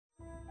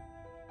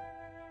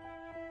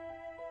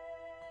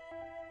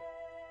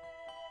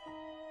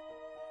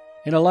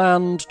In a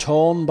land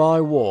torn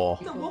by war.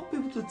 I don't want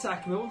people to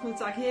attack him, I want them to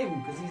attack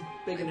him, because he's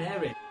big and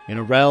hairy. In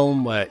a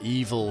realm where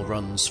evil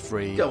runs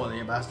free. Go on,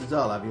 you bastards,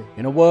 I'll have you.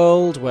 In a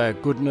world where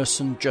goodness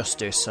and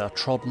justice are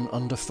trodden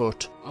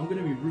underfoot. I'm going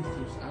to be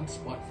ruthless and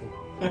spiteful.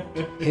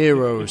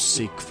 Heroes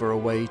seek for a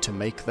way to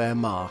make their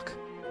mark.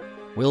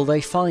 Will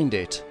they find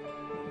it?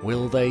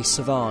 Will they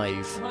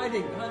survive? I'm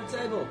hiding behind the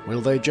table.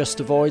 Will they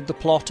just avoid the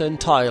plot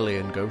entirely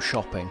and go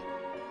shopping?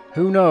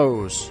 Who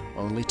knows?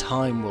 Only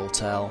time will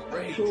tell.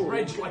 Rage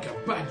like a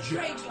badger.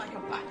 Rage like a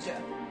badger.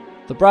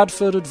 The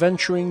Bradford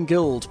Adventuring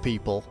Guild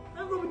people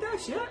I'm Robert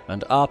Dash, yeah?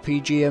 and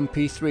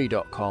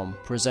RPGMP3.com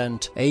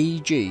present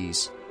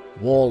AEG's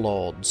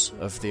Warlords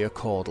of the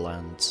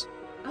Accordlands.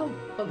 Oh,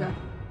 bugger.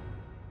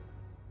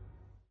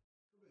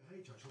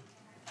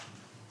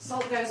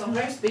 Salt goes on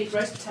roast beef,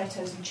 roast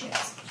potatoes and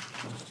chips.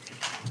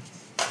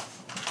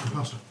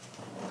 Pasta.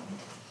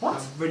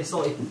 What? Really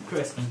salty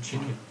crisp. And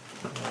chicken.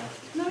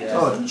 No, it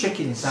Oh, doesn't.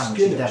 chicken and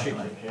sandwich, Skin of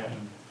definitely. chicken,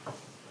 yeah.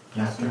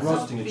 Yeah. If you're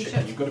roasting a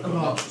chicken, you've got to put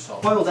lots of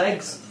salt. Boiled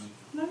eggs.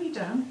 No, you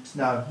don't.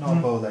 No,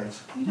 not boiled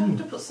eggs. You don't have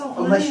to put salt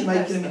on Unless any you're of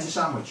making them those into things.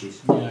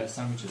 sandwiches. Yeah,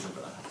 sandwiches are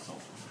going to have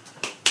salt.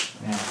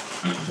 Yeah.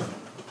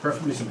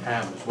 Preferably some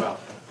ham as well.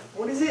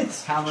 What is it?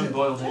 Ham and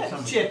boiled egg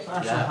sandwich. Chip.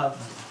 I shall Yeah. have.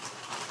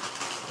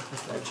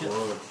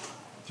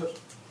 Chip.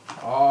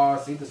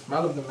 Oh, see, the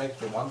smell of them makes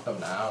me want them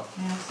now.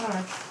 Yeah,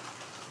 sorry.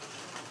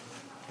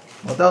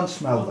 Well, don't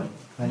smell them,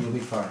 then you'll be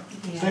fine.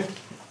 Yeah.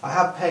 I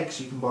have pegs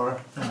you can borrow.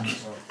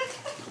 Thanks.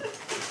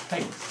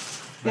 Hey.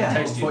 Yeah.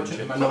 Tasty and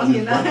chip. On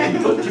your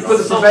nose. For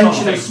the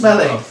prevention of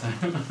smelling.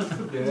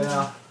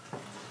 Yeah.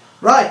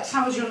 Right.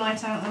 How was your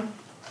night out then?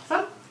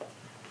 Fun?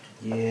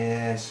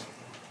 Yes.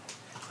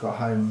 Got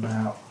home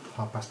about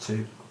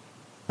 2:30.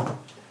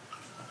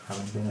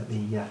 Having been at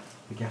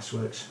the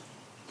gasworks.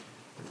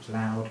 It was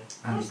loud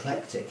and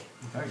eclectic.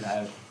 Very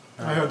loud.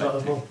 I heard that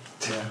as well.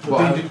 Yeah. But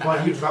Dean didn't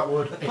quite use that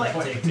word.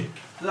 Eclectic. Does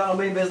that not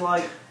mean there's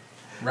like...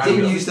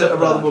 Dean used a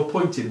rather more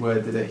pointed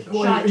word, did he?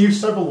 Well, he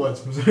used several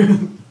words.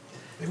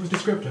 It was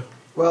descriptive.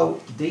 Well,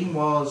 Dean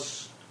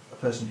was a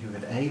person who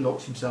had A,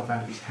 locked himself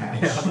out of his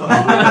house.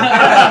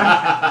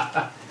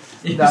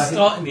 You No,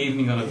 starting the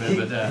evening on a bit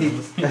of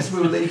a As we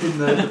were leaving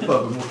the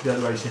pub and walking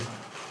down the road, he said,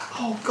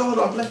 "Oh God,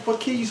 I've left my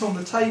keys on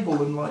the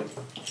table and like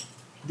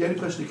the only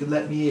person who can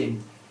let me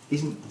in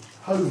isn't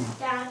home."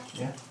 Dad,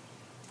 Yeah,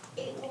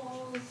 it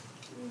was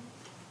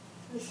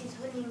Mrs.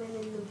 Honeyman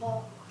in the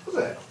box. was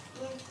it?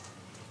 Yeah.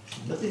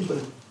 Nothing but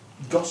a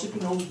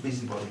gossiping old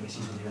busybody,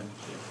 Mrs.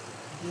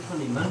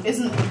 Honeyman.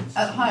 Isn't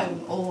at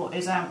home or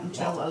is out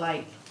until a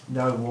late?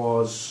 No,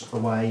 was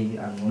away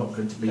and not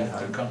going to be Left the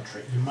home.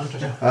 country. In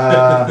Manchester.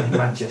 In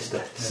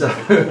Manchester.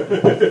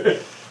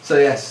 So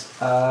yes,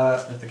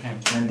 at the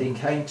county. and Dean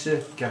came to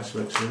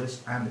Gasworks with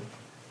us, and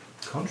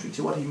contrary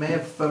to what he may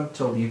have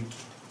told you,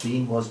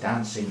 Dean was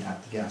dancing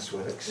at the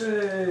Gasworks.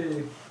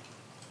 Hey.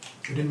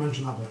 We didn't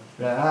mention that bit.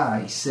 Ah,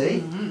 you see?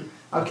 Mm-hmm.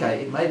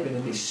 Okay, it may have been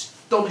an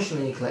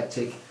astonishingly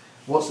eclectic.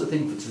 What's the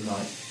theme for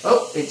tonight?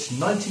 Oh, it's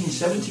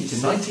 1970 to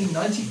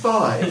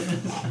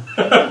 1995.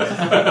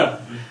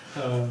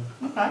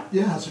 Okay.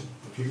 Yeah, that's a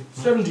few.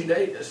 70s,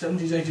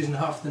 80s and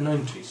half the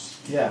 90s.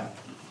 Yeah.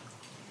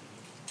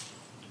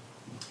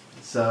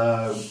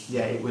 So,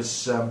 yeah, it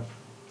was a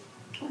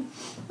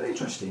very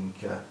interesting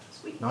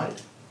Sweet.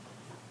 night.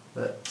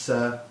 But,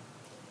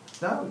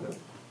 no, we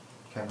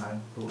came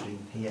home, brought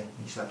Dean here,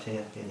 he slept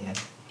here in the end.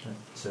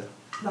 But,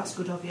 That's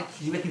good of you.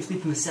 Did you make him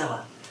sleep in the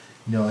cellar?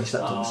 no, he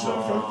slept on the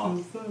sofa.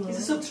 Oh. He's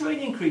a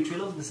subterranean creature, he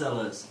loves the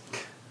cellars.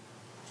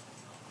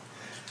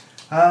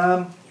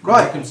 You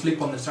Right. can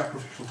sleep on the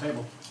sacrificial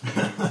table.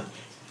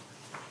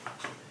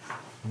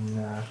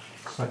 No,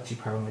 slightly too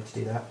paranoid to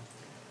do that.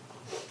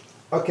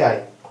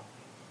 Okay.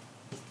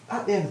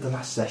 At the end of the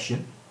last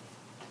session,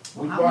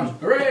 We Wow. won.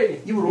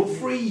 Hooray! you were all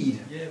freed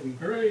Yeah,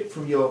 hooray!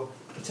 from your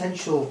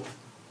potential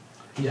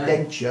Yeah.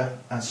 indenture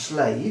as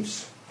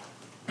slaves.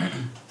 Yeah,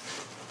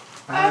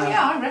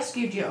 I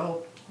rescued you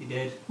all. He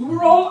did. We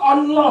were all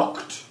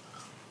unlocked!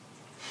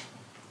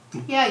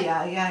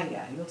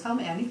 Yeah. You'll tell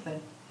me anything.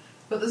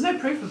 But there's no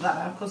proof of that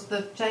now because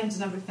the chains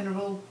and everything are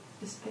all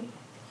disappeared.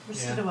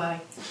 Rusted Yeah.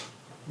 away.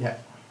 Yeah.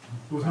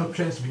 There was no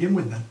chance to begin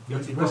with then. You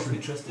can't be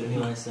trusted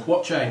anyway, so...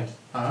 What chains?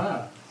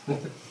 Ah.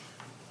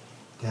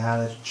 Yeah,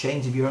 the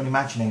chains of your own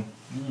imagining.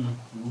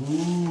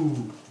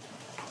 Ooh.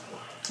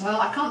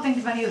 Well, I can't think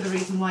of any other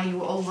reason why you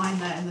were all lying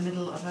there in the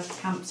middle of a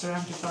camp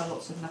surrounded by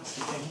lots of nasty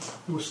things.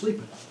 We were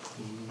sleeping.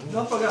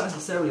 Not forgot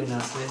necessarily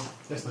nasty.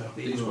 Yes, they are.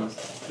 These ones.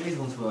 These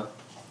ones were.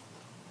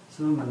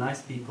 Some of them are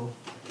nice people.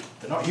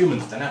 They're not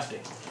humans, they're nasty.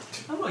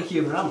 I'm not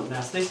human, I'm not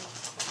nasty.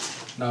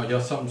 No,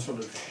 you're some sort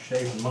of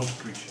shaven monk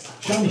creature.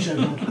 Shiny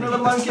shaven. Another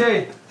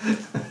monkey!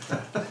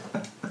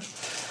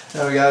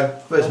 There we go.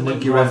 First I'll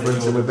monkey do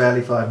reference, it. and we're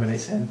barely 5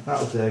 minutes in.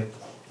 That'll do.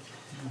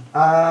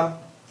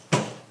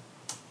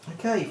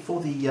 Okay,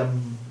 for the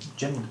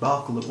general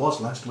debacle that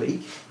was last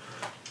week,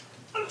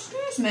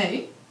 Excuse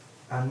me.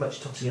 and much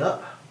totting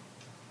up,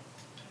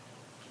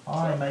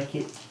 I make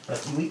it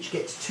that you each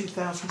get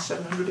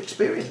 2,700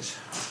 experience.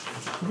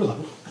 Good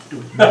level.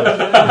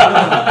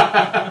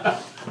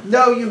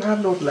 No, you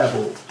have not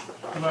leveled.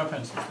 No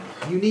pencils.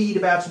 You need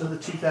about another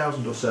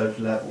 2,000 or so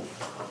to level.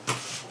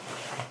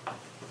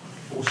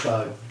 Or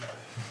so.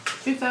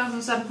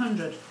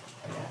 2,700.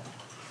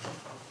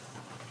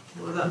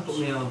 What does that put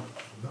me on?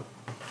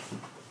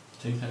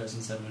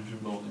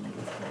 2,700 more than you would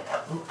have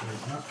thought. Oh,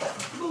 there's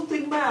that. We'll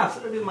do maths. I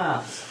don't do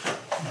maths.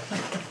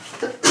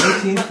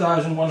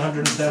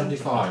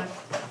 18,175.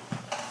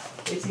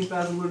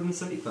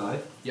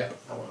 18,175. Yep.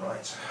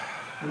 Alright.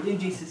 I'm doing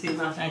GCSE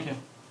maths Thank you.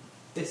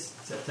 this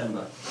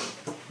September.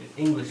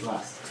 English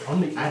last. It's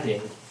only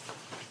adding.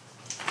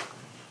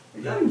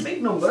 You're having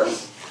big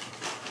numbers.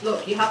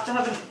 Look, you have to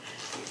have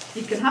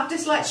you can have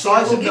dyslexia,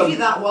 Size we'll of give you number.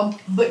 that one,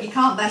 but you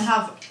can't then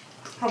have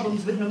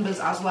problems with numbers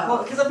as Well,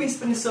 well. because I've been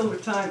spending so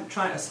much time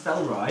trying to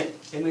spell right,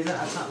 it means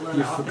that I can't learn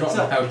You've how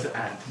forgotten how to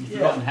add. You've Yeah.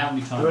 forgotten how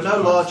many times. There are no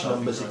you've large spelled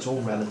numbers, it it's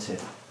all relative.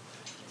 You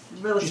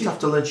just Relative. have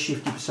to learn to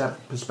shift your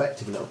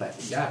perspective a little bit.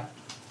 Yeah.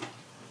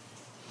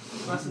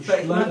 That's a You bit-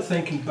 should learn to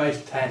think in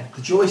base 10.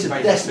 The joys of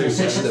Base decimal 2, It's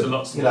a system. lot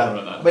You smaller know,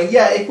 at that. I mean,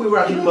 yeah, if we were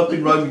adding them up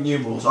in Roman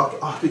numerals,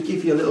 I could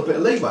give you a little bit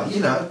of leeway, you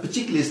know,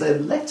 particularly as they're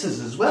letters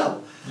as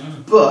well.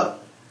 Mm. But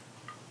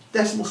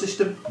decimal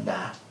system,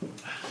 nah.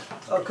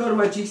 According to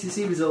my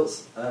GCSE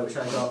results, which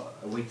I got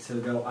a week or two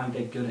ago, I'm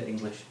dead good at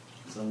English.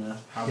 It's on there.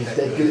 How You're dead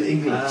dead good at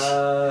English.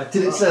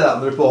 Did it uh, say that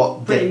on the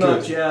report? Pretty Dead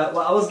much, good. yeah.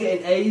 Well, I was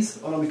getting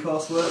A's on all my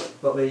coursework,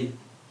 but the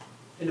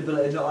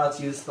inability not allowed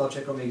to use spell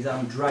check on the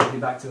exam dragged me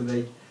back to a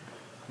B.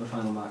 My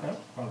final mark. Yeah,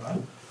 well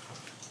done.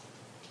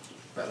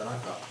 Better than I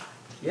thought.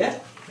 Yeah?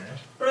 Yeah.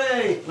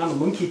 Hooray! And I'm a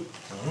monkey.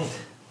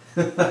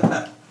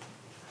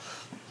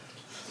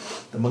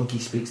 The monkey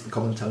speaks the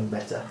common tongue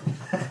better.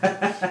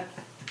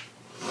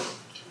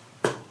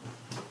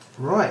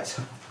 Right.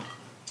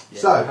 Yeah,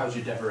 So- how's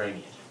your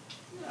Deveranian?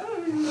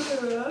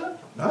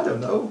 I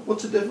don't know.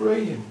 What's a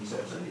Deveranian? He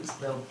says. I need to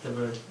spell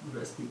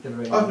speak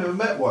Deveranian. I've never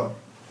met one.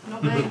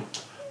 Not me.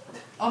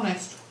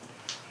 Honest.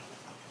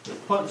 It's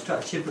pointless to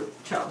try to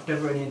chat up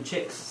Deveranian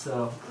chicks,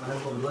 so I never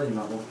bothered learning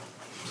that one.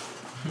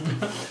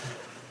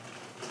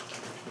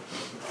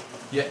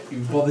 Yeah, you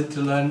bothered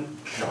to learn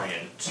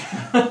giant.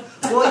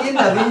 Well, you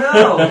never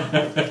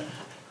know.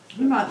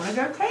 You might want to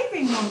go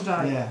caving one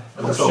day.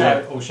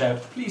 Yeah. Or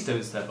shout, please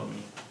don't step on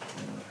me.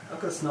 I've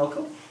got a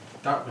snorkel.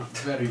 That was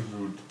very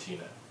rude,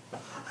 Tina.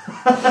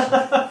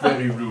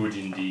 Very rude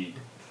indeed.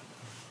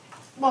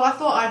 Well, I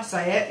thought I'd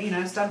say it, you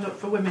know, stand up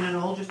for women and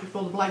all, just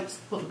before the blokes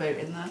put the boot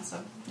in there,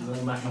 so. There's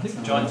only I think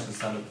the giants can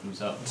stand up for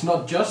themselves. It's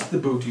not just the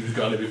boot he was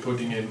going to be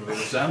putting in with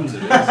the Sam's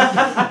in it.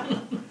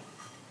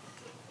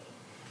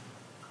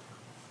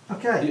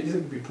 Okay. It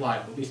doesn't be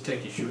pliable. Please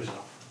take your shoes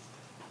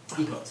off.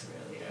 You got to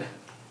really, yeah.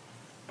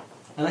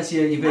 Unless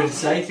you're being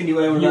safe and you're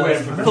wearing You're a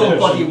wearing full protection.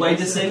 body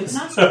waders suits.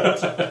 Nice.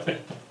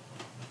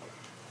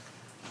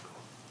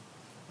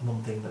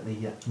 One thing that the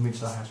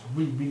Moonstar House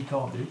really, really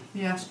can't do.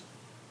 Yes.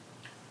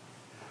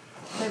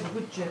 They were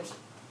good chips.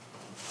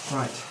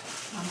 Right.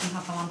 I'm going to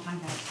have a long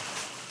pancake.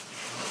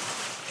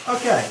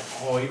 Okay.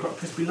 Oh, you got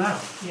crispy lamb.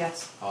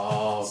 Yes.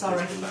 Oh, Sorry.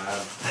 crispy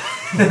lamb.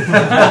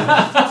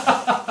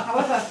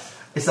 However,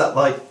 Is that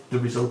like the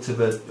result of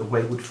a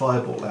wayward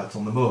fireball out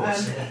on the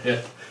moors?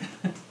 Yeah.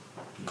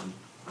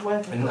 where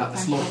And that the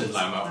slaughtered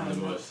lamb out in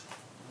the moors.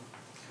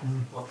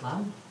 What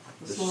lamb?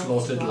 The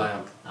slaughtered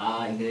lamb.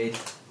 Ah, indeed.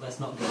 Let's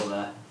not go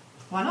there.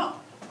 Why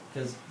not?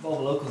 Because all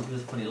the locals give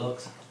us funny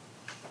looks.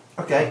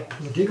 Okay.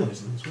 There's a gig on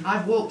this one.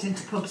 I've walked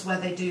into pubs where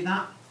they do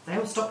that. They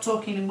all stop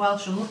talking in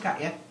Welsh and look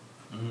at you.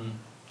 Mm.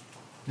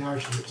 The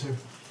Irish do it too.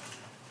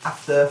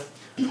 After.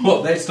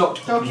 What, they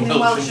stopped Talking in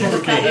Welsh and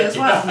look at you as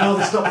well. No,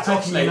 they stopped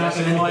talking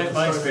Actually, in in my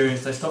sorry.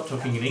 experience, they stop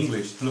talking in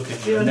English to look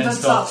at You you and then don't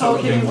start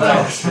talking in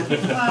Welsh. I went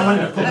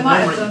to a pub They in might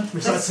have Limerick. done.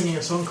 We started singing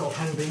a song called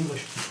Hang the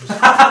English. It was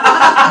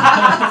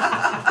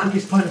the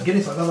biggest pint of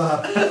Guinness I've ever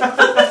had.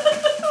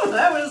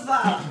 Where was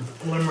that?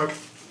 Limerick.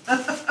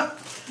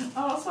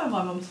 Oh, that's where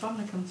my mum's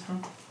family comes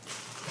from.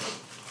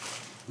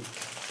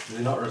 Did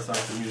they not recite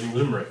them using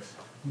limericks?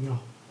 No.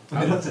 I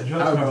How, mean, that's a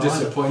joke. how Carolina.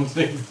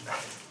 disappointing.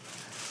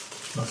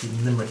 Not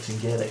even limericks in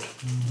Gaelic.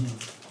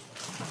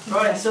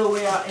 Right, so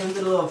we are in the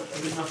middle of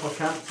a good enough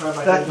camp. Sorry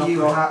about That good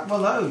you enough have. Well,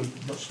 no,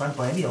 not spanked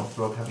by any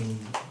Orthrog having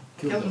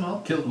Killed them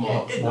all. Killed them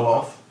all. all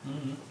off.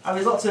 Mm. I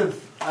mean, lots of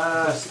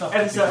Stuff.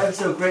 ever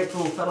so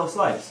grateful fellow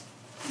slaves.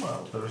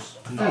 Well, there's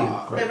a few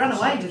Nah. great They ran ones.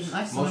 away, didn't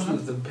they? Some Most of them.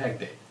 of them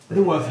pegged it. They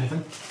didn't worth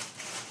anything.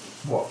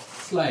 What?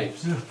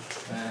 Slaves. Yeah.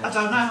 I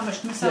don't know how much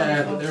can we sell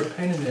Yeah, them but for. they're a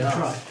pain in the They ass.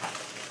 tried.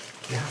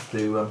 You have to.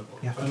 You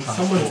have to And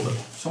transport them.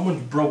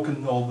 someone's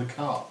broken all the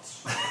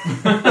carts.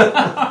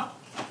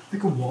 They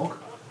could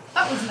walk.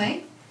 That was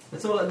me.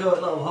 That's all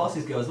little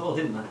horses go as well,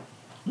 didn't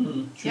they?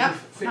 Mm. Should Yep, we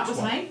fix that was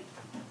one? me.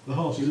 The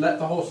horse. You let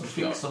the horses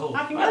Fix the go. whole.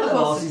 I can Where get the the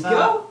horses horses back.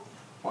 go?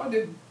 Why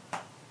did?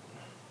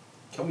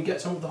 Can we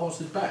get some of the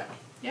horses back?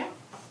 Yeah.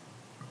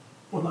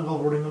 Wasn't that all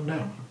running them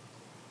down?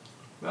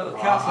 Well, the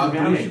cats I are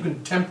believe you behind me.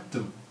 can tempt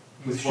them.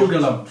 With sugar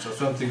lumps or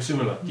something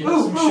similar. Yeah,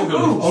 some sugar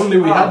lumps. Only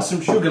we had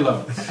some sugar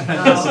lumps.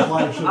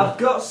 Supply of sugar. I've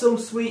got some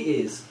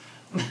sweeties.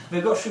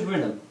 They've got sugar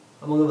in them,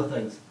 among other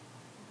things.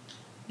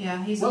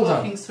 Yeah, he's Well a done.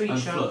 walking sweet And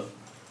shop. fluff.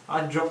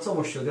 I dropped all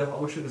my sugar.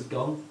 All my sugar's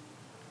gone.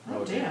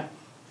 Oh dear.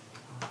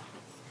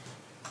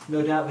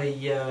 No doubt the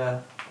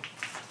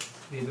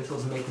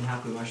Abyssals are making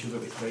happy with my sugar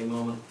at this very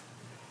moment.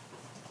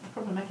 You're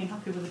probably making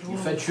happy with the You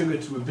dwarf. fed sugar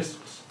to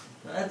abyssals.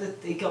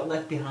 It got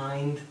left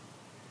behind.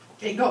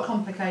 It got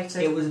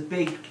complicated. It was a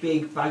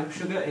big bag of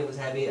sugar. It was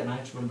heavy, and I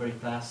had to run very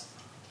fast.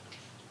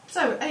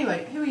 So,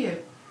 anyway, who are you?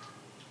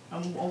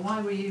 Or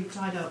why were you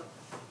tied up?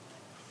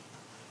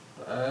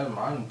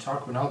 I'm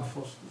Tarquin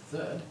Alphonse III.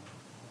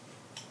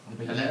 I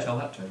bet you didn't tell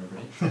that to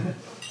everybody.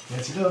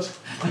 Yes, he does.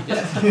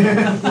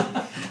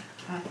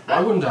 Why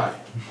wouldn't I?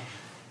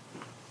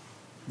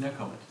 No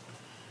comment.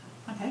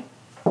 Okay.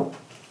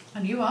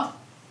 And you are?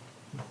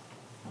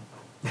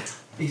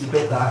 He's a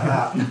bit like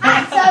that.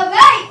 That's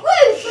alright! Woo!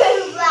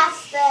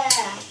 Blaster!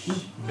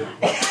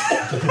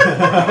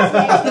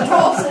 The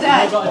dwarf's I've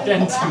dead. got a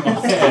dent in my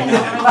head.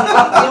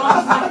 You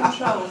want my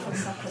control for a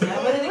second there.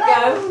 Where did it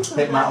go?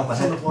 Bit Matt on the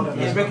head.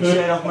 It's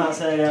ricocheted off Matt's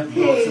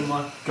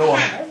somewhere. Go on.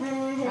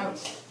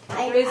 Ouch.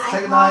 There is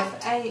Take a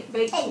half a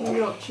baked New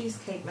York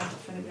cheesecake left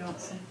if anybody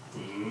wants it.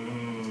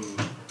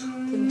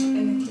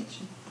 In the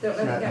kitchen. Don't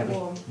let it get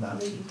warm. No.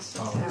 Leave it to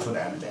sit I'll out. put it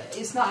out a bit.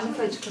 It's not in the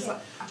fridge because I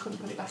couldn't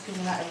put it back in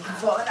without everything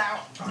falling out.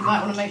 You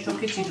might want to make sure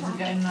Kitty doesn't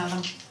get in there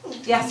then.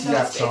 Yes, no,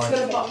 Yeah, it's got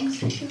sorry. a box.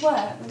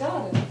 Where? In the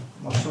garden?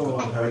 I saw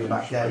her at the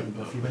back gate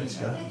a few minutes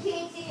ago.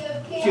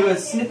 She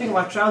was sniffing at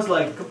my trouser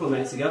leg a couple of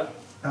minutes ago.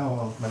 Oh,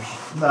 well, maybe.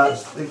 No,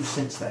 it was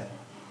since then.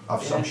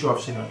 I'm sure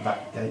I've seen her at the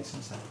back gate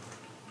since then.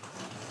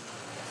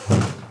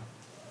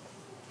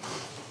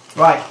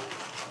 Right.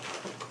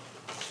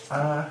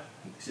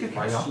 This is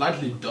my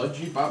slightly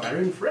dodgy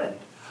barbarian friend.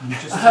 You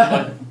just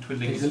like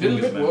twiddling He's his a little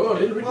fingers. bit more, a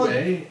little bit Well,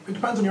 way. It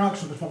depends on your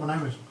accent as what my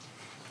name is.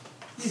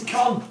 He's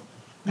con.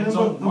 Yeah, Depends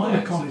I'm on my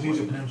going to con accent. is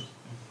easy to pronounce.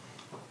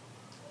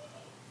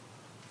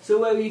 So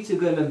where were you two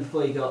going then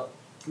before you got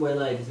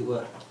waylaid, as it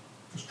were?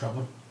 Just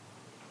travelling.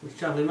 Was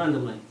travelling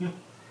randomly? Yeah.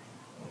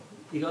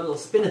 You got a little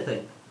spinner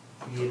thing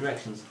with your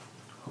directions.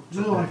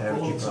 No, I Pair of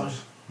follow the jukebox. sign.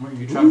 Well,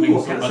 you're travelling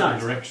what kind of other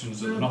size? directions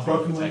that Yeah, nothing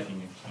broken is way.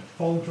 taking you. So.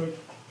 Follow the tree.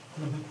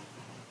 Nothing.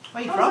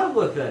 Where are you How does from? that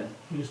work then?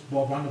 You just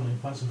walk randomly and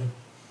find something.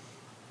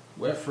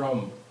 We're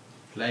from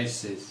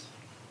places.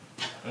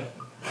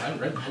 I'm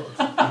Red Bull.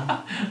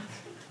 I'm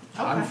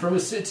Okay. from a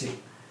city.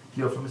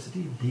 You're from a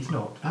city? He's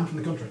not. I'm from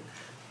the country.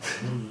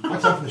 I'm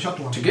from the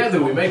Shetland.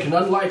 Together we make an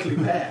unlikely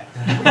pair.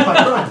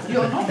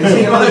 You're not. Is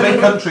he another big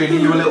country and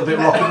you a little bit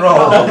rock and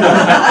roll?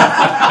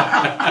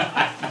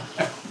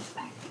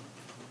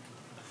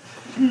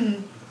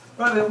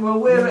 Right then, well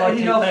we're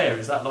heading off. there,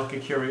 is that like a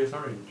curious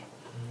orange?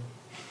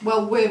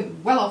 Well, we're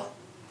well off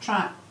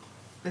track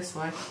this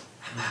way.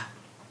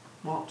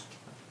 What?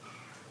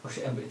 Oh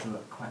shit, Ember, it's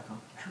quite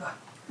calm. Ember,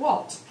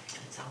 What?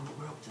 tell them what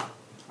we're up to.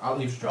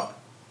 I'll eavesdrop.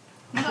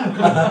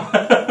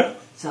 No.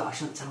 So I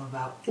shouldn't tell them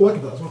about... Oh, I can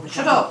do that as well.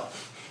 Shut up.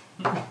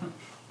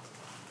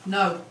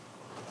 No.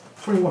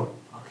 21.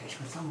 Okay,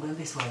 should we tell them going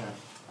this way then?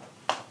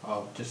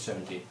 Oh, just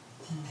 17.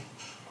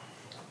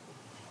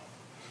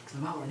 Because they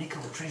might want to nick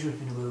all the treasure if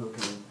we know where we're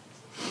going.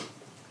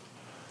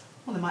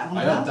 Well, they might I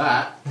want heard to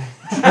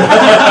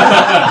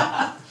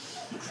that.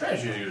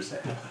 Treasure, you say?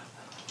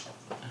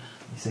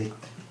 You see, he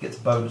gets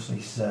a bonus on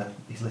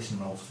his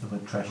listening rolls for the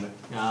word treasure.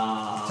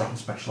 Ah. Second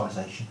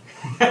specialisation.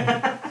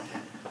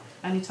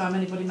 Anytime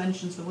anybody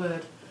mentions the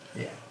word.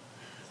 Yeah.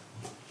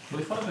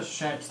 Well, if one of us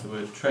shouts the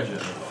word treasure,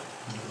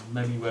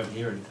 maybe you won't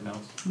hear anything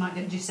else. Might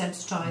get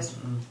desensitised.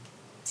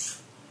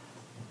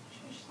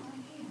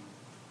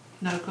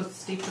 No, because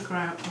Steve took her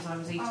out as I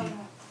was eating.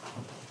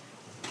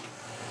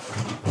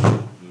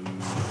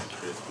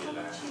 Crispy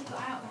lamb. She got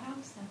out of the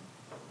house then.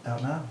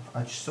 Don't know.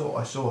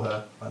 I saw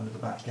her under the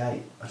back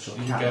gate. I saw She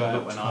a didn't cat go that out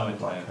looked when I kind went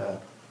of like out.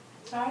 her.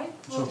 Sorry?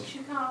 Well, So- she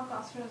can't have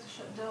got through the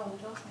shut door.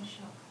 The door's been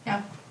shut.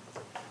 Yeah.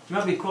 She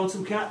might be a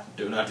quantum cat.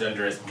 Do not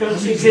underestimate.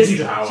 Because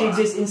she power.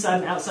 exists inside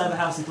and outside the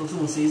house until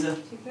someone sees her.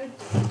 She could.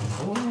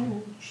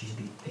 Oh, she's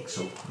the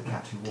Pixel, the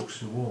cat who walks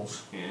through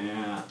walls.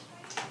 Yeah.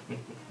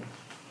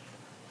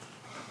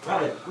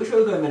 Right then, which way are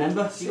we going then,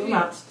 Ember? You got See,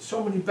 maps?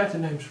 so many better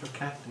names for a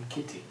cat than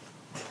Kitty.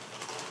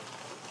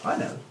 I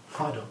know.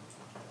 Fido.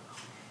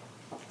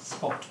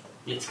 Spot.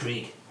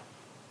 Blitzkrieg.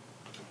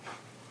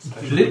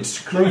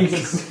 Blitzkrieg.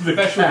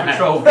 Special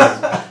patrol.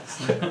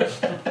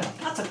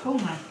 That's a cool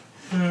name.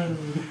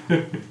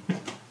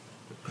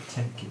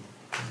 Potemkin.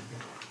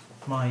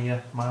 My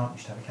aunt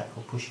used to have a cat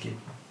called Pushkin.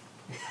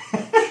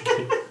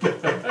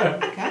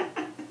 Okay.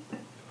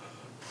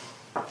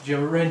 Did you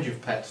have a range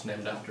of pets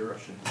named after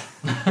Russians?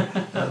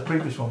 The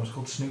previous one was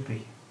called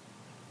Snoopy.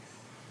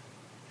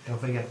 Go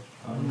figure.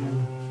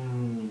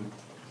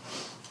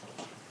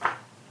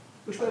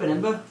 Which way then,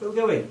 Ember? Where are we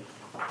going?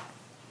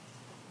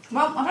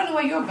 Well, I don't know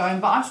where you're going,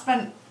 but I've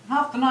spent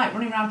half the night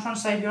running around trying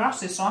to save your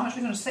asses, so I'm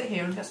actually going to sit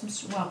here and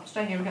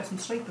stay here and get some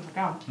sleep if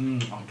I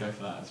can. I'll go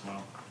for that as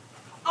well.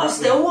 I'll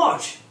still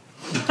watch!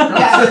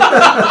 Yeah,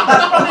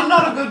 that's probably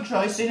not a good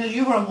choice, seeing as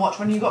you were on watch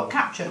when you got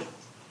captured.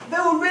 They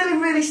were really,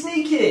 really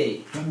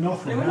sneaky. The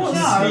North They were Road.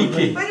 not No.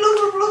 sneaky. But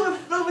look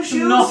at The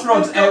shoes.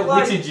 Northrogs They've got,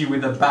 like- outwitted you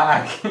with a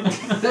bag.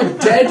 They're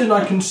dead and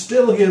I can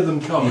still hear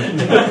them coming.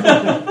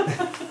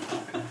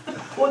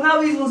 Well,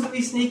 now these ones will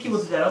be sneaky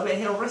ones are dead. I'll bet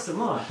he'll rest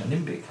them on. The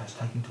nimbic has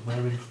taken to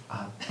wearing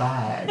a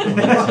bag.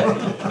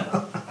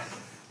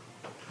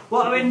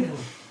 Well, I mean,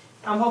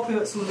 I'm hoping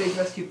that some of these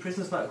rescued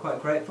prisoners might be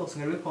quite grateful, so I'm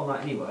going to rip on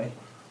that anyway.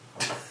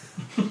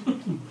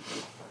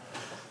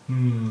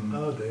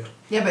 Oh dear.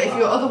 Yeah, but if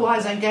you're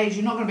otherwise engaged,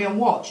 you're not going to be on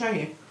watch, are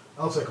you?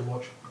 I'll take a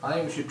watch. I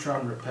think we should try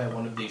and repair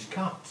one of these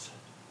carts.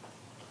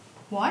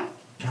 Why?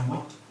 Can we?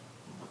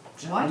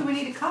 Why do we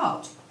need a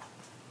cart?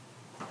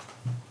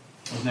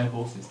 There's no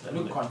horses They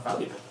there. look quite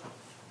valuable.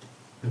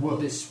 They were.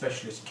 This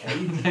specialist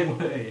cage They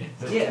were,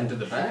 yeah. Yeah. under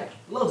the bag.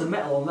 Loads of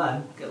metal on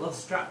them, get lots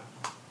of strap.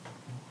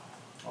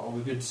 Or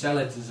we could sell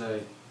it as a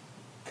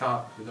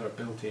cart with a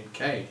built-in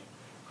cage.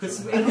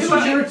 Because And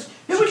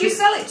who would you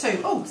sell it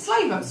to? Oh,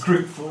 slavers.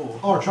 Group 4.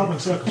 Or a travelling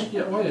circus.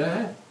 Yeah, well,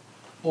 yeah.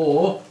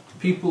 Or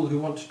people who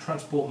want to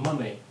transport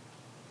money.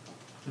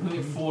 Will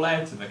it fall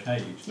out of the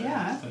cage? though?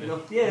 Yeah. So-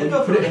 yeah, Well, go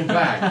you for put it it. in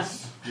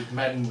bags with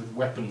men with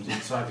weapons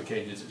inside the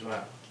cages as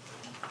well.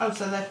 Oh,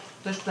 so they're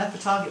for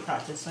target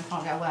practice, they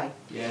can't get away.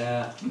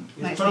 Yeah.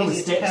 Makes Put on the it easier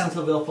to sticks kill.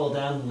 until they all fall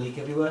down and leak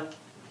everywhere.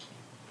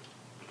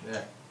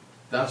 Yeah.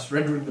 That's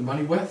rendering the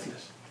money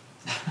worthless.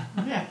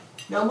 Yeah.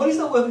 Now, money's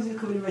not worth it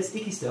covered in red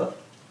sticky stuff.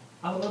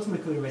 I want lots of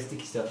money covered in red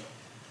sticky stuff.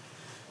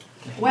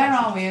 Where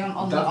are we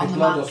on the That'd be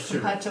blood map or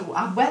syrup. compared to...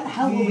 where the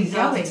hell were we He's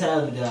out going? to tell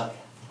in the dark.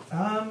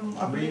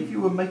 I believe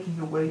you were making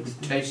your way to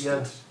taste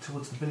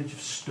towards the village of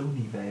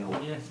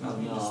Stonyvale. Yes, Oh, it's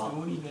no.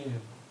 Stony Vale.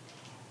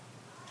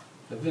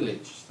 The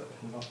village. That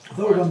not I thought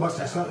we were going back to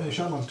the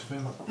Shetlands to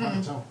film that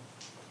hotel.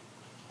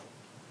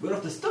 We're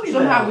off to Stonyvale.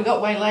 Somehow we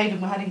got waylaid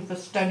and we're heading for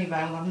Stonyvale.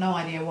 I have no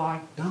idea why.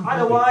 I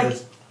know why.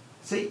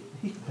 See,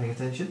 he's paying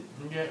attention.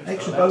 Yeah,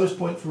 Extra bonus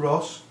point for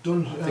Ross.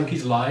 Done. I think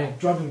he's lying.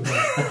 Driving.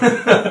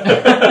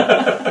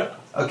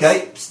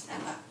 Okay. Psst,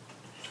 Emma.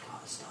 We've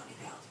got to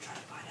Stonyvale to try to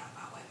find out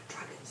about where the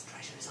dragon's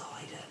treasure is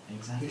hidden.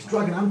 Exactly. It's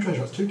dragon and treasure.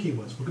 That's two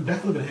keywords. We're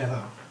definitely going to hear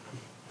that.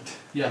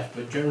 Yes,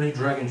 but generally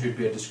dragon should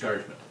be a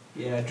discouragement.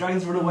 Yeah,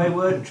 dragon's a runaway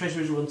word,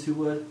 treasure is a run-to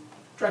word.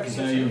 Dragon.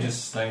 So you'll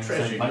just stay in the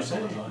Treasure, same place you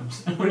all the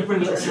say. times. We're in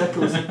little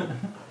circles.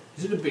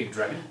 Is it a big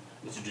dragon?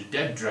 Is it a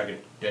dead dragon?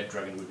 Dead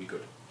dragon would be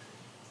good.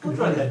 What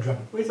Dragon. dragon? Dead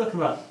dragon. What are you talking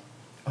about?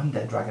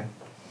 Undead dragon.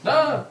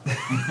 No!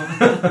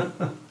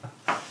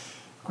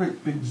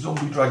 Great big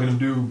zombie dragon of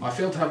doom. I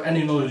fail to have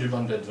any knowledge of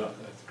undead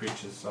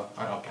creatures, so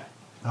I don't care.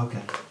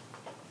 Okay.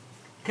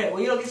 Okay,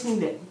 well, you're not getting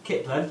the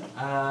kit then.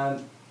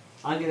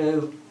 I'm going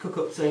to cook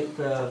up something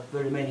for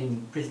the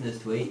remaining prisoners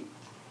to eat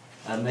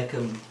and make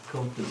them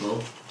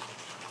comfortable.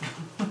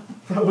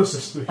 That was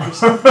suspicious.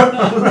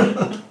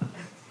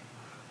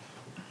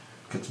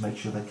 Good to make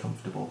sure they're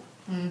comfortable.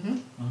 Mm-hmm.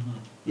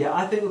 Yeah,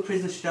 I think the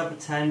prisoners should have a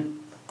tent.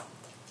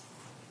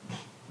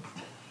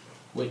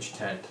 Which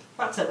tent?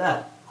 That tent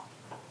there.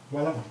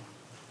 Well,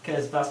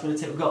 Because that's when the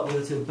tent we've got, the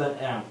other two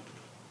burnt out.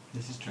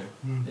 This is true.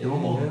 there There were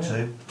more than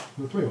two.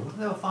 were three of them.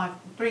 There were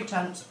 3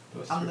 tents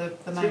and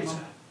the main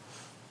one.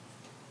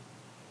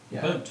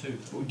 Yeah. Burnt 2.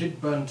 But we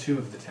did burn 2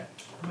 of the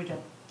tents. We did.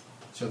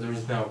 So there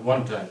is now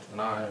 1 tent,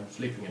 and I am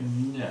sleeping in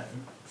it. No.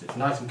 'Cause it's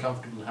nice and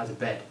comfortable and has a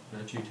bed.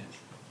 There are 2 tents.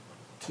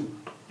 2.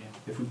 Yeah.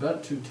 If we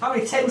burnt 2 How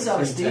many tents are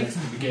there, 3 Steve? tents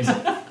to begin.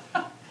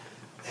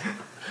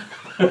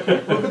 Well, we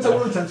could take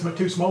one of the tents and make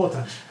 2 smaller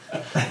tents.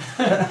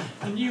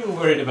 And you were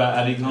worried about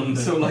adding on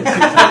So, to... like,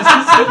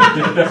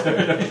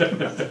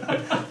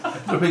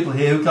 There are people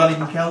here who can't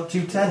even count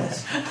 2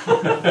 tents.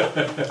 I'm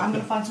going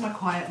to find somewhere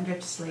quiet and go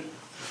to sleep.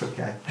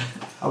 Okay.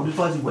 I would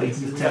advise you wait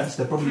for the tents.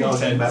 They're probably 3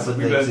 arguing about tents. whether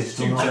We they burnt exist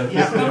 2 or not. tents.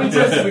 Yeah. How many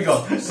tents have we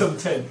got? Some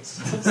tents.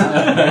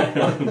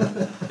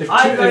 if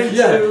I'm 2 going if,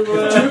 yeah, to,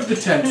 if 2 of the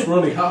tents were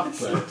only half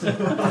burnt.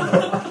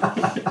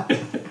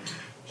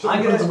 So I'm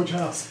it depends going on which to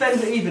house. spend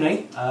the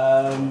evening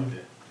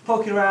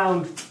poking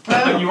around.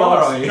 You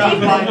are you?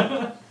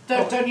 Evening.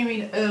 Don't you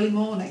mean early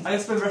morning? I'm going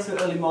to spend the rest of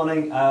the early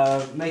morning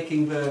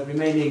making the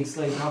remaining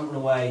slaves who haven't run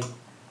away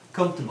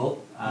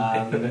comfortable.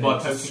 By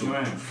poking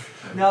around.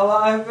 No,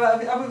 I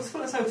was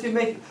going to say to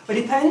make. But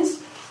it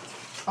depends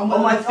On on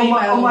whether my they're female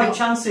or on my not.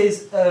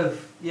 chances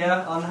of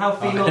on how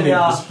female Any they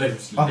of the are.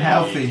 slaves. On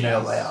how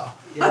female they are.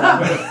 Yeah.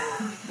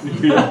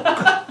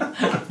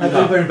 I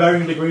think they're in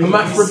varying degrees.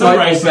 Hermaphrodite Some or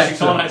races you better.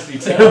 can't actually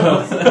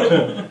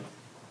tell.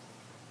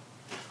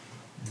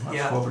 That's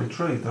Yeah. probably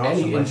true. There are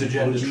Any some races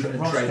intergender which even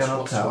Ross traits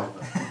cannot tell.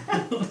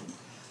 whatsoever.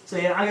 So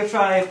yeah, I'm going to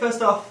try.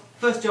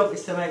 First job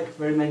is to make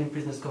the remaining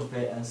prisoners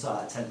comfy and sort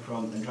out a tent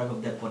from and drag all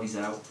dead bodies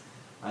out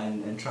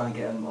and try and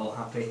get them all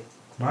happy.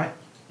 Right?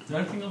 Is there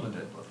anything on the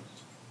dead bodies?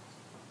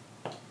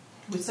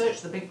 We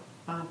searched the big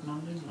bad man,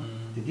 didn't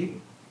we? Did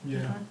you?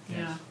 Yeah.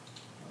 Yeah.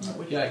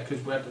 Yeah,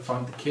 because we had to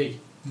find the key.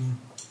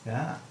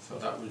 Yeah. So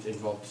that was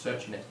involved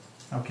searching it.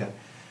 Okay.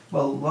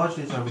 Well,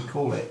 largely as I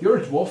recall it, You're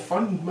a dwarf,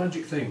 find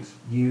magic things.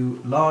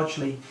 you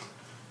largely...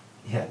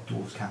 Yeah,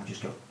 dwarves can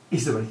just go,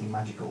 is there anything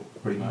magical?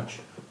 Pretty much.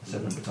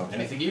 7 number times.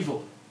 Anything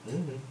evil?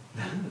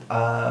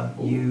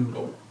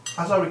 You,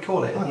 as I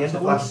recall it, at the end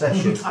of last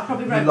session, I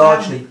probably you wrote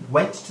largely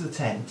went to the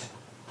tent,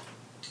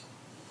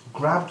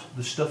 grabbed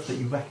the stuff that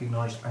you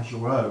recognised as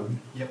your own,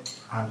 Yep.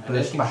 and And burst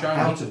anything back shiny?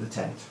 out of the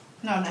tent.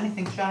 No,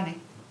 anything shiny.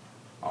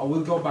 I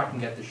will go back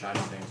and get the shiny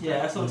things. Yeah,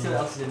 let's look see what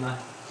else is in there.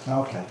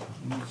 Okay.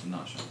 It's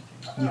not shiny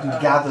things. You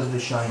can gather the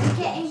shiny I'm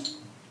getting, things.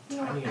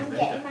 yeah, I need a I'm bit.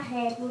 getting my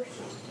hairbrush.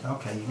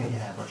 Okay, you get your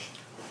hairbrush.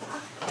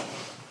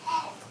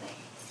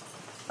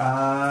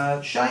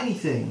 Shiny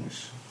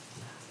things.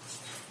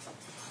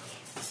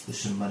 There's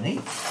some money.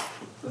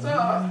 There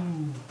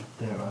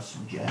are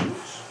some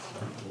gems.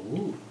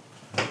 Ooh.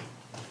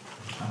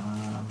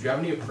 Do you have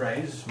any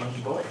appraise,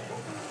 monkey boy?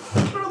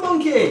 You're a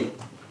monkey!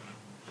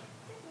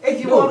 If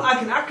you No. want, I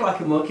can act like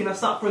a monkey and I'll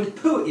start throwing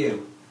poo at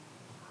you.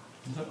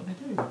 Is that what they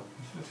do?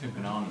 It's like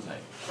bananas,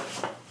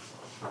 eh?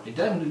 It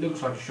definitely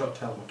looks like a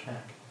short-tailed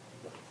macaque.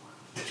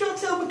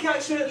 Short-tailed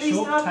macaques are at least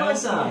Short-tailed half my what?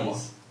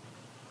 size.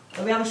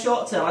 And we have a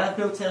short tail, I have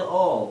no tail at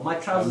all. My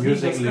trousers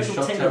use a Amusingly,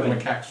 special short-tailed tailoring.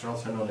 macaques are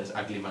also known as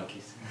ugly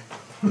monkeys.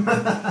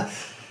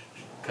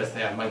 Because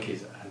they are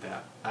monkeys and they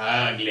are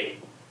ugly.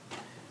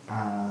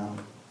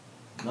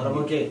 Not a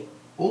monkey.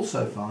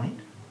 Also find,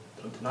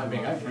 Don't deny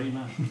being ugly.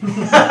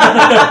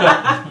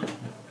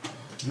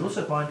 you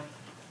also find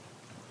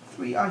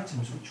 3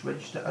 items which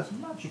register as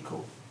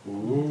magical.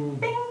 Ooh.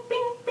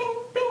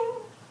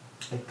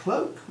 A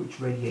cloak which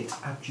radiates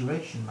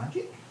abjuration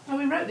magic. Oh,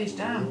 we wrote these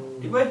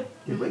down. Did we?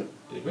 Did we?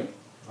 Did we?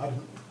 I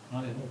didn't.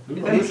 I didn't.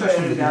 Did Well, they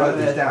interesting that you down wrote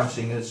there? these down,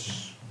 seeing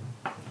as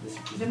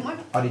Didn't we?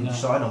 I didn't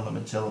sign on them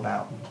until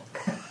about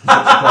 6 o'clock this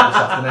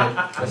afternoon.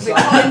 Was it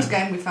Colin's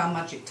game we found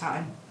magic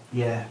time?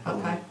 Yeah.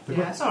 Okay.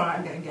 Yeah, it's alright,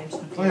 I'm getting games Oh,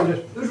 yeah, we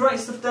confused. did. Who's writing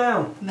stuff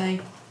down? Me.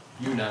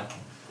 You know.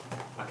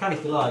 I can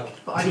if you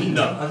like. But I didn't.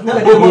 No. I've no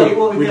idea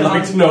what We'd we're like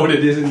going to know what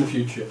it is in the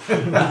future.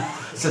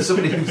 So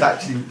somebody who's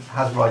actually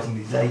has writing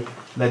these A,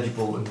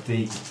 legible, and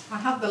B. I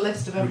have the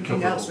list of everything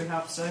Recoverable. else we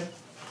have, so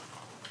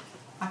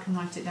I can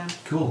write it down.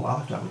 Cool, I'll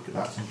have to have a look at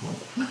that at some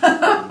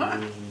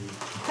point.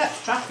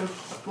 Kept track of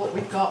what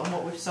we've got and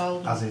what we've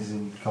sold. As is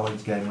in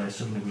Colin's game, where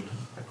suddenly we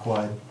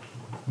acquired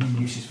new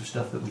uses for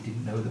stuff that we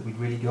didn't know that we'd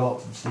really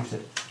got. And Steve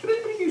said, "Can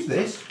anybody use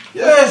this?"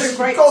 Yes, for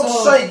Great God's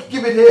sword. sake,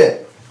 give it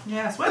here.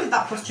 Yes, where did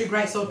that +2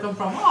 greatsword come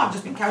from? Oh, I've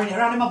just been carrying it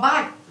around in my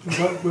bag.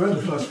 We're in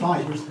the first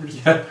 5. We're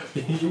just Yeah,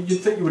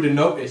 you'd think you would have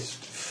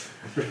noticed.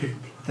 I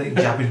think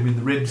jabbing him in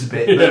the ribs a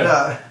bit.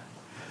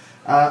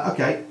 But,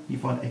 okay, you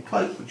find a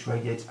cloak which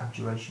radiates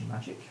abjuration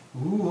magic.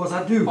 Ooh, what's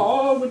that do?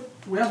 Oh,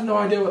 we have no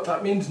idea what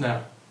that means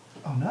now.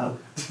 Oh no.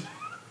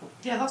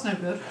 Yeah, that's no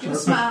good. Give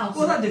us smiles.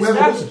 What's that do? Where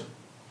Stab? was it?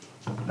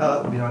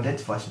 That would be an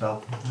identify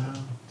spell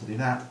to do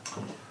that.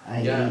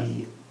 A Yeah.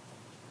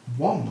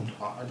 wand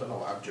I don't know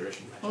what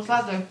abjuration means. What's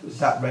that do?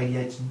 that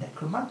radiates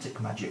necromantic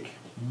magic.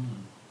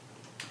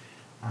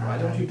 Why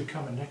don't you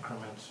become a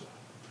necromancer?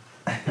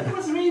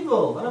 What's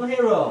evil? I'm a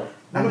hero.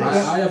 And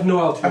I have no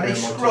ulterior and a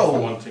motive scroll. for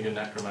wanting a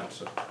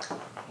necromancer.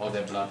 Or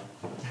their blood.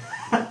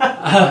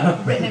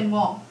 Written in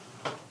what?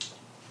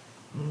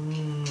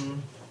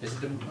 Is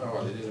it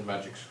well, it is a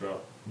magic scroll.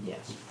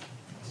 Yes,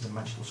 it's a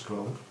magical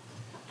scroll.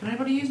 Can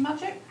anybody use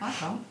magic? I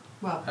can't.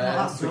 Well, not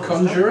that The sort of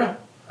conjurer?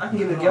 I can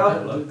give it a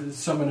go. The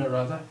summoner,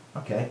 rather.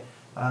 Okay.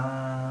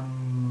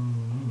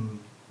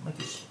 Make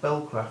a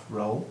spellcraft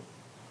roll.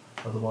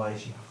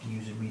 Otherwise, you have to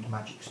use a read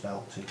magic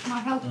spell to. stuff. Can I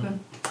help him?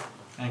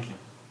 Thank you.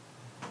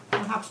 I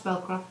have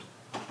spellcraft.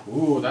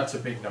 Ooh, that's a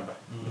big number.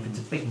 If it's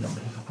a big number,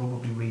 you can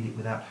probably read it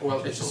without. Well,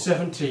 having it's a to-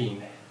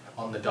 17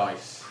 on the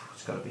dice.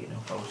 It's got to be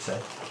enough, I would say.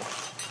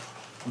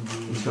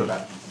 He's got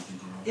about.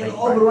 Yeah, eight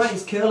all the rounds.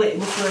 writing's curly. It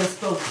must learn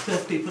spells to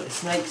turn people into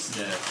snakes.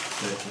 Yeah,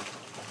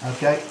 30.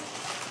 Okay.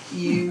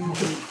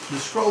 The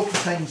scroll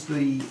contains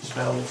the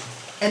spells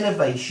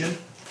Innovation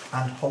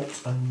and Halt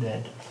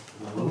Undead.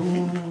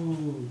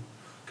 Ooh.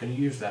 Can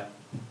you use that?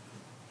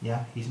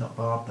 Yeah, he's not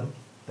barred them.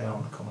 They're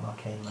on the common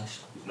arcane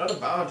list. He's not a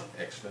bard.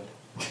 Excellent.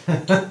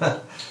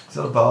 It's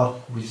not a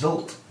bard.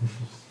 Result.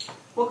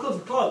 What colour's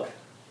the cloak?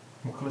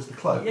 What colour's the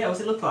cloak? Yeah, what's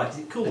it look like? Is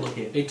it cool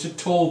looking? It's a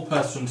tall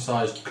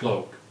person-sized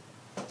cloak.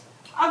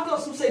 I've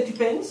got some safety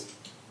pins.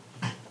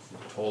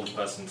 Tall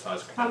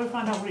person-sized How do cloak. we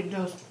find out what it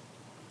does?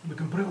 We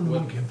can put it on the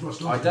Well, monkey and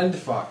thrust it on.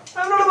 Identify.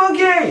 I'm not a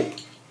monkey!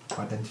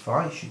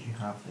 Identify, should you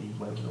have the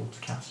wherewithal to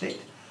cast it.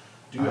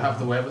 Do you have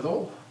the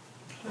wherewithal?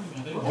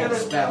 What Or kind the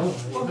of spell?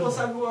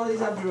 what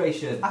is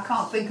abjuration? I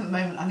can't think at the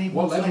moment. I need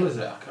What more level sleep. is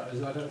it?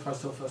 Is Identify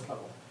still first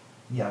level?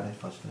 Yeah,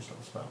 identifies first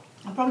level spell.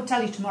 I'll probably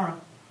tell you tomorrow.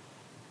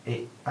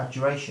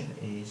 Abjuration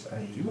is a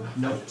Do you?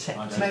 No,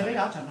 protective. Maybe,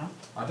 I don't know.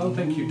 I don't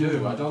think you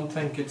do. I don't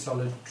think it's on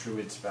a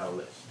druid spell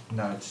list.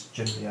 No, it's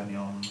generally only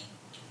on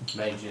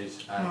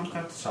Mages and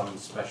Okay. some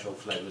special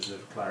flavours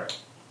of cleric.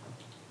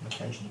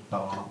 occasionally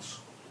bards.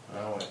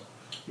 Oh,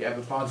 yeah,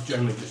 but bards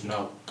generally just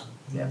know.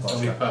 Yeah, It's the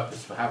bards. only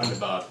purpose for having a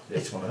bard.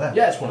 It's one of them.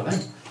 Yeah, it's one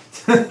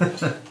of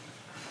them.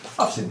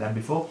 I've seen them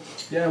before.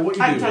 Yeah, what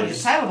you I can do tell you a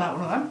is... tale about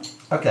one of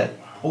them. Okay,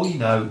 all you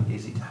know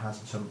is it has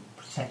some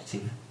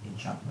protective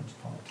enchantment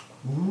upon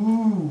it.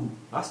 Ooh,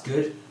 that's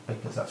good.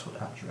 Because that's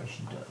what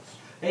abjuration does.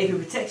 If it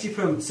protects you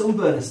from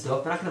sunburn and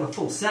stuff, then I can have a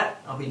full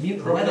set. I'll be immune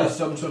to the Probably weather.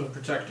 some sort of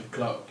protective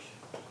cloak.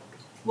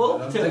 Well, I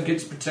don't think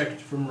it's protected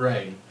from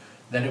rain.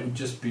 Then it would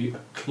just be a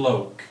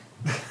cloak.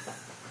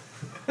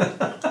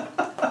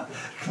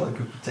 Cloak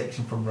of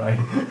protection from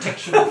rain.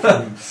 Protection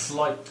from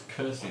slight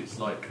curses,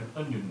 like an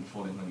onion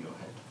falling on your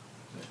head.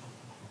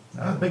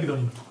 How big an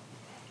onion?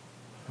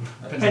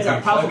 depends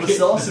how powerful the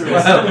sorcerer is.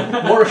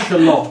 Well, more a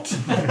shallot.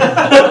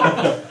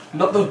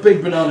 Not those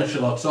big banana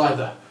shallots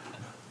either.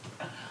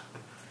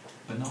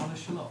 Banana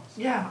shallots.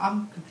 Yeah,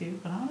 I'm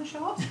confused. Banana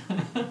shallot?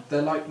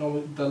 They're like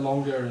normal, they're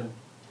longer and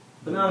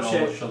Banana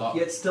normal shape, shallot.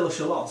 yet still a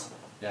shallot.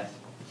 Yes.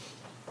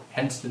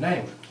 Hence the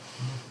name.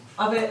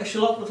 Have a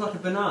shallot looks like a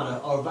banana,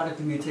 or a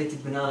radically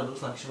mutated banana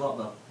looks like a shallot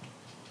though?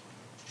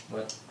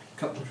 Well,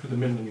 cut them through the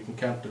middle and you can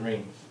count the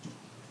rings.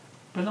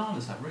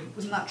 Bananas have rings.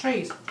 Wasn't that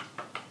trees?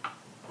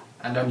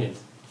 And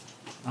onions.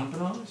 And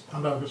bananas?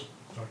 Hamburgers.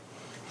 Sorry.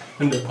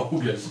 And the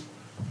ogres.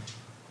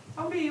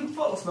 How many you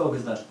fought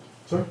smokers then?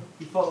 Sorry?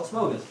 You fought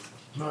smokers?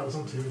 No, it was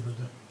on TV, but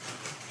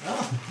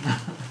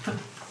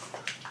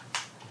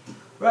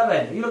Right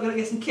then, are you not going to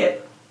get some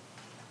kit?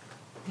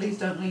 Please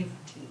don't leave.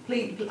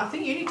 Please, I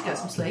think you need to get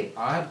some sleep.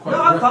 I had quite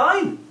No, a I'm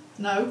fine.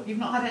 No, you've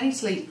not had any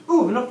sleep.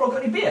 Ooh, we've not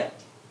got any beer.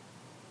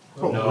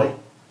 probably. No.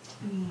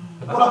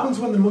 What happens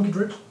when the monkey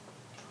drinks?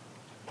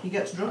 He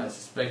gets I drunk.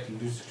 suspect he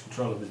loses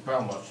control of his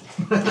bowel motions.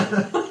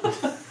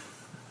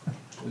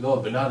 With all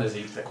bananas,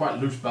 they're quite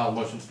loose bowel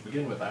motions to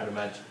begin with, I'd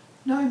imagine.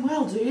 Know him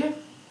well, do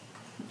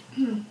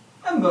you?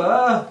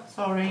 Ember!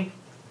 Sorry.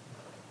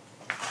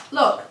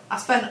 Look, I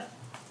spent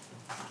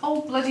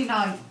all bloody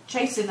night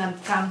chasing them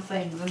damn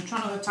things and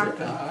trying to attack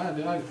them. I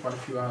had quite a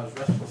few hours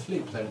restful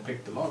sleep, then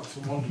picked the logs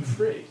and wandered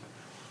free.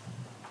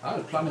 I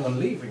was planning on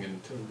leaving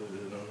until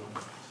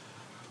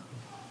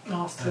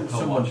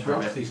someone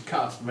dropped these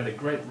carts and made a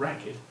great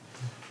racket.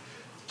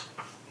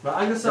 Right,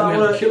 I'm going to Then we had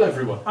to start kill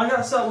everyone. I'm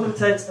going to start one of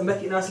the tents and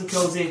make it nice and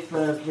cosy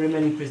for the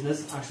remaining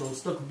prisoners. I shall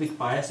stoke a big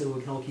fire so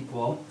we can all keep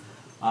warm.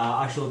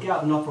 I shall get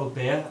out the Knoprog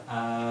beer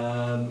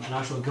and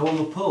I shall go on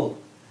the pull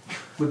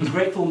with the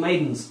grateful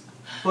maidens.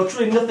 But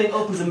truly nothing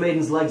opens a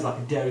maiden's legs like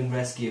a daring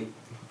rescue.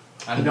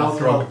 And I'll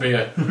throw a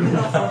beer.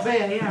 Not for a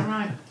beer, yeah,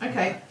 right.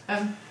 Okay,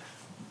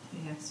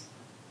 yes.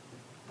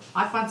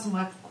 I find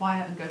somewhere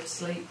quiet and go to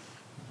sleep.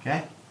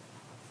 Okay.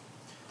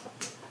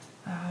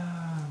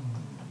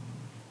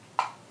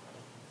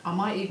 I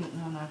might even...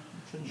 No, I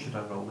shouldn't. Should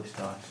I roll this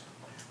dice?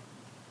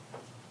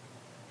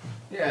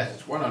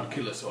 Yes, why not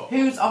kill us all?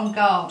 Who's on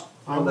guard?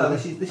 Oh, no,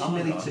 this is I'm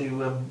merely not.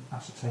 to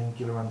ascertain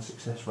Gilliran's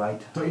success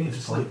rate. Don't you need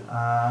to sleep?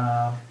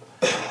 I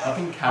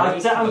can carry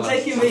it for I'm the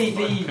taking last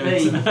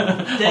the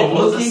dead I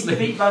was lucky asleep.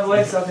 feat, by the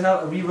way, so I can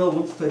have a reroll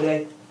once per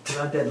day. Because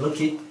I'm dead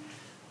lucky.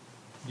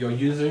 You're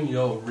using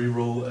your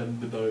reroll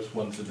and the dice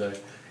once a day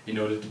in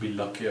order to be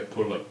lucky at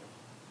pulling.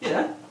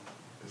 Yeah.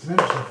 It's an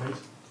interesting feat.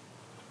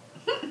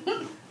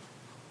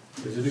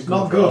 Is it a It's good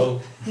not good.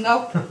 roll?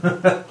 No.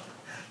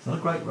 It's not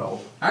a great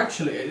roll.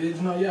 Actually, it's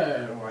not.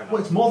 Yeah, why not?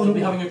 Well, it's more We'll than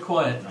be a having a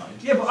quiet night.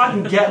 Yeah, but I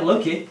can get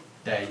lucky.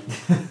 Day.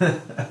 Is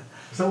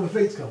that what the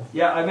feat's called?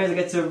 Yeah, I may as well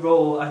get to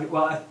roll.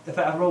 If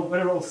I roll,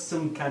 when I roll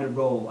some kind of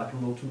roll, I can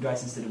roll 2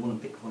 dice instead of 1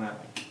 and pick one out.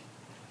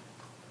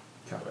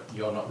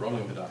 You're not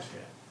rolling the dice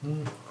here.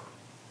 Mm.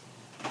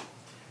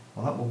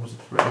 Well, that one was a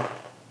 3.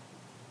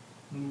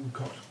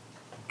 Cocked.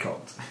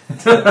 Cocked.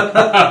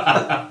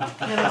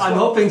 I'm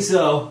hoping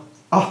so.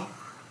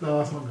 No,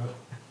 that's not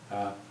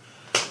good.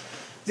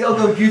 It'll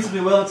go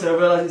beautifully well until I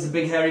realise it's a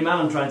big hairy man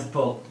I'm trying to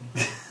pull.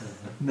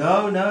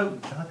 No,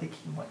 I think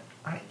you might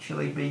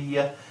actually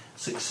be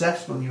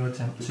successful in your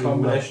attempt The to...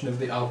 combination of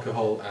the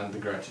alcohol and the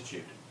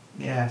gratitude.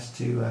 yes,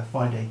 to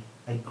find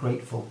a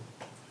grateful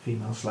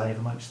female slave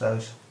amongst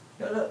those.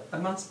 Yeah, look,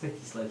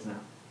 emancipated slaves now.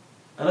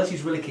 Unless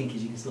she's really kinky,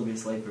 she can still be a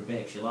slave for a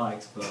bit if she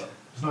likes, but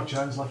There's no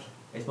chains left.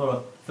 it's more a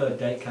third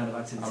date kind of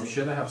activity. I'm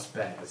sure they have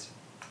spares.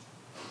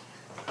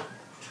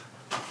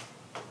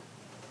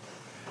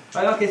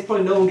 Right, okay, it's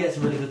probably no one gets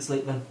a really good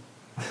sleep then.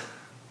 I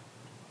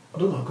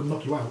don't know, I could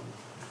knock you out.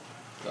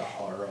 The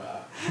horror.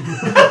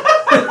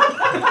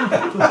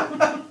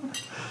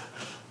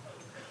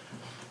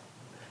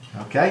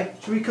 Okay.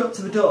 Should we cut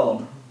to the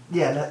dawn?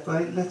 Yeah,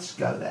 let's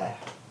go there.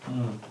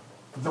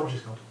 Is that what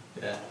she's called?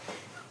 Yeah.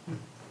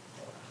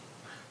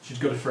 She's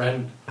got a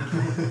friend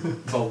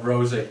called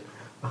Rosie.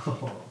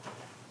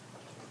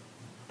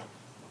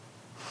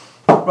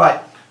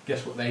 Right.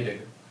 Guess what they do?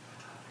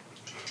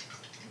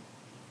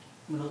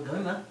 We're not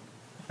going there.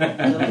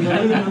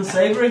 You're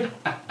unsavoury.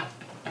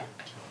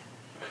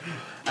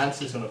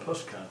 Answers on a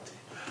postcard.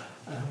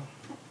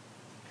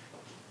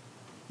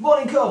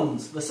 Morning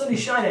comes, the sun is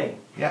shining.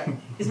 Yeah.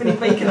 Is there any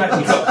bacon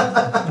actually?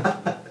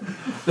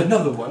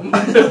 Another one.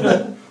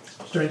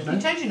 Strange Can you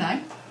name. change your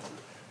name?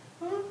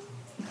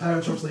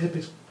 Parents are obviously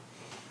hippies.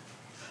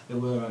 There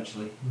were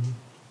actually.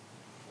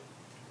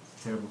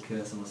 It's a terrible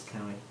curse I must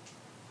carry.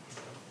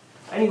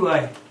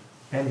 Anyway,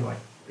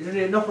 is there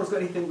any Knoprog's got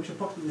anything which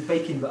approximately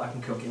bacon that I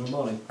can cook in the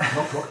morning?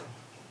 Knock rock.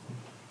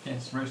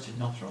 Yes, roasted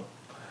nostril.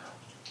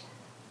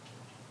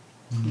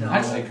 No.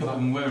 Actually, a couple of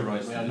them were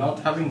roasted. We are not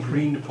having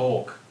green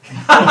pork.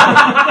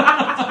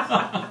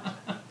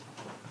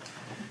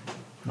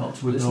 Not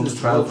to ignore Listeners the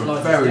to trail for a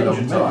World's very long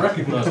Largest Engine may time.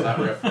 recognise that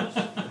reference.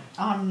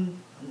 I'm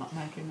not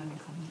making any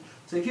comment.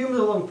 So if humans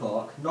are long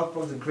pork,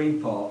 knockfrogs are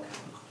green pork,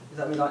 does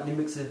that mean like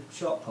nimbics are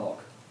short pork?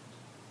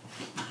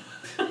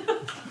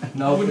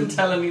 No, I wouldn't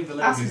tell any of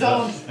the Ask ladies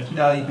Dawn. that.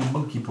 No, you'd be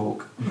monkey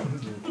pork.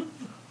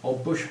 Or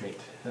bushmeat.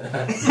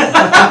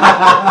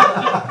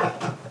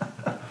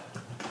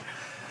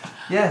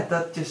 Yeah,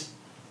 that just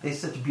is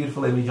such a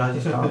beautiful image. I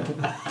just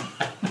can't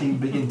even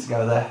begin to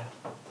go there.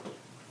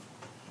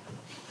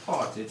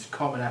 Oh, it's a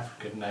common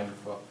African name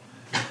for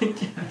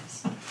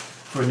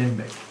For an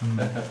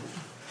nimbic.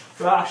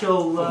 So I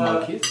shall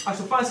monkeys.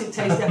 fancy it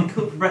tasty. I can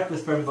cook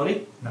breakfast for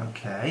everybody.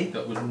 Okay.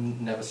 That was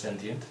never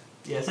sentient.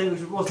 Yeah, saying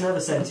which was never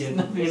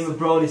sentient, in the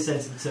broadest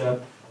sense of the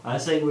term.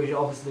 Saying which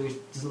obviously which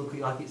doesn't look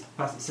like it's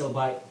passed its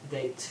sell-by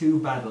date too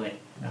badly.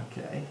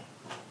 Okay.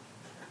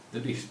 The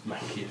least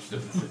mankiest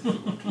of the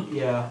food.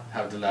 Yeah.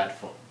 How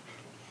delightful.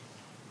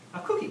 I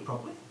cook it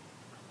properly.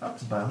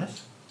 That's a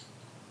bonus.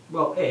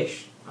 Well,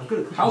 ish. I'm good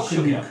at cooking How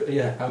can you?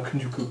 sugar. How can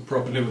you cook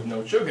properly with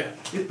no sugar?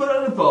 You put it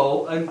in a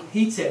bowl and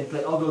heat it until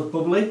it all goes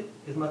bubbly.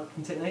 Is my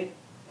cooking technique.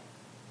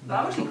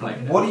 That actually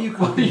quite What are you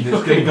cooking that's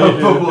cooking? going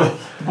to go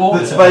bubbly?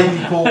 That's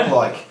vaguely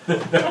pork-like.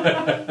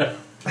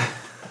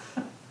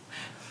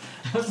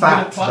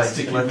 Fat,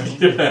 plastic.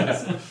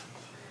 basically.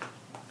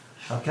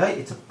 Okay,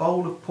 it's a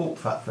bowl of pork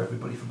fat for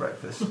everybody for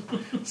breakfast.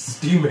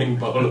 Steaming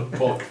bowl of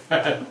pork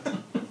fat.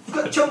 I've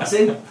got chunks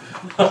in.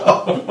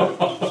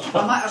 I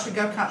might actually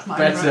go catch my own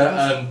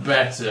Better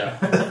breakfast. and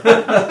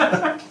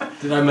better.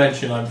 Did I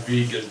mention I'm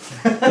vegan?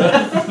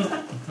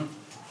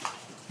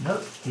 No,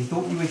 he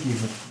thought you were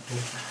human.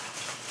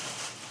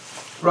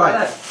 Right,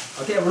 Right.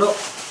 I'll get everyone up.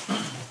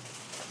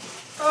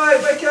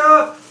 Alright, wake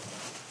up!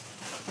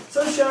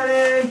 Sun's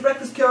shining,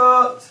 breakfast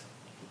cooked.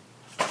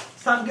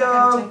 It's time to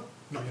go.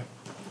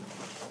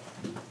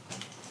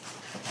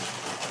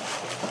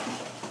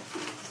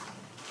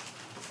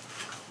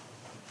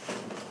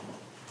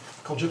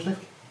 Cold chips, Nick?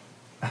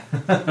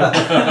 Tempting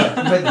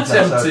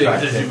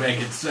as you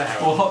make it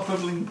sound. Or hot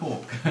bubbling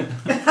pork.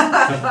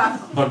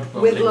 Hot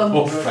bubbling With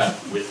lumps. pork fat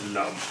with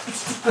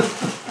lumps.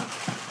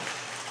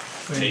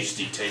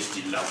 Tasty,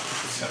 tasty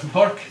lumps.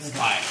 Pork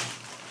pie.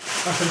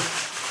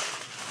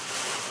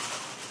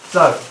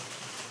 So,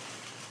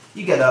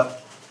 you get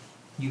up,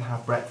 you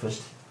have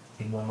breakfast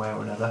in one way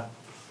or another,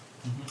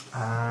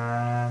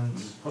 and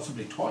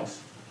Possibly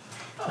twice.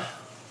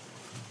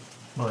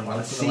 well, you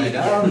Once see on the way it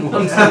down, again.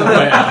 once on the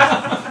way out.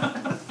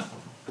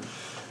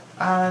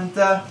 And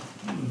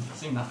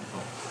Seen that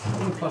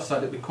before. On the plus side,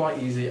 it'd be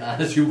quite easy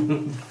as you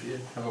will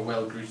have a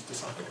well-greased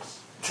esophagus.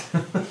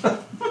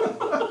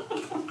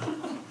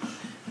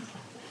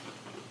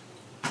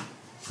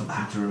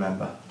 something to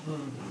remember.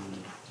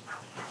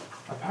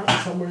 Apparently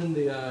somewhere in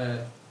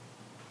the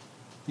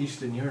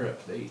Eastern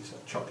Europe they eat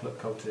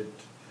chocolate-coated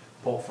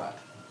pork fat.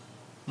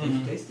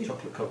 Tasty.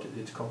 Chocolate-coated,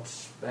 it's called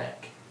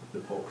speck, the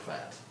pork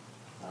fat.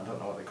 I don't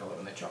know what they call it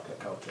when they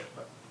chocolate-coat it,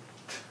 but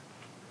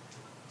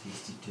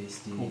Tasty,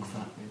 tasty. Pork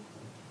fat.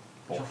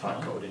 pork Chocolate,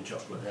 fat coated in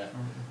chocolate, yeah.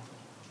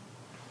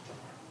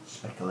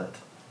 Speculate.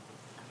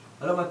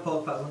 I don't like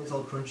pork fat as long as it's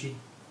all crunchy.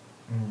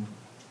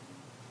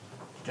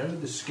 Generally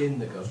the skin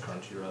that goes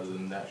crunchy rather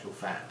than the actual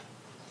fat.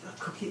 I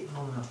cook it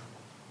long enough.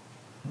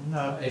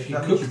 No. If you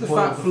that cook means the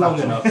boil fat for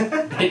long off.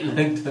 enough, it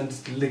then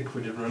turns to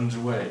liquid and runs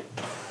away.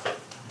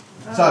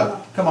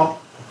 So, come on,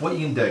 what are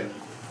you going to do?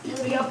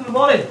 Getting up in the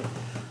morning.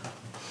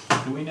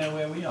 Do we know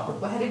where we are?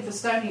 We're heading for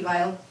Stony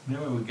Vale. We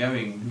know where we're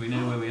going. Do we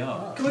know where we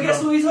are? Can we get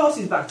some of these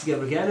horses back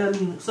together again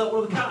and sort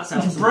one of the cats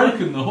out? It's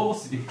broken the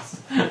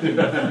horses.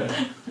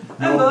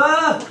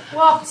 Emma!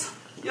 What?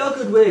 You're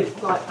good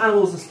with like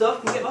animals and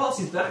stuff. Can we get the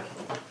horses back?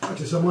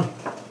 Actually, someone.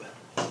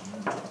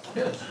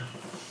 Yes.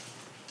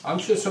 I'm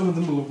sure some of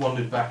them will have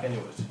wandered back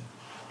anyways.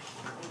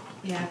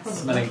 Yeah, probably.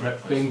 Smelling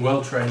breakfast. Being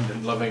well trained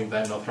and loving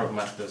their Northrop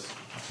masters.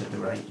 I said the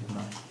rate, didn't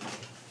I?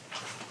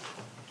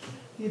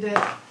 You did.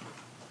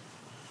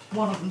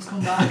 One of them's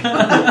come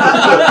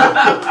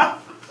back.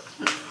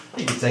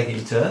 You can take it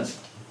in turns,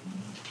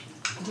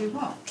 Do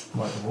what?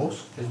 like the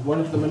horse. Is one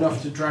of them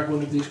enough to drag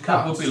one of these That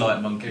carts? would be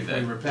like monkey if we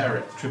day. repair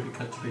it Trippy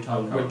cut to be and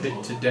time. whip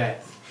it to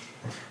death.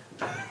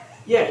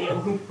 Yeah,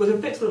 we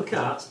can fix one of the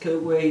carts.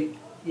 Could we?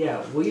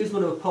 Yeah, we'll use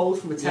one of the poles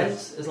from the tent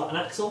Yes. as like an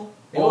axle.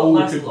 It Or won't we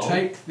last could long.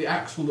 take the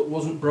axle that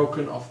wasn't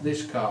broken off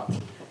this cart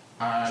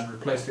and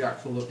replace the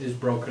axle that is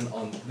broken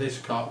on this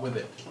cart with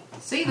it.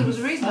 See, there was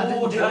a reason I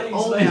Four didn't do days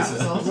all the later.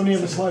 Does axles. any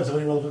of the slaves have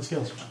any relevant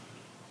skills?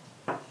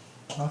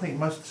 I think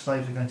most of the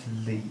slaves are going to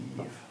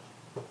leave.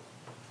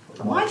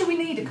 Why do we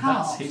need a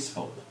car? That's his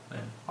fault. Then.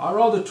 I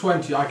rolled a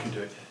 20, I can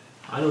do it.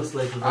 I know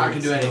slaves. are I very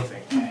can do skilled.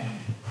 anything.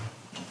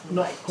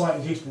 Not quite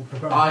as useful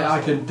for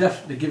I can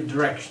definitely give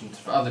directions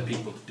for other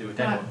people to do it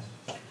Right. anyways.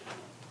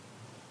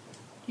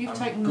 You've I'm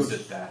taken good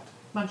this at that.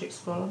 magic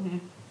scroll, haven't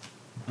you?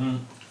 Mm.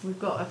 We've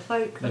got a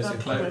cloak. There's a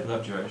cloak abjuration. of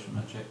abjuration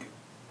magic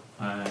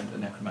and a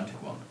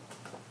necromantic one.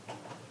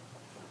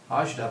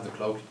 I should have the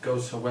cloak, it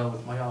goes so well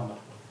with my armour.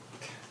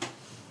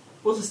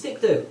 What's a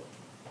stick do?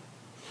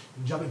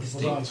 Jab it in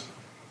people's Stick. eyes.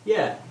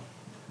 Yeah.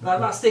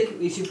 That stick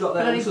which you've got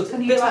there, Can looks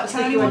a you bit tell- like the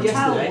stick can you had anyone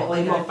tell yesterday, what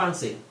only they more do?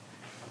 fancy.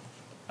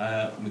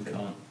 We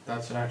can't.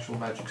 That's an actual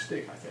magic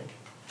stick, I think.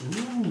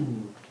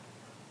 Ooh.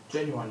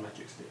 Genuine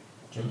magic stick.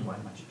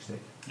 Genuine magic stick.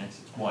 Yes,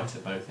 it's white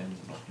at both ends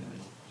and black in the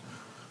middle.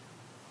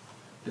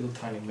 Little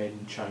tiny made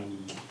in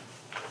Chinese.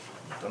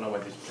 Don't know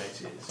where this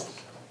place is.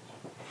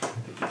 I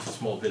think it's a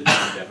small village in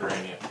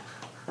Deverania.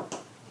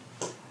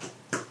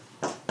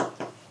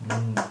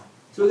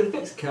 So we're going to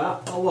fix a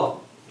car, or what?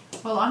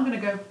 Well, I'm going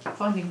to go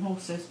finding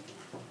horses.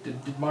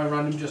 Did my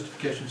random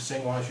justification for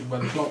saying why I should wear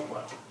the cloak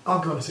well? I'll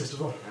go and assist as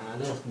well.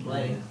 No one's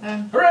complaining.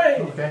 Hooray!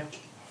 Okay.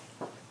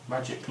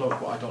 Magic cloak,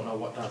 but I don't know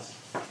what does.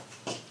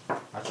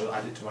 I shall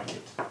add it to my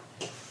kit.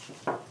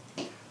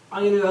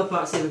 I'm going to help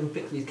out see if we can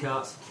fix these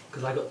carts,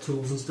 because I got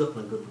tools and stuff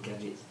and I'm good with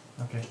gadgets.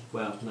 Okay.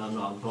 Well, no, I'm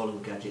not. I'm balling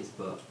with gadgets,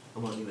 but I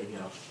won't leave anything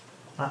else.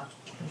 Ah,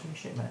 there's some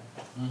shit, mate.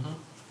 Mm-hmm.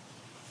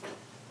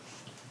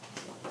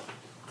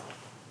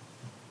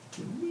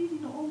 You're really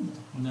not on there.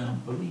 I No.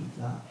 can't believe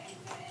that.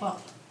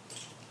 What?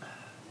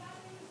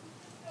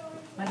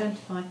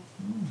 Identify.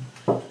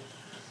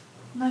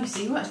 No,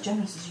 see, you weren't as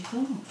generous as you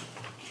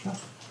thought.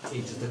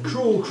 He's just a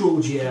cruel, cruel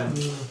GM.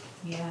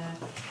 Yeah.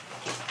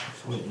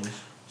 That's what it is.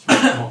 It's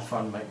much more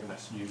fun making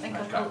us use Think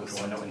magic I'll items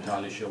when we're not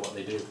entirely sure what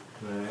they do. So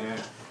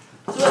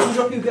let me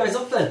drop you guys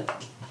off then.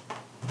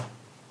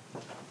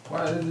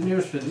 Well, in the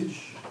nearest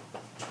village,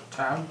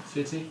 town,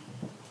 city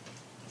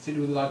with a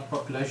large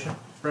population,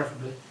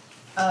 preferably.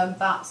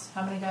 That's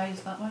how many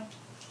days that way?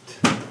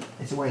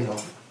 It's a ways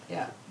off.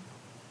 Yeah.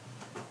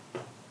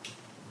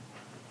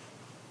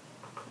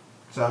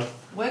 So,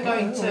 We're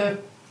going to...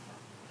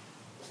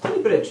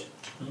 Stony Bridge.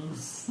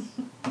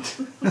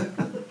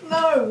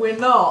 No, we're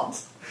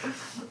not.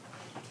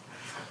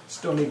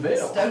 Stony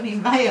Vale. Stony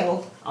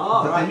Vale.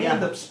 Oh, but right, then you yeah.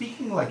 end up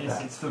speaking like Yes,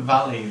 that. it's the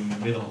valley in the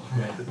middle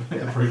where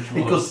the approach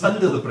It was. goes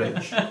under the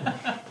bridge.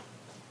 That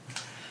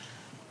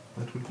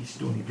would be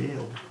Stony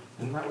Vale.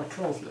 Isn't that where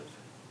trolls live?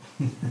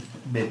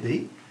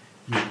 Maybe.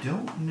 You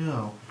don't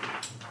know.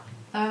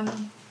 How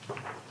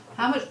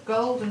much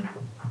gold and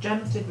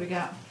gems did we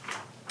get?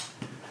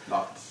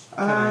 Lots.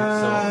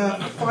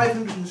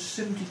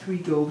 573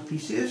 gold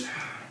pieces.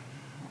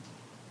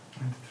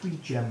 And 3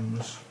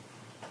 gems.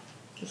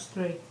 Just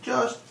 3.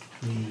 Just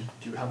 3.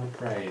 Do you have a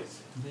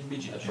praise The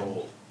midget at gem.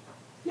 all?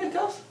 Yeah, of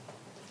course.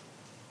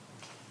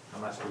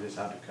 I'm asking this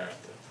out of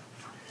character.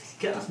 You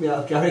can't ask me out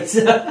of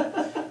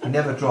character. He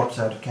never drops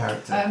out of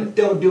character. I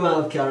don't do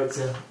out of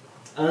character.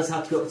 I just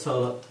have to go to the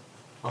toilet.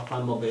 I'll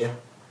find my beer.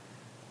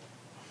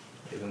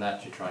 Even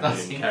that you try to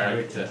That's do in in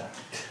character.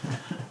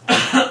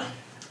 God,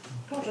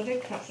 I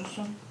did catch the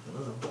sun.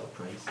 Oh, I've got a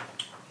praise.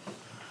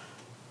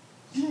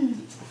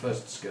 It's the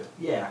first skill.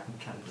 Yeah, I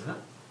can do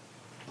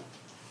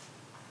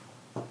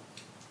that.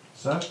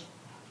 So, Do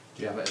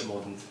you have it at more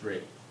than 3?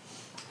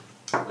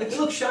 If it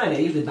looks shiny, I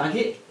usually bag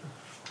it.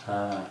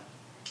 So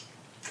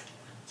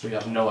you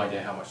have no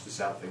idea how much to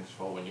sell things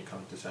for when you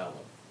come to sell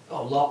them.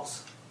 Oh,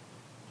 lots.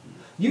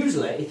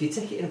 Usually, if you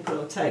take it in and put it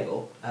on a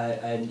table,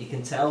 and you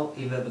can tell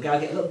either the guy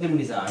get a little dim in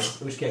his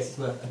eyes, in which case it's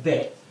worth a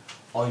bit,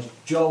 or his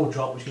jaw will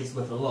drop, which means it's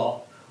worth a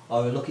lot,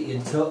 or he'll look at you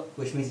and tut,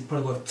 which means it's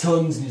probably worth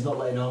tons and he's not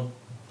letting on.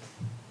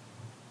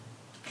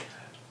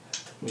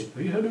 Wait,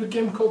 have you heard of a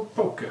game called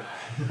poker?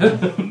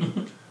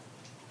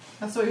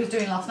 That's what he was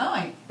doing last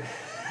night.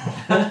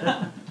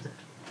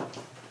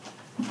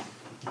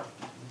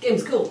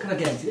 Game's cool. Can I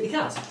get into it? You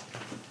can't.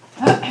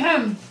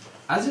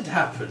 As it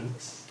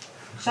happens,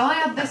 Shall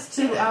I add this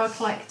to our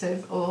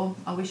collective, or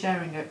are we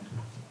sharing it?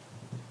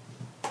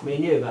 Me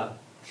and you about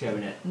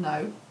sharing it.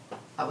 No.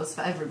 That was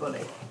for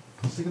everybody.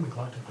 Stick in the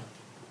collective.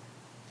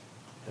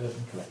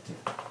 Urban Collective.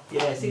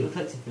 Yeah, see the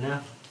collective for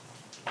now.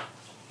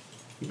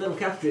 You better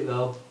look after it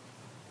though.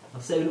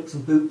 I'm saving up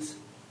some boots.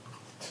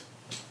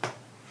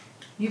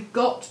 You've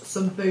got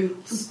some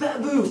boots. Some better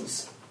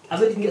boots! I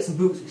bet you can get some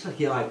boots which like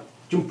you like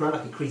jump around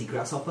like a crazy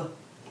grasshopper.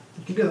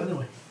 You can do that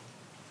anyway.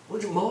 What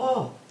do you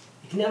more?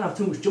 You can never have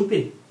too much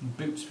jumping.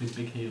 Boots with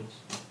big heels.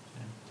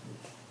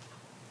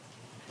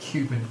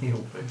 Cuban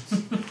heel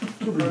boots.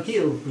 Cuban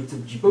heel boots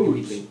of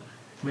Boots. Djibouti.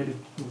 made of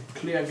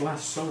clear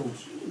glass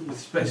soles with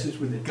spaces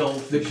within.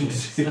 Goldfish. That can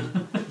see.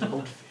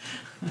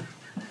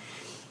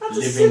 That's a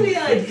Living silly fish.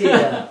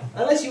 idea!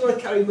 Unless you want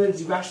to carry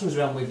emergency rations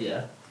around with you.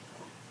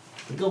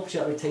 The goldfish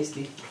are very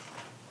tasty.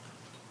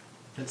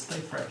 They'd stay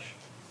fresh.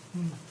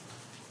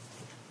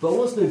 But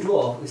once in a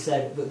dwarf, we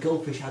said that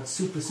goldfish had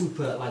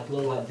super like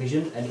low light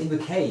vision, and in the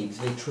caves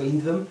they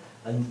trained them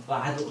and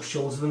had little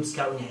shows of them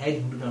scouting ahead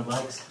and moving on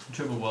bikes. The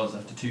trouble was,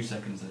 after 2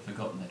 seconds, they'd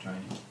forgotten their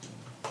training.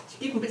 So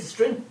give them bits of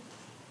string.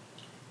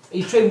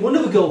 You train one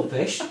of the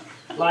goldfish,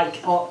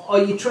 like, or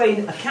you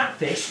train a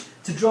catfish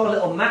to draw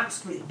little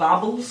maps with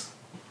barbels.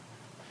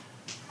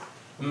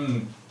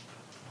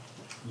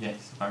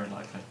 Yes, very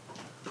likely.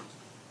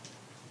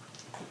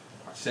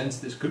 I sense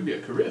this could be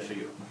a career for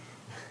you.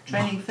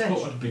 Training fish.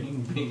 Thought of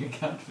being a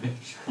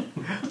catfish.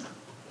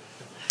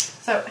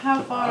 So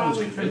how far I are was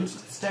we from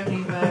convinced.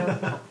 Stony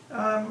Vale?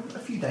 A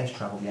few days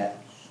travel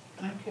yet.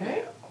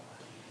 Okay.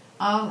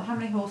 How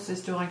many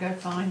horses do I go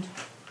find?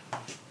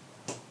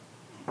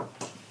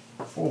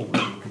 4 would be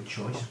a good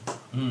choice.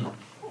 Oh,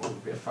 it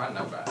would be a fine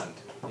number, and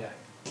yeah,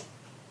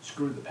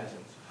 screw the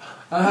peasants.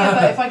 Yeah,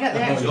 but if I get the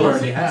You extras,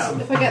 already have.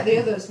 if I get the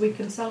others, we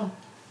can sell them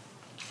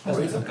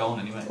Peasants are gone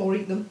anyway. or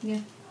eat them. Yeah.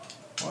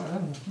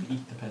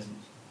 Eat the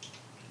peasants.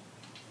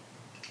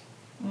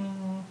 Do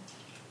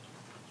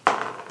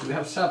we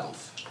have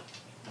saddles?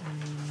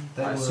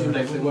 They I were- assumed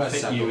if they were wouldn't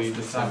fit you saddles,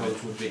 either, the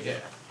saddles would be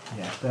here.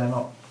 Yeah, they're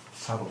not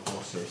saddle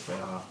horses, they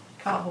are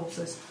Cart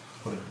horses.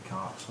 pulling the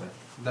carts with.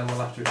 Then we'll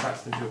have to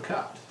attach them to a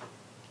cart,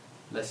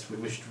 lest we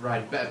wish to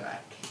ride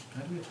bareback.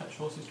 How do we attach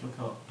horses to a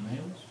cart?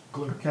 Nails?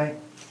 Glue. Okay.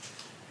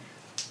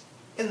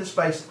 In the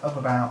space of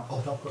about Oh,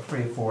 I've got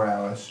 3 or 4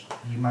 hours,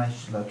 you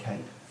manage to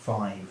locate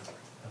 5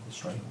 of the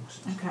stray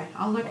horses. Okay,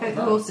 I'll locate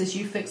the Oh. horses.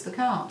 You fix the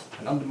cart.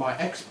 And under my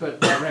expert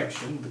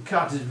direction, the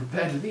cart is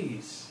repaired with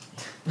ease.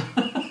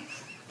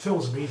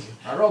 Tools are easy.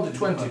 I rolled a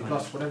 20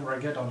 plus whatever I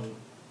get on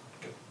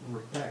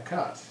repair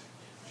cart,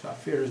 which I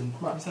fear isn't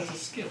Is much. that a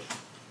skill?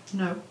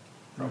 No.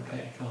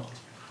 Okay. Cart.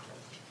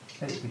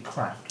 It'd be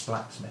craft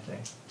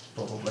blacksmithing,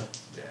 probably.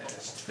 Yes,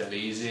 it's fairly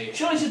easy.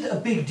 Surely it's just a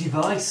big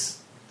device.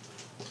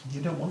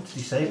 You don't want to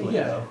disable it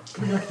Yeah.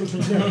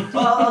 though.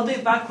 Well, I'll do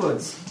it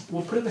backwards.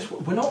 We'll put it this way,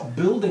 we're not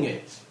building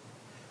it.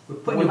 We're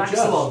putting We're an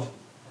axle on. just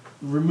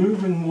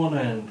removing one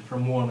end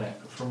from one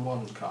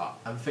cart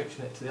and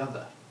fixing it to the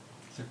other.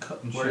 It's a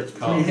cut and Where shit it's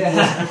cart.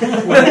 Yeah.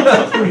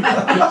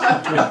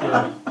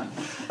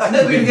 That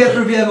Never going to get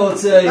through the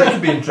MOT. That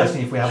could be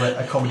interesting if we have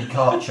a comedy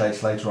cart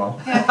chase later on.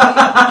 Yeah,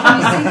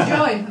 can you see the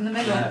joy in the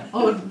middle? Yeah.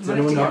 Or Does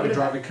ready anyone to know get how to rid of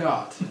drive it? a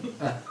cart?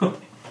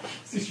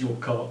 Is this your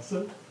cart,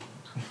 sir?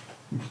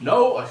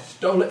 No, I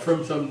stole it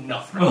from some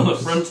nothing. Oh,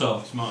 the front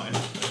off's mine.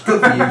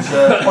 Good for you,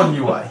 sir. On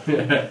your way.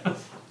 I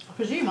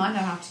presume I know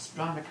how to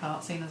drive a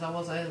cart, seeing as I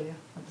was earlier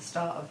at the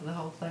start of the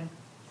whole thing.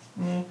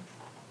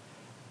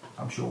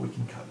 I'm sure we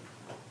can cope.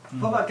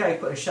 What about guy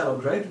putting a shallow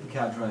grave with the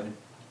car driving?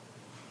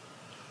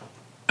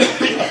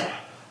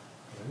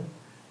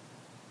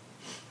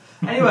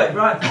 Anyway,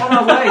 right, on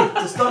our way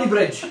to Stony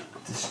Bridge.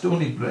 To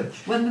Stony Bridge.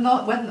 When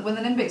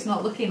the nimbic's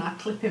not looking, I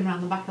clip him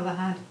round the back of the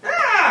head.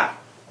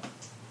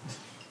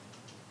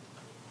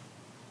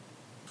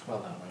 Well,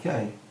 that way.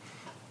 Okay.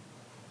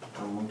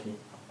 Oh, monkey.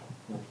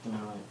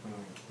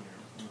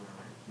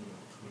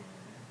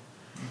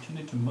 You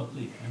need to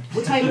Muttley.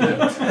 We'll take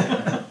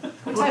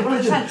one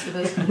of the tents with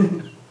us.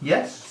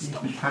 Yes, you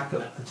can pack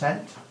up the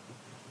tent.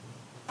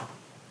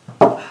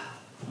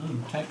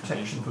 Tent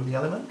Protection from the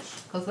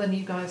elements. Because then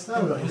you guys.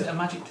 No, we don't Is need it it. a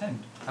magic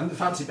tent? And the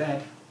fancy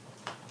bed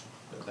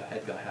that the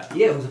head guy had.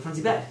 Yeah, it was a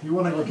fancy bed. You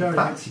want to carry it?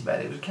 Fancy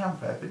bed, it was a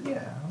camp bed, but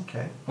yeah,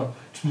 okay.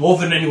 It's more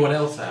than anyone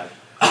else had.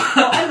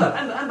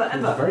 Ember.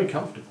 It was very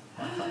comfortable.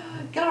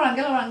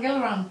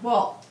 Gilliran.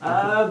 What?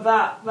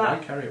 Why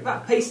carry it?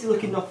 That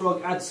pasty-looking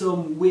Nothrog had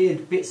some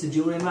weird bits of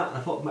jewellery in that, and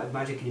I thought it might be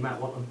magic, and you might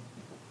want them.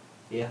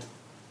 Yeah.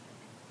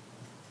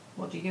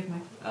 What do you give me?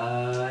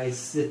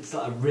 It's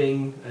like a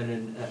ring,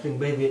 and I think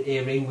maybe an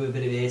earring with a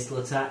bit of hair still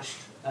attached.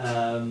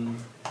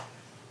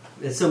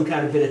 There's some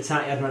kind of bit of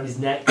tat he had around his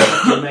neck,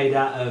 made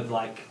out of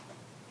like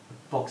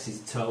fox's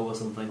toe or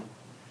something.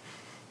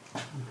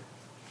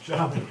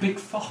 The big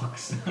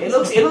fox. It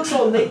looks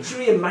all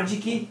naturey and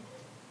magicy.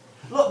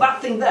 Look,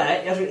 that thing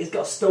there, it's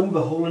got a stone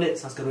with a hole in it,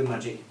 so that's got to be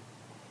magic.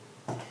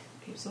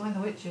 Keeps away the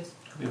witches.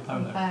 Could be a And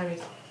polo.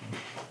 fairies.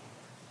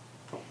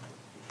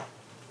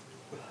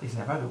 He's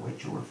never had a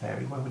witch or a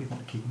fairy, why would he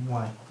want to keep him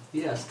away?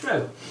 Yeah, that's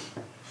true.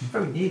 He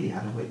very nearly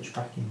had a witch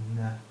back in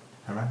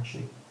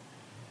Haranshi.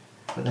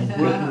 But then,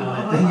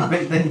 Yeah.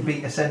 then you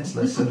beat her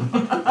senseless and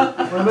Well,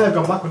 I may have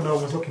gone back when no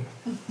one was looking.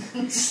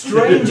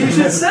 Strange you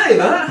should say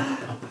that.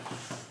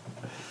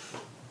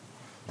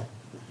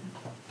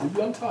 Did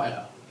we untie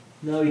her?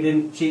 No, he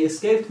didn't. She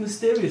escaped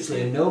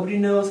mysteriously, and nobody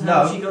knows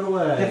how No, she got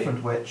away.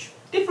 different witch.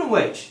 Different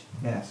witch.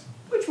 Yes.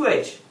 Which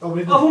witch? Oh,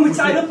 we Oh, when we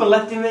tied up and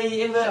left in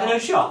her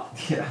shop.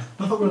 Yeah.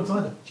 I thought we were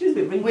untied it. She was a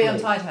bit wrinkly. We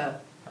untied her.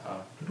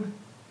 Oh.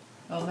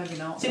 Oh, maybe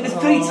not. See, there's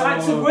 3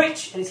 types of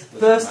witch, and it's the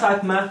first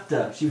type I'm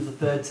after. She was the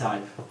 3rd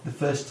type. The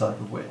first type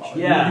of witch.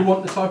 Yeah. You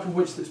want the type of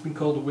witch that's been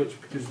called a witch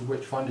because the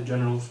witchfinder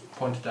generals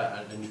pointed at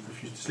her and you've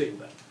refused to sleep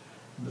there.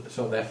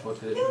 So therefore,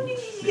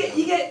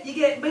 You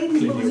get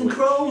maidens, mothers, and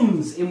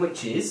crones in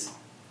witches.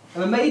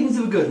 And the maidens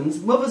are good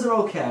ones. Mothers are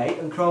okay,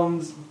 and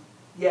crones,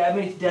 yeah, I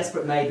mean, if you're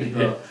desperate, maybe.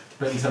 Yeah.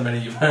 But Depends how many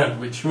you've had,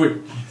 which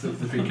would of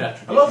the 3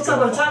 categories. a lot of the time,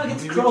 by the time we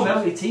get to crone, we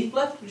haven't any teeth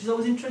left, which is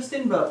always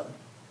interesting. But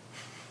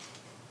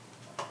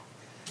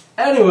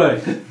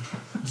Anyway,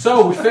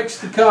 so we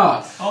fixed the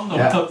cart. I'm not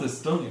Yeah. up the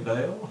Stony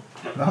Vale.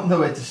 On the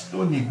way to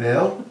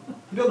Stonyville.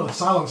 You don't know what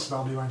silence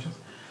spell, do you, Angel?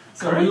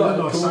 Can we, no,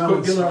 can we put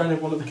silence. Gilliran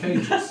in one of the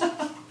cages?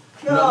 Not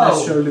no,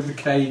 necessarily the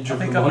cage I of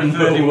think the I'm one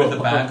referring where with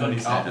the bag on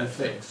his can't head. be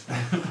fixed.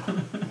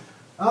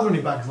 Are there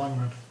any bags lying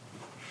around?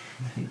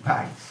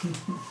 Bags. You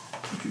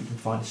can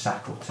find a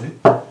sack or 2.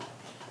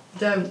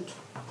 Don't.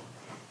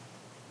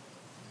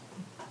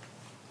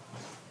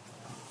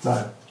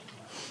 So,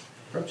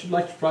 Perhaps you'd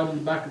like to ride in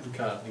the back of the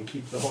cart and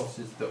keep the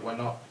horses that we're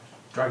not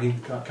dragging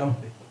the cart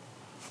company.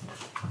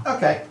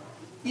 okay.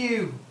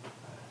 You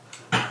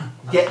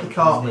get the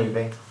cart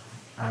moving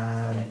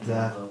and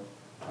Oh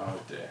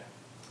dear.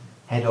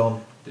 head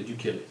on Did you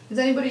kill it? Is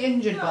anybody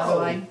injured, by the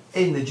way?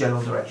 in the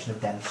general direction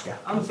of Denska.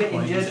 I'm a bit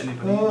Wait, is injured.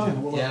 anybody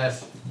injured? Well,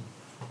 Yes.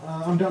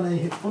 I'm down a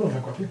hit full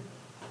of got you.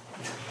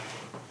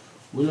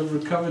 We'll have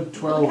recovered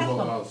 12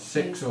 or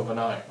 6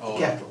 overnight, or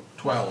Yeah.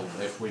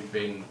 12 if we'd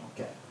been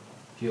Okay.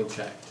 heal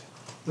checked.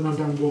 Then I'm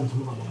down one to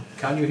my one.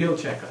 Can you heal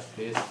check us,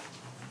 please?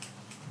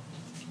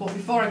 Well,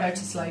 before I go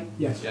to sleep.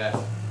 Yes. Yes.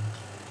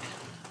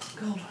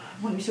 God,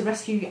 I want you to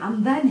rescue you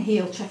and then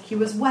heal check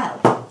you as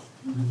well.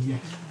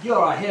 Yes. You're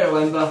alright here,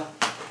 Ember.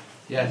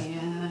 Yes.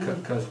 Yeah.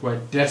 Because we're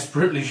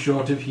desperately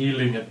short of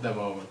healing at the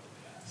moment,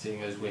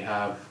 seeing as we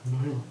have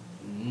No.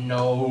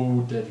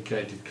 no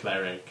dedicated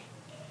cleric,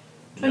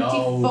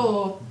 24.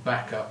 no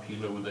backup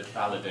healer with a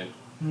paladin.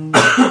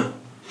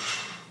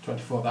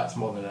 24, that's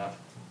more than enough.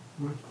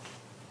 Right.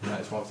 No,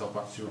 it's one self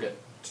back, so you'll get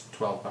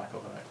 12 back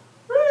overnight.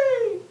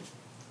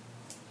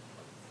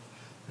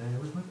 There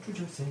was much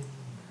rejoicing.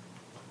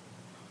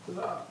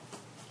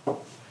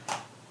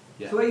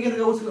 Yeah. So where are you going to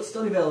go once we've got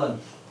Stonyvale then?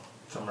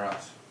 Somewhere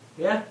else.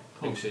 Yeah?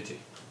 Big city.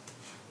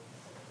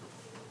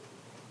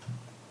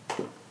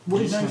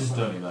 What is Stony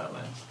Stony Valley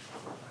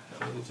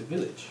then? It's a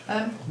village.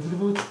 Is it a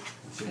village?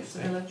 It's a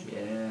village.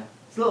 Yeah.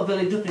 It's a little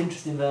village, nothing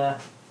interesting there.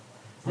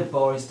 It's a bit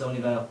boring,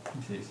 Stonyvale.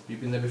 It is.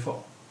 You've been there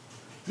before?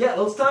 Yeah,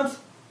 loads of times.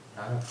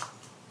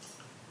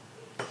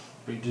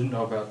 But you didn't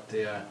know about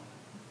the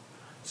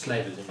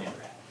slavers in the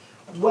area?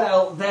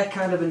 Well, they're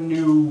kind of a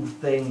new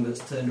thing that's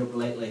turned up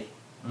lately.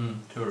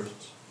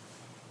 Tourists.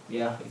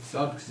 Yeah. It's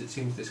odd because it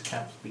seems this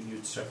camp's been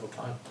used several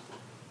times.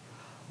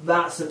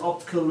 That's an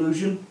optical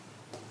illusion.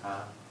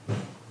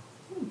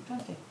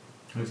 Dirty.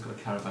 Who's got a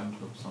caravan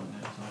club sign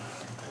there as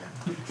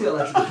well? Feel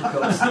electrical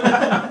cups.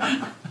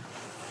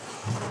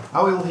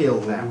 I will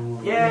heal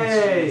now.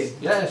 Yay!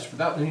 Yes,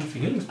 without the need for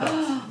healing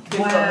spells.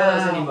 Didn't got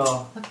hers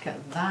anymore. Look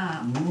at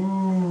that.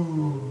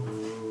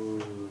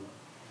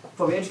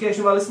 For the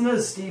education of our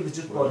listeners, Steve has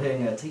just brought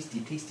in a tasty,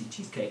 tasty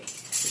cheesecake.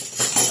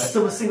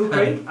 Some with single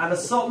cream and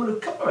assortment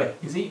of cutlery.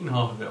 He's eaten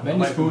half of it. Many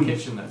Away from the spoons.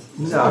 kitchen then.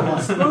 No.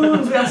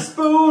 Spoons! We have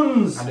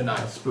spoons! And a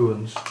knife.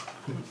 Spoons.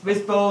 This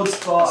bodes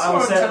for, I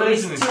would say, at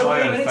least 2 or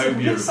 3 minutes of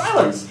complete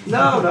silence.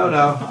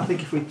 No. I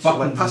think if we sort of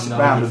like pass it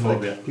round and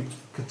Buttons like, people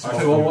could I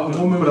talk, saw a woman put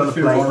on with a a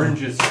few plate,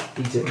 oranges.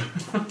 eat it.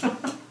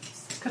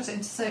 Cut it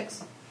into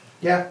 6.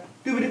 Yeah.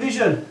 Do a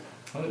division.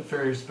 I think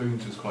Fairy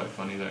Spoons was quite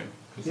funny though,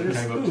 because There they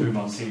are came up to him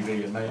on spoons.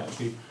 TV and they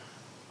actually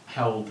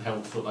held sort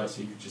of like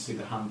so you could just see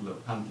the handle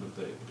of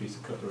the piece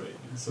of cutlery.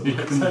 And sort of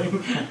like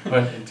saying,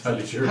 weren't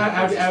entirely sure.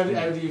 How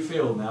do you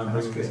feel now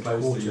That's bringing this good.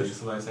 close to you? Gorgeous.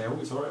 So they say, oh,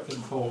 it's alright for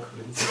the fork,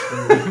 but it's a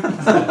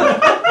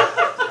spoon.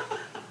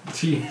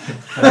 Is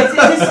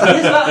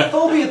that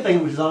phobia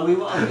thing which is on a wee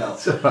while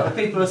ago?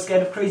 People are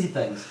scared of crazy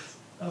things.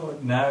 Oh,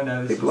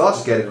 no. this People is- are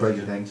scared of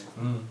crazy things.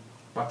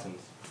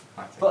 Buttons.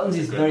 I think. Buttons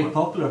is Good very one.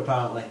 popular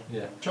apparently.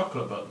 Yeah.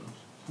 Chocolate buttons.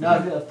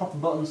 No, proper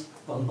buttons.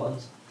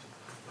 Buttons.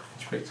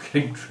 Which makes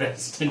it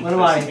interesting. One of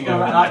my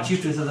art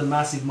tutors has a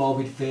massive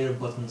morbid fear of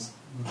buttons.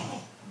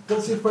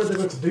 Don't see what they're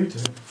going to do to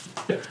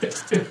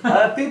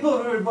him. People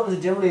who read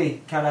buttons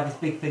generally kind of have this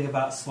big thing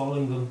about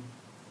swallowing them.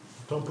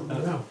 Don't put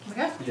them down.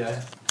 Okay.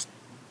 Yeah.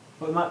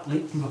 But we might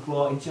leak from the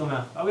claw into your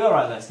mouth. Are we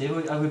alright there,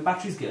 Steve? Are we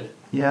batteries good?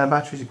 Yeah,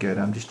 batteries are good.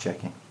 I'm just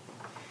checking.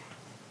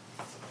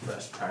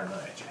 First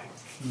paranoia check.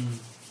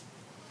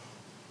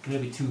 Gonna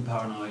be too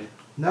paranoid.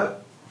 No.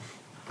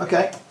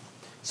 Okay.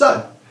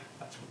 So,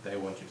 That's what they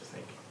want you to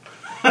think.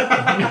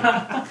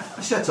 I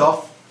set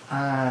off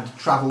and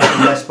travel for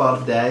the rest part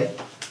of the day.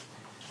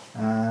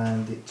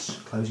 And it's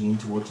closing in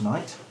towards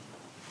night.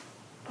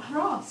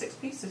 Hurrah, 6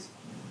 pieces.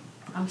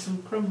 And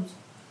some crumbs.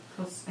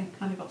 Because it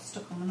kind of got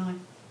stuck on the knife.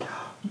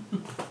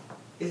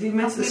 Is he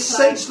meant The to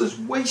senseless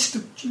waste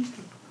of cheese.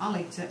 I'll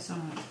eat it, it's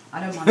alright. I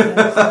don't mind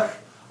it.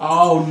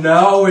 Oh,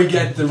 now we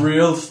get the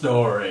real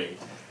story.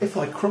 If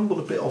I crumble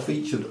a bit off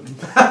each of them.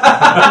 Excuse me,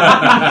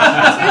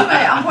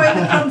 I'm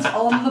putting the crumbs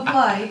on the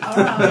plate.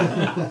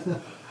 Alright.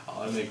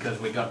 Only because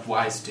we got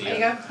wise to There you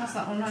go, pass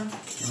that one round.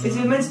 Is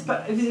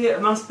he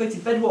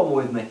emancipated bed warmer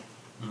with me?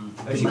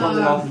 Or has she No.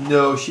 wandered off?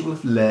 No, she will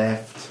have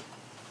left.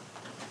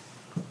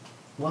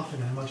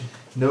 Laughing, I imagine.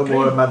 No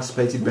more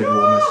emancipated bed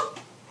warmers.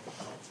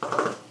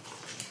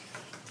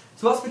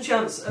 So what's the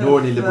chance of... Nor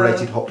any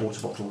liberated hot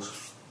water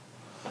bottles.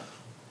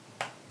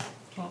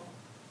 What?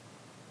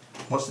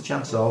 What's the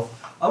chance of?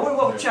 I wonder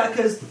what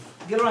Chaka's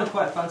get around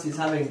quite fancies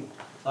having,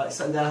 like,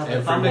 sitting down having a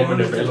Every family, woman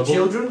hundreds of available.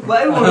 children. Well,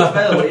 everyone is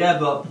available, yeah,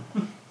 but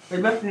the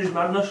Messenger's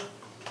Madness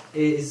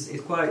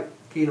is quite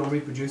keen on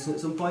reproducing at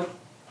some point.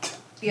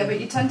 Yeah,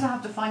 but you tend to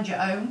have to find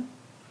your own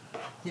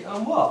Yeah,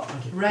 on what?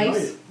 Thank you.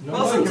 race. No,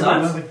 Well, no, you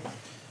sometimes. can-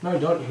 no, you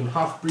don't. You can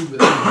half breed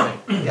with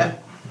anything. Yeah.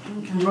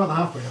 You'd rather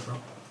halfway up, bro.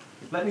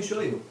 Let me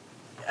show you.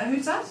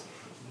 Who's that?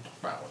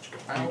 Bow,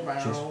 bow,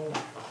 bow. Cheers.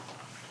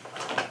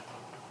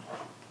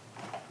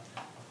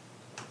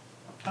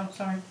 Oh,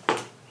 sorry.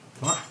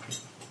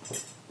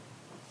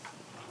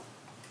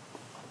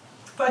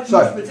 Five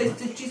So- minutes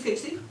for the cheesecake,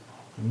 Steve?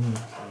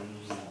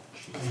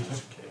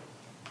 Cheesecake.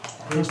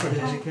 It's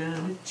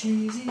kind of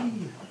cheesy.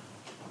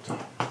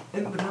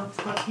 Everyone else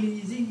quite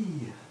pleasy.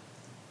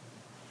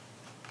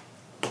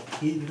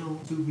 Give it all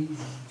too easy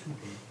to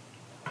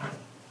be.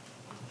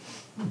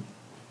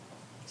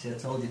 See, I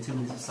told you 2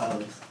 minutes of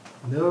silence.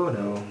 No.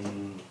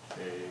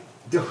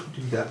 Don't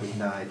do that with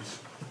knives.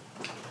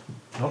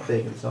 Not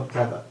big, it's not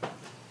clever.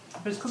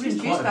 But it's Could be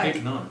quite a juice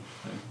big knife.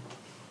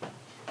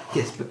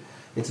 Yes, but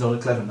it's not a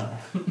clever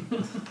knife.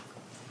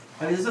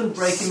 I mean, it doesn't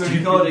break him a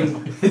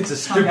recording. It's a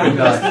stupid Okay,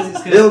 knife.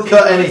 it's gonna- It'll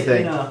cut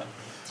anything. No.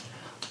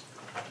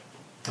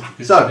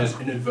 Because So- she has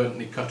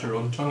inadvertently cut her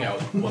own tongue out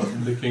while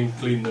licking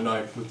clean the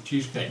knife with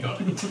cheesecake on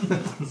it.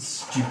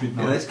 Stupid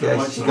In this knife.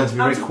 case, she's going to be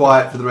very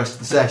quiet for the rest of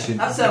the session.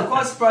 I'd say I'm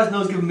quite surprised no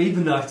one's given me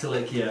the knife to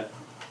lick yet.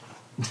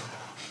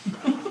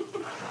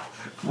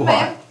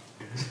 Why?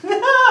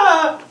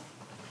 Come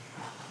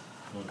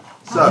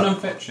So, and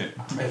fetch it.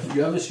 If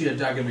you ever see a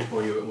dagger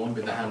before you, it won't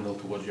be the handle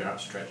towards your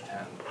outstretched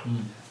hand.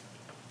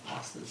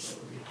 Bastards,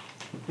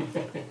 that would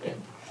be.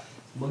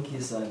 Monkey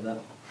aside that.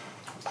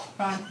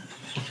 Fine.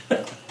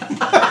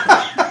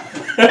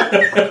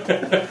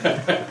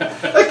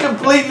 a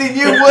completely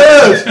new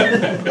word!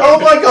 Oh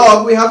my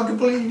god, we have a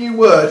completely new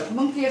word.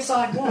 Monkey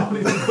aside what?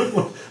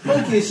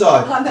 Monkey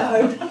aside. I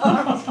know.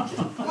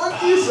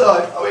 Monkey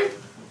aside. I mean,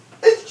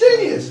 it's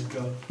genius.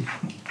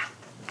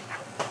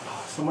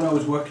 Someone I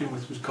was working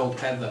with was called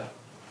Heather,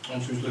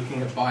 and she was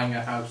looking at buying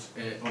a house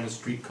on a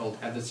street called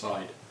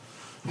Heatherside.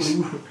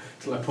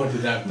 Till I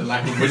pointed out the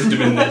lack of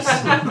wisdom in this.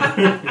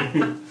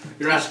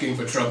 You're asking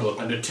for trouble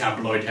and a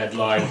tabloid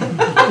headline.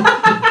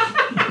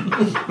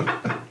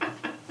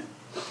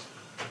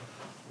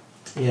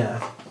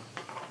 Yeah.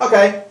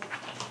 Okay.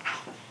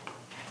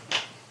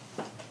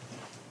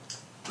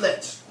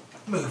 Let's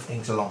move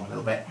things along a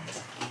little bit.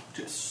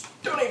 To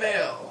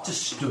Stonyvale! To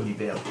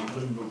Stonyvale.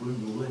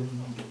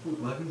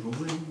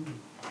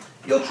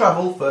 You'll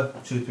travel for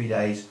 2 or 3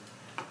 days,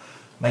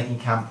 making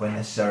camp when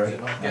necessary.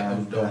 Get those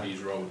and,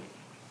 doggies rolling.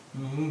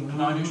 Can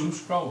I do some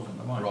scrolls on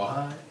the mic?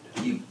 Right.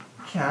 you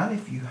can,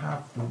 if you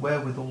have the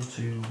wherewithal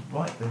to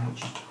write them,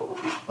 which is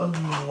probably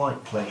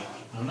unlikely.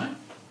 Don't I?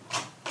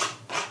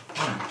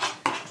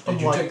 Did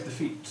you Unlike- take the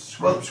feat?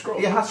 Well, Scroll?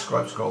 it has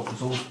scribe scroll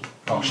because all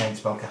arcane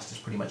spellcasters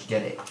pretty much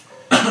get it.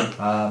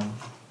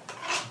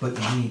 But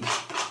you need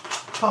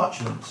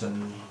parchments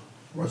and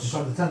Right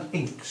inside the tent.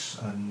 inks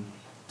and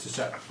To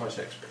sacrifice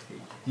XP.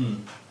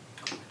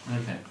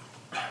 Okay.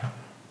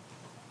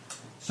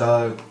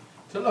 so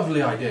It's a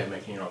lovely idea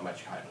making your own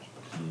magic items,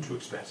 but it's too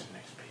expensive in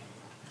XP.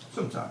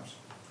 sometimes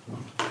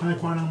Can I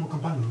acquire an animal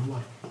companion or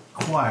what?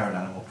 acquire an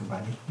animal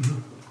companion.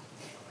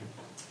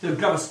 So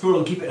grab a squirrel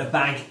and keep it in a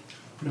bag.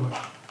 Pretty much.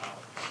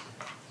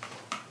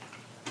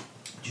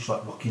 Just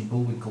like Rockin'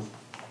 Bullwinkle.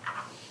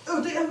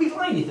 Oh, do you have me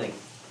lie anything?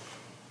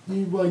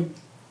 Well,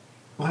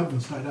 I haven't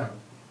started out.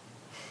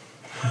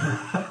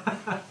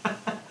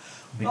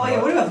 Big Oh yeah,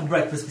 right. what did we have for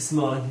breakfast this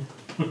morning?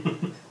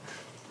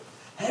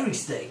 Hairy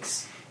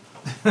steaks.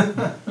 No.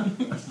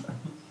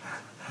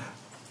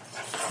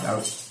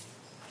 Not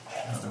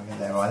going to get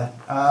there either.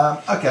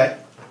 Okay.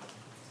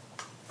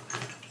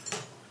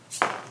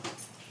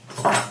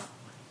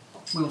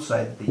 We'll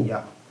say that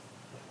the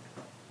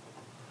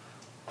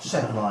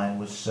said lion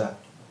was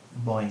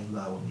lying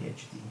low on the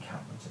edge of the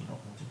encampment and not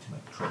wanting to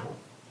make trouble.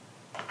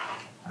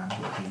 And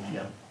will be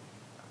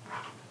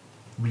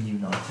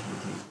reunited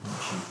with his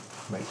bunchy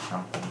great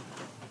company.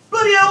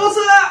 Bloody hell, what's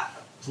that?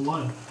 It's a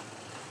lion.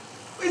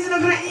 Is he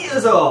not going to eat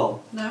us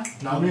all? No.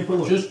 How many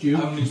people? Just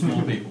you. Only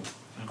small people.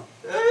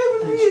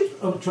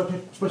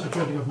 Especially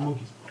trying to go for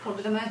monkeys.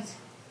 Probably the meds.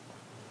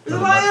 There's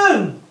a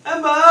lion!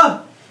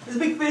 Emma! There's a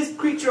big faced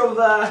creature over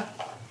there.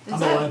 Is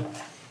I'm it? a lion.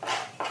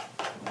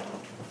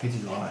 It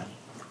is a lion.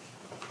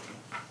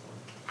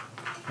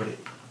 But it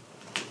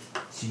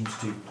seems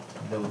to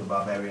know the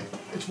barbarian.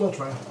 It's well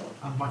trained.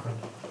 And my friend.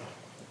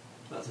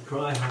 That's a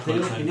cry. I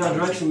think in your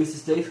direction, Mr.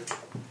 Steve.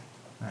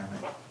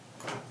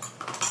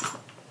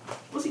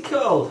 What's he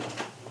called?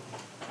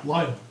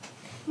 Lion.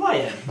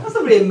 Lion. That's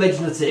not very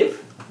imaginative.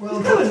 Well,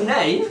 He's got a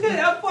name.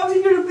 Why was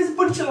he going to be a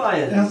bunch of it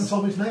lions? hasn't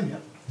told me its name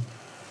yet.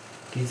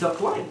 Can you talk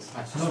to lions?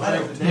 That's No,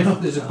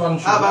 if there's a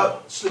bunch How of...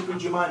 about Slippery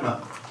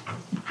Jemima?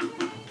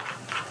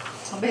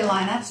 I'll be a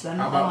lioness then.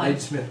 How not a about lion. Lady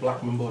Smith,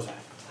 Blackman Buzzer?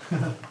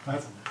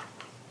 Right.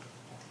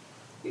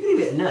 You can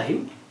give it a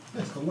name.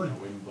 Yeah, it's called lion.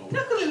 Wimble.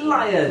 You're not calling it It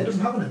lion.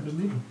 doesn't have a name, doesn't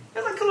even.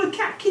 You're not calling a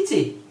cat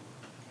kitty.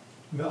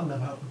 That'll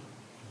never happen.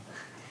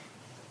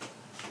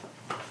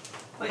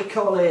 What do you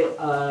call it?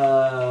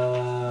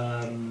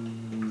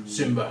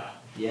 Simba.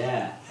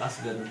 Yeah, that's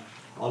a good one.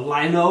 Or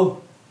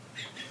Lino.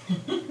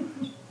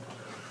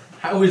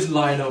 How is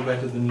Lino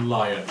better than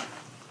lion?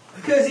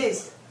 Because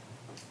it's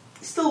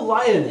still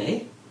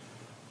lion-y.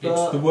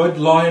 It's the word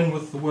lion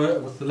with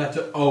the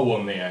letter O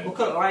on the end. We'll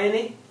call it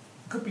lion-y.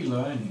 Could be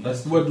lion.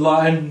 That's the word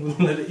lion with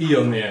the letter E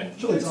on the end.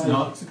 Surely It's it's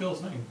not. It's a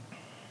girl's name.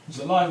 Is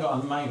the lion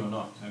got a mane or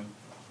not?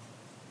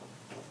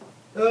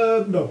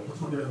 So. No,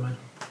 let's not give it a name.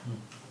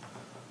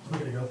 Let's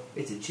make it a girl.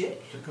 It's a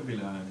chick. It could be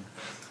lion.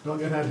 Don't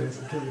get ideas,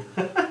 I'll kill you.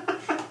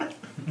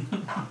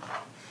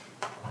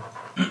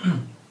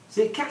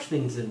 So it catch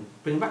things and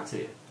bring them back to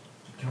you?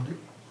 Can do.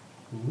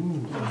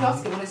 Would you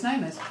ask it what its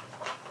name is?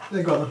 There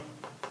you go then.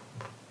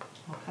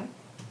 Okay.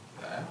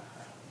 There.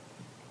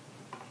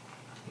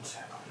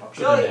 Not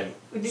Sure. the name.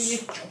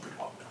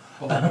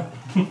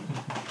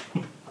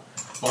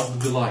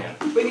 Of the lion.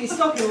 But if it's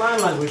talking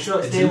lion language,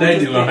 sure It's name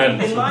lady would just be-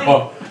 lion. In lion,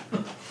 Oh,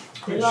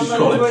 in she's lion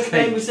called language, it what's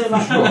name we say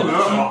like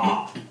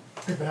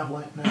If they have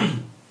like no.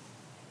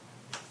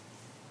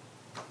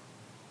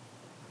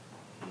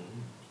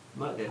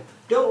 Might do.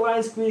 Don't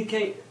lions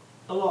communicate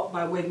a lot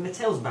by waving their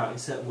tails about in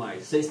certain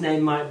ways? So its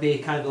name might be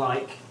kind of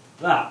like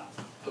that.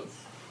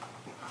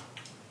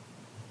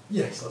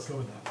 Yes, let's go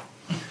with that.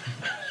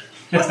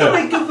 That's not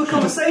very good for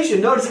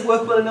conversation, nor does it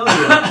work well in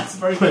audio. It's a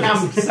very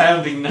camp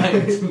sounding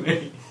name to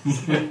me.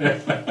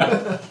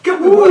 Could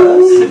be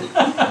worse.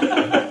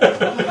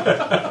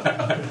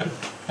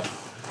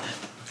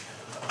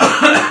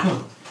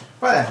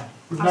 Right then.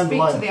 We've I named the speak to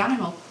lion. the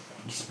animal.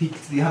 You speak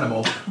to the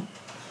animal.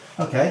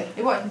 Okay.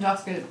 It wanted to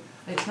ask it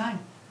its name.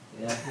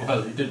 Yeah.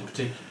 well, he didn't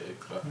particularly.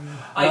 But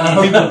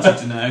I did wanted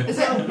to know. Is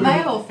it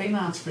male or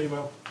female? It's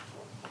female.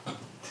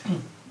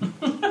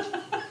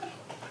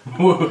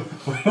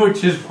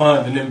 which is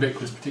why the nimbic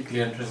was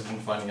particularly interested in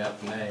finding out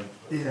the name.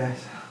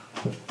 Yes.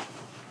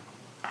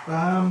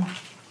 Half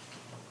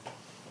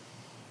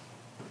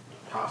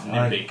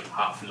Right. nimbic,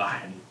 half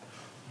lion.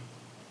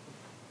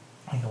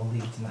 I think I'll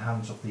leave it in the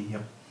hands of the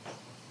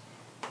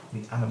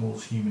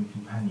animal's human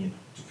companion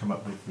to come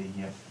up with the.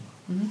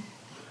 Mm-hmm.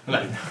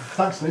 Like,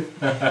 Thanks, Steve.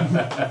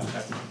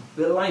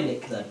 Bit of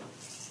Lionic then.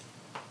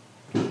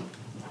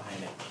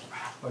 lionic.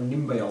 Or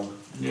Nimbion.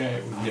 Yeah,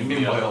 it was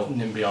Nimbion.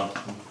 Nimbion.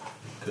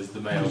 Because the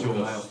male Who's your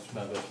goes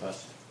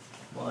first.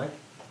 Why? It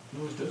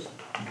always does.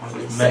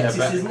 It's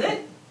Sexist, isn't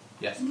it?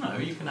 Yes. No,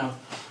 you can have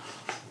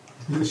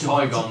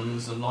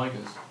Tigons and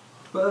Ligers.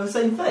 But they're the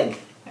same thing.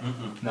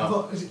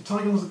 No. Is it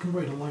tigers that can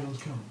breed and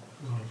lions can't?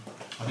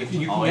 If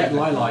you can get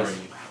lilacs.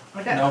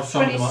 I get No,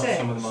 some of 26.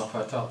 them are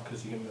fertile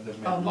because you can they've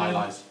made Oh, no.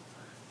 lilacs.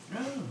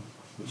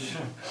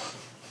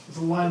 Is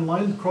a lion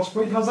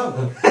crossbreed? How's that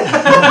work?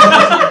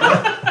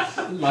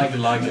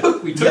 Liger.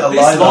 We Yeah, took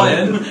this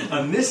lion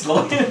and this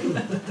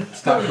lion.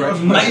 Start correct.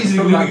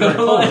 Amazing, we got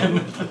a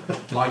lion.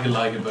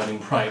 Liger, burning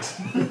bright.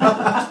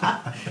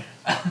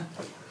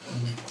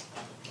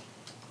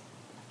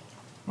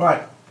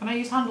 Right. Can I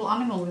use handle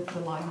animal with the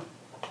lion?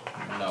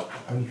 No.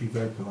 Only if you're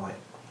very polite.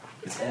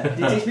 Did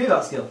you teach me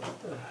that skill?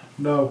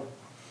 No.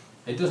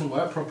 It doesn't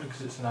work properly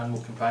because it's an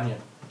animal companion.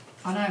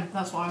 I know,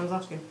 that's what I was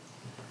asking.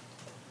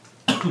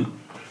 What's it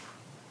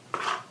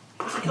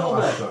Not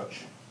called as then?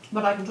 such.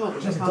 But I can talk, It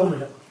which I hasn't told me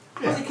can't.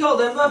 yet. What's it called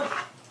then, bud?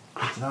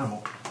 It's an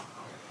animal.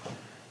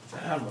 It's an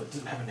animal, it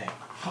doesn't have a name.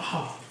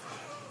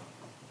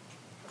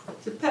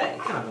 It's a pet,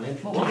 it can't have a name.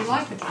 What would you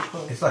like it to be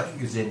called? It's like a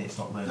gazin, it's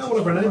not learned. No,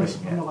 whatever her name is.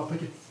 Yeah. I'm not that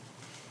picky.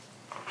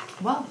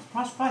 Well,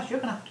 price, you're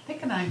going to have to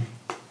pick a name.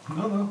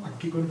 No, I can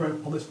keep going for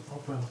on this. I'll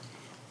fail.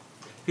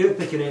 If you don't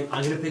pick a name,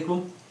 I'm going to pick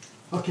one.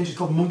 Okay, she's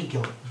called Monkey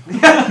Killer.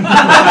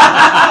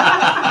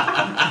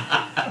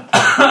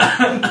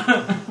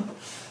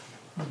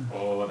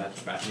 Oh,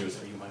 that's bad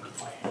news. Are you monkey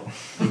fire?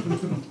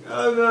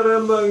 I'm not a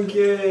monkey.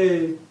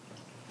 There's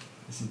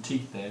some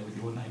teeth there with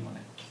your name on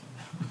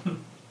it.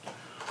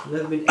 I've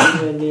never been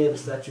anywhere near the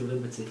Statue of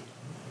Liberty.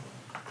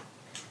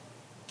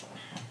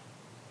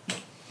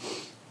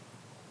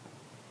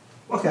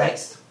 What's Okay.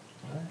 next?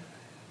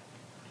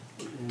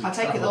 I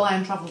take it the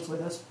lion travels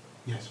with us.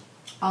 Yes.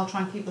 I'll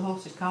try and keep the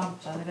horses calm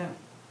so they don't.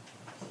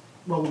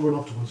 Well, we'll run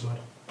off to one side.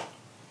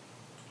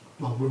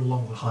 Well, run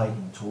along the Hide side.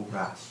 in tall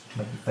grass,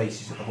 making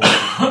faces at the horses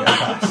and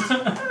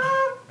go fast.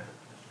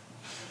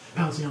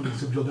 Pouncing on the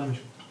subdual damage.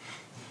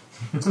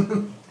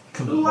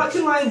 Like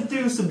can lions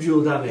do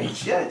subdual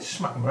damage? Yeah, just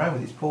smack them around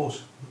with its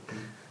paws.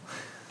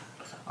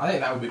 I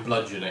think that would be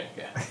bludgeoning,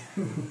 yeah.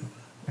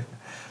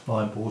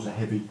 Lion paws are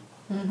heavy.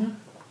 Mm-hmm.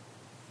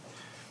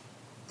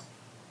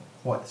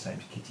 Quite the same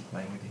as Kitty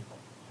playing with you.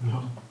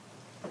 No.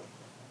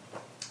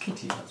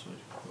 Kitty, that's what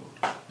it's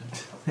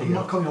called. I'm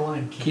not calling a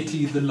lion Kitty.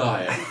 Kitty the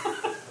lion.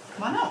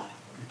 Why not?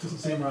 It doesn't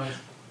seem right.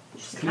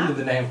 She's a Clearly cat.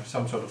 the name for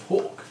some sort of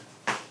hawk.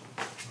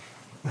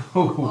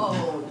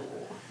 Oh.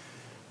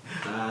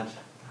 Bad.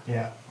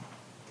 Yeah.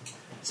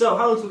 So,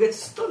 how long till we get to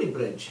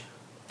Stonybridge?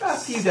 A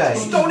few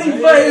days. Stony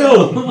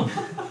Vale!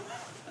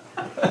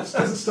 There's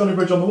a Stony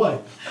Bridge on the way.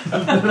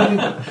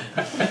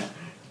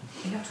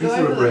 You have to Is go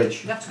there over a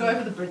bridge? You have to go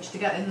over the bridge to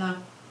get in there.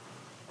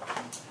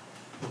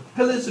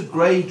 Pillars of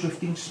grey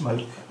drifting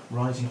smoke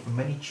rising from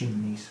many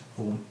chimneys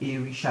form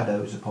eerie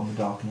shadows upon the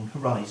darkening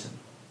horizon.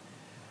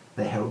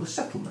 They herald a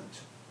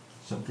settlement,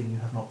 something you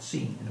have not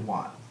seen in a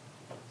while.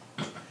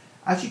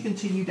 As you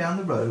continue down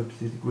the road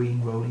through the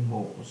green rolling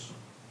moors,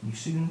 you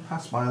soon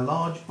pass by a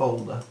large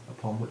boulder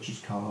upon which is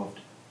carved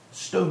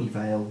Stony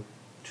Vale,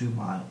 2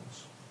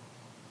 miles.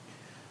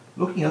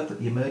 Looking up at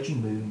the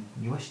emerging moon,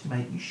 you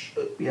estimate you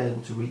should be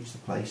able to reach the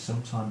place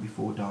sometime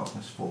before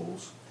darkness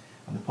falls,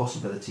 and the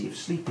possibility of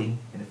sleeping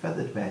in a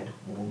feathered bed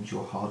warms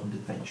your hardened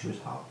adventurers'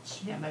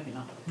 hearts. Yeah, maybe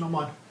not. Not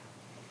mine.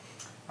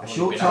 A I've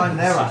short only been out time in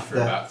the sea thereafter,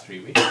 for about 3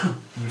 weeks.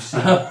 you see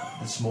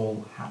the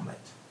small hamlet.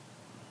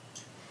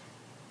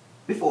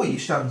 Before you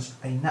stands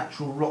a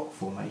natural rock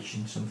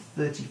formation some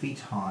 30 feet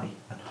high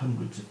and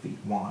hundreds of feet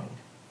wide.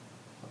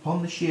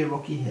 Upon the sheer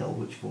rocky hill,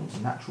 which forms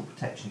a natural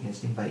protection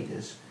against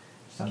invaders,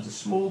 stands a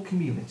small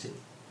community.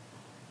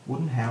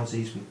 Wooden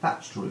houses with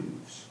thatched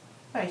roofs.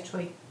 Very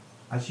twee.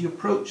 As you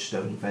approach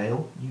Stony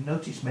Vale, you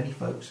notice many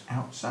folks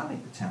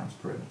outside the town's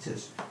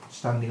perimeters,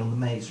 standing on the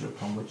mesa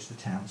upon which the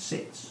town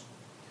sits.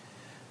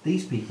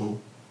 These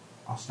people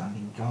are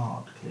standing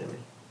guard, clearly,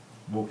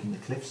 walking the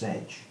cliff's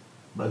edge.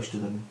 Most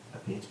of them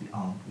appear to be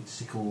armed with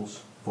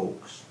sickles,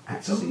 forks,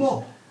 axes,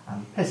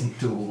 and peasant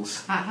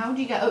tools. How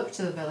do you get up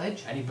to the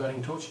village? Any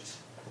burning torches?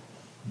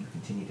 You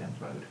continue down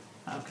the road.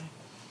 Okay.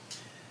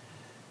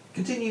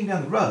 Continuing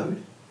down the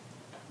road,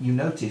 you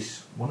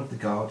notice one of the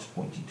guards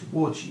pointing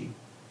towards you.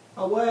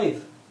 I'll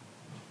wave.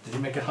 Did you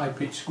make a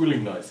high-pitched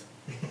squealing noise?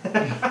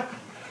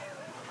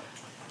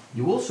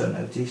 You also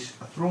notice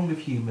a throng of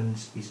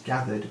humans is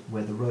gathered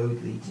where the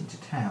road leads into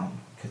town,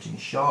 cutting a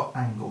sharp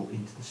angle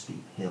into the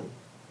steep hill.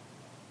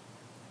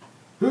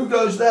 "Who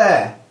goes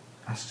there?"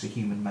 asks a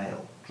human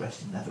male,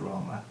 dressed in leather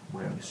armour,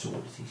 wearing a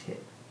sword at his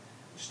hip.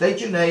 "State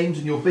your names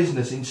and your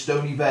business in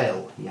Stony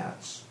Vale," he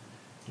adds,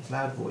 his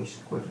loud voice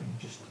quivering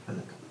just a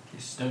little.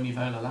 Is Stony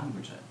Vale a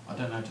language then? I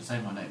don't know how to say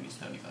my name in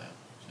Stony Vale.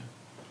 So.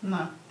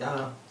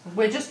 No.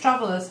 We're just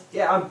travellers.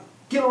 Yeah, I'm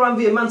Gilram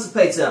the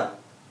Emancipator.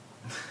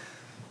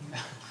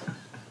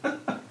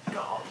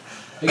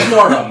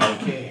 Ignore a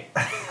monkey.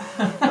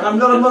 I'm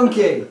not a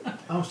monkey.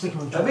 I was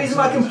thinking Now, these are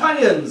my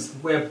companions.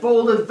 We're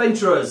bold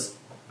adventurers,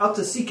 out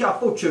to seek our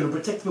fortune and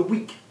protect the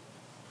weak.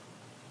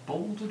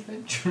 Bold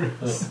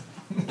adventurers.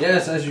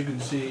 Yes, as you can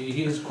see,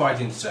 he is quite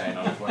insane,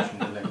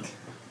 unfortunately.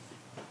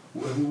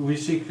 We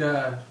seek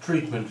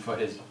treatment for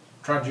his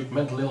tragic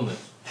mental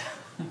illness.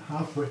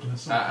 half-written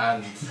as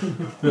And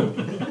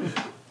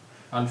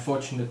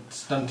unfortunate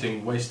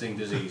stunting, wasting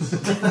disease.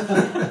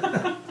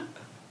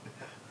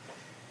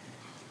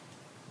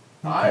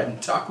 I am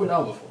Tarquin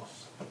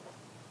Albaforce,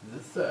 the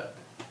third.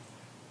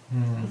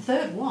 The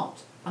third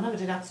what? I never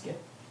did ask you.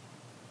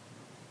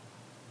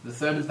 The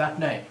third of that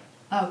name.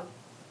 Oh.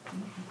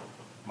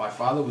 My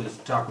father was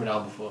Tarquin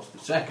Albaforce the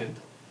second,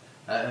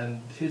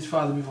 and his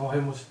father before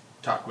him was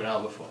Tarquin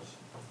Albaforce.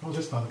 What was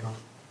his father called?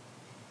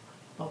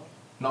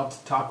 Not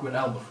Tarquin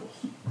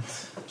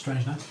Albaforce.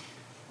 Strange name.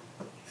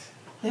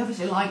 They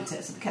obviously liked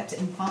it, so they kept it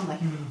in the family.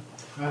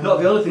 Not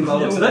the only thing by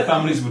the looks of it.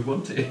 Families would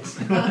want it.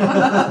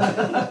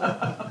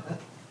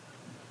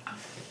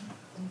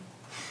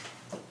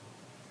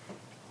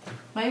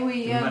 May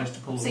we You managed to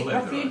pull the seek leg,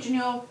 refuge right? in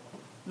your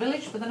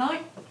village for the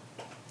night?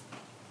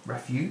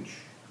 Refuge?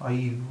 Are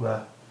you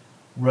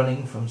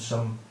running from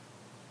some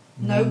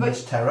No,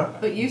 nameless terror?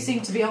 But you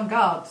seem to be on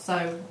guard, so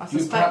I Do you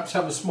suspect... perhaps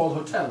have a small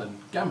hotel and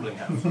gambling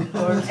house?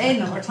 or an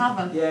inn or a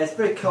tavern. Yeah, it's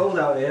very cold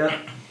out here.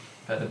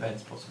 Feather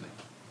beds, possibly.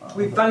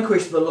 We've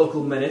vanquished the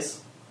local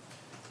menace,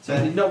 so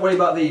you need not worry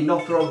about the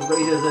Northrog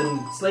raiders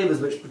and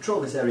slavers which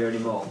patrol this area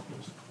anymore.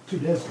 2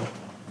 days ago.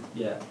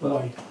 Yeah, well,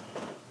 Why?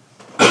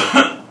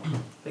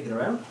 picking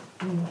around.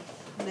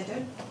 They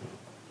do.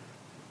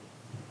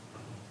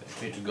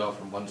 They need to go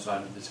from one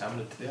side of this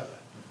hamlet to the other.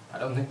 I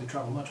don't think they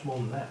travel much more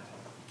than that.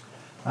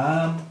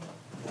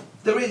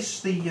 There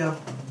is the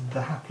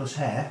hapless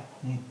hare.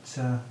 It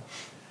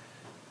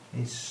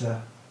is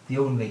the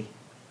only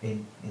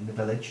inn in the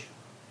village,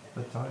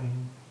 but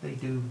they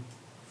do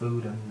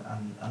food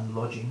and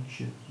lodging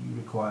should you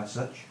require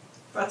such.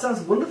 That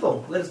sounds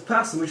wonderful. Let us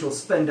pass and we shall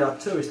spend our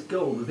tourist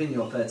gold within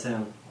your fair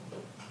town.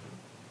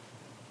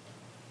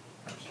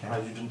 I'm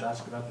surprised you didn't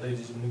ask about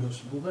ladies of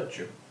negotiable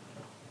virtue.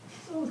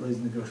 It's always ladies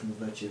negotiable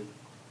virtue.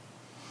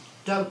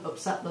 Don't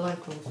upset the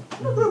locals.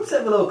 I'm not going to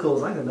upset the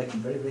locals. I'm going to make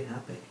them very, very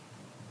happy.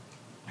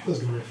 That's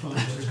going to be fun.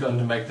 It's going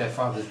to make their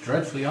fathers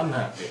dreadfully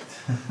unhappy.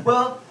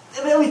 Well,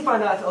 if they only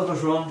find out if it all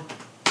goes wrong,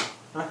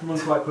 I can run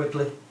quite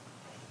quickly.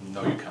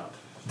 No, you can't.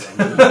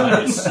 They're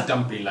like his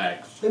stumpy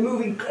legs. They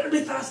move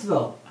incredibly fast,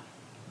 though.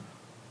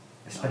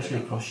 Especially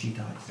across sheet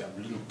ice. They've got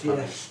little tiny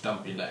Yeah.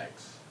 stumpy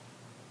legs.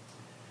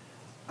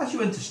 As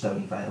you enter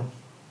Stony Vale,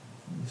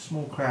 the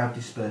small crowd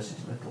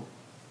disperses a little.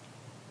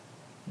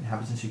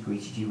 Inhabitants who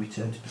greeted you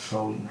return to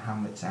patrolling the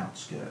hamlet's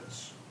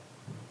outskirts.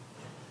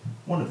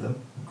 One of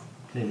them,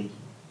 clearly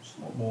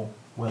somewhat more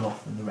well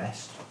off than the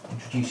rest,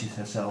 introduces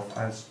herself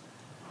as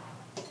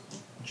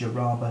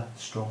Jaraba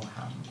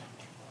Stronghand,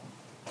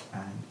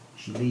 and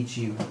she leads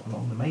you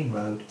along the main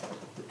road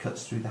that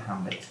cuts through the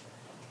hamlet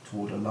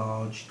toward a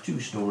large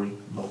 2-storey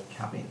log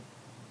cabin.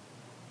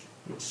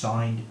 Its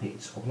sign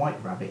depicts a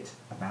white rabbit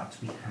about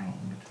to be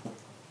hanged,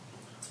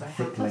 a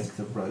thick length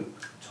of rope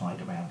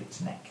tied around its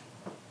neck.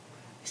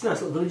 It's a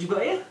nice little village you've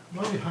got here.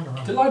 Why do you hang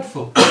around?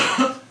 Delightful.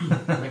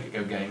 Make it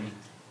go gamey.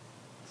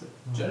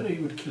 Generally,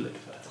 you would kill it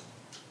first.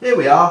 Here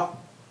we are,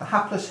 the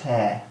hapless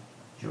hare,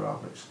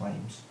 Jaraba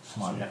exclaims,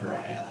 smiling That's a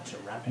politely. rabbit. That's a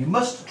rabbit. You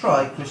must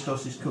try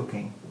Christos'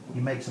 cooking.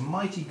 He makes a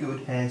mighty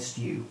good hare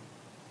stew.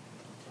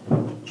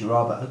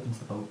 Jaraba opens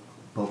the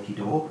bulky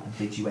door and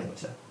bids you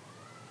enter.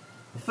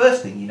 The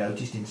first thing you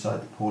noticed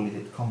inside the poorly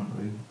lit common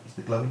room is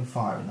the glowing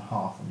fire in the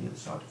hearth on the other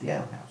side of the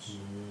alehouse.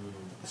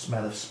 The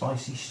smell of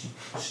spicy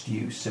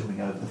stew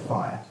simmering over the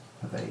fire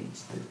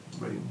pervades the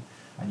room,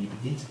 and you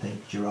begin to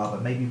think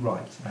Jaraba may be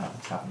right about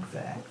the tavern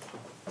fare.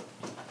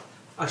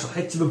 I shall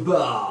head to the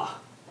bar.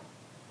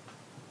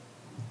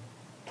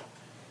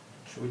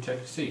 Shall we take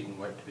a seat and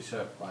wait to be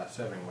served by a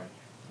serving wench?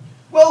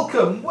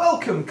 Welcome,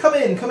 welcome, come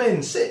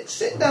in,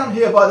 sit down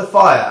here by the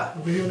fire.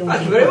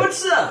 Thank you very much,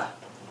 sir.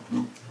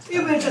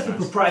 You've been just the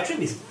proprietor of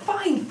this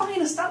fine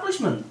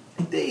establishment.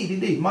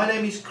 Indeed, my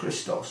name is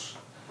Christos.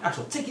 I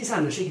shall take his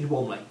hand and shake it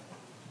warmly.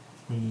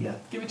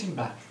 Give it him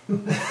back.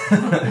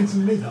 It's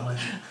me, darling.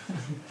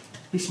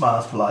 He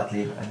smiles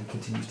politely and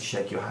continues to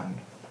shake your hand.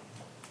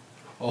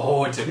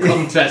 Oh, it's a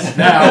contest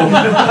now!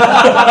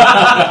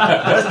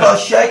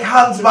 Christos, shake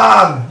hands,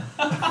 man!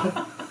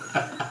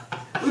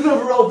 We've been on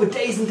the road for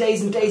days and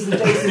days and days and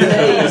days and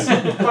days,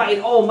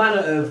 fighting all manner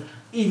of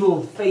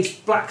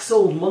evil-faced,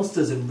 black-souled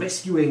monsters and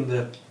rescuing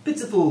the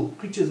pitiful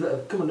creatures that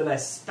have come under their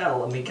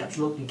spell and been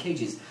captured up in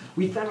cages.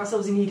 We found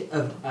ourselves in need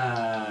of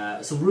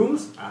some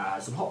rooms,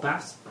 some hot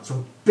baths,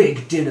 some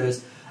big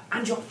dinners,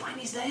 and your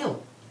finest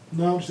ale.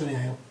 No, just any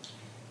ale.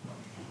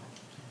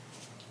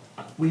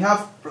 We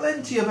have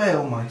plenty of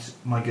ale,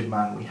 my good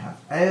man. We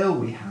have ale,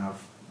 we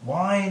have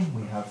wine,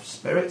 we have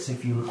spirits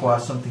if you require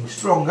something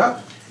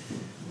stronger.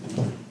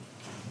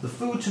 The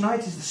food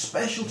tonight is the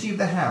specialty of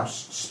the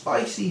house,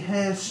 spicy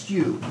hare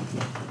stew.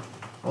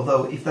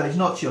 Although, if that is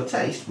not to your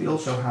taste, we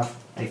also have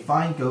a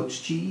fine goat's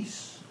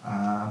cheese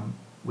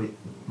with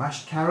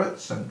mashed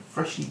carrots and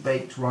freshly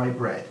baked rye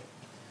bread.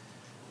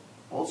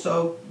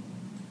 Also,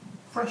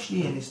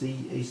 freshly in is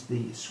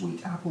the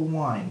sweet apple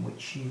wine,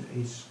 which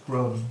is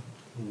grown.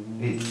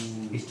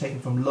 It's taken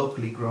from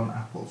locally grown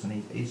apples, and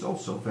it is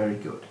also very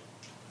good.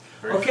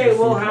 Okay,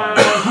 we'll have.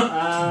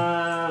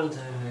 I'll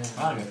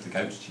go for the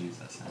goat's cheese.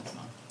 That sounds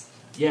nice.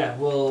 Yeah,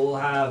 we'll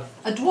have.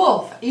 A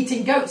dwarf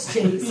eating goat's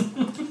cheese.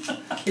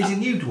 He's a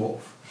new dwarf.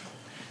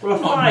 We'll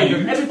have five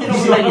of everything on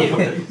the menu.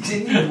 He's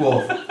a new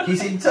dwarf.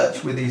 He's in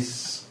touch with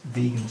his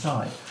vegan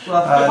side. We'll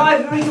have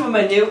five of everything on the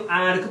menu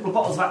and a couple of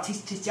bottles of that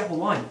tasty apple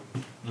wine.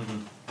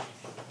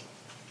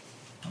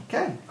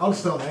 Okay. I'll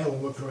start an ale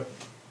and work through it.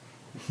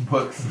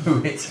 Work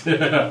through it.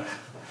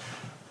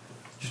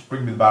 Just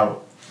bring me the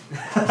barrel.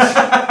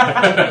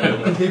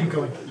 And keep them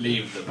coming.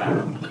 Leave the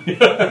barrel.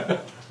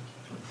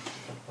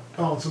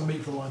 Oh, and some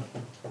meat for the wine,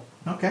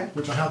 Okay.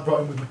 which I have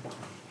brought in with me.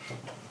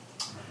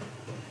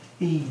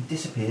 He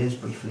disappears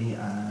briefly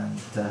and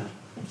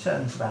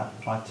returns about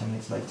 5-10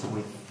 minutes later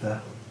with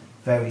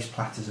various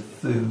platters of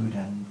food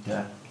and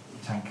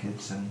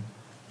tankards and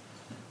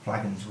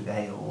flagons with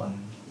ale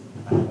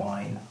and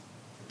wine.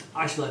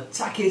 I shall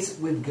attack it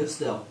with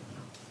gusto.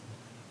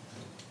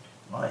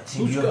 Right, it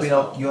seems you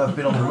have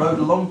been on the road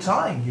a long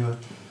time. You are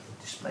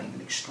displaying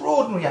an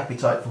extraordinary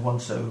appetite for one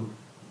so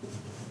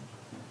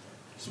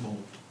Small.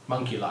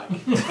 Monkey-like.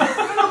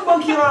 Not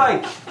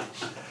monkey-like!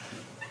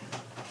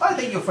 I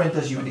think your friend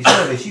does you a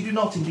disservice. You do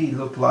not indeed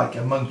look like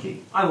a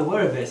monkey. I'm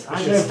aware of this. I'm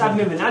going to stab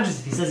him in the address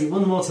if he says it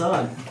one more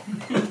time.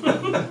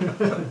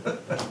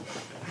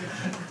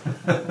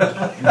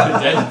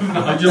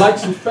 Would you like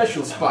some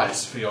special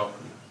spice for your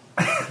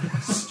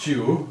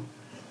stew?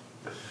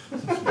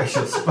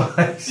 Special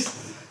spice.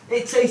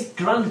 It tastes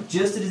grand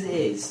just as it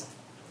is.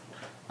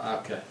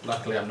 Okay.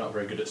 Luckily, I'm not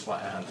very good at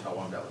sleight of hand, so I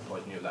won't be able to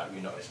poison you without you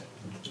noticing.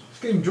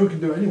 Just get him drunk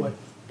and do it anyway.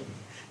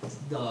 It's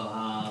not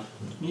hard.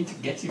 You need to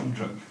get him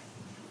drunk.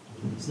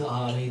 It's not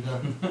hard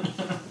either.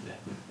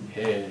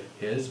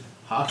 Here's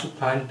half a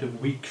pint of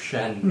weak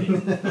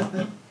shandy.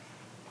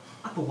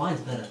 Apple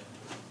wine's better.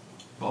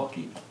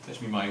 Barkeep,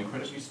 fetch me my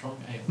incredibly strong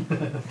ale.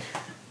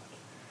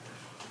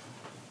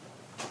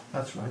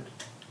 That's right.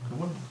 The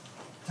one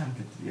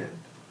tankard to the end.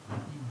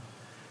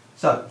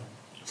 So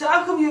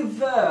how come you've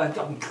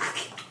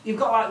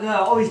got like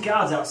all these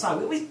guards outside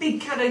with this big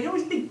kind of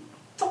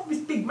top of this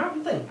big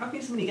mountain thing? How come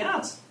you have so many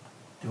guards?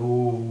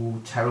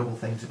 oh, terrible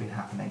things have been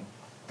happening.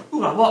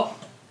 Ooh, like what?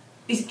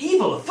 Is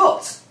evil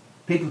afoot?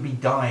 People have been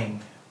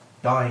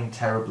dying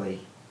terribly,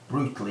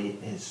 brutally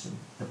it is. And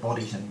the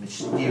bodies are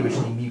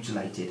mysteriously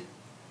mutilated.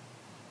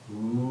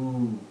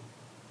 Ooh.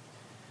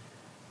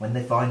 When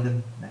they find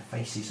them, their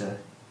faces are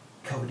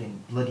covered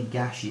in bloody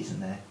gashes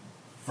and they're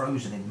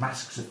frozen in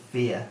masks of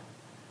fear,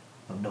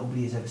 though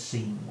nobody has ever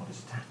seen what has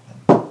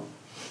attacked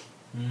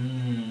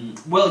them.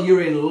 Well,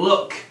 you're in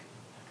luck.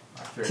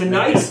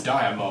 Tonight?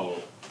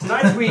 Diamole.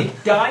 Tonight we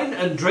dine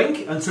and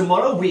drink, and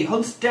tomorrow we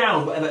hunt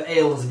down whatever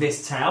ails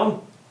this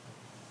town.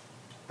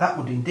 That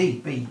would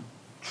indeed be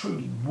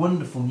truly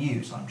wonderful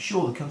news. I'm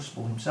sure the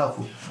constable himself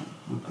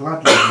would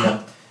gladly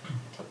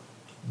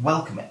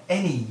welcome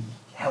any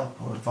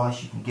help or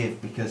advice you can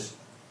give, because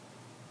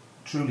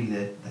truly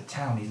the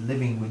town is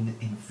living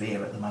in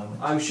fear at the moment.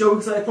 I'm sure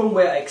because I'm from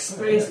where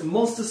experienced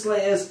monster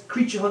slayers,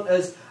 creature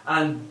hunters,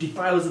 and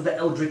defilers of the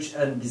eldritch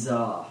and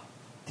bizarre.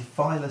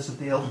 Defilers of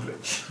the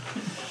Eldritch.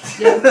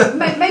 Yeah,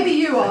 maybe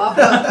you are,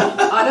 but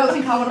I don't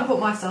think I want to put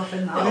myself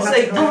in that. I'll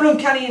say, run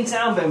uncanny in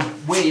town, then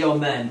we're your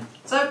men.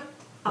 So,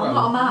 I'm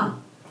not a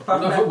man.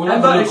 Apart We'll from have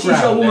Ember, a and look she's your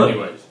round woman.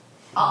 anyways.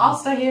 I'll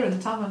stay here in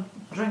the tavern.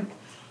 Drink.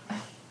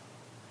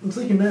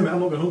 Until you can name it, I'm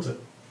not going to hunt it.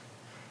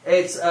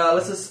 It's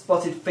let's have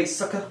spotted face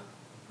sucker.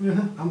 Yeah,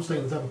 I'm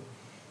staying in the tavern.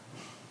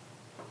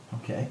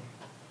 Okay.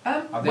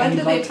 Are they When any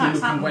do the likely attacks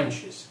looking happen?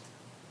 wenches?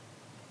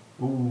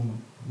 Ooh,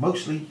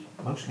 mostly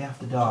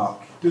after dark.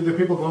 Do the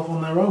people go off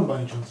on their own by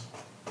any chance?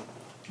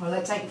 Or are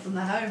they taken from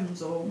their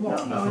homes or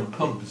what? No, from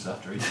pubs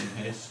after eating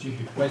here stew. Do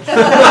you know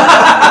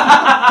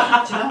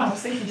what I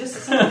was thinking?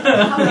 Just I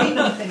haven't eaten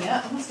anything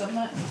yet. I must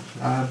admit.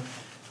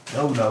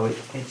 No,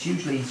 it's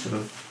usually sort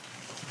of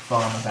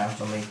farmers out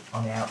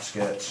on the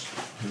outskirts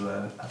who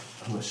are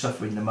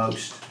suffering the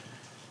most.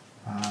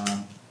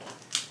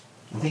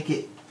 We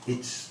think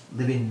it's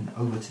living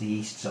over to the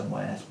east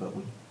somewhere, but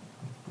we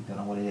don't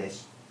know what it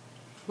is.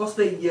 What's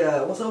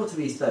over to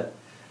the east then?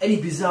 Any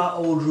bizarre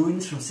old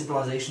ruins from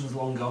civilizations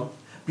long gone?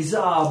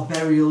 Bizarre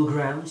burial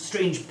grounds,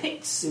 strange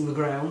pits in the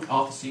ground.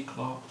 Arthur C.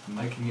 Clarke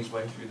making his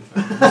way through the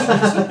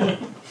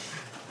fountains.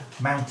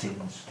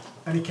 Mountains.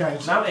 Any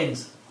caves?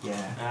 Mountains.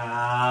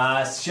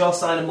 Yeah. Sure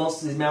sign of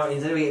monsters is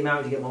mountains. Anyway, get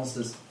mountains, you get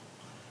monsters.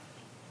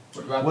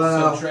 What about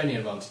Well- the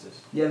subterranean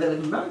monsters? Yeah, they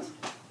live in mountains.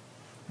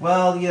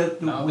 Well, yeah,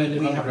 No, we they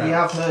live underground.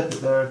 have heard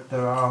that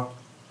there are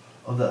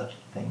other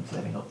things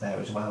living up there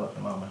as well at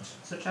the moment.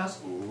 Such as?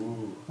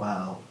 Ooh.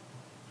 Well,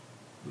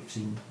 we've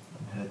seen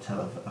and heard tell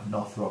of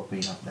Northrop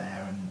being up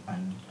there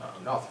and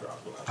Northrop.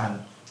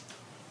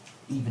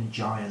 even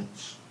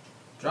giants.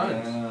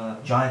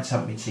 Giants. Giants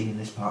haven't been seen in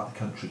this part of the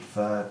country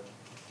for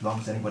as long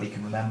as anybody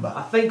can remember.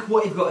 I think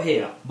what you've got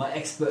here, my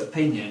expert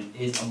opinion,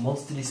 is a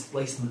monster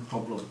displacement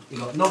problem. You've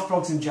got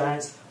Northrogs and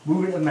giants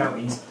moving to the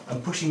mountains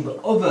and pushing the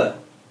other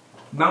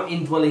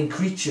mountain-dwelling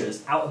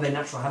creatures out of their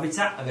natural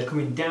habitat, and they're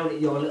coming down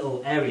at your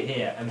little area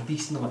here and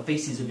feasting on the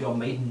faces of your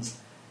maidens.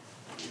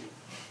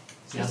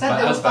 See, You as said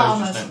they were as those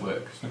farmers. just don't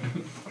work.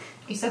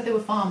 He said they were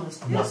farmers.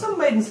 Yeah, some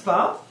maidens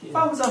farm. Yeah.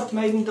 Farmers have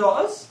maiden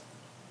daughters.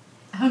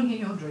 Only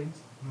in your dreams.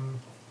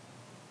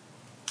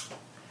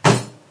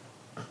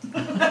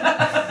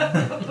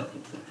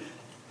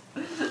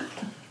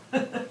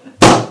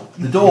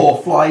 The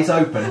door flies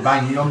open,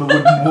 banging on the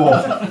wooden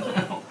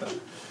wall.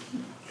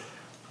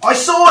 I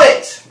saw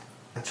it!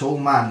 A tall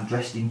man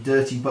dressed in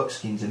dirty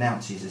buckskins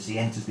announces as he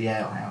enters the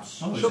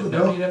alehouse. Oh, Shut the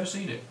nobody door. had ever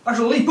seen it. I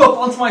shall leap up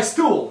onto my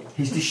stool.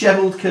 His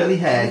dishevelled curly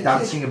hair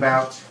dancing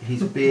about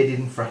his bearded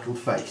and freckled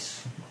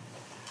face.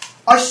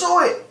 I saw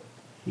it!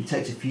 He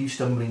takes a few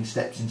stumbling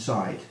steps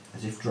inside,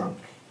 as if drunk.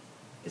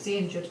 Is he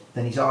injured?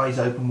 Then his eyes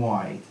open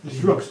wide as he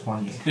Drunk. looks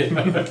upon you. And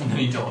then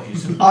he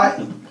dies.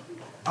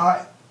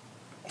 I...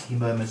 He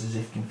murmurs as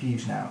if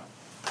confused now.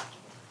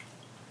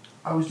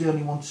 I was the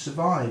only one to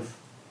survive.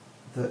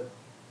 The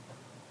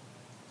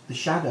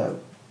shadow.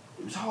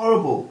 It was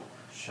horrible.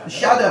 The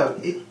shadow.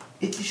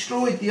 It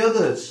destroyed the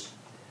others.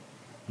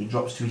 He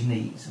drops to his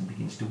knees and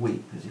begins to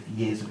weep as if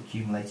years of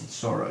accumulated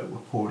sorrow were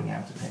pouring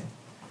out of him.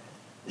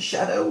 The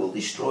shadow will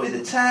destroy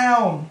the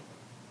town.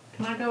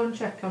 Can I go and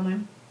check on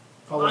him?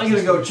 I'm going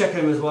to go check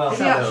him as well. Is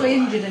he actually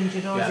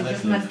injured, or Yeah, is he let's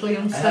just leave. mentally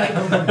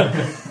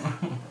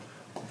unstable?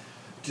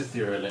 Just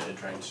virulent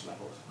drainage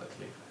levels. Let's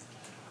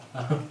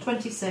leave.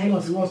 26.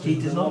 He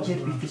does not appear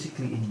to be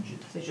physically injured.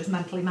 So he's just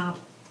mentally mad.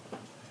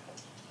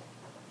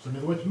 So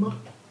another way to mad.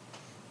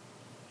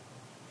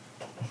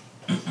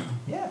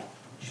 Yeah,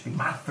 just be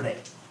mad for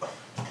it.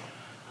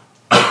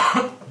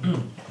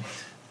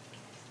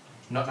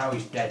 Not now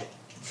he's dead.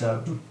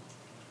 So,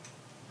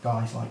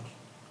 guys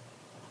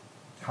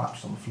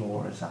collapsed on the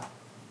floor as that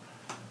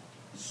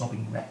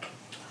sobbing wreck.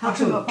 Help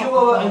him Actually, up off go the over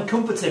floor. and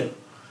comfort him.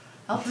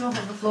 Help him up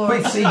on the floor.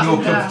 We've seen your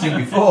Calm down. comforting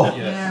before.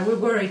 Yeah, we're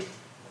worried.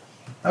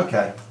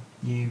 Okay,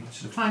 you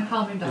sort of Try and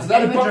calm him down. Is that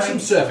Get a him boxing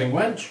drink. serving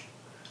wench?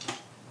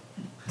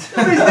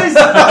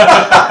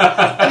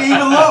 And he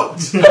even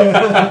looked.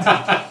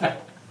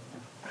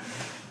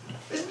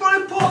 There's more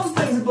important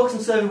things in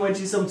boxing serving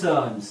wenches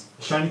sometimes.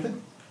 Shiny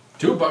thing?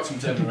 2 boxing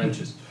serving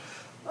wenches.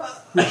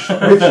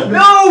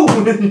 No!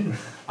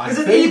 Is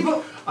it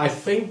evil? I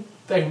think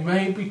they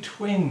may be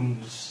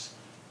twins.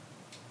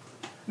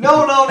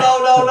 No!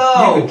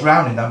 you could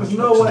drown in that. There's much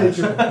no way, bucks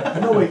in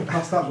it. no way you can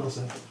pass that,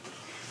 Wilson.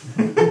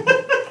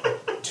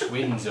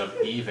 Twins of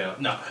evil.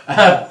 No.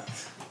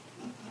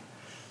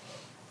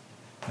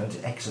 Going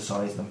to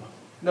exercise them.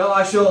 No,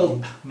 I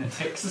shall.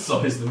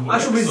 Exercise them. I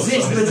shall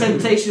resist the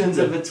temptations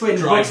of the twin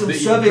Drive boxing the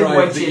serving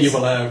wenches,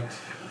 evil out.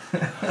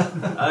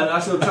 and I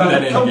shall try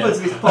Then to in comfort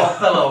again. this poor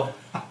fellow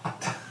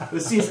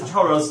who's seen such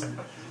horrors.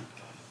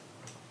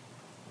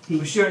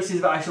 I'm sure it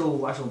says that I shall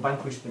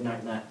vanquish the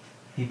nightmare.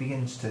 He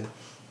begins to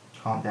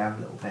calm down a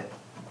little bit.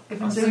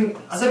 Give I him think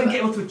some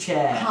get him onto a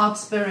chair. hard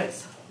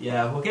spirits.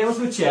 Yeah, we'll get him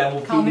onto a chair and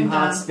we'll Calm feed him him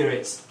hard down.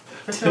 spirits.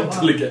 For sure.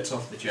 Until he gets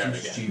off the chair Some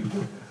again.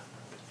 stew.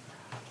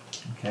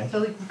 Okay.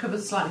 Until he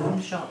recovers slightly from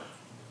the shock.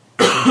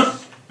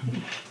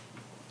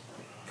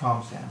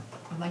 Calms down.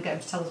 And then get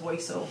him to tell us what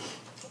he saw.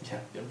 Yeah,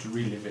 you have to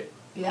relive it.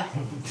 Yeah.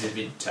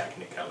 Vivid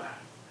technicolor.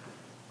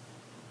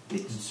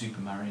 It's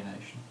super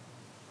marionation.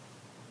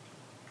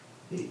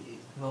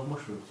 Well,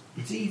 mushrooms.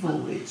 It's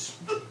evil. It's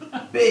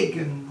big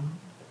and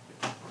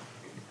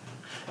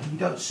You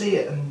don't see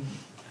it, and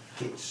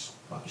it's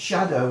like a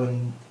shadow,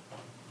 and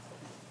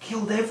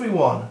killed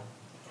everyone.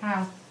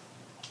 How?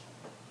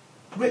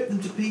 Ripped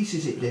them to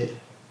pieces, it did.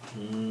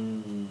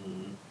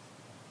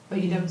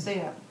 But you don't see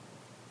it.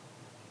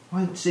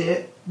 I didn't see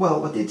it.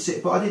 Well, I did see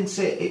it, but I didn't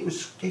see it.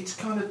 It's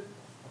kind of...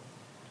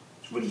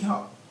 It's really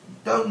hard.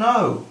 Don't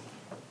know.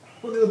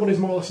 Well, the other body's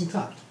more or less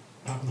intact,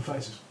 apart from the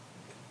faces.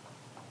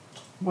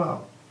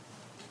 Well,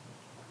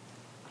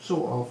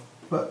 sort of,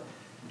 but...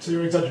 So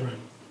you're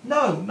exaggerating?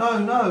 No.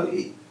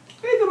 Leave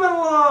them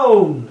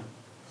alone!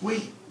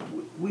 We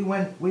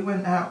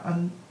went out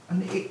and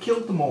it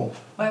killed them all.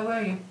 Where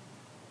were you?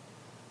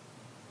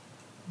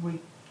 We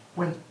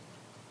went...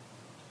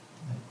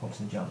 It points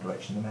in the general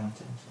direction of the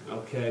mountains.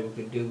 Okay, we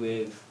could do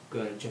with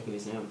going and checking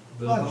this out.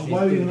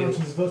 Why were you in the mountains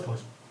in the first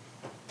place?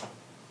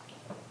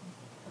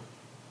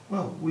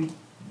 Well, we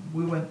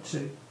went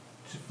to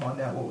find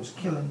out what was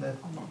killing the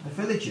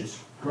villagers.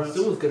 Right.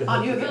 Someone's going to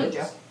Aren't you a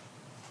villager?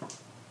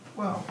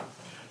 Well,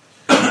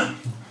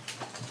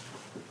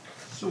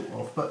 sort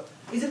of, but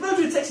He's a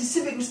villager who takes his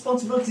civic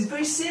responsibilities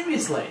very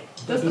seriously.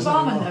 Does the Doesn't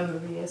barman matter. know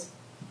who he is?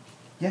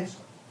 yes,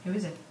 Who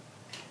is he?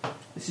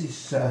 this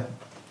is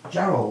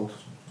Gerald,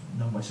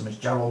 known by some as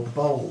Gerald the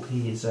Bold.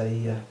 He is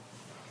a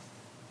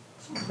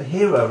sort of a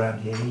hero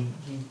around here. He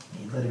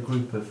led a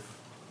group of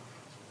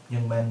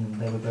young men, and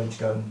they were going to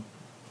go and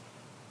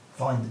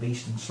find the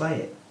beast and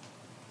slay it.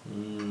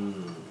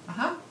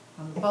 Uh-huh.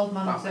 And the bold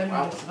man was the only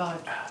one who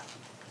survived.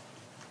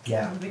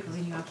 Yeah. Probably because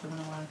he knew how to run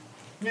away.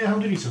 Yeah, how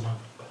did he survive?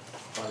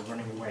 By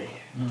running away.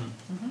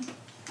 Mm-hmm.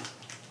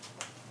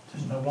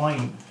 Doesn't know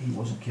why he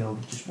wasn't killed.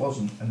 It just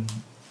wasn't, and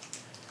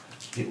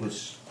it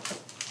was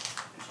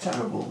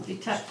terrible.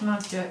 Detect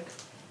magic.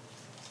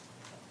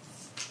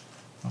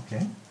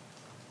 Okay.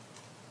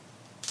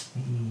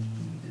 He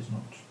does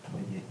not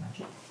radiate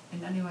magic.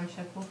 In any way,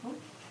 shape or form?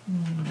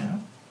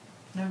 No.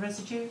 No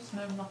residues?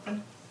 No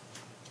nothing?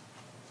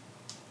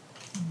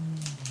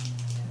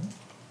 No.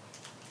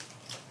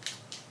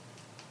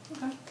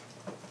 Okay.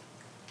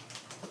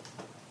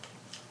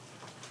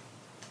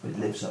 But it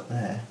lives up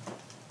there.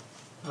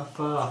 How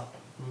far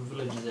from the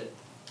village is it?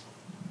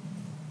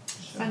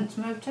 Sense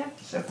motive?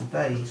 Several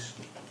days.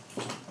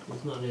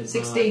 It's not nearby.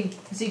 16.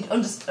 Because he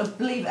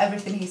believe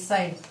everything he's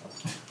saying.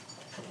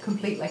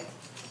 Completely.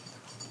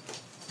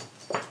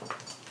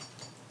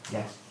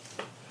 Yes.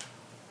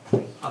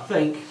 I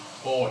think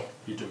Boy,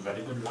 you're a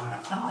very good liar.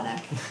 Oh, I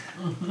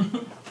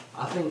know.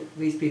 I think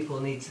these people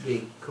need to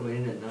be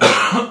coming in at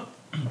night.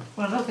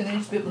 Well, I don't think they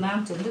need to be up the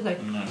mountain, do they?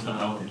 No, it's not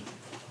helping.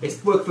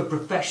 It's work for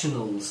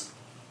professionals.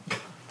 I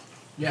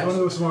want to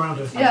go somewhere around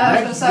here. Yeah, I was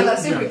going to Next say,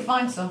 let's see if village- we can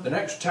find some. The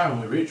next town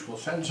we reach, we'll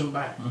send some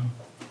back.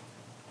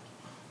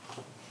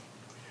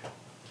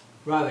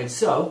 Right then,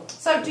 so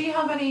So, do you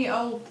have any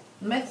old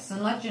myths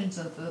and legends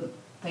of the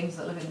things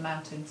that live in the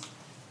mountains?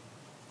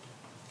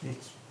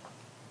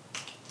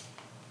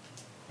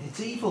 It's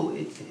evil.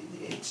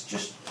 It's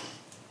just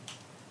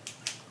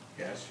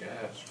Yes,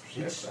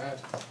 It's- sad.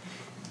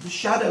 the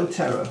shadow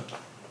terror.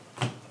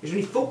 is there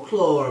any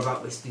folklore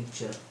about this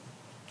feature?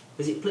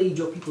 Has it plagued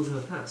your peoples in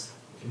the past?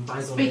 In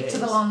bygone Speak days? to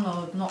the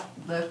landlord, not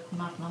the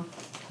madman.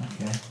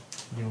 Okay.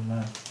 You'll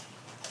know.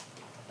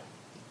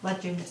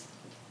 Legend.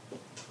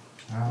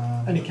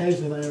 Any caves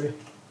in that area?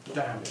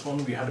 Damn, if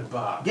only we had a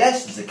bar.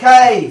 Yes, it's a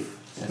cave.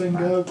 says the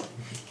man. Bingo.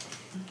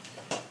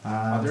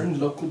 Are there any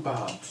local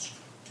bars?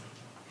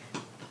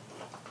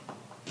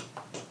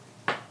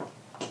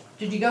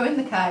 Did you go in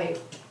the cave?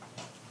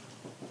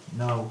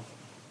 No,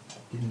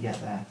 didn't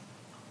get there.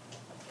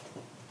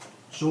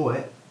 Saw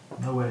it,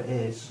 know where it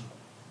is.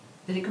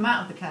 Did it come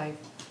out of the cave?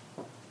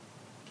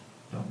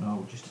 Don't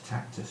know, just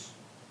attacked us.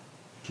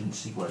 Didn't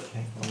see where it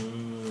came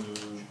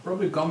from.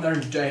 Probably gone there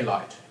in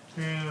daylight.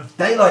 Yeah.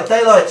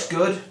 Daylight's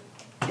good.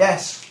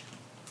 Yes.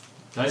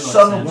 Daylight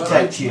Sun will sounds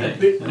protect good, you. A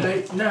bit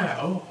late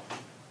now.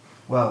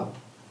 Well,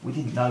 we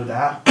didn't know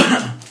that.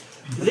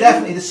 But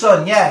definitely the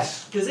sun,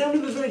 yes. Does anyone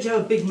in the village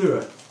have a big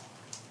mirror?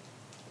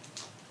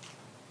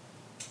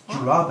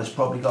 Jaraba's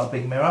probably got a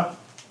big mirror.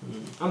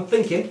 I'm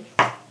thinking.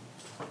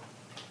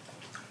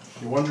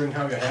 You're wondering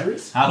how your hair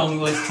is? How long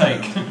will this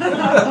take?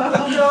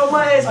 No,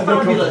 my hair's I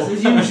don't fabulous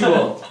come as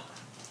usual.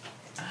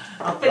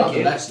 I'm Rather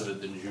thinking. less of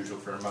it than usual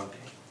for a monkey.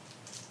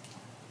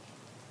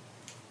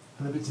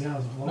 And the bitsy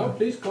hours. No,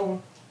 please go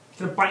on.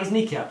 Can I bite his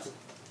kneecaps?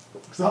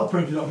 Because that'll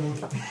print it up.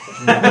 Monkey.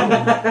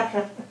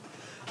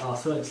 Oh, I'll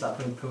certainly start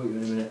putting poo at you in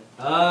a minute.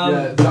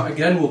 Yeah, that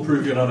again will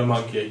prove you're not a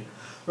monkey.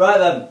 Right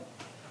then.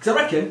 Because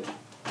I reckon,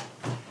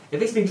 if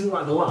this thing doesn't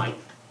like the light,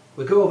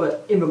 we'll go over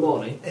in the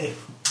morning.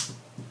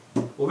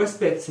 We'll rest a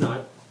bit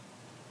tonight.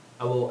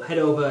 I will head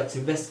over to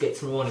investigate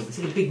tomorrow morning. We'll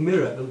see a big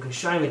mirror that we can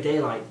shine the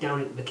daylight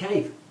down into the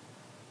cave.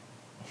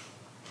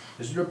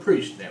 Is there a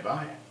priest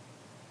nearby?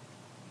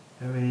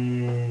 There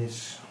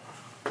is...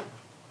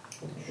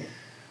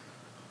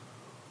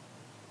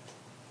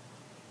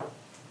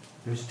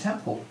 There is a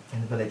temple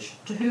in the village.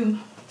 To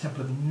whom?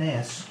 Temple of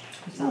Aeneas.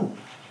 Is that?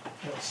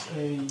 That's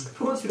a...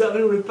 Who wants to be that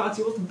anyone in the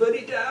party wants to burn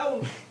it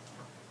down?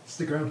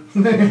 Stick around.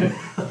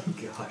 Oh,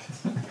 God.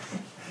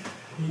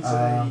 He's Um,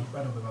 a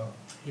red about.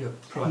 You're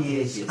He proactive.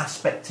 is atheist.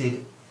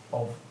 aspected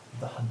of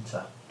the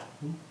hunter.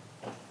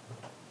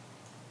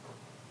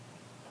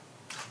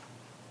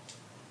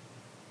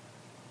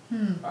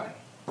 Right.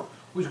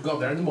 We should go up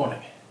there in the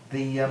morning.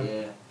 The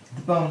Yeah.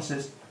 barman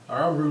says,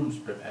 Are our rooms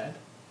prepared?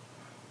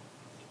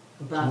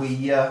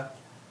 we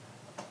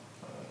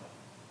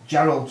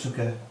Gerald took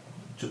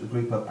the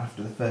group up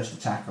after the first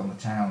attack on the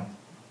town,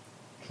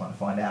 trying to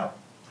find out.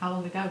 How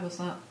long ago was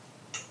that?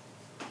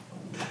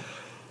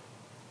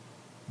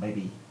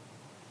 Maybe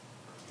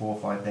 4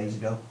 or 5 days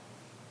ago.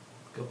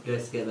 Couple of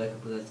days to get there,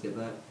 couple of days to get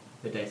back.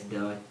 A day to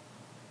die.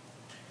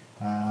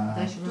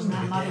 They should doesn't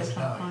run take around days ladder to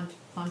trying to die.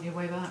 find your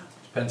way back.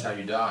 Depends how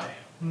you die.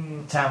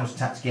 The town was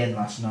attacked again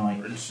last night.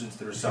 For instance,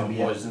 there are It's some gonna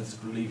be a- poisons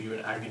that will leave you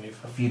in agony A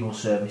for funeral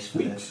service for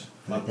the weeks,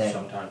 the months dead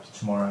sometimes.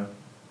 tomorrow.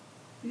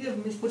 Yeah,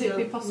 Would it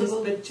be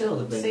possible Mr.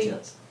 Child to of see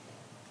chance.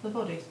 the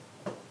bodies?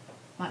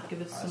 Might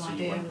give us I some see you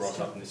idea weren't as brought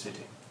to up in the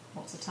city.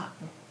 what's attacked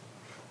them.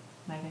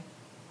 Maybe.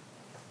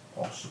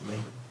 Possibly.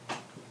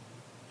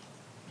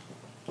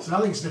 So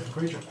I think it's a different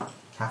creature.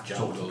 Have to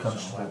talk to the Jungles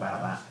constable and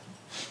about that.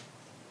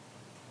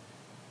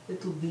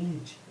 Little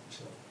village.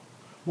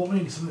 What we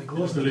need is something that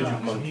glows in the Village of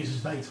dark so we monkeys. use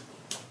as bait.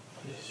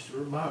 This is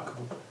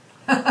remarkable.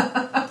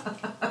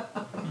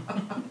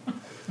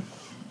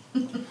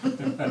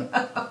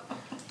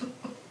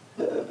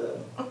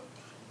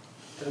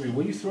 Tell me,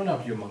 were you thrown out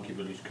of your monkey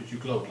village because you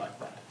glowed like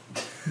that?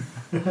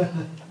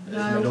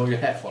 No. Made all your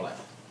hair fall out.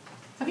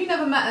 Have you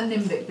never met a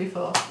nimbic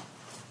before?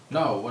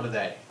 No, what are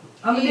they?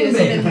 I'm a He is a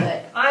nimbic.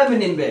 nimbic. I'm a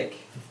nimbic.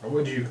 Or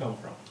where do you come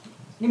from?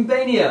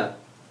 Nimbania.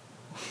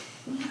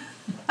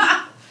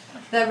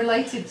 They're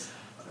related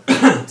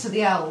to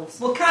the elves.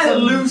 Well, kind of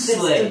Some loosely.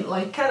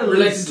 distantly. Kind of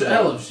Related loosely. to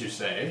elves, you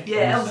say?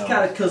 Yeah, elves No.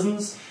 kind of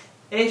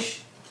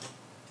cousins-ish.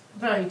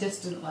 Very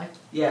distantly.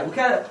 Yeah, we're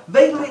kind of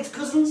vaguely related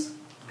cousins.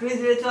 Crazy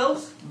to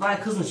elves via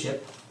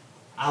cousinship.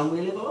 And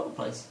we live all over the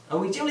place. And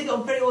we generally get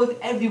on very well with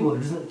everyone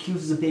who doesn't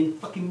accuse us of being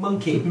fucking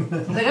monkey.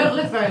 They don't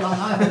live very long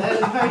either. They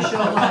live very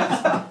short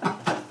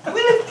lives. We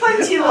live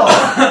plenty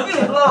long. We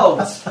live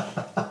loads.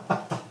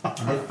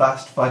 Live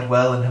fast, fight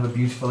well, and have a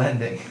beautiful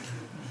ending.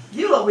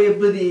 You lot, we're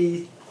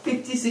bloody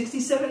 50, 60,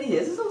 70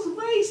 years. There's lots of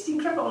waste. You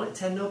can crack it on at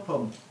 10, no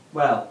problem.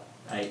 Well,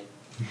 8.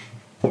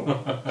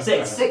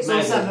 6. 6 or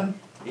maybe. 7.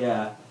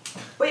 Yeah.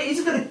 Wait,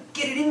 he's going to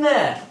get it in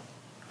there.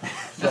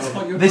 That's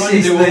what you're This trying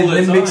is to the do all the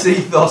Nimbic's time.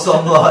 ethos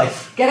on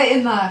life. Get it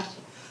in there.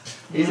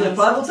 He's in a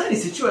pliable tiny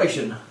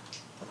situation.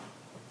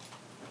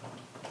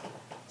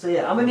 So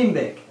yeah, I'm a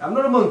nimbic. I'm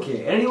not a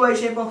monkey in any way,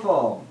 shape or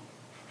form.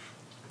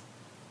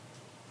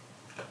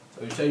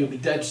 So you say you'll be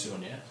dead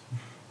soon, yes?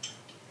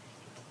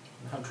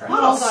 I'm trying.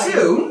 How Not old are you?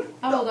 soon.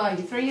 How old are you?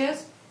 3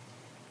 years?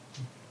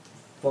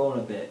 Fallen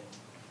a bit.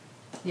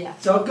 Yeah.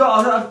 So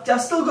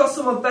I've still got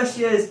some of my best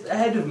years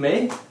ahead of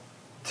me.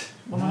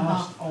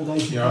 1.5. Old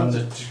age. You're on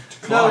the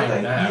No,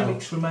 decline now.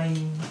 Nimbics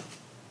remain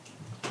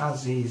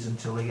as is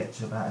until they get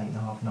to about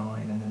 8.5,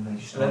 9, and then they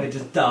just And then they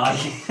just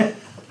die.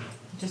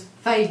 Just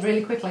fade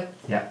really quickly.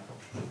 Yeah.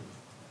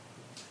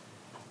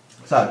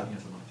 So,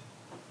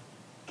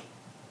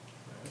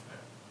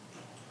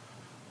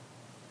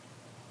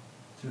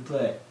 To be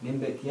clear,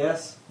 nimbic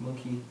yes,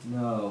 monkey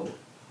no.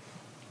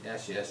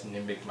 Yes,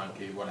 nimbic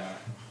monkey, whatever.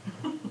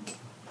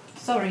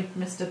 Sorry,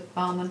 Mr.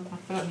 Barman. I've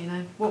forgotten your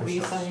name. What were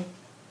you saying?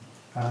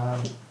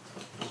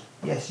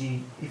 yes,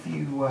 if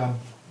you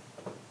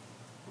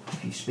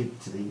speak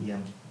to the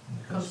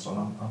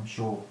constable, I'm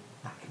sure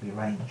that could be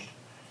arranged.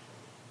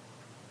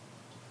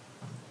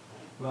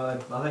 Right,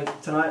 I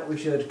think tonight we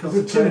should Is it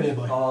concentrate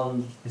nearby?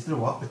 on... Is there a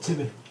what? A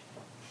Timmy.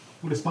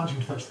 We'll dispatch him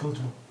to fetch the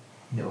constable.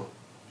 No.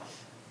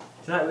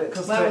 Tonight we Where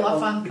concentrate will I on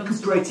find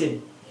constable?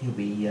 recuperating. He'll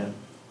be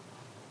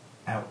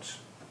out.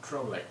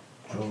 Patrolling.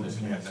 Patrolling,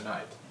 Listening yes. at the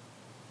night.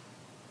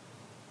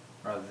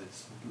 Rather than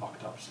it's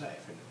locked up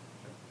safe in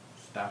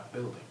a staff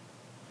building.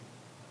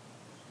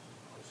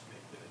 Most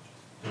big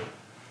villages.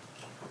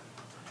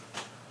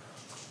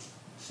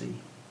 See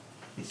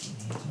if it's in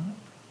here tonight.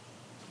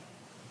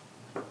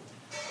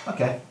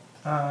 Okay.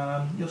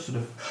 You're sort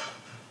of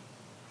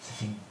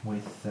sitting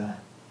with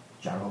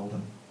Gerald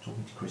and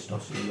talking to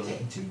Christos, so you're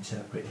getting to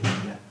interpret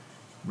the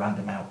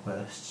random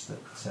outbursts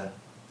that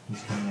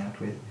he's coming out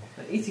with.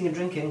 Eating and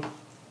drinking.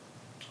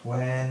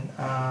 When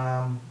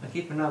I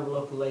keep an eye on the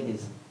local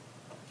ladies.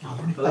 Oh,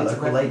 they're only- For a later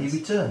local lady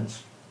reference.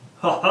 returns,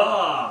 Ha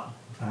ha!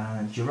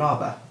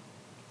 Jaraba,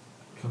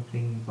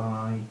 accompanied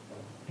by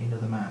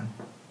another man.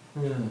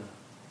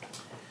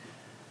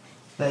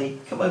 They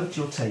come over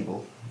to your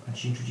table and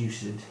she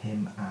introduces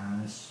him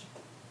as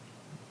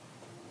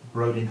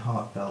Brodin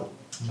Hartfelt,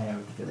 mayor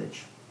of the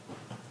village.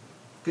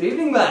 Good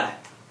evening, Mayor.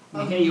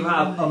 I hear you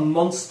have a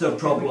monster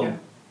problem.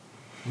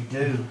 We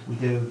do.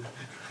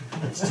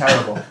 It's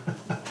terrible.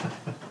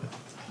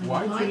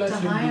 Why would you Like let to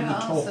him hire do the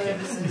our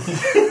talking?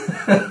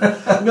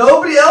 services.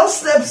 Nobody else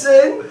steps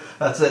in.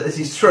 That's it, this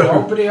is true.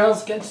 Nobody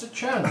else gets a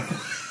chance.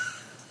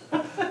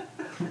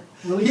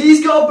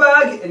 He's got a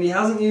bag and he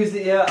hasn't used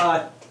it yet.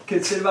 I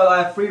consider that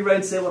I have free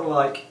reign to say what I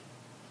like.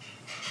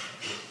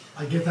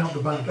 I get out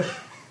the bag.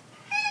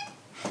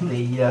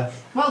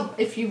 Well,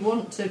 if you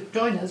want to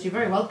join us, you're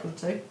very welcome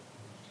to.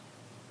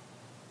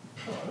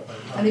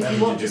 And if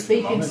you want to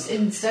speak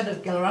instead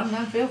of Gilleran,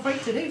 then feel free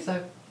to do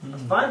so.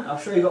 That's fine. I'm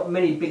sure you've got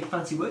many big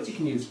fancy words you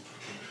can use.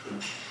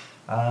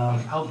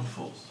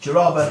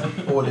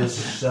 Jaraba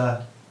orders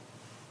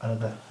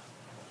another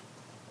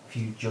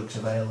few jugs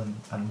of ale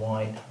and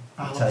wine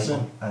at the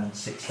table and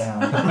sits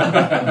down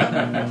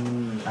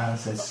and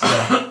says,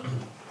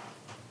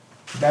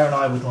 Bear and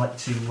I would like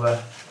to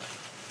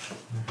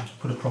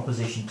put a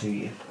proposition to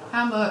you.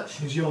 How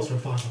much? It's yours for a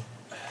fiver.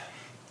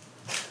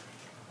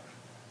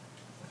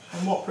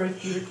 And what proof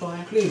do you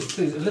require? Please,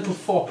 a little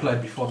foreplay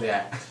before the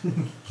act.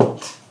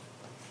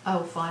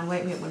 Oh, fine.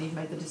 Wake me up when you've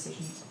made the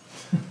decisions.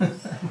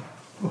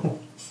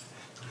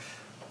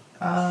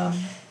 The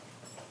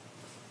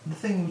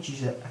thing which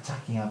is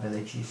attacking our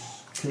village is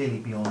clearly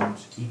beyond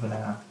even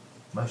our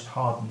most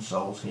hardened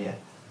souls here,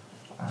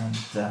 and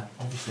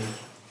obviously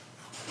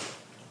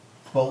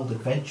bold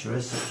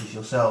adventurers such as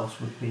yourselves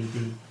would be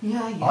the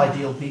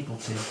ideal people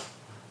to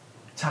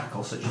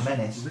tackle such a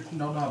menace.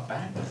 Written on our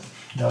bags.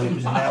 No, it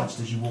was announced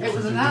as you walked It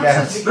was through the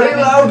announced gates.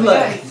 Very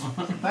loudly.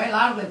 Very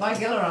loudly by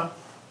Gilleran.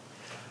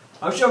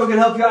 I'm sure we can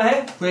help you out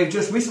here. We've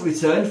just recently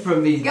returned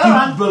from the Go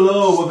on. deep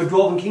below of the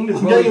Dwarven Kingdoms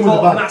I'm where we getting with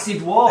fought the a bag.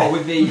 massive war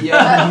with the Go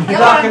on.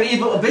 dark and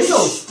evil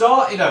abyssals.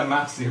 Started a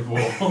massive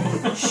war.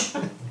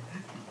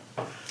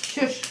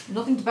 Shush.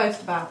 Nothing to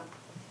boast about.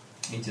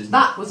 It is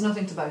That was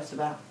nothing to boast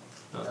about.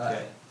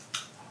 Okay.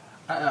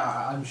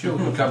 I'm sure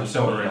we'll become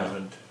so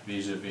relevant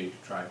vis-a-vis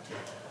trying to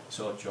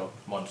sort your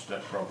monster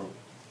problem.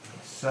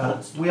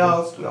 So we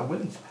are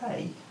willing to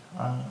pay.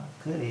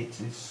 Clearly, it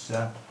is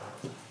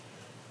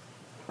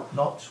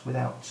not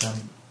without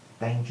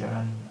danger,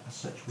 and as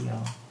such, we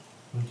are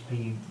going to pay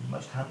you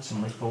most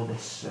handsomely for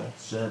this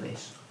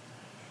service.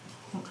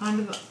 What kind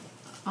of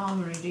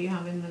armoury do you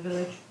have in the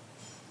village?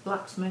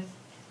 Blacksmith.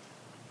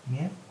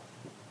 Yeah,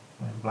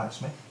 we have a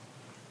blacksmith.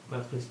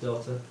 Blacksmith's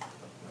daughter.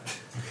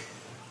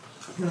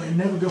 You know, you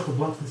never go for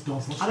blacksmith's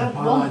daughter. That's I a don't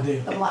bad want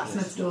idea. the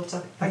blacksmith's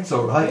daughter. That's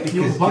all right,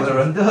 You're because the blacksmith.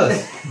 Gilleran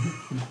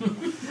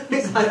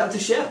does. I have to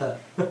share her.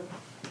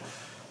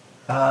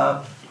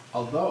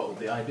 Although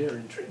the idea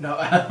intrigued. No.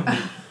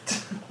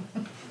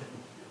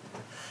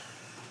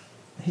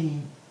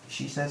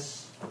 She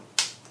says,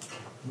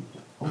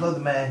 although the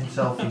mayor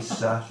himself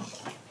is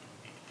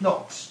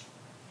not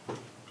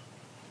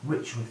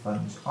rich with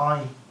funds,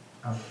 I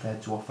am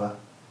prepared to offer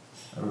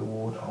a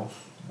reward of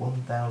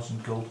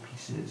 1,000 gold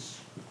pieces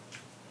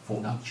for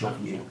each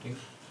of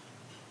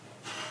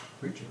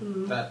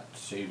you. That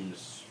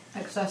seems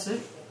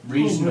Excessive.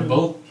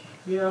 reasonable.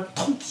 Yeah.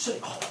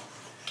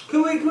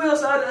 Can we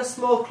also add a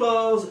small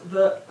clause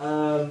that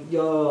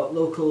your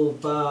local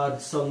bard,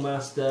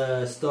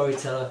 songmaster,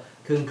 storyteller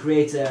can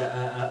create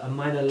a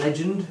minor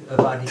legend of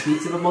our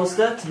defeat of a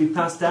monster to be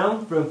passed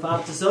down from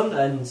father to son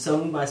and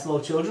sung by small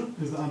children?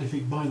 Is that our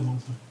defeat by the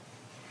monster?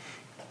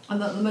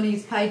 And that the money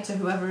is paid to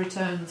whoever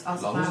returns as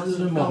As long as there's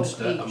a 1,000 gold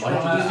monster, each, a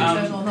whether mighty you defeat.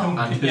 return or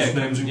not. And his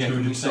name's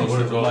included, so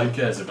what all he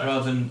cares about.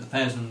 Rather than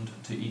 1,000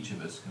 to each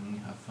of us, can we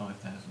have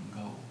 5,000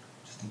 gold,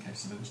 just in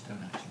case the others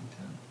don't actually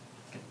return?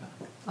 Get back.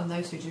 And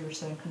those who do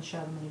return can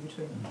share the money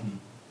between them. Mm-hmm.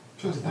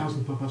 So it's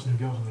 1,000 per person who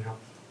goes on the job.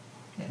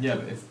 Yeah,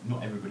 but if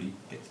not everybody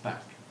gets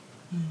back.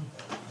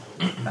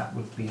 That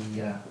would be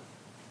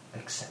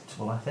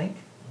acceptable, I think.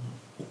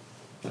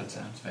 That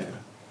sounds fair.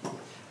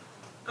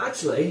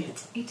 Actually,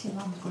 Eating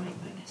lamb's great,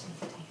 but it's in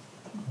the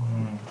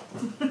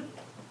teeth.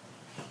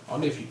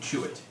 Only if you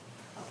chew it.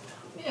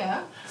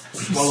 Yeah.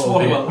 Swallow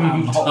it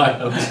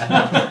entirely.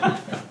 Trying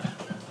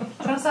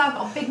to say I've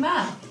got a big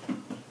man.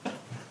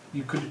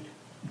 You could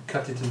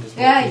cut it into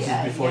small Yeah, pieces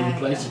yeah, before you yeah,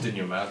 place yeah. it in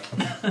your mouth.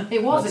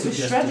 It was That's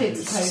shredded,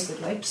 suggested.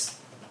 supposedly.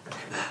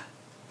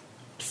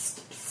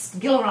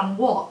 Gilleran,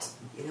 what?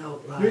 you know,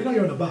 You like, know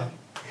you're in a bag.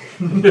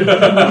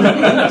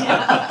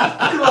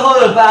 I could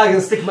hold a bag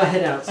and stick my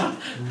head out.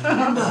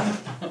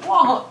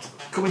 What?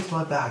 Come into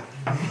my bag.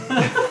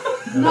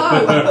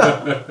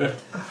 No.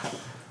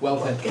 Well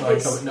then, If try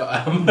it's- cover. No,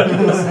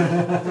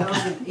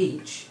 1,000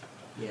 each,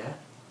 yeah?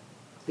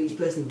 Each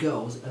person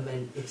goes, and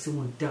then if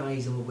someone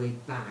dies on the way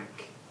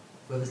back,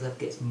 whoever's left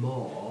gets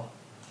more.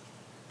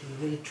 Do you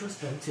really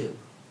trust them too?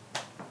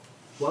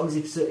 What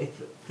happens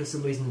if for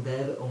some reason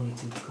they're the only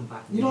two to come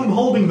back? You know I'm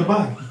holding the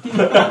bag.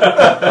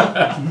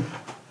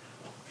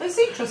 They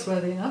seem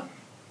trustworthy enough.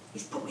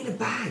 He's put me in a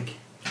bag.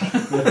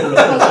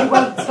 Because you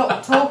won't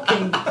stop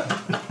talking.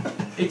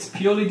 It's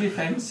purely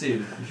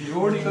defensive. If you've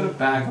already got a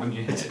bag on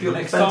your head, It's a purely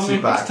next time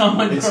defensive next bag. time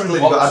I It's throw a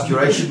clearly got box,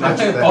 abjuration I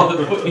magic don't there.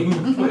 bother putting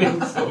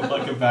sort of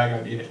like a bag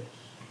on your head.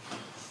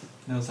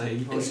 And I'll say,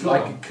 you've already it's got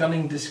like a one.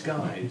 cunning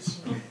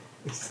disguise.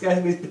 It's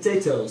disguised with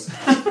potatoes.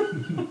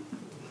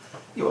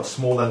 You are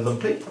small and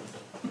lumpy.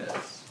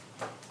 Yes.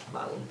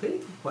 My lumpy.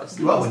 What's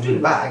You are when you're in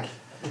a bag.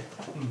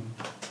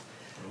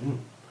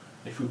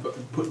 If we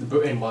put the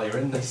boot in while you're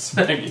in this,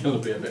 maybe it'll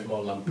be a bit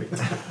more lumpy.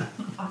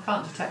 I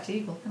can't detect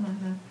evil, can I?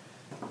 No.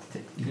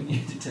 Can you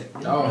detect?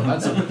 Oh,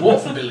 that's a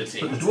dwarf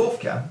ability. But the dwarf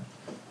can.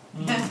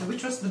 Yeah, do we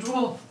trust the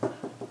dwarf?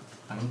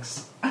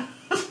 Thanks.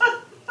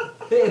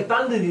 He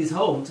abandoned his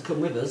home to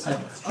come with us.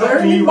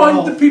 Bearing in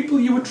mind the people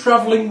you were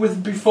travelling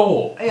with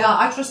before. Yeah,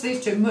 I trust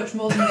these two much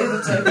more than the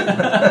other two.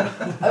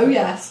 Oh,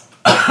 yes.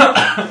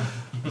 The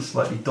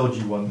slightly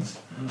dodgy ones.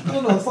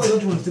 No, the slightly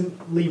dodgy ones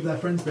didn't leave their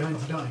friends behind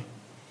to die.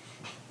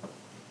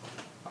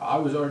 I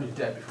was already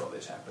dead before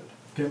this happened.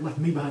 Okay, left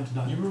me behind to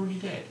die. You were already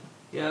dead.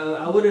 Yeah,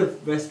 I would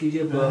have rescued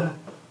you, but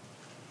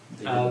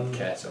They didn't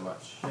care so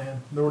much. Yeah,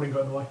 the running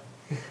got in the way.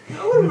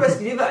 I would have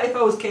rescued you if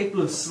I was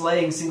capable of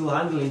slaying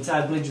single-handedly an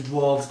entire village of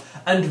dwarves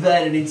and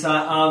then an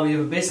entire army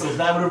of abyssals.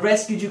 I would have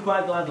rescued you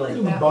quite gladly.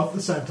 You both at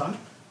the same time.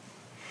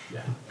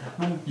 Yeah.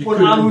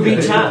 One arm with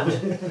each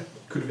hand.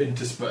 Could have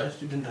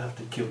interspersed. You didn't have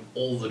to kill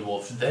all the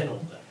dwarves, then all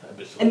the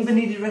abyssals.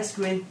 Anybody needed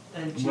rescuing?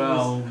 And she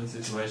Well, the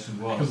situation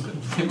was that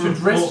It was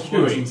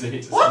rescuing. wanting to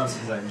hit us What? at the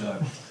same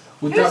time.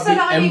 Would Who that said be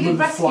I needed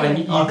Ember the Flying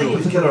rescuing? I think it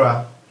was Eagle? Killer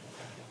Ant.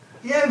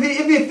 Yeah, in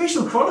the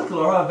official chronicle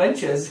or our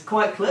adventures,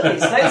 quite clearly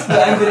it states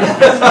that everybody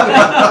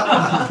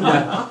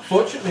Yeah.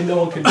 Fortunately, no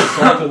one can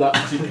decipher that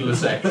particular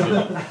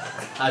section,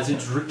 as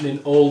it's written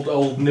in old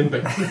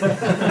nimbic.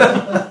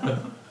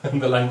 And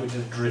the language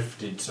has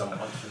drifted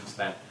somewhat since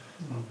then.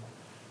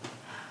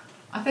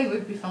 I think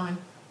we'd be fine.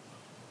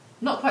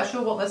 Not quite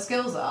sure what their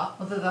skills are,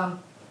 other than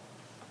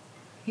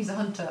he's a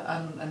hunter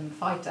and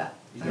fighter.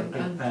 He's got a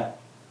big And pet.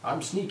 I'm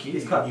sneaky.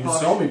 He's quite You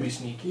posh. saw me be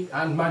sneaky.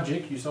 And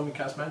magic. You saw me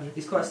cast magic.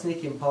 He's quite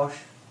sneaky and posh.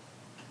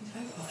 he's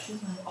very posh,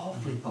 isn't he?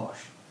 Awfully posh.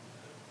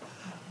 Do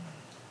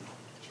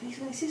you think he's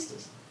got any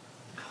sisters?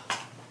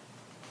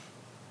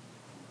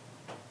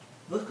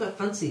 Looks quite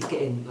fancy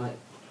getting, like,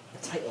 a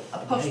title. A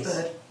posh Nice.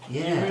 bird.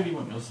 You Yeah. really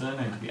want your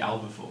surname to be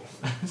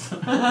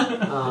Albaforce.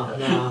 Oh,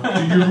 no.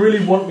 Do you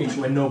really want me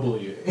to ennoble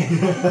you?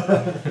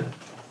 Don't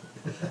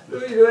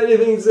you do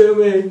anything to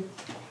me?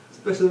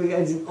 Especially when it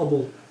ends in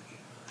obble.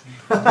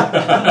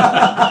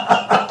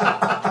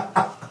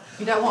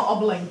 You don't want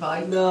obbling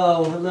by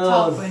No,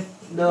 Tarquin.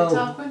 no. Is it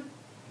Tarquin?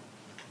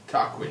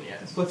 Tarquin,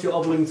 yes. Put your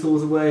obbling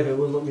tools away, they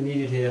won't let me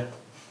needed here.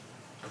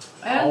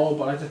 Oh,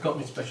 but I just got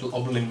my special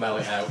obbling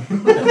mallet out.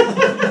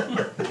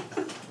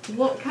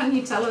 What can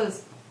you tell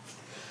us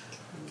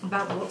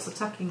about what's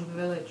attacking the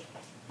village?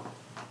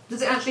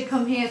 Does it actually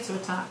come here to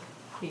attack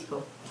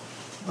people?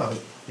 Well,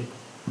 it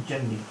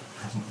generally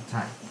hasn't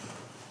attacked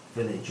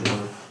village,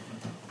 although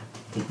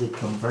it did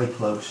come very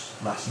close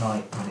last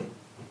night when it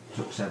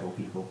took several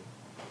people.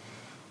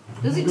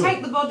 Does it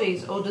take the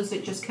bodies or does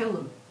it just kill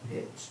them?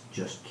 It's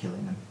just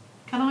killing them.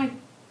 Can I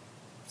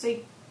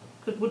see?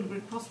 Would it be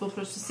possible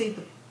for us to see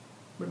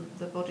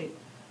the body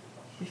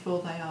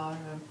before they are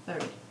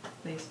buried,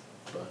 please?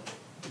 But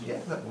Yeah,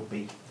 that would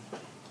be.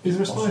 Is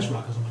there a spice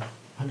rack or something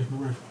hanging from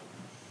the roof?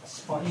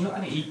 You're not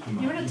going to eat them.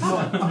 You're in a are you?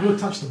 tavern. I'm going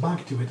to attach the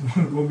bag to it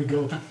when we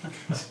go.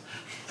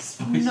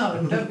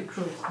 No, don't be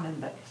cruel to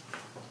Nimbic.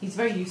 He's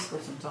very useful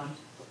sometimes.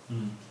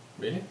 Mm.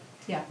 really?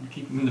 Yeah. You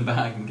keep them in the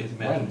bag and get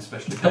them out When? on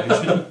special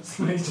occasions.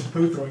 It's just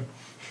poo throwing.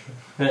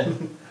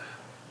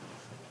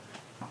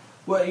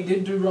 Well, he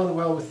did do rather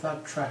well with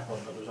that trap one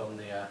that was on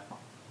the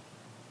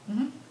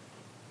Mm-hmm.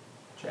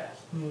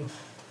 chest. Mm.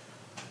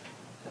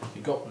 He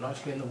got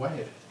nicely in the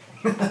way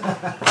of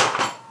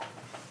it.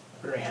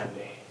 Very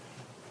handy.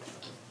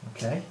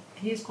 Okay,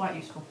 He is quite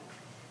useful.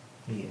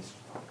 he is.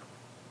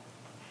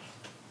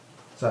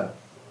 So,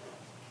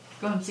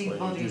 Go and see the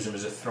Well, you use bodies. him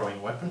as a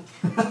throwing weapon.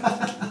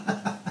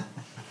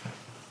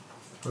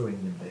 throwing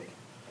them big.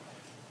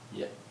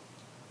 Yeah.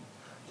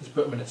 Just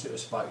put him in a suit of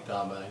spiked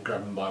armour and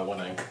grab him by one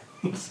ankle,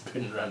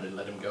 spin around and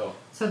let him go.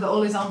 So that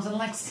all his arms and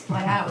legs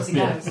splay out as he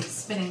Yeah. goes,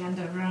 spinning end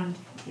over end.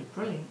 You're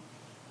brilliant.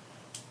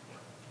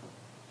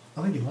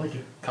 I think you'd like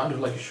it. Kind of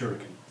like a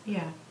shuriken.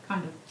 Yeah,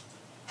 kind of.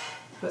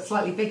 But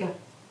slightly bigger.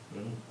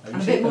 Mm.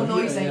 And a bit more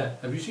noisy.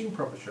 Have you seen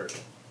proper shuriken?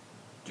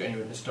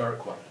 Genuine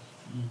historic ones?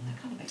 They're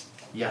kind of big.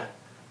 Yeah.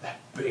 They're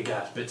big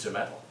ass bits of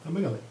metal. How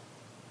big are they?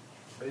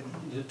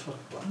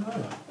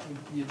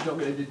 You don't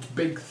get it. It's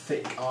big,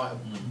 thick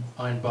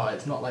iron bar.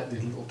 It's not like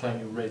these little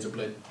tiny razor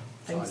blade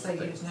Things size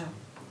they use now.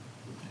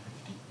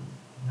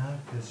 No,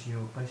 because you're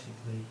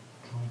basically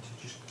trying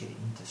to just get it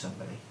into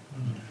somebody.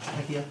 Mm.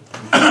 Heavier,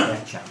 you get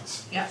their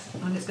chance. Yeah,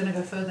 and it's going to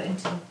go further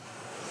into them.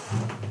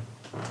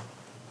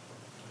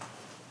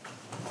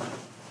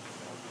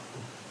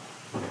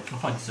 I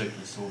find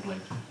circular sword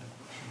blade.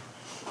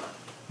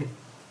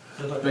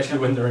 Especially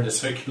when they're in a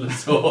circular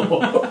sword.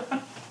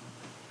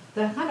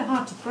 They're kind of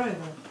hard to throw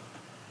though.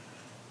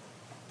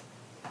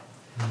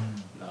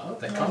 No,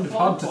 they're No, kind of fly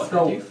hard to quite-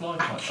 throw they do fly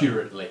quite well.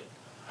 accurately.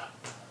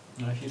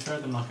 No, if you throw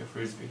them like a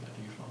frisbee,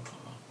 they do fly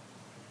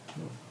quite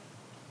well.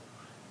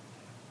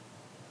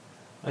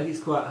 I think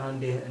it's quite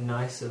handy and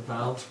nice of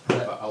Valve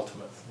that But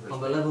ultimate. on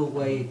the level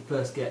where you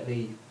first get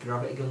the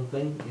gravity gun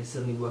thing, you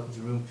suddenly work into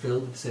a room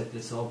filled with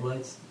circular saw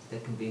blades. It's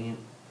dead convenient.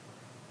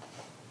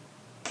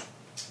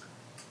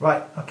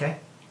 Right, okay.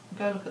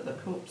 Go look at the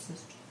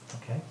corpses.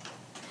 Okay.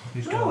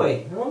 Who's Where are we?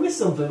 Have I missed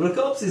something? We're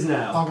corpses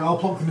now. I'll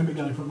plonk the nimbic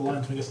down in front of the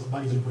line so he gets the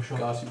bags in for a shot.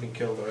 Guys, you've been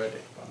killed already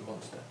by the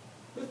monster.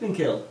 Who's been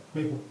killed?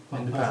 People.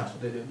 In the past.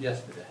 They did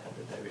yesterday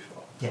and the day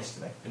before.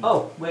 Yesterday.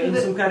 Oh, we're in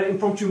some kind of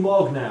impromptu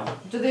morgue now.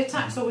 Do the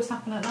attacks always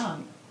happen at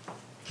night?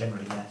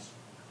 Generally, yes.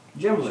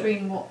 Generally.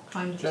 Between what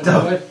kind of...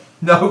 Generally,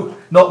 No,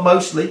 not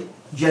mostly.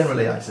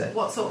 Generally, I said.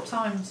 What sort of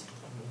times?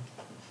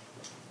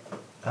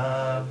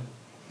 Um,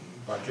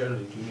 by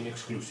generally, do you mean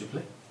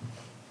exclusively?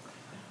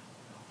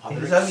 Are it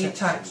there has only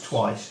exceptions? attacked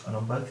twice, and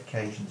on both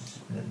occasions it's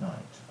been at night.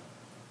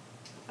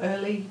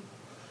 Early,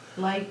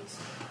 late,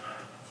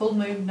 full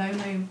moon, no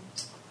moon.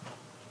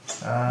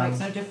 Makes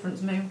no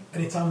difference, moon.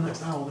 Any time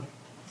next hour.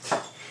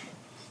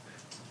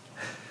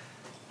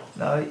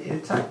 No, it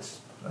attacked,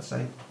 let's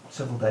say,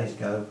 several days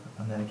ago,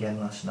 and then again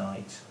last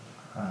night,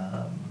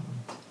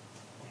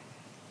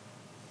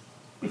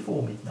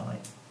 before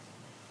midnight.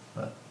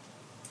 But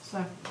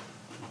So,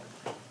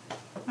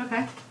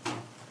 okay.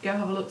 Go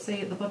have a look,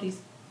 see at the bodies.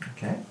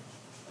 okay.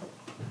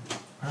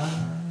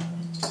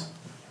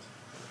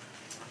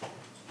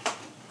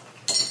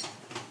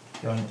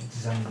 Going to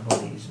examine the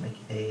bodies, make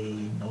a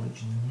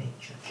knowledge and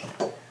nature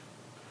check.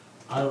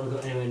 I don't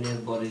want to go anywhere near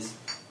the bodies.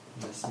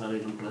 They smell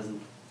it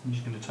unpleasant. I'm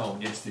just going to tell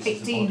them, yes, this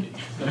 18. is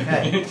a body.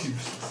 Okay.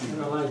 I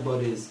don't like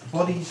bodies.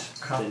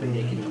 Bodies have They're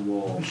naked been and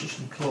warm.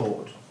 viciously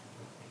clawed,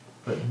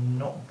 but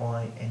not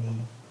by any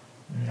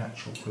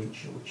natural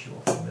creature which you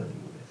are familiar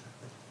with.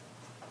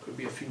 Could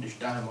be a fiendish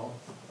dynamo.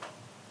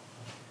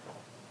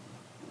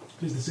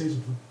 Tis the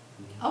season for them.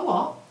 Oh,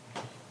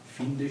 what?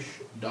 Fiendish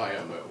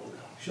dynamo.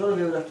 Surely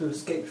we would have to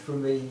escape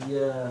from the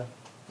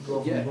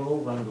Dwarven Yeah.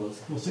 Ball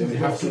Vandals. Well, It since would the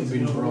have to season, have been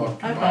you know, brought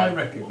Okay. I by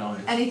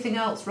recognise. Anything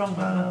else wrong with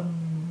them?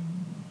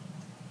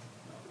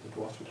 the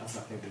dwarves would have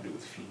nothing to do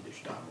with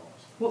fiendish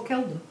dynamos. What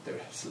killed them? They were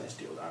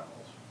celestial dynamos.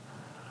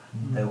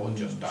 There Or were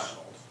just dynamos.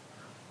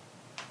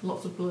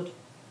 Lots of blood.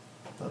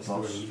 That's They were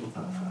lots, evil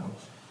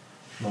forms.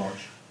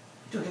 large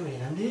Don't get me in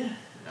hand here.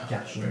 No,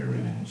 gashing very rare.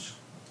 wounds,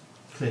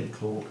 clearly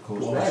clawed,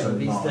 caused Well, by rare some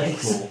these large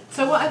days. claw.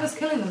 So whatever's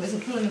killing them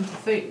isn't killing them for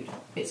food.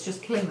 It's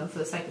just killing them for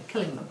the sake of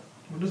killing them.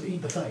 Well, does it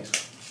eat the face?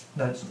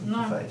 No, it's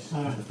not No. the face.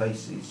 No. The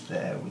face is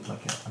there with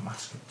like a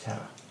mask of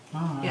terror.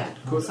 Ah, Yeah.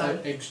 Could So- I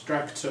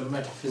extract some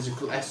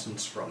metaphysical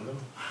essence from them?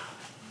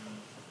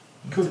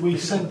 Could we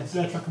send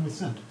track them with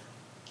scent?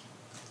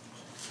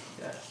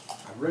 Yes.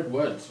 I've read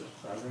words.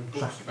 I've read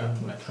Track books about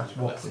them, track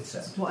metaphysical what with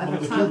essence. scent. Whatever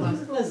Whatever attack killed them.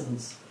 Physical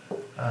essence.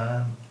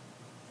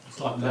 It's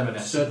like That lemon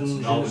certain essence,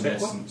 je ne almond sais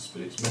quoi. essence,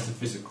 but it's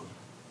metaphysical.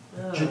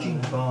 Judging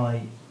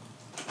by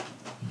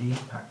the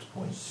impact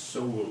points,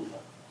 Soul.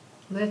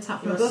 They attack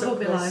from You're above so or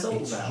below. close, so-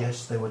 it's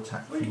yes, they were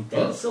attacked Where from did you get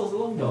the above. souls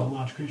along Well, a though?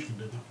 large creature can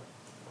do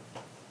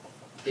that.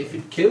 If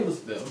it kills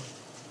them,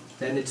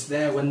 then it's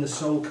there when the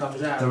soul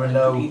comes out. There are and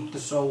no- you eat the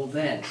soul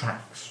then.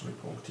 Tracks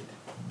reported.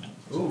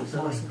 Oh,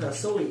 so that's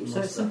a soul eating So it's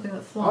monster. something that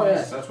Oh flies.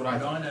 yes, that's what I I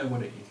thought. know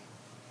what it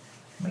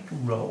is. Make a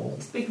roll.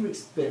 Speak from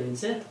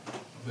experience, yeah?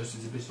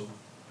 Versus abyssal.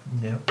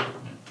 No.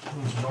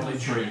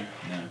 Knowledge 3.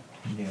 No.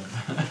 No.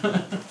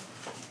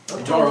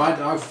 It's alright,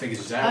 I'll figure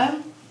this out.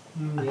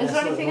 Yeah, Is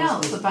there so anything it was-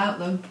 else about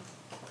them?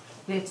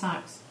 The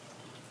attacks?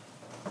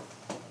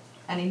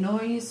 Any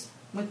noise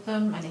with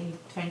them? Any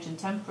change in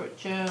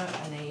temperature?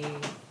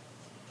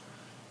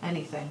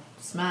 Anything?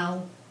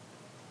 Smell?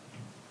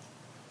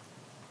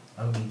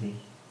 Only the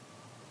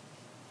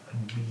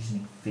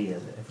unreasoning fear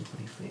that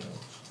everybody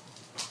feels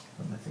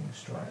when the thing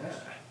strikes.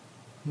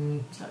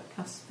 So it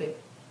casts fear.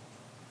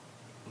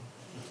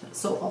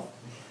 Sort of.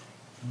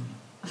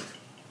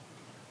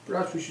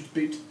 Perhaps we should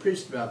speak to the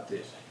priest about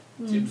this.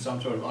 Seems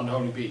some sort of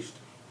unholy beast.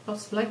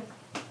 Possibly.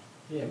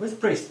 Yeah, where's the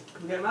priest?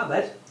 Can we get him out of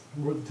bed?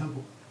 We're at the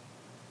temple.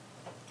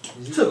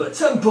 Is it? To the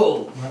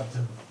temple! We're at the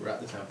temple. We're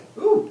at the temple.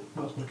 Ooh!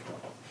 That's quick.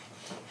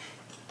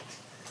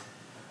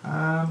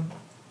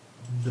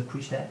 The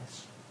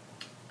priestess.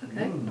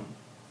 Okay.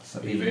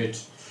 Leave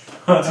it.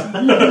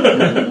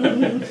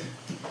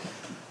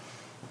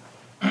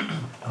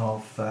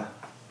 Of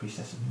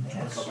priestess of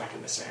I'll Nez. go back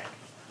in the sack.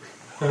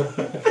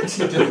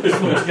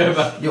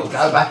 You'll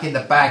go back in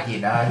the bag, you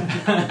know.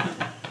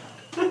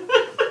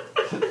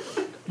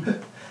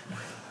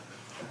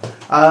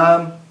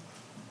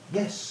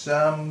 Yes.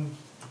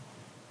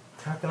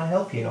 How can I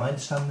help you? I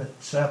understand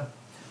that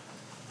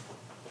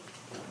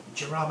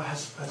Jaraba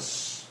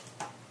has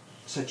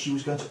said she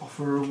was going to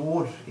offer a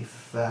reward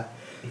if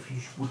you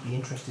would be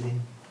interested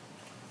in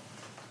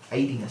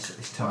aiding us at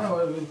this time.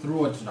 Well, the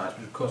reward's nice,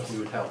 but of course we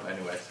would help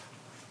anyway.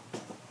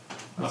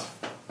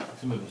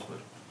 Some of us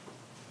would.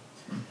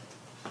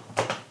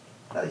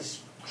 That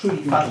is truly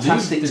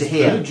fantastic to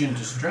hear. Urgent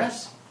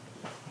distress.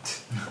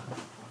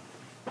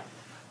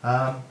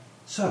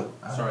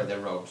 Sorry, they're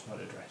robes, not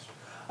a dress.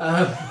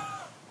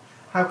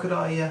 How can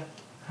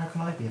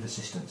I be of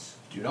assistance?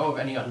 Do you know of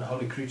any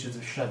unholy creatures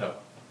of shadow?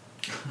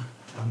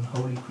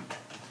 Unholy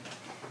creature.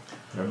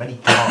 There are many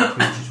dark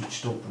creatures which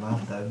stalk the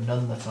land, though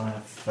none that I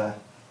have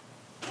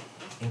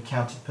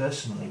encountered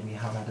personally. We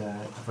have had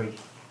a very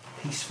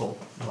peaceful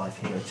life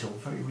here until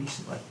very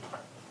recently.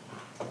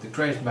 The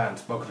crazed man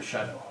spoke of a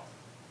shadow.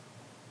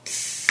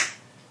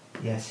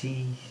 Yes,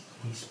 he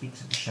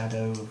speaks of the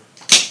shadow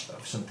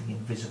of something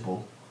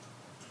invisible.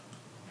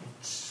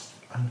 It's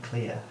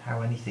unclear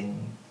how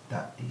anything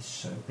that is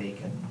so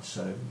big and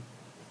so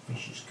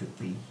vicious could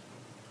be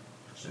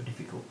so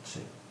difficult to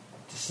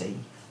see.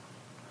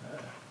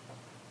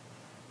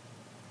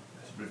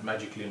 was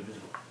magically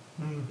invisible.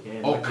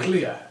 Yeah, Or like-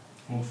 clear.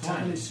 Or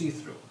Entirely fine.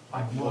 see-through.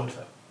 Like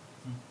water.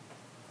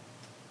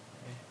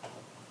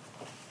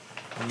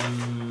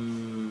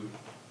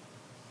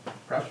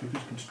 Perhaps we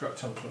could construct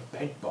some sort of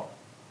paint bomb.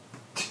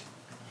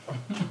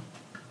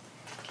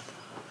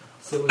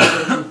 So we're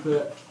searching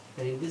for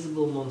an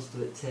invisible monster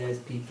that tears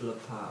people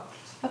apart.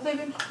 Have they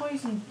been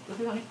poisoned? Have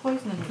they got any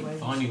poison in the way?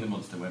 Finding the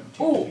monster won't be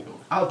too Oh,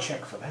 difficult. I'll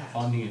check for that.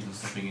 Finding it and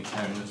stopping it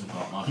tearing us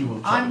apart might You be will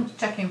more I'm difficult.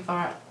 checking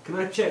for it. Can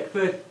I check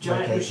for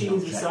giant Okay,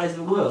 machines the check. size of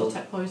the I want to world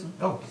detect poison.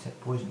 Oh,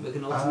 detect poison. that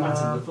can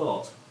automatically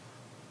thought?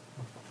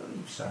 I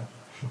believe so.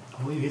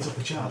 I believe it's off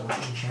the chart. I'll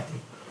actually check.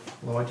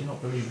 Although I do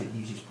not believe it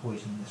uses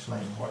poison in the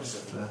slaying. What is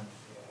it? Uh,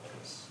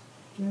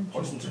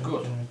 Poison's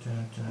good.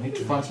 I need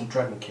to find some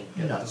Dragon King.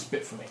 Get No. that to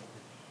spit for me.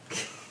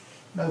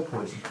 No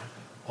poison.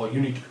 Or you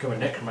need to become a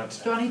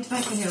necromancer. Do I need to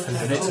make a heal And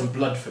donate check? some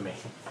blood for me.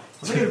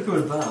 I think it'd be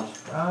good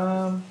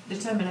bad.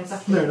 Determine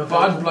exactly. No, no.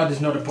 Bad blood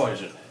is not a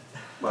poison.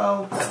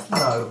 Well,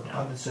 no.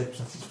 Under the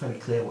circumstances, it's fairly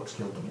clear what's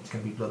killed them. It's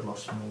going to be blood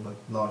loss from all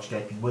the large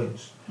gaping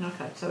wounds.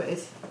 Okay, so it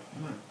is.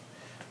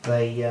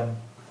 They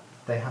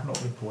have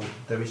not been poisoned.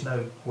 There is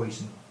no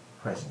poison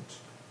present.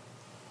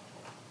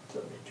 Do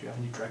you have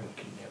any Dragon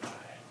King nearby?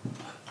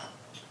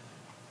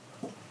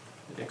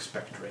 They'd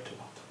expectorate a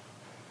lot.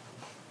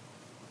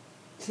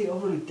 See, all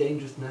really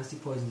dangerous, nasty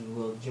poisons in the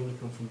world generally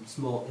come from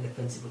small,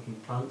 inoffensive-looking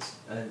plants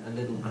and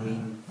little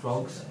green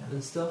frogs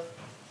and stuff.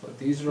 But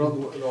these are all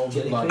the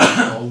Jellyfish. blood,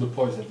 all the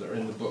poisons that are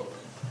in the book.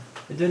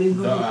 They don't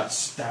even That go are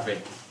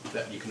stabbing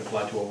that you can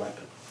apply to a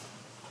weapon.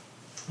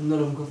 from, none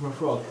of them come from a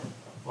frog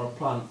or a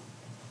plant.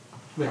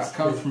 That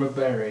comes from a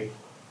berry.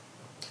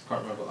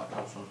 Can't remember what that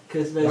comes from.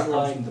 Because That there's comes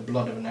like from the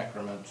blood of a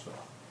necromancer.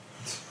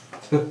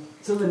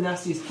 some of the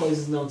nastiest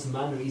poisons known to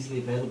man are easily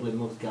available in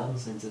most garden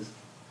centres.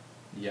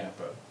 Yeah,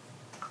 but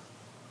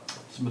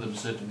Some of them are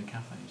served in the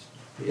cafes.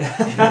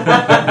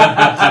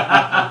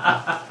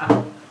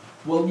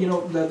 well, you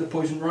know the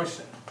poison rice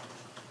then,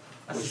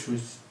 which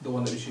was the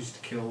one that was used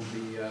to kill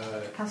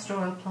the Castor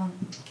oil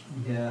plant.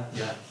 Yeah.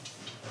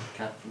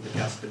 cat from the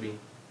castor bean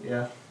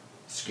Yeah.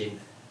 skin,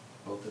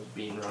 or the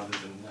bean rather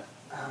than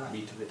the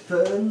meat of it.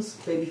 Ferns,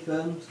 baby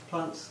ferns,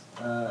 plants,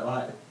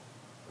 like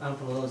a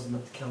handful of those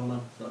enough to kill a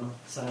man. Got enough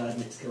cyanide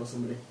in it to kill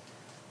somebody.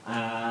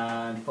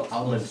 And fox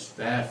Almonds,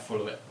 they're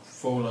full of it,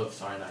 full of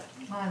cyanide.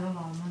 I love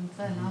almonds,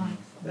 they're nice.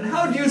 And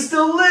how do you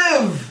still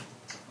live?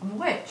 I'm a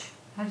witch.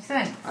 How do you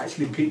think?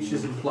 Actually,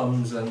 peaches and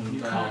plums and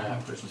You can't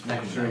have Christmas pudding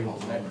nectarines,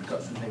 without whole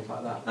apricots and things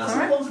like that. That's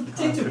Sorry? the ones with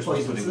potato Christmas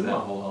poisons, pudding isn't without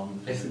it? whole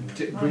almonds. It's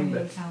the Oh, green you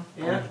bit, can.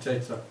 Yeah. and the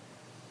potato,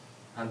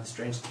 and the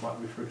strange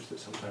tomato fruits that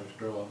sometimes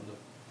grow on them.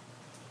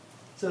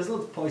 So there's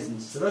lots of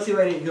poisons. So that's the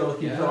way you go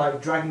looking for Yeah.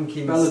 like Dragon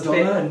King Belladonna.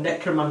 spit and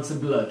necromancer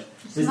blood.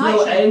 It's There's a no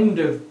nightshade. end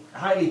of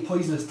highly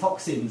poisonous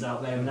toxins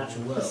out there in the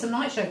natural There's world. some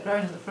nightshade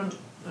growing at the front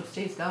of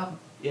Steve's garden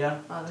Yeah.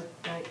 by the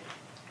gate.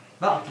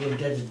 That'll be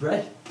dead as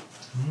bread.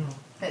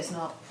 It's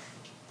not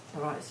the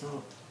right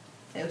sort.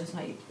 It'll just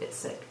make you a bit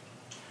sick.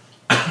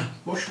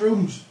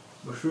 Mushrooms!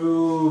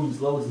 Mushrooms,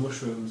 loads of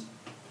mushrooms.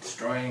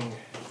 Destroying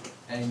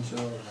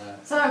angel,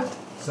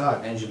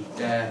 So, angel of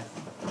death,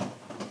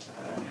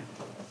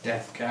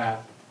 death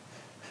cat.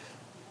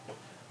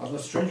 I've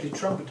got strangely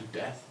trumpet of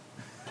death.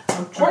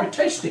 I'm quite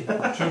tasty.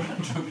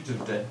 Trumpet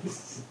of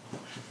death.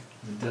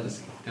 The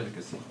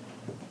delicacy.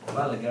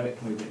 Well, the Garrett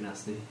can be a bit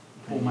nasty.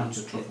 Poor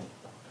man's truffle.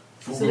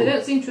 so they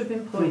don't seem to have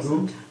been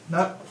poisoned.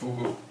 No.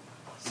 Fugu.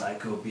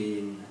 Psycho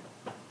bean.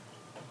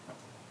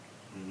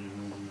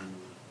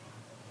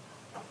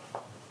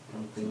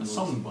 A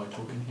song by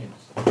Talking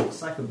Heads.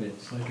 Psycho bean.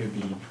 Psycho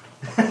Bean.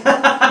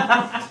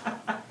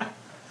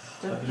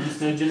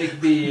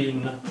 Hallucinogenic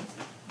bean.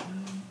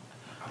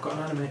 I've got an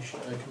animation,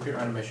 a computer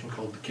animation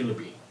called the Killer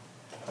Bean,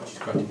 which is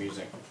quite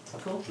amusing.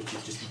 Cool. Which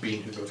is just a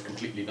bean who goes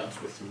completely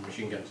nuts with some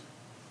machine guns.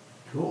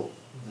 Cool.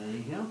 There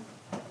you go.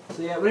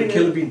 So yeah, The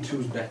Killer Bean 2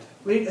 is better.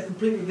 we need a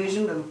complete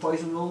revision of the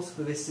poison rules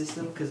for this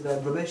system because they're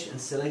rubbish and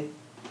silly.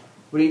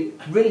 We need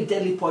really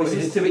deadly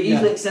poisons to be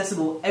easily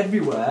accessible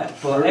everywhere,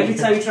 but every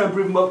time you try and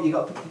brew them up, you've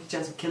got a 50%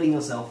 chance of killing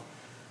yourself.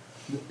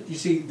 You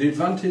see, the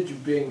advantage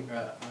of being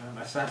an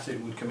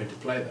assassin would come into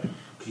play there,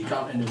 because you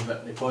can't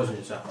inadvertently poison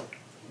yourself.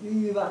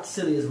 That's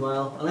silly as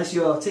well. Unless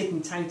you're taking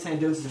tiny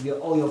doses of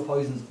all your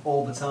poisons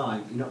all the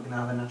time, you're not going to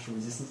have a natural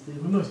resistance to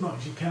Well, them. no, it's not,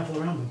 because you're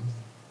careful around them.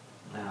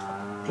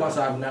 Plus,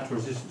 I have natural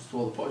resistance to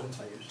all the poisons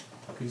I use.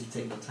 because you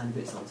take little tiny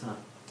bits all the time.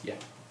 Yeah.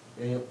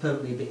 You're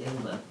permanently a bit ill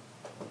then.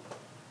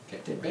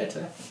 Get it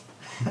better.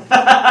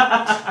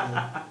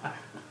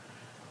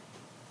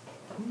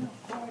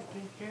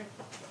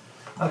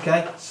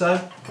 Okay, so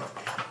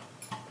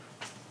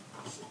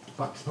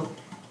Back to smoke.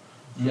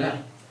 Yeah.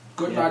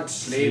 Good Yeah. night's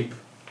sleep.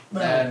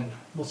 Then.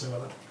 We'll see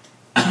about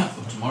that.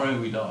 For tomorrow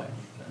we die.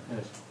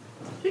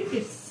 Think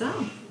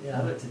yourself. Yeah,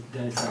 I looked at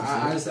Dennis.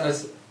 As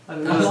I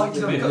don't As know. like to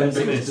the be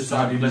Olympics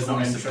decided he's not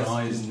pleasantly interested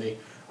surprised. in the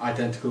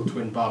identical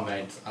twin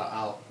barmaids,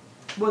 I'll.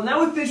 Well,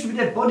 now we've finished with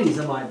dead bodies,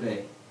 I might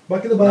be.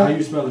 Back in the Now bar.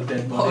 you smell the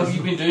dead What have bodies.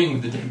 you been doing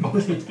with the dead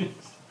bodies?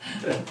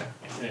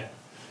 Yeah.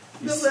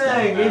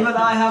 Nothing, even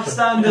I have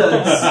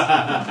standards.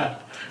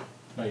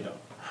 No, you don't.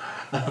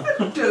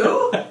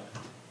 Do?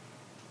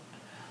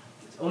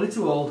 It's only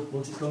too old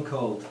once it's gone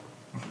cold.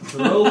 The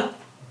rule.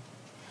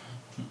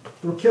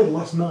 They were killed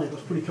last night. It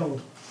was pretty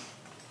cold.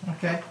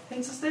 Okay.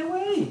 Hence I stay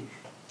away.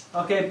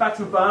 Okay, back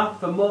to the bar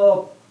for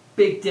more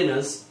big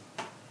dinners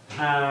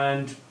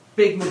and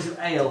big mugs of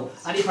ale.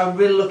 And if I'm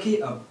really lucky,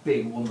 a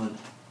big woman.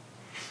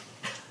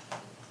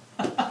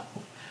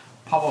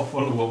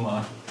 Powerful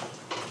woman.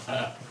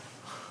 A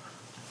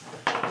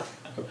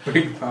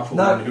big, powerful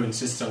No. woman who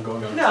insists on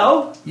going on.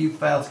 No! You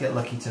failed to get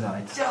lucky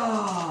tonight.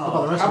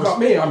 Oh. The rest How of us- about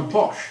me? I'm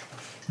posh.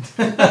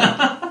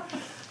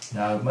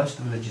 No, most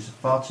of the villagers are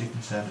far too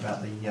concerned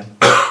about the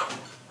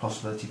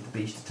possibility of the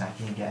beast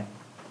attacking again.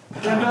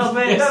 Well,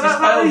 mate, Yes, that he's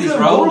failed is his a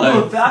role,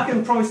 vulnerable though. bit. I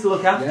can promise to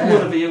look after Yeah.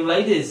 one of you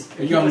ladies. A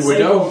Keep young her safe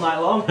widow. all night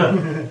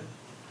long.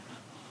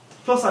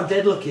 Plus, I'm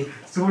dead lucky.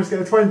 Someone's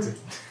get a 20.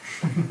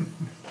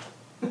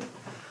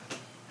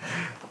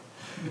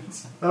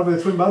 That'll be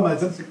the twin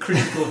barmaids, then.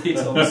 Critical hit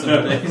on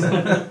some days.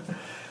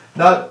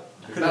 No,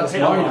 That's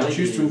hit on mine. my I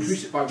choose to ladies.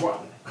 increase it by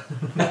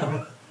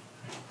one.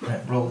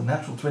 rolled a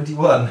natural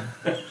 21.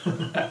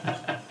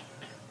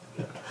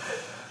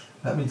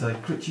 That means I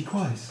crit you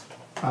twice.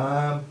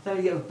 Then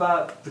you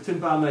get between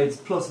barmaids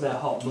plus their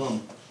hot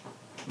mum.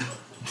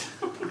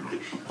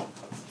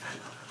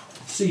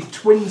 See,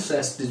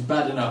 twincest is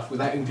bad enough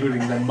without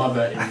including their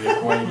mother in the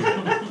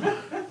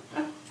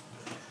equation.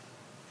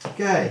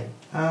 Okay.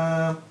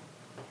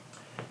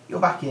 You're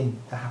back in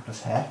the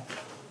hapless hare,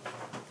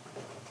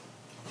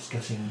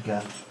 discussing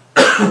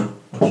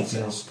what you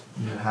feel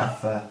you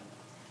have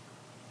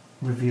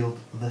revealed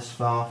thus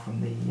far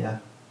from the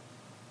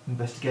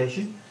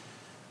investigation,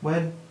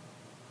 when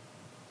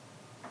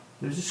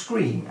there was a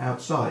scream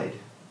outside,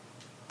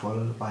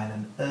 followed by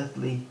an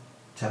unearthly,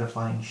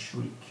 terrifying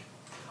shriek.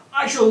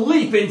 I shall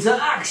leap into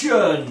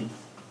action!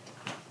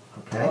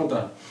 Okay. Well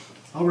done.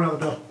 I'll run out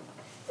the door.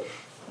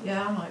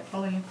 Yeah, I might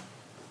follow you.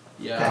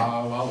 Yeah, Okay.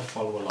 I'll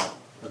follow along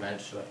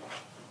eventually.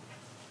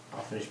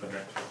 I'll finish my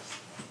drink.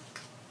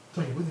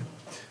 Take it with you.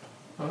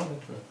 Oh,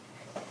 that's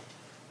right.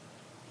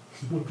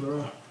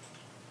 Smuggler.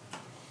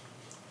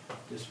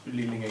 Just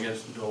leaning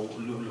against the door,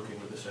 looking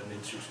with a certain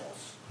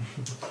insouciance.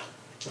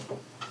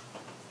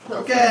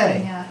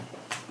 Okay. Yeah.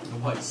 A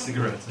white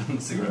cigarette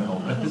and cigarette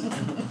holders.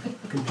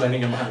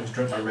 Complaining I'm having to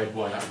drink my red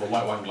wine out of a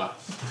white wine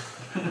glass.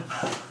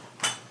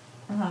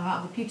 And out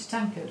of a pewter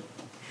tankard.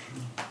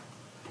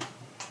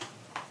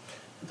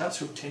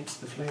 That's what tints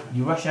the flavour.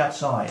 You rush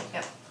outside,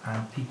 Yep.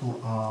 and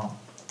people are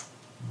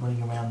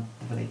running around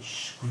the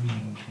village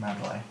screaming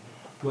madly.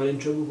 When in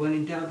trouble, when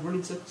in doubt,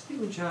 running circles,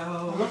 stealing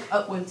child. Look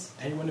upwards.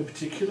 Anyone in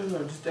particular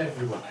or just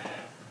everyone?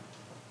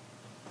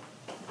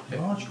 A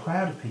large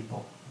crowd of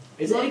people.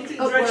 Is there any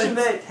Look direction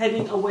upwards. they're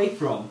heading away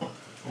from?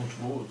 Or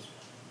towards.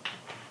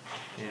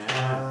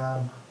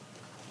 Yeah.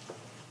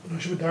 I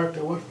should be direct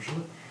away from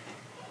shouldn't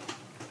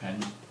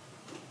Depends.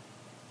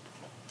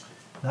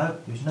 No,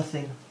 there's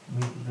nothing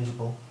immediately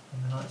visible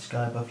in the night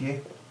sky above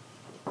you.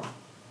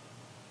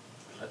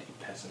 Bloody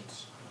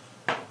peasants.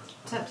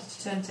 Tempted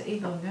to turn to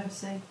evil and go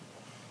see. it?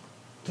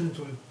 Turn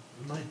into a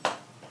night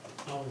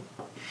owl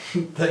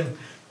thing.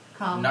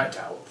 Calm. Night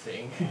owl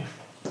thing.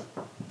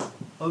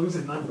 I was going to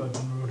say night bird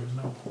on the road, it was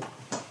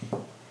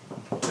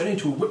no. Turn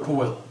into a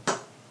whippoorwill.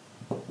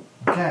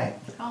 Okay.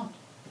 Can't.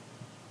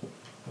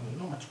 Well,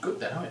 not much good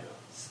then, are you?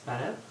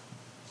 Spanner?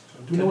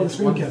 Do we know where the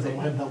scream came from?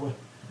 I went that way.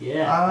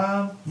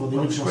 Yeah. Well, the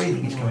the original screaming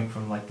scream, is yeah. coming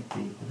from like the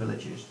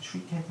villagers. The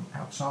shriek came from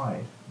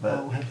outside, but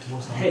I'll head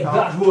towards that. Head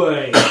that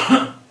way!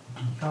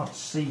 you can't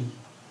see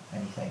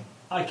anything.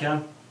 I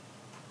can.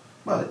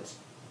 Well, it's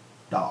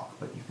dark,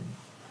 but you can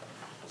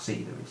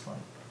see there is like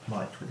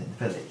light within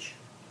the village.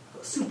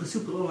 Got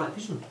super low light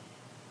vision.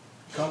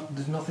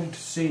 There's nothing to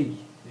see.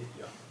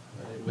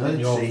 Nothing Within to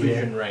your see,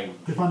 vision range.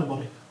 They find a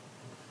body.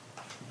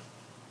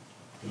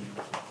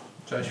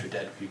 Search for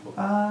dead people.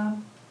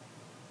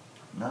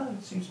 No,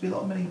 there seems to be a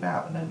lot of milling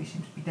about, but nobody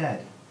seems to be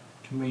dead.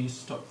 Can we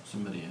stop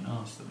somebody and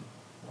ask them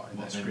Why what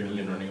they're screaming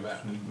and running about?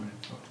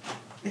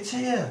 It's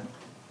here.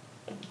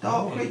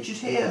 Dark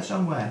creature's here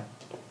somewhere.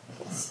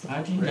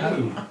 How do you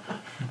know?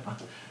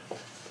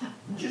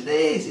 It just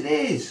is. It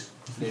is.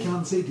 If you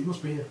can't see it, it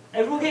must be here.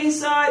 Everyone get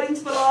inside,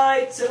 into the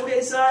lights. Everyone get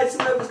inside.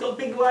 Someone's got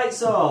big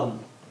lights on.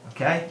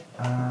 Okay.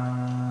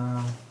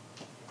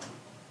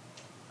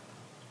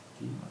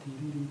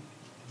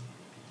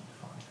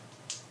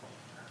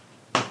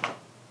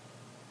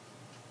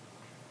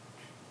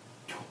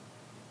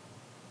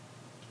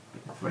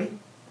 Three.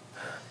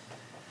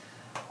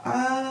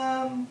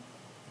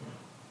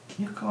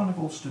 You kind of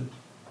all stood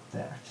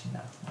there. Actually, no.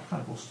 You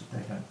kind of all stood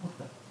there going,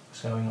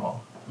 what's going on?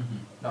 Mm-hmm.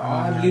 No,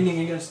 I'm leaning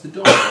against the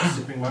door,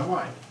 sipping my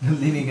wine.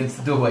 Leaning against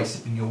the doorway,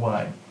 sipping your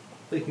wine.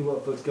 Thinking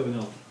what the fuck's going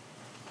on.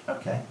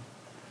 Okay.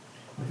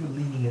 Well, if you're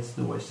leaning against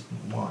the doorway, sipping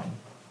your wine,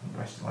 and the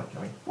rest are like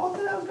going, what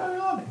the hell's going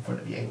on in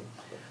front of you?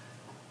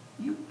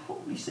 You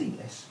probably see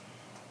this.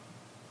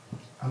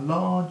 A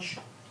large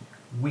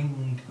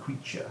winged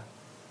creature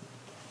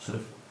sort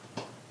of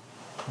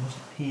almost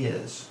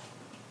appears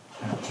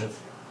out of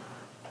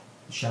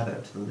the shadow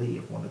to the lee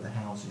of one of the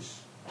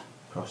houses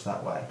across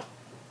that way.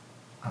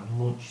 and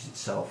launches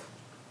itself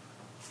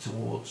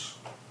towards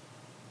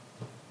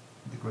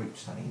the group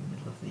standing in the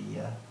middle of the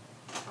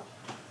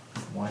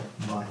white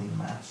writhing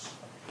mass.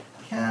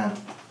 Can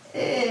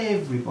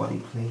everybody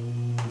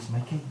please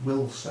make a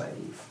will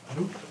save?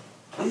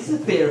 This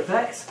is a fear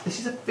effect. This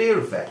is a fear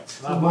effect.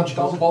 It's not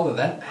magical. Don't bother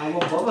then. I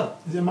won't bother.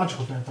 Is it a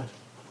magical fear effect?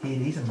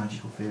 It is a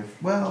magical fear.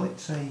 Well,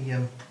 it's a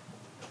Is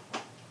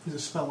it a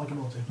spell like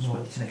ability? no,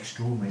 it's an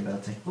extraordinary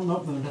ability. Well,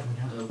 no, then it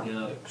definitely can.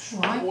 Okay.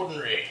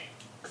 Extraordinary.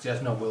 Because he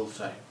has no will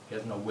save. He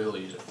has no will,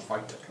 he's a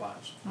fighter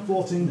class.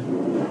 14.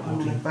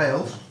 14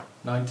 fails.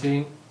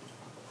 19.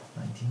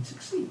 19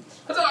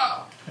 succeeds.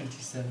 Huzzah!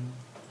 27.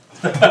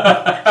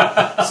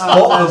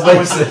 Spot the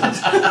wizard.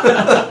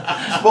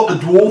 Spot the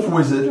dwarf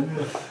wizard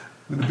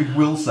with a big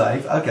will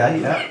save.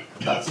 Okay, yeah,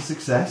 that's a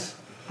success.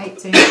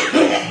 18.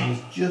 It was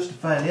just a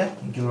failure,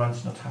 and Gilran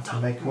does not have to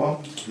make one.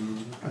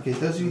 Okay,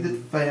 those of you that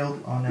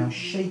failed are now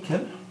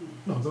shaken.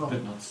 No, God.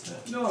 But not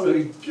stirred. Not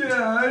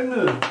again.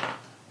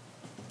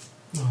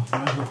 Oh,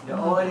 right. Yeah,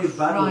 already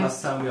bad Right.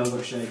 last time we all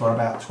got shaken. For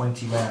about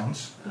 20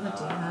 rounds.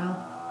 Bloody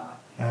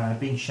hell.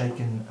 Being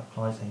shaken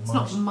applies a It's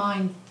not minus...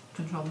 mind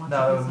control magic.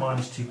 No,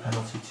 is it? -2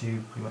 penalty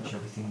to pretty much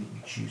everything that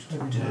you choose to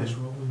Every do. dice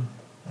roll.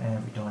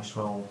 Every dice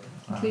roll.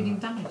 Including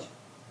damage.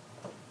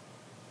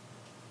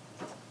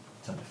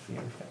 It's under fear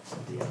effects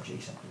and DMG,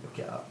 something to look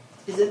it up.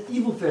 Is it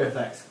evil fear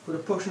effect? Would a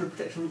potion of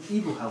protection from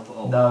evil help at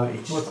all? No,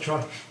 it's Worth a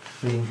try.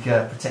 being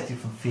protected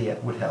from fear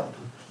would help,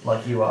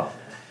 like you are.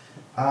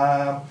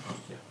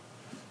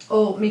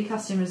 Or me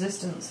casting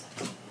resistance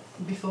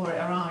before it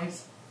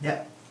arrives.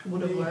 Yeah.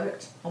 Would have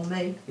worked on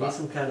me. It's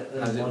some kind of...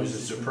 As it was a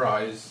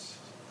surprise.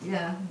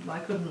 Yeah, but I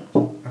couldn't.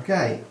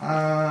 Okay.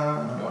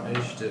 What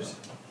initiatives?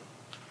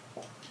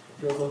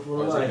 You're going for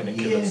Or is it going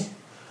to kill Yeah. us?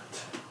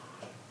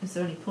 Is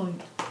there any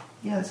point?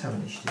 Yeah, let's have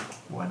initiative.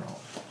 Why not?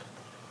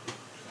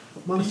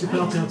 -2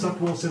 penalty on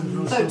attack roll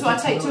 7 So do I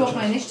take 2 off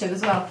my initiative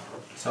as well?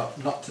 So,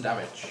 not to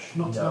damage.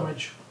 Not No.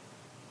 damage.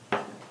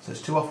 So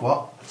it's 2 off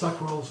what? Attack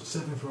rolls,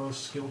 saving throws,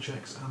 skill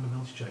checks, and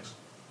ability checks.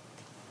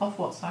 Off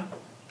what, sorry?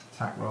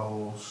 Attack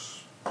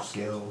rolls,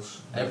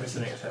 skills.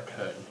 Everything except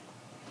hurting.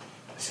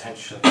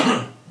 Essentially.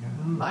 Yeah.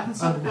 But I can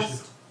still And cast,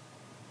 initiative.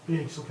 Yeah,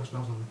 you can still cast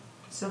spells on them.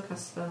 still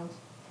cast spells.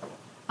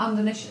 And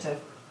initiative.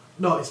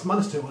 No, it's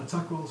 -2 on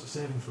attack rolls,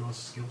 saving throws,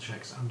 skill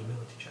checks, and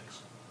ability checks.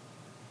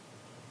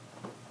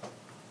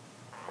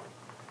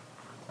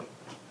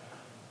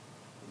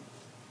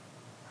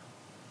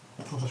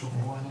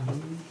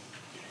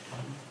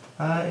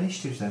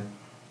 Initiatives then.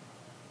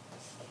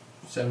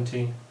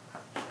 17.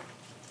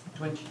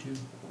 22.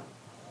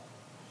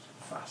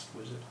 Fast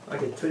wizard.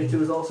 Okay,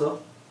 22 is also.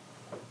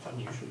 It's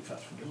unusually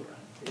fast for Gilran.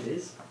 It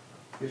is.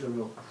 Here's a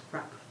real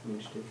crap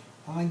initiative.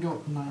 I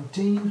got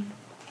 19.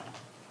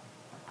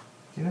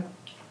 Do you know?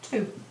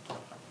 2.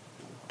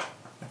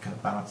 That kind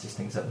of balances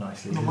things up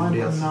nicely. No, mine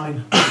got Everybody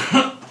 9.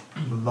 else-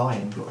 The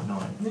lion got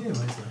 9. Yeah, right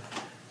there.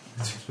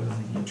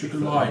 You took a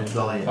lion to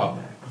the pub.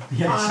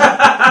 Yes.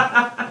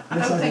 I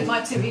Yes, don't I think did.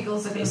 my 2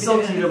 eagles are going to be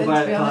Something doing anything,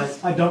 about to be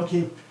honest. I don't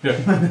keep.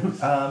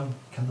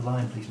 Can the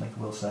lion please make a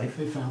will save?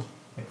 It failed.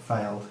 It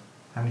failed.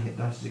 How many hit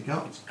dice has it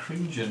got? It's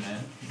Creature now.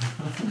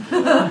 It's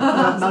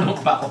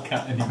not Battle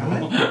Cat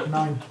anymore.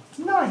 9.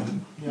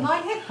 9. Yeah.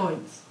 9 hit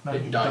points. 9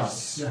 Hit hit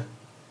dice. Yeah.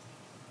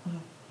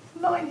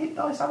 9 hit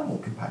dice animal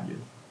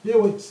companion. Yeah,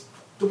 well, it's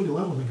double your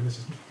level, I think, in this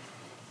system.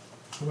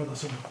 I read that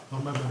somewhere. I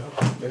remember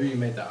it. Maybe you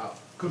made that up.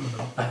 Couldn't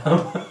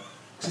remember.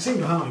 'Cause it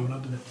seemed high when I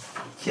did it.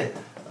 Yeah,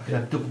 I could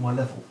have double my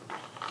level.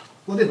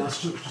 Well, I didn't,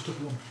 that's just took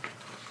 1.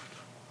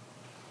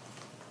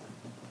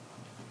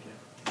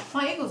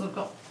 My eagles have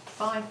got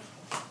 5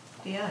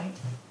 d8.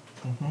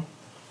 Mm-hmm.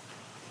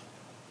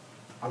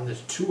 And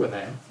there's 2 of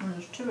them. And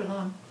there's 2 of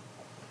them.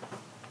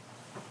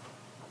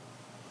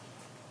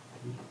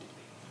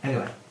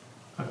 Anyway,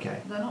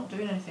 okay. They're not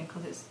doing anything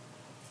because it's,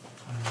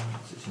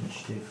 So it's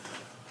initiative.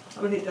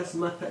 How many hit dice does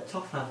my pet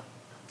Toff have?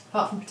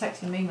 apart from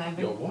protecting me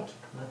maybe. Your what?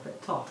 My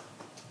pet Toff.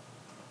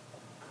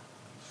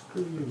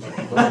 Screw you,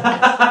 mate.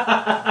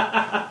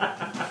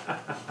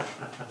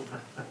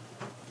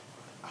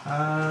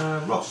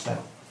 Ross then.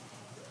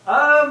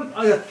 I'm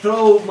going to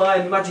throw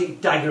my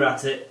magic dagger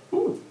at it.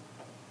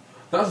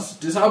 That's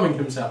disarming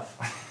himself.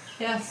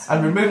 Yes.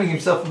 And removing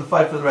himself from the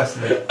fight for the rest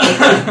of it.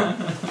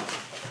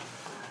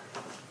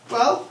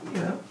 Well, you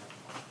know.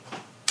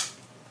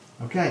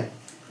 Okay.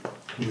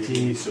 We It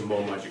need is some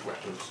more magic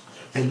weapons.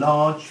 a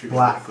large Should we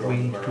black throw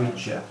winged them around?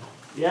 creature.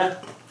 Yeah?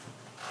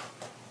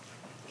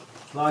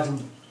 Large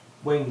and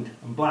winged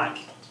and black.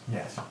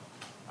 Yes.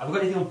 Have I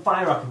got anything on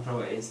fire I can throw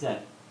it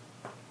instead?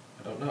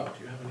 I don't know.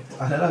 Do you have anything?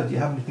 I don't know, do you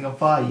have anything on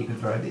fire you can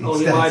throw at it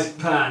Only instead?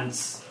 my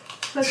pants.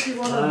 Especially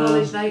one of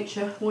knowledge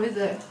nature. What is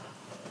it?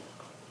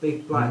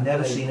 Big black. I've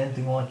never thing. seen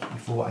anything like it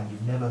before, and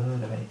you've never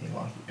heard of anything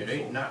like it It before.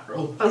 ain't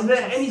natural. Is there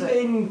Fantastic.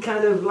 anything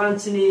kind of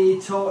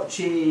lanterny,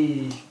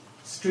 torchy,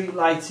 street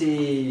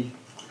lighty,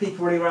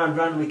 people running around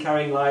randomly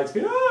carrying lights,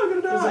 going, oh, I'm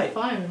going to There's die? a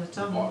fire in the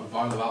tunnel.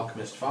 Vial of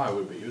Alchemist fire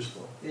would be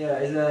useful. Yeah,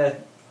 is there...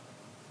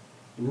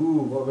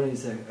 Ooh, what we need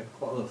is a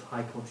bottle of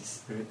high quality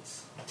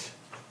spirits.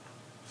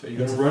 So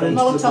you're going to run into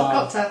the Molotov bar.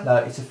 cocktail. No,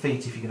 it's a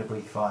feat if you're going to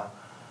breathe fire.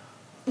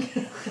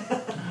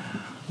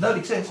 No, it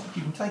exists.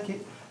 You can take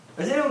it.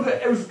 Has anyone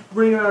who's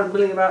running around,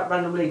 milling about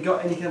randomly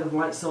got any kind of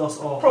light source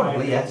or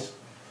Probably, fire? yes.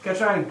 Can I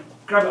try and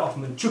grab it off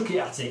him and chuck it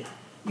at it?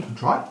 You can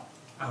try.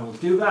 I will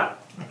do that.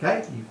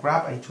 Okay, you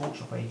grab a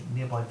torch off a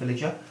nearby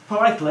villager.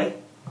 Politely.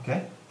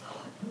 Okay.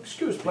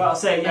 Excuse me. Well, I'll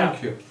say, yeah,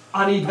 Thank you.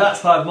 I need that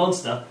type of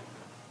monster.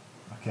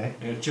 Okay.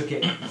 I'm going to chuck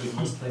it. Big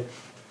monster thing.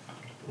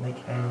 Make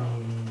a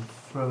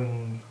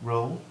throwing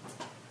roll.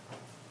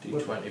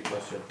 D20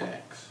 plus your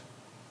dex.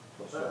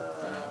 Plus your,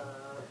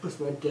 Plus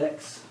my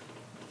dex.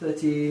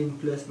 13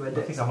 plus my I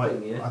dex. think I might.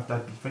 thing, yeah?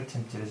 I'd be very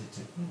tempted as it's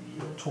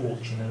a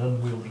torch and an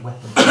unwieldy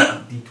weapon.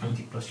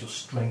 D20 plus your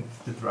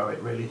strength to throw it.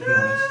 Really, to be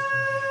honest.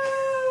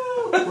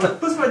 Well,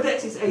 plus my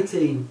dex is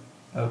 18.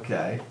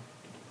 Okay.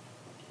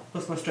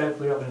 Plus my strength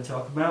we're not going to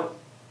talk about.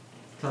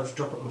 So I'll just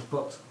drop it on my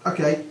foot.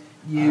 Okay.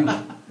 You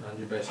and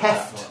your base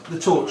heft attack the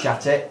torch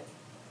at it.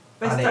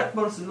 Best And attack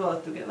bonus as well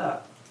to get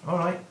that. All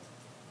right.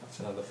 That's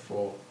another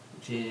 4.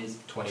 Which is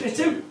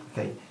 22.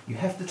 Okay. You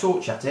heft the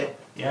torch at it,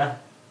 Yeah.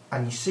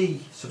 and you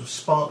see sort of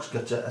sparks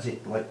gutter as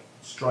it like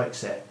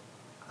strikes it,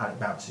 and it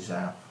bounces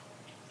out.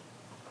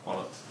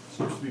 Bollocks.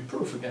 Seems to be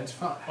proof against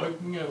fire.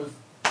 It was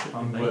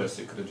Maybe. worse.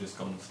 It could have just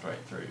gone straight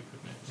through,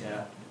 couldn't it?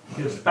 Yeah.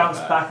 You just bounce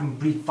back and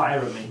breathe fire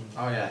at me.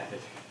 Oh yeah.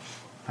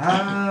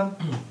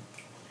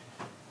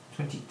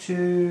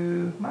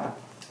 22. Matt.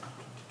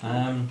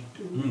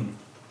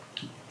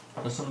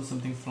 There's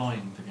something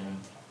flying to go and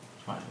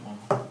fight at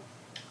one.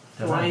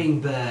 Flying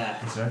bear.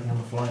 Is there anything on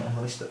the flying on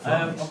the list that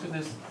I flies? think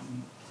there's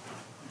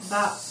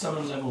That.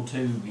 summon level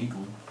 2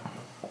 eagle.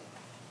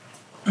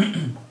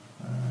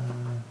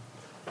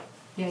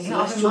 Yeah, you're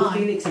not having Celestial mine.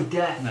 Phoenix of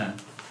Death. No,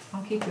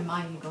 I'm keeping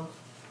my eagles.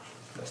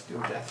 Let's do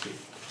death.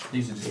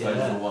 these are disposable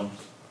Yeah. ones,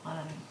 I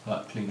don't know.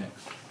 like Kleenex.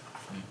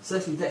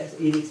 Celestial Death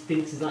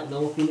Phoenix is like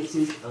normal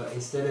phoenixes.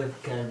 Instead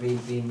of kind of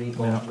being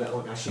reborn Yeah. from their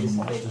own ashes,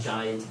 Some they monsters.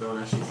 die into their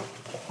own ashes.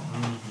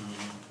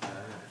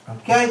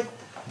 Okay.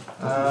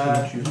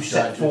 Choose You die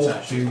set to forth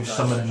its to ashes,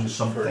 summon ashes for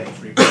something.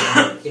 3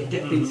 If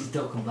death phoenixes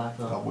don't come back,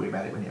 I'll though. worry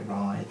about it when it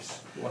arrives.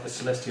 What a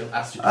celestial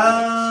acid.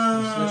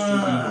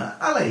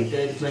 Ali.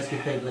 They just make me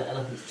think that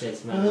elephants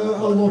chase me.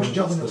 I'll launch a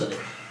javelin at it.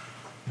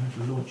 You have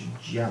to launch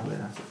a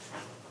javelin at it.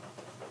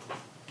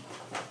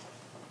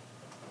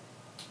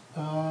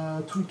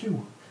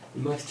 22.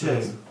 You must Two.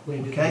 do when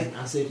you do Okay. this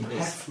acid, You it's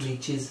have to-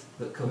 leeches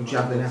that come. You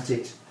javelin at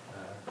it,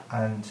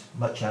 and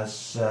much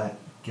as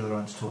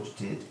Gilliran's torch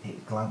did,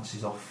 it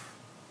glances off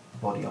the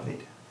body of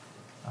it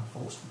and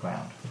falls to the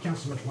ground. It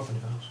counts as a magic weapon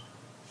if it helps.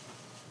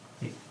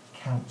 It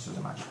counts as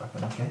a magic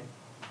weapon, okay?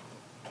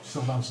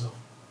 Still bounces off.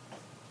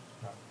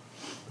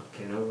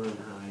 Okay, now run and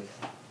hide.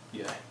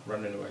 Yeah,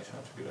 running away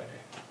sounds a good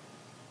idea.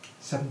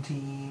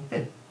 17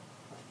 Finn.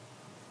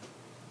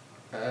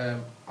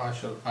 I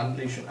shall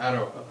unleash an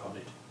arrow upon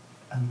it.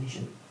 Unleash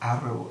an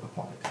arrow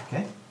upon it,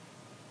 okay?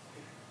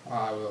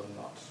 I will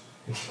not.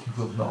 You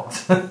will not.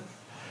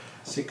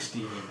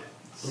 16.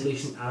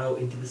 Unleash an arrow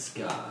into the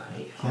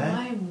sky. Okay.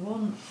 I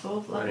want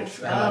 4th level No,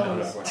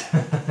 spells.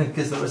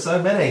 Because there were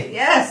so many.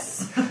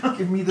 Yes!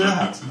 Give me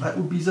that. That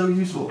would be so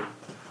useful.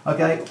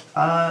 Okay,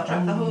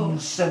 Track the hole.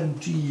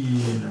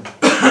 17.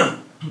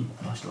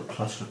 Nice little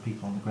cluster of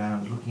people on the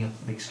ground looking at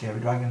the big scary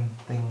dragon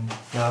thing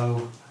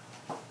go.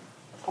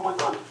 Oh my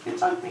god,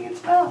 it's opening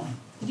its mouth.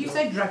 Did you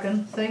say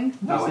dragon thing?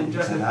 No, I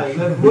didn't say that.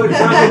 The word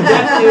dragon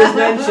definitely was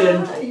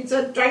mentioned. You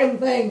said dragon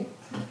thing!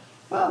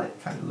 Well, it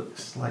kind of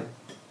looks like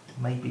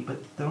maybe,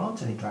 but there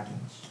aren't any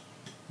dragons.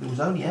 There was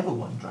only ever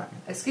one dragon.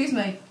 Excuse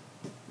me.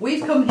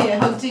 We've come here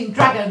hunting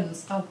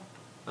dragons. Oh,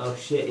 Oh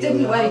shit, yeah, Didn't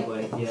we are, we?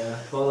 haven't we? Yeah,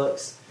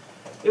 bollocks.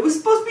 It was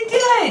supposed to be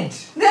dead!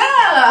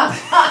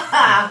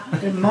 yeah!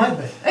 It might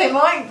be. It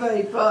might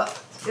be,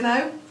 but, you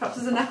know, perhaps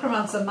there's a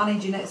necromancer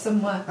managing it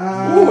somewhere.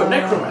 Ooh, a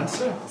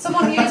necromancer.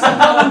 Someone used a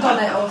wand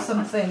on it or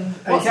something.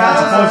 What's can't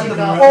that suppose you it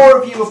got? can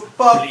 4 of you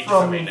apart Bleed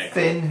from from me, Nick.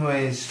 Finn, who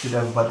is stood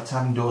over by the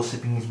tavern door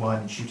sipping his wine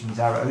and shooting his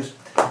arrows.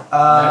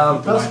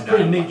 Um, That's a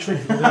pretty neat trick.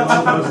 For the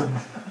 1,000.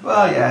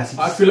 Well, yes.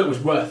 I feel it was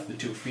worth the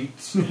 2 feet.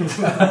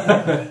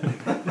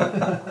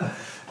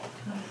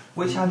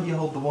 Which hand do you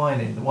hold the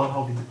wine in? The one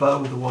holding the bow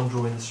or the one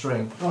drawing the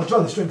string? I'll try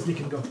the strength you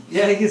can go.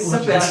 Yeah, you can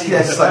sip it out of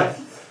Yes, your like,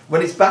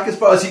 when it's back as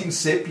far as you can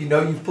sip, you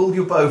know you've pulled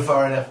your bow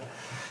far enough.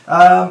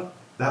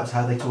 That was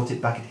how they taught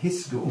it back at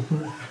his school.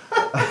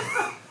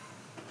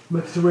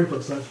 Make it a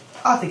reflex save.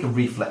 I think a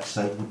reflex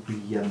save would be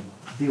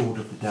the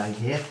order of the day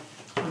here.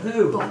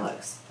 Who?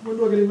 Bollocks. When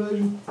do I get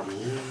evasion?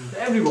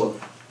 Everyone.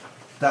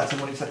 That's the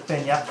one except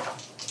Benya.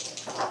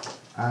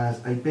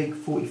 As a big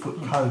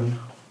 40-foot cone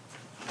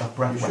of You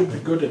breath should be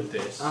weapon. good at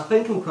this. I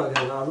think I'm quite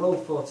good. I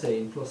rolled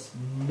 14 plus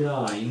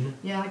 9.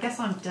 Yeah, I guess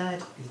I'm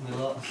dead. Gives me a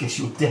lot. I guess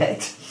you're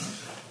dead.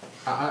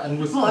 And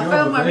with Well, I your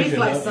failed my evasion,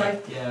 reflex don't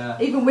you? save. Yeah.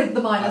 Even with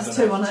the I minus don't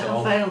 2 know on if it, it's I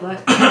all. failed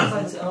it.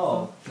 That's it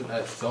all.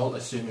 It's all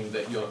assuming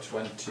that your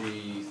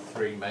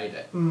 23 made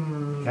it.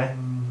 Okay.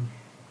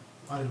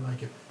 I didn't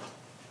make it.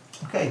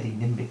 Okay, the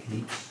nimbic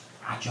leaps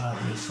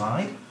agilely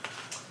aside.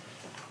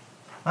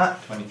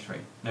 23.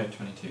 No,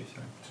 22, sorry.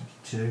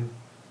 22.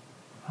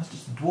 That's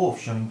just a dwarf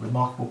showing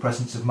remarkable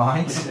presence of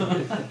mind.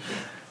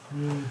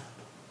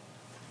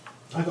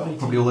 I got 18.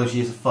 Probably all those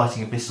years of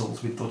fighting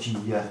abyssals with dodgy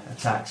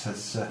attacks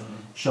has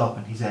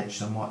sharpened his edge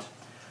somewhat.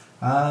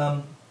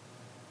 Okay.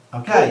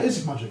 Oh, is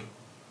this magic?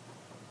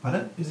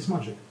 Pardon? Is this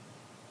magic?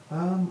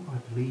 I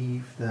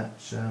believe that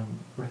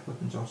breath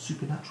weapons are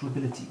supernatural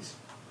abilities.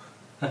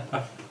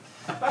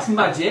 That's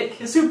magic.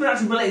 A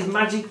supernatural ability is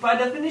magic by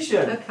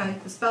definition. Okay,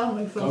 the spell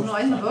removal's not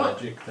in the book.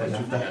 Magic, that's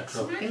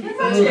supernatural.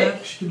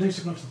 Magic. She can do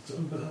supernatural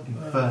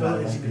Inferno,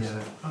 abilities maybe,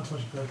 against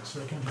anti-magic abilities, so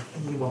it can be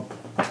anything you want.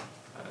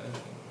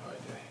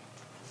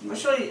 Well,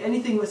 surely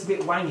anything that's a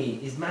bit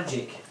wangy is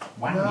magic.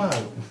 Wangy.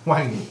 No,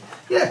 wangy.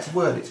 Yeah, it's a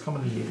word. It's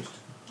commonly used.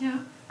 Yeah.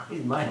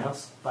 In my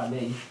house, by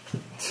me.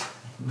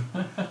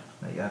 There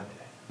you go.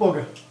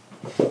 Bugger.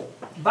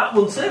 That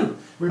one too.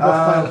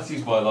 Rebuff failed. That's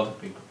used by a lot of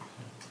people.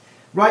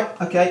 Right.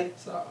 Okay.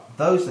 So,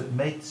 Those that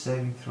make the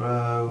saving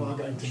throw. Well, I'm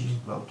going to-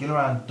 Well,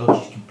 Gilliran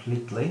dodges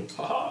completely.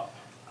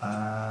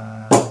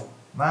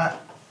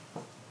 Matt,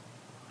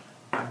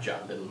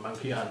 Anja, little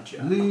monkey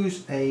Anja.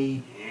 lose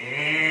a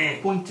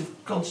point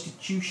of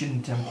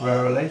constitution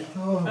temporarily.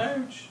 Oh,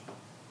 Ouch.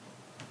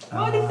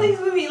 Why do things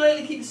with me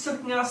lately keep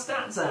sucking our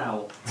stats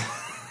out?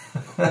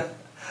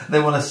 They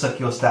want to suck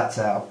your stats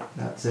out.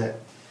 That's it.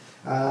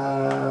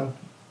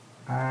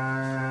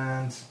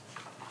 And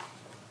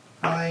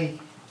I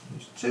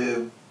lose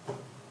 2.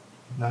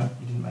 No,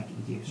 you didn't make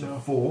it, did you? So No.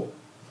 4.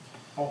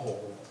 Oh.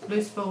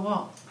 Lose for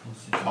what?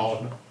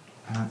 Con.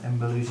 And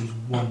Ember loses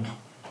 1.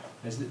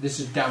 This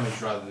is damage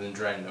rather than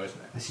drain, though,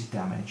 isn't it? This is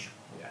damage.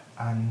 Yeah.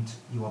 And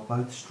you are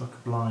both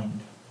struck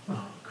blind.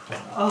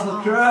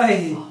 Oh,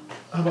 great!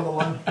 how about the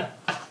lion?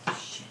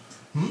 Shit.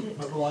 Hmm? Shit.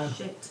 About the lion.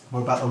 Shit.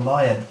 What about the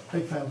lion?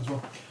 8 failed as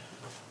well.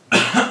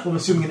 Well, I'm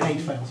assuming an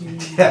 8 fails.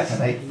 Yeah,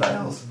 an 8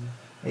 fails.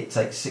 It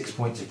takes 6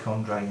 points of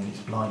con drain and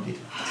it's blinded.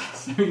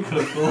 So we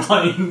got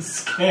blind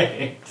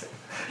scared.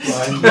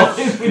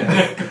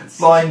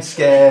 Blind,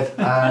 scared,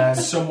 and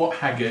Somewhat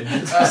haggard.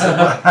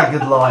 somewhat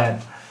haggard lion.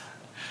 I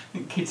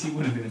think Kitty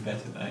would have been a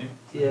better name.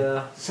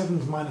 Yeah.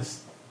 7's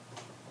minus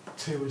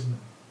 2, isn't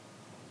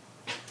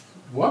it?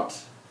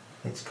 What?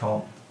 It's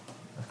con.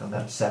 I've gone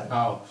down to 7.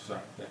 Oh, sorry.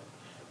 Yeah.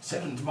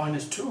 7's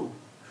minus 2.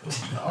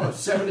 Oh,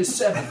 7 is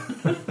 7.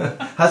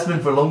 Has been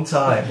for a long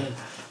time.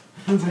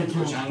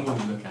 Which angle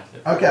you look at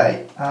it?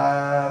 Okay,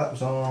 that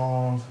was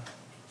on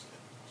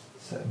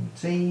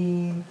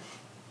 17.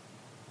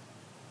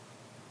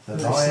 The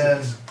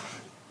lion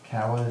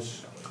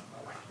cowers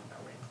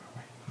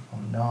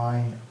on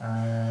 9,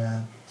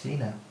 and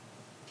Tina.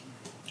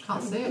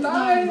 Can't see it.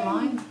 Blind.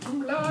 No,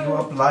 blind. You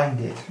are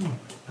blinded.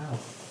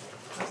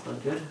 That's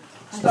not good.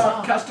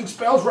 Start casting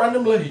spells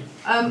randomly.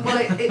 Well,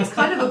 it's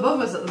kind of above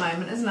us at the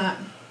moment, isn't it?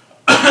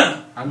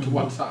 And to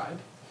one side.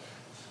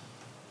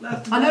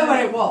 Left I know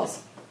where it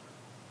was.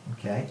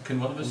 Okay. Can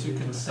one of us who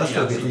can see That's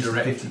got to be at actually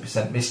least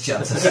direct? 50% miss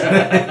chances.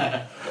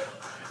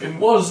 It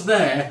was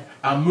there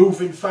and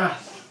moving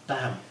fast.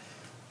 Damn.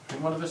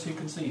 Can one of us who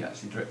can see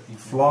actually directly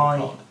Fly.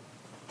 God?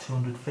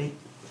 200 feet.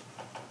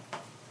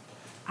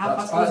 How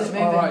That's- fast was it that's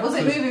all moving? right, Was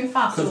it moving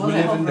fast or Because was we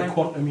it live in the hovering?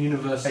 quantum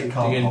universe It of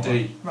can't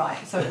D&D.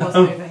 Right, so it was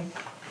moving.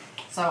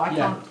 So I Yeah,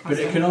 can't. but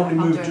it can only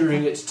move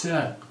during its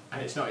turn.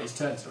 And it's not its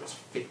turn, so it's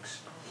fixed.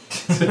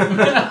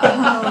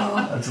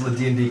 Oh. Until the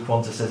D&D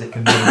Quanta says it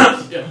can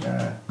move.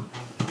 Yeah.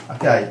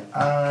 Okay.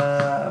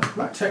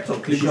 But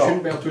technically, we Shot.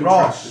 shouldn't be able to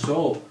Ross. interact at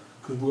all.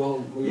 Because we all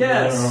move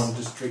Yes. on our own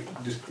discrete.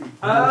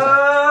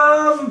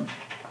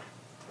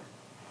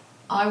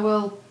 I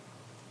will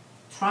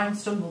try and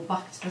stumble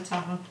back to the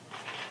tavern.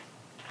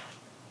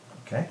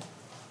 Okay.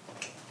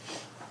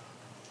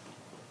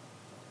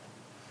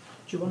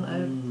 Do you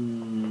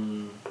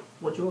want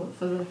what do you want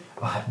for the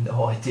I have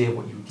no idea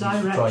what you would use for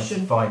trying to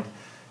Direction. find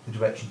the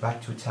direction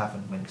back to a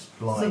tavern when it's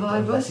blind, Survival?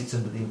 unless it's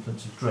under the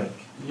influence of drink.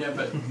 Yeah,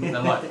 but they're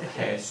like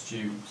hair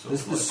stew. Sort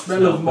There's of the like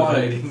smell of my-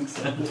 pervading,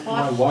 so-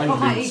 My wine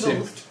Why being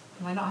eagles? sipped.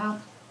 Can I not help?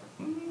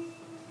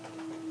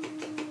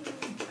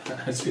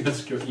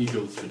 Let's go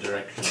eagles for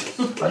directions.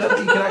 I don't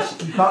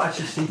think you can't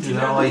actually see through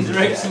their eyes. as yet.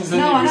 directions the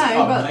No, I nearest know,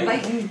 pub, but mate. they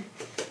can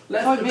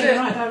Left point a me in the bit.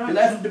 right direction.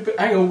 Left a bit.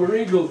 Hang on, we're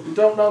eagles. We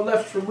don't know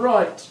left from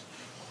right.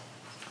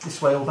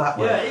 This way or that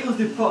way. Yeah, eagles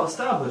do port and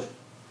starboard.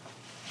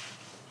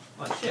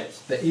 Like ships.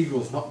 They're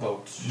eagles, not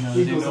boats. No,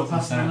 they do Eagles are north and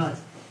passing the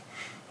south.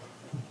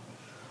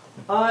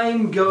 night.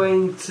 I'm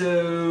going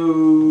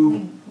to.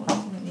 What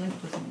something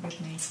Link doesn't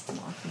give me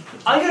what I think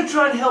it I'm going to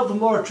try and help the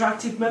more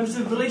attractive members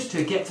of the village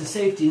to get to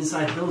safety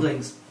inside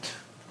buildings.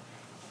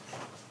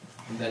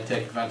 And then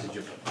take advantage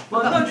of them.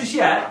 Well, not just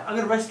yet. I'm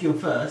going to rescue them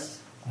first.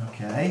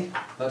 Okay.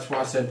 That's why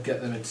I said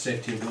get them into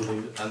safety in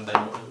buildings and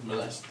then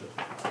molest them.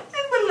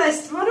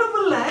 Molest them, I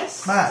don't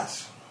molest.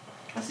 Matt.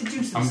 I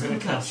seduce them. I'm so going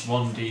to much. cast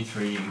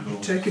 1d3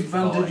 eagles. Take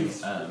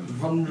advantage by, of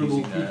vulnerable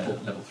using their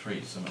people. level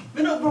 3 summon.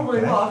 They're not probably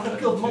Okay. marked. I've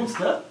killed a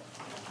monster.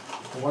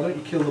 Well, why don't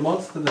you kill the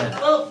monster then?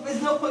 Well,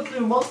 there's no point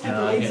killing a monster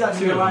Yeah, if I he's get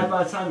actually two. alive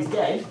by the time he's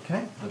dead.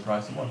 Okay. For the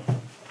price of one.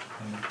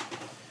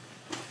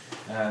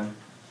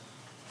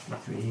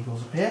 3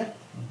 eagles appear.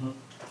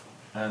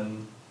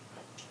 And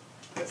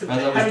It's as a I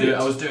bit was, arrogant.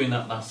 I was doing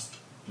that last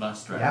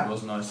last round, Yeah.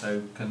 wasn't I?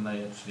 So can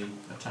they actually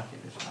attack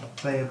it this time?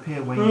 They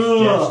appear where you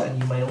suggest,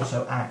 and you may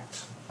also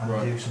act and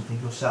Right. do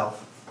something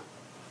yourself.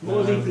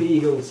 More for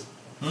eagles.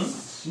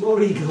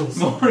 More eagles.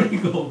 More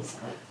eagles.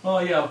 Oh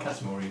yeah, I'll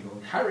catch more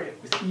eagles. Harry it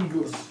with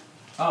eagles.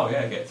 Oh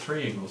yeah, I get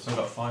 3 eagles. So I've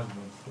got 5 of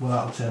them. Well,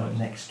 that'll turn up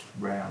next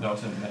round. No, I'll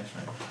turn the next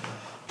round.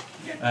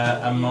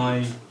 And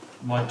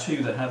my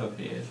 2 that have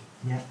appeared.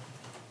 Yeah.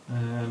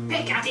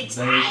 Pick at its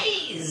they,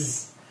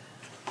 eyes!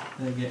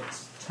 They get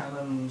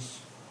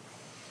talons.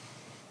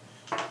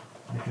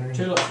 They can only,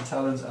 2 lots of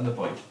talons and a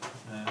bite.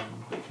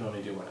 But you can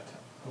only do one attack.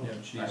 Yeah,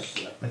 which is.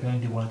 Excellent. they can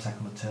only do one attack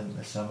on the turn that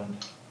they're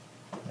summoned.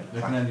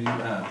 They can only do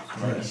that.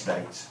 Right. Right.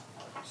 States.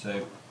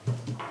 So,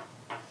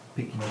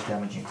 Pick your most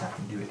damaging attack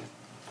and do it.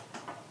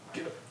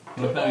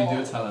 well, I can only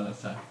do a talon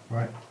attack.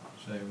 Right.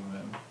 So,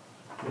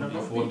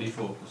 1d4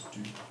 plus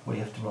 2. Well,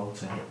 you have to roll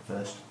to hit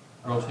first.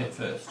 Roll to hit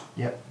first.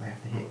 Yep, they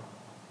have to hit.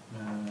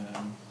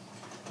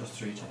 Plus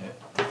 3 to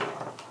hit.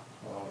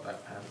 Oh, that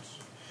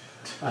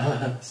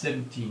pants.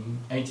 17,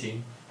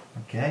 18.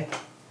 Okay.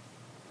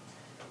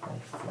 They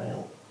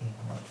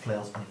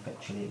flails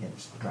ineffectually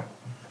against the dragon.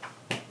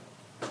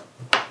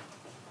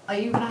 Are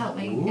you going to help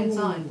me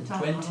inside the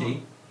tower?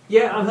 20.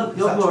 Yeah, I'm helping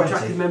Is that more 20?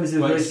 attractive members of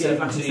the Wait, race getting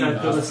back 17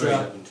 inside Gunner, after so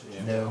 17,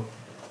 yeah. No.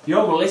 you're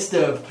on my list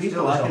of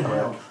people I can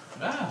help.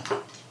 Ah!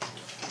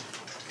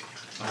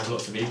 I have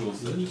lots of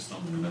eagles that are just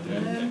not going to do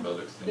anything by the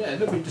looks of things. Yeah,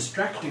 it'll be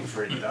distracting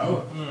for it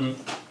though. Mm.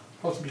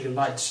 Possibly a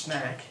light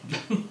snack.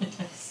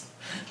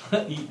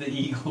 Eat the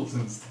eagles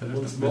instead of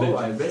Once the more,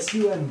 I villagers.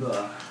 rescue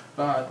Ember.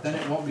 But then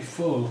it won't be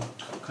full.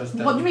 Cause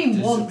What do you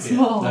mean, once disappear.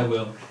 more? I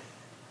will.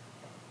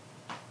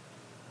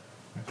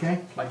 Okay.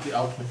 Like the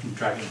ultimate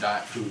dragon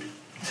diet food.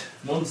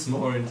 Once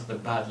more into the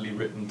badly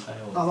written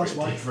tale. Oh, that's of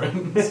why.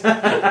 difference. Bonus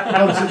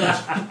it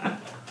nice.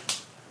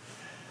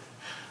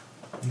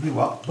 You do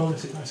what?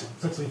 Bonus it nice.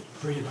 It's actually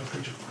 3 hit by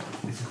creature.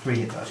 It's a 3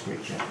 hit dice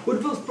creature.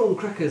 Would those prawn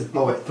crackers be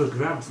Oh, for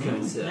grabs,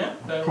 can't Yeah,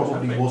 they're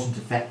Probably happy. wasn't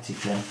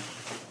effective then.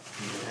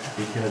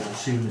 Because as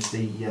soon as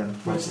the.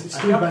 Well, it's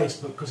 3 base,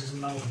 but because it's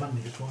an elf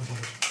bandit, it's twice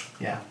level.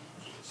 Yeah.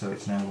 So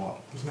it's now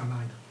what? It's now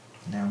 9.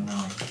 Now 9.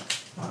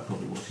 Well, it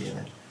probably was here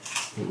then.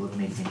 It would have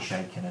merely been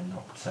shaken and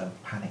not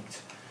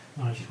panicked,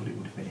 Nice. which is what it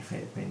would have been if it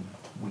had been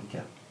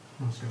weaker.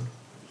 That's good.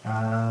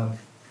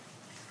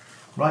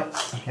 Right,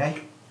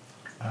 okay.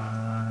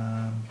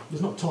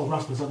 There's not tall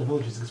grass beside the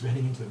villages because we're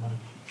heading into it, man.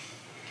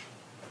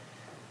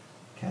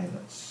 Okay,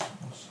 that's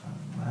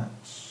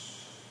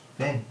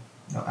Finn.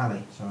 No,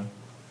 Ali, sorry.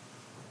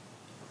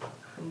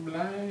 I'm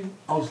blind.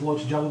 I'll just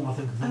launch a javelin, I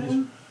think, of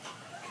things.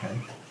 Okay.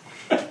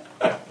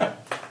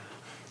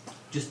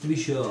 Just to be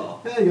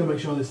sure. Yeah, you gotta make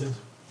sure of these things.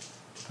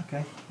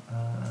 Okay.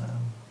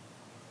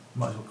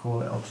 Might as well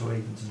call it odds or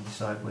evens and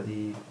decide whether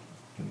you're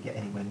going to get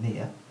anywhere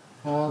near.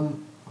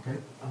 Okay,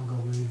 I'll go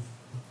with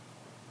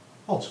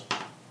odds.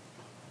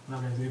 Now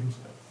going to evens.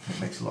 It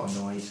makes a lot of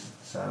noise,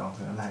 so I'm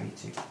going to allow you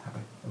to have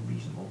a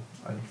reasonable,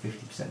 only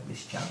 50%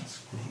 miss chance,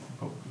 because you can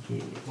probably hear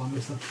it. Well, I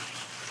missed them.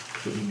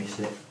 But you missed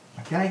it.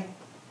 Okay.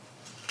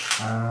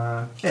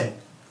 Finn.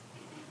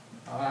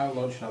 I'll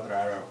launch another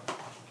arrow.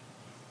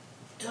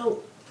 Don't.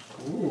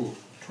 Ooh,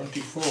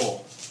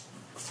 24.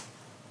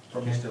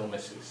 Probably Okay. still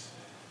misses.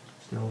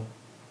 Still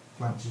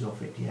glances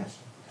off it, yes.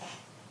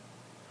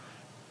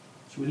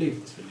 Should we leave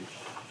this village?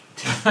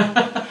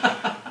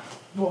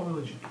 What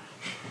village?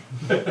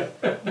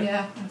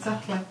 Yeah,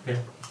 exactly.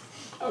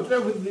 I'll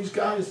go with these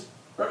guys.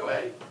 Right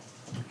away.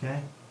 Okay.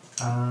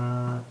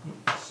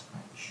 It's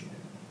action.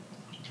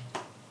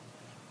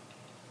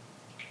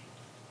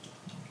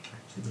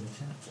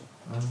 Activity.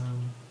 In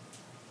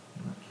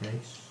that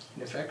case.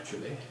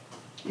 Ineffectually.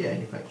 Yeah,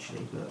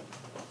 ineffectually, but.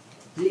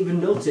 Did you even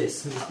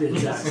notice it's been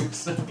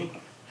attacked?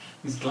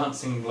 These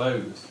glancing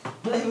blows.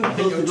 Not even I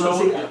think close your to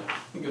torch, glancing I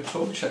think your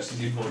torch actually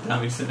did more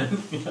damage than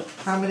anything else.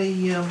 How many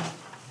hit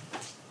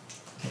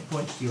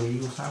points do your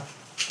eagles have?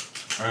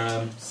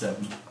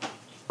 7.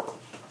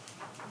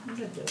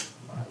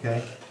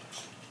 Okay.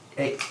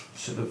 It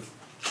sort of.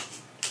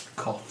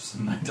 Coughs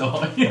and they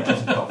die. It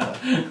doesn't cover.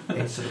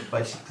 It sort of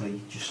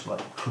basically just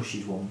like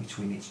crushes one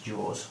between its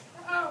jaws.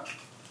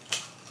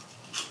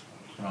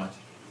 Right.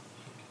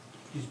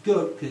 It's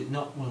good because it's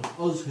not one of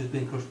us who's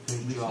been crushed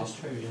between the This jaws. is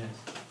true, yes.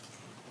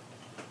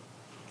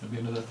 There'll be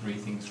another 3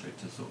 things for it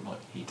to sort of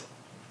like hit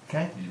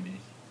Okay. in a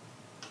minute.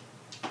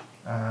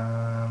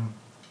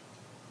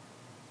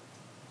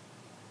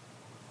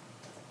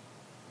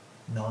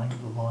 Nine,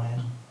 the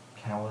lion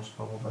cowers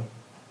probably,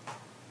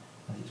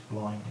 as it's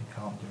blind and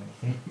can't do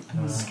anything.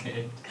 I'm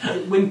scared.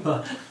 It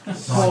whimper.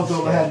 Swords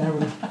over head and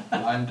everything.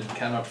 Blind and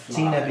cannot fly.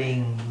 Tina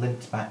being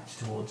limped back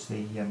towards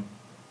the.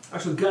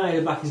 Actually, guide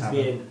her back into Tavern.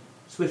 the inn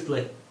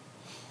swiftly.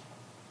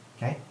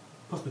 Okay.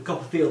 Possibly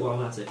Copperfield while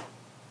I'm at it.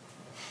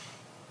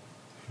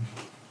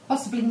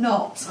 Possibly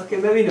not. Okay,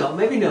 maybe not.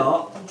 Maybe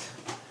not.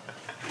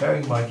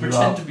 Bearing in mind you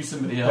Pretend are. to be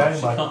somebody else. Bearing in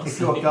you mind, can't if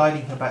you're see.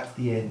 guiding her back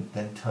to the inn,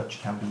 then touch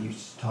can be used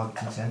as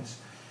targeting sense.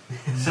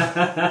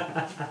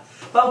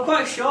 But I'm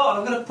quite short.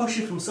 I'm going to push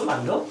you from some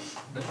angle.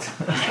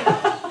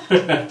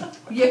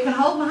 You can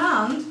hold my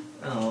hand.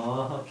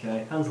 Oh,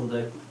 okay. Hands will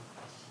do.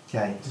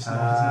 Okay. Just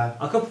not,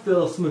 I could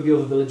fulfill some of your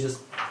other villagers.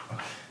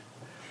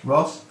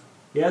 Ross,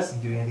 Yes? are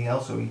you doing anything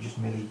else, or are you just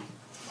merely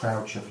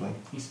crowd shuffling?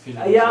 He's feeling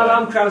Yeah, his way.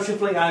 I'm crowd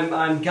shuffling.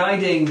 I'm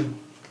guiding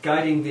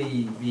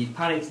the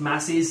panicked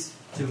masses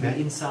to Okay. the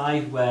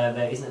inside where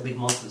there isn't a big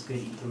monster that's going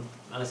to eat them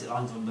unless it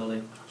lands on a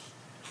building.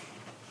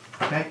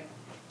 Okay.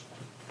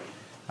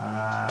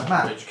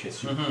 Matt. Which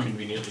case you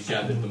conveniently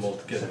gathered them all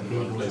together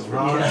in one place.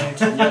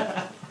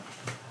 Right.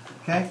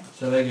 Okay.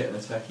 So they get an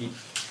attack each.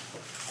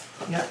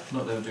 Yeah.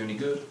 Not that they would do any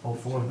good. All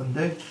 4 of them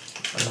do. In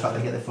fact,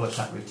 they get their full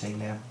attack routine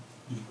now.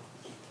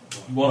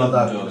 One of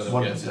them Well, does.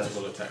 one of Yes, them it's does.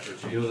 full attack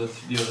The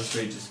routine. other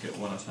three just get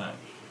one attack.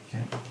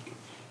 Okay.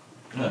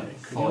 No,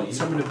 Could you want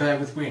summon a bear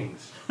with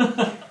wings?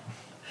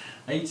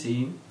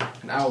 18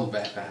 An owl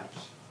bear,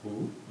 perhaps?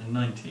 Ooh. and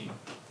 19.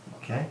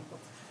 Okay.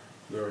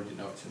 We already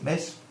know it's in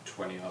Miss.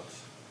 20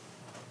 odds.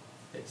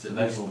 It's So at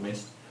they've least all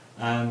missed.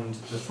 And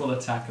the full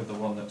attack of the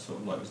one that sort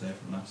of like was there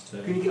from last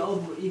Can turn. you get all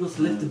the eagles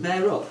to lift the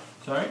bear up?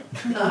 Sorry?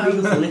 All the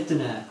eagles to lift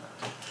an air.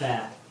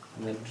 Bear.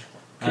 And then,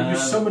 can you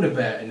summon a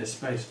bear in a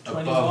space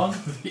 21?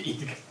 above the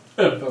eagle,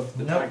 above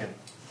the Nope. dragon?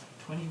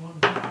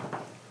 21.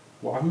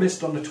 Well, I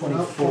missed on the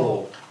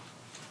 24.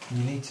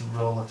 You need to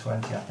roll a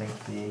 20, I think,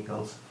 for the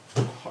Eagles.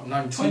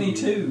 19.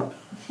 22.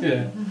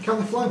 Yeah. Can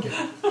they flank it?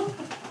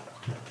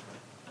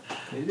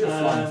 Can you do a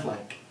flying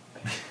flank?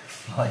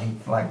 Flying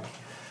flank.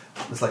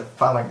 There's like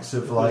phalanx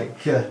of like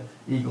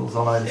eagles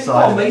on either In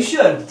side.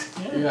 formation!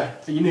 Yeah.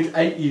 You need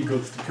 8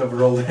 eagles to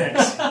cover all the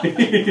heads.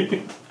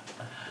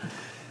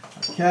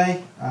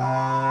 Okay.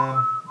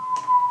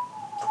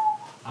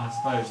 I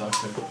suppose I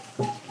could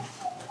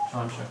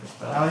try and check a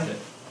spell Aye. at it.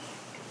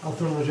 I'll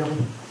throw in a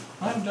javelin.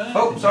 I haven't done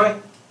Oh, anything. sorry.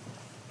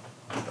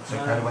 So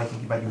carried away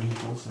thinking about your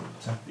equals.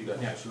 You got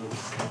any actual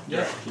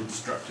Yeah. directly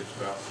destructive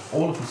spells?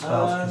 All of his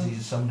spells, because he's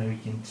a summoner, he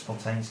can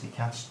spontaneously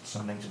cast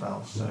summoning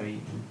spells, so he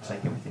can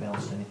take everything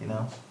else and anything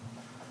else.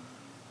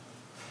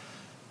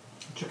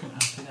 Chuck an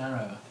acid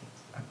arrow.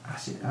 An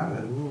acid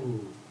arrow.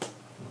 Ooh.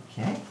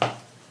 Okay.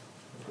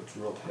 Which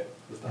rolled hit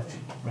was that? That's a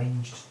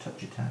ranged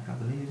touch attack, I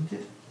believe, isn't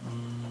it?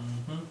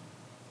 Mm-hmm.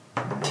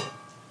 Okay.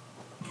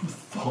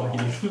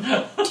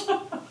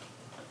 5.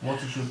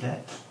 What is your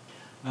dex?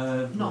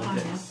 Not high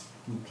dex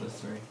plus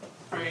 3.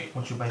 3.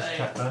 What's your base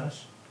attack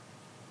bonus?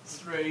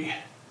 3.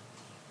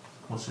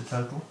 What's the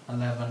total?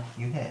 11.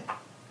 You hit.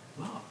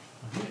 Wow.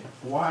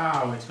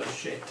 Wow, it's got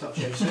shit touch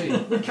AC.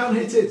 We can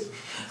hit it.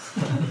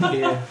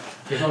 Yeah.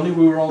 If only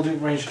we were all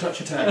doing ranged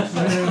touch attacks.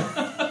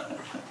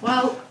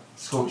 Well,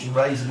 Scorching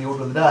rays are the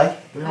order of the day.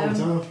 They always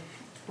are.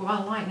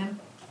 well, lightning.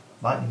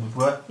 Lightning would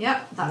work.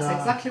 Yep, that's Nah.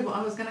 exactly what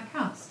I was going to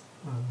cast.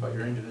 But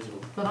you're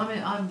indivisible. But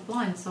I'm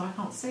blind, so I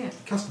can't see it.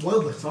 Cast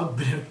wildly, so I've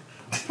been.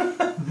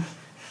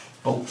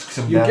 Bolts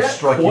come You down, get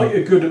striking. quite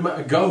a good amount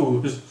of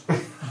goes.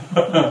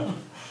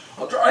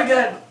 I'll try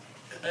again.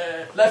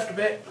 Left a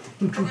bit.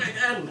 Try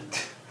again.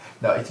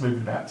 No, it's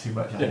moving about too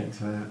much, I think,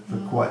 for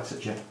quite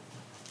such a.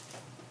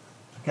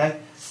 Okay.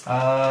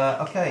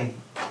 Okay.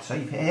 So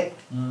you've hit it.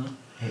 Mm.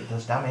 It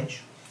does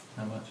damage.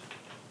 How much?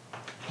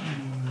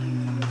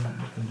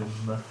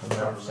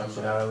 That's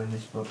an arrow in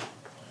this book.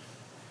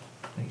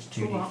 I think it's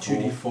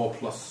 2d4. 2d4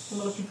 plus What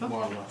am I looking for?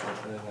 1 or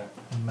something, isn't it?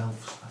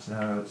 Melf's. That's an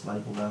arrow. It's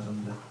labelled as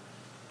under.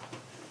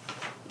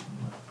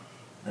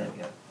 There we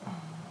go.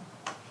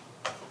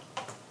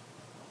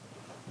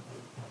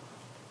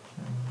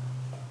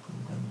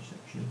 Damage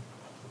section.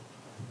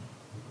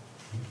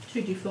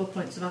 2d4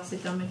 points of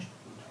acid damage.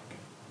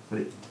 But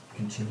it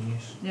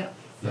continues. Yep.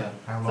 For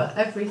how For long?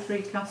 every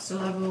 3 caster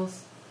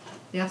levels,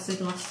 the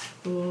acid lasts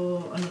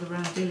for another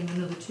round, dealing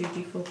another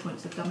 2d4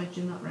 points of damage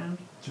in that round.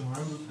 So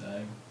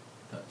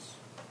that's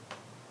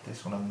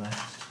This one and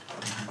next.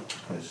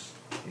 Because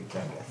you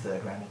don't get a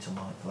third round until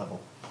 9th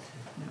level.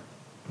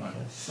 right.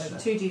 Because, So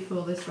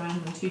 2d4 this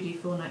round and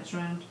 2d4 next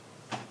round.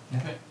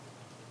 Okay.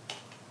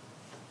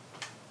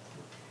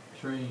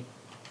 3.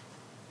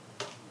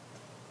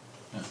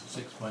 That's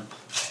 6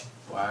 points.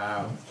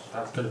 Wow.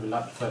 That's going to be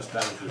like the first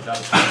damage we've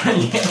done.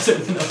 Yes,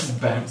 everything else is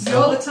bounced.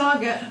 You're the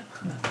target.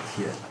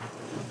 yeah.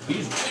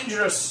 He's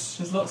dangerous.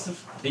 There's lots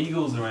of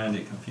eagles around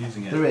it,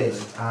 confusing it. There is.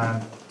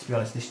 To be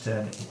honest, this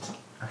turn it's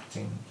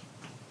acting.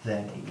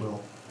 Then it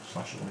will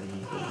slash it with the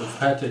eagle. We've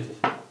heard it.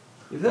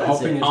 You've heard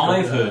Hoping it. it's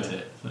I've got- heard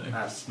it. So.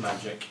 That's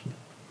magic.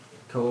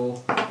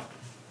 Cool.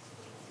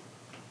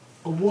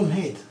 A one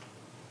hit.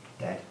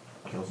 Dead.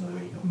 Kills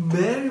another eagle.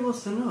 Mary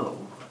wants to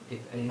know if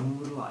anyone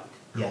would like.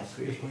 Yes.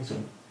 Yes, please.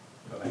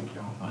 Oh, thank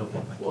you. Lovely,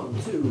 thank you.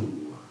 1,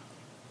 2.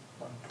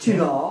 2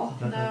 more.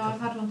 No, I've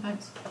had one,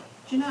 thanks.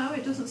 Do you know,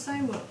 it doesn't say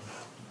what.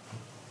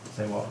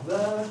 Say what?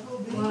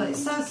 Well, it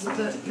says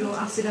that your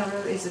acid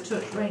arrow is a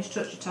ranged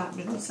touch attack, but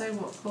it doesn't say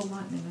what cold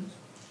lightning is.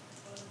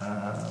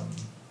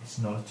 It's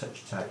not a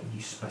touch attack.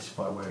 You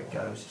specify where it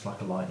goes. It's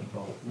like a lightning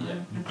bolt. Yeah.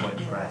 You point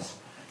and press.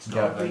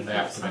 No, then they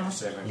have to make a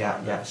saving.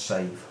 Yeah, yeah,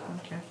 save.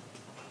 Okay.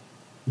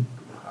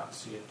 Can't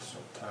see it, so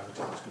target is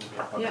going to be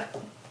a bug. Yeah.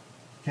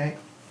 Okay.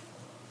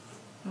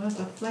 Oh,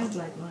 the flame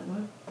blade might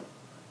work.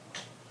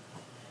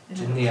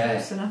 It's in the air.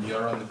 Close enough.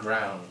 You're on the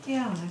ground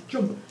Yeah, I know.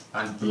 Jump.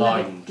 and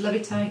blind.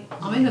 Levitate.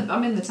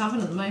 I'm in the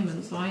tavern at the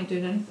moment, so I ain't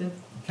doing anything.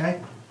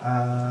 Okay.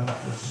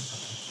 That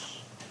was.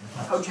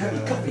 How'd you have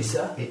your coffee,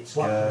 sir? It's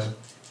Black.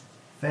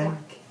 Finn.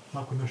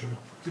 Mark with measure.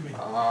 Give me.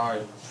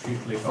 I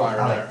futily fire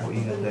an Alec, arrow. what are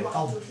you going to do?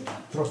 I'll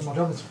throw some more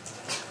javelins.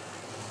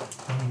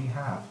 How many do you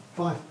have?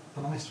 5.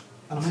 And I missed.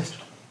 And I missed.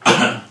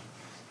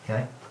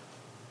 Okay.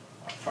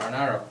 Fire an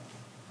arrow.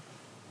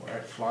 Where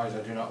it flies,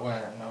 I do not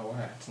wear. No,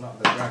 where? It's not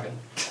the dragon.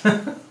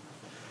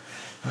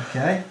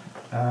 Okay.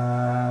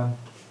 Right,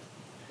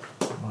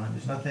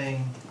 there's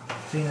nothing.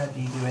 Tina,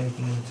 do you do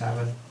anything in the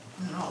tavern?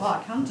 Not that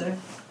I can do.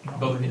 Not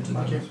Bump really into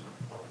at the them.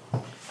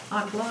 moment.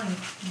 I'm blind.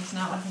 There's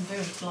nothing I can do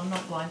until I'm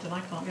not blind and I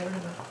can't get rid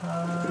of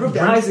it. Rub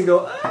your eyes and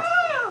go,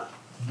 ah!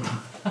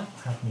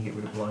 How can you get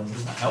rid of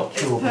blindness? Help.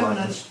 It's Pure permanent.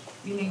 blindness.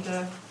 You need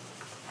a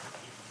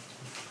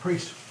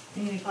Priest.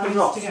 priest I'm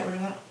not. to get rid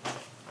of that.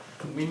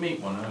 Couldn't we meet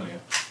one earlier?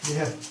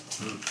 Yeah.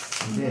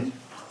 You did.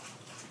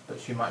 But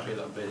she might be a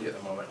little busy at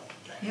the moment.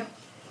 Yep.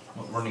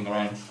 Not running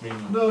around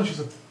screaming. No, she's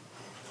a.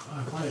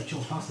 Quite a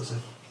chill past us.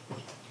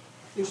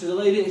 If she's a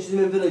lady and she's in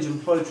a village, I'm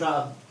probably try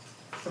to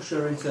push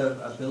her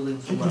into a building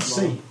She somewhere. can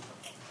see.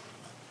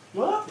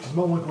 What? She's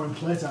more like we're in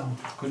playtime.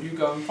 Could you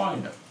go and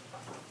find her?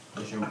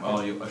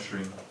 While you're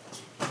ushering.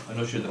 And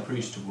usher the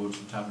priest towards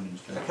the tavern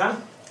instead. I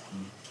can.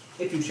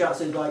 If you shout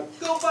something like,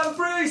 go find the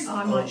priest!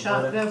 I might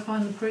shout, go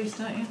find the priest,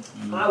 don't you?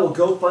 I will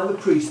go find the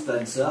priest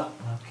then, sir.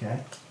 Okay.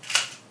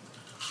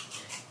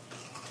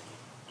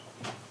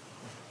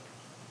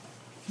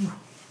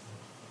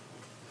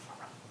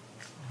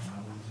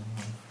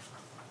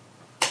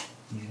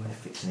 Easy way of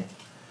fixing it.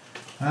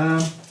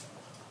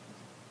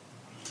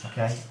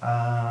 Okay.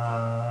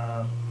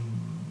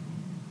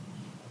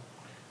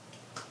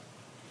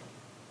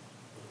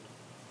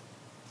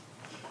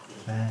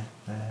 There.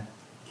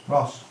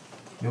 Ross,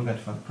 you're going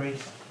to find the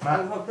priest. I Matt,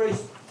 find the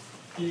priest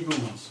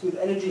Eagles. with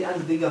energy and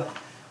vigour.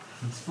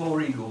 There's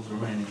 4 eagles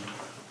remaining.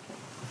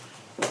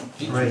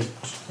 3.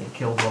 It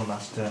killed one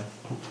last turn.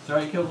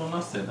 Sorry, you killed one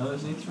last turn. No,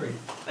 there's only 3.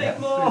 Yeah.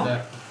 More!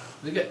 There.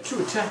 They get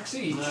 2 attacks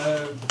each.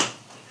 No.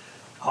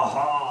 Ha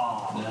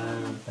ha!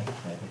 No. Thank you,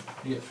 David.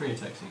 You get 3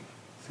 attacks each.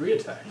 3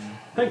 attacks.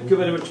 Thank you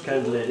very much,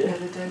 kind lady. Yeah,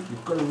 they do.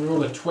 You've got to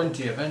roll a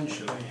 20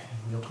 eventually.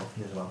 Your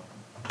coffee as well.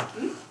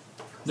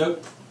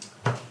 Nope.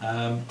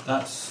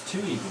 That's 2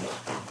 eagles.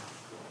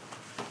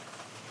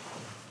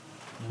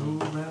 No.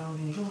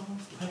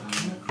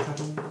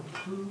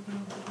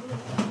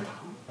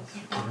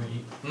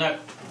 3. No.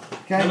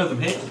 Okay. None of them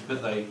hit,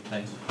 but they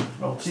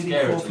Roll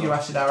Scare it 2d4 a for your lot.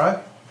 acid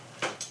arrow.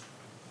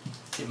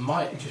 It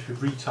might just be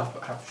re-tough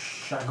but have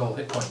shag all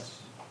hit points.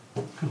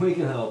 We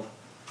can help.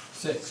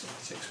 6.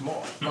 6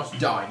 more. Must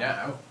die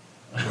now.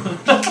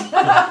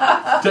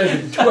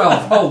 Taking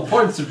 12 whole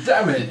points of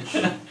damage.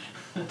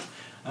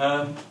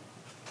 and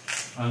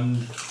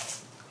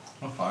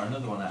I'll fire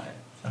another one at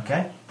it.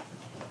 Okay.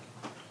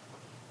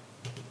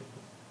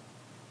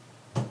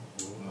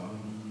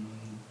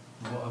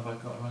 What have I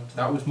got?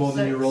 That was more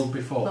than you 6. rolled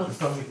before.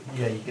 Oh.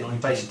 Yeah, you get your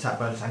base attack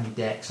bonus and your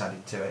dex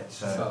added to it.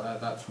 So So,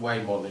 that's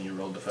way more than you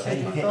rolled the first okay,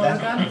 you time. hit Roll them.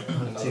 again.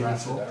 Another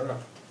acid 2d4. arrow.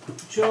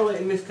 Surely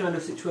in this kind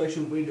of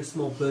situation, we need a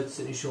small bird to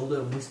sit on his shoulder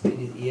and whisper in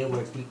his ear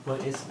where its weak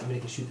point is, and then he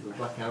can shoot it with a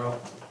black arrow.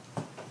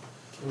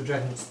 And the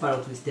dragon will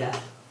spiral to its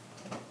death.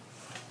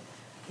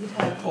 You'd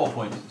hope. 4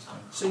 points this time.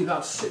 See,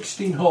 that's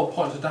 16 whole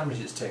points of damage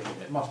it's taken.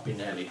 It must be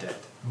nearly dead.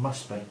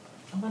 Must be.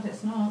 I bet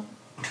it's not.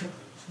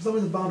 Is that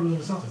where the bard was in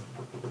the south?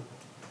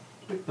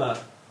 Big bird.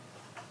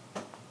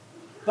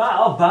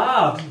 Oh,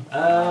 Barb!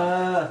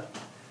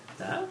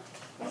 No?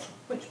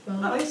 Which I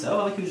one? think so.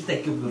 I think he was just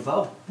take good with the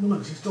foe. No, no,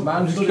 'cause he's still.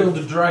 Man he's who still killed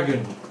a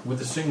dragon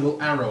with a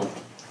single arrow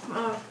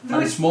Oh,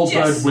 and a small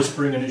Yes. bird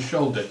whispering in his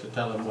shoulder to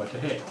tell him where to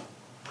hit.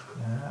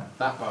 Yeah.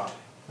 That part.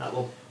 That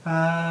one.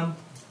 Um,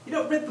 You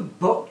don't read the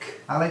book?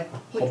 Ali,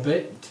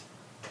 Hobbit.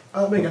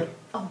 me again.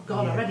 oh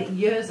God, I read it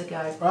years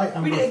ago. Right,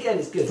 I'm Read going it again,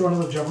 it's to good. throw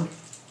another javelin.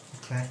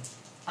 okay.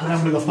 And I'm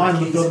going to go find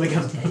them and throw them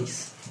again.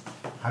 Case.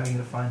 How are you going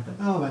to find them?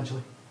 Oh,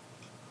 eventually.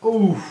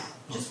 Ooh,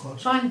 that's Just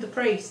close. find the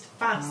priest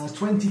fast.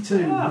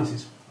 22 Ah.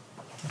 misses.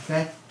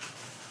 Okay.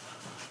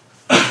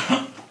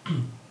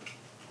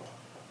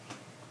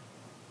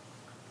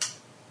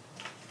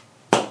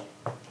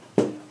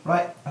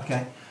 Right,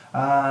 okay.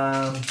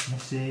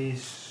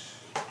 Mrs.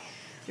 Do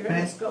you reckon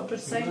it's got good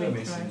saving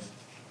misses.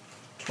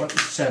 throws?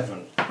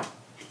 27.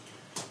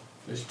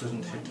 This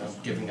doesn't hit,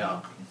 I'm giving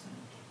up.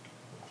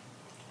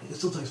 It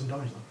still takes some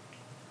damage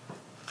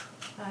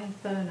though.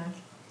 Inferno.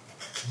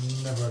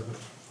 Never heard of it.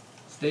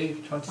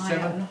 Steve, I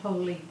 27.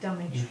 unholy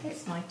damage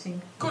smiting.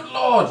 Good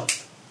lord!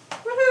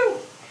 Woohoo!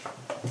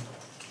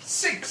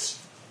 6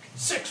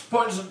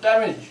 points of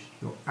damage.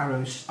 Your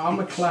arrows.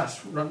 Armour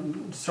class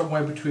run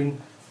somewhere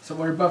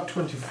above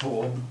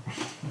 24,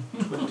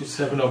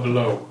 27 or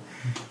below.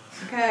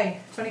 Okay,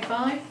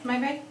 25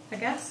 maybe, I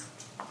guess.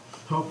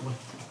 Hopefully.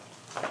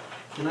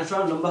 Can I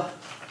try a number?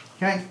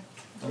 Okay.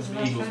 Those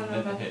Nice eagles round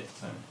have never number. hit,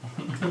 so.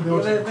 They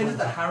always Where's have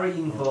the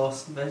harrying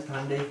force? There's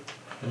handy.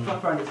 The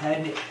flap around its head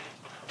and it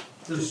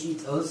Doesn't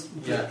eat us.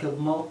 We Yeah. kill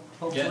them all,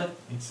 hopefully. Yeah,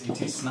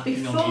 it is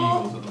snacking on Before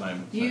eagles at the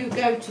moment. so- You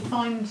go to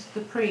find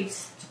the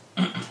priest.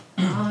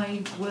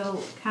 I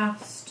will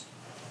cast.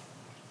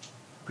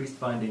 Priest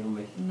finding on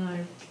me.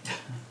 No.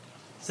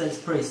 Sense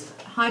priest.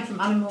 Hide from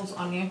animals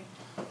on you.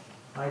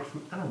 Hide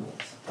from animals.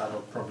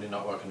 That'll probably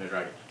not work on a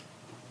dragon.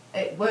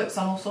 It works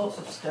on all sorts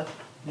of stuff,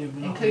 Yeah,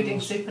 we're not including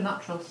animals.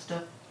 supernatural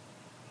stuff,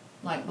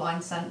 like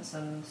blind sense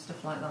and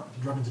stuff like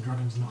that. Dragons are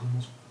dragons, not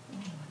animals. Oh,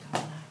 I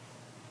don't know.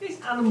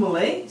 It's animal,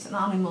 eh? It's an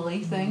animal-y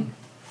thing.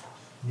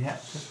 Yeah,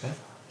 okay.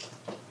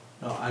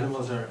 No,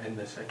 animals are in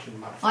the section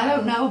map. I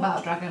don't know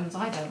about dragons.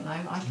 I don't know.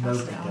 I cast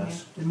Nobody it on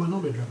does. It might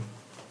not be a dragon.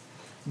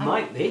 you.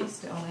 Might be. I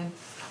cast it on him.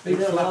 Big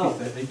No, flappy no.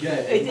 thing. Yeah,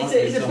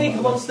 It's a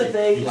big monster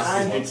thing,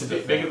 and It's a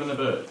bit bigger than a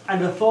bird.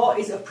 and the thought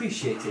is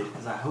appreciated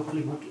because I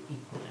hopefully won't get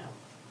eaten now.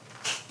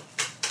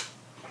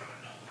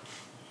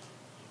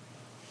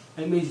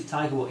 It means the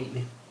tiger won't eat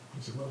me.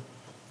 Yes, it will.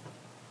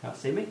 Can't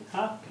see me.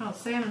 Huh? Can't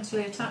see him until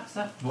he attacks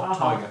it. What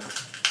Uh-huh. tiger?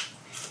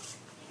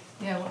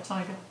 Yeah, what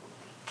tiger?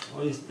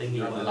 What is thingy?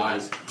 You're whatever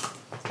alive.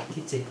 it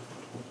is. Kitty.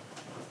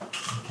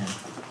 Okay.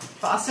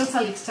 But I still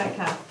tell you to take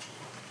care.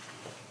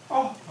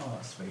 Oh,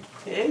 that's sweet.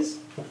 It is.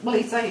 Well,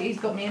 he's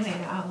got me in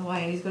here out of the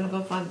way. He's going to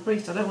go find the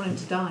priest. I don't want him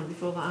to die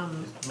before that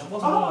happens. That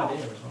wasn't my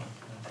idea as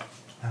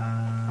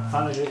well.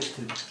 Finally, it's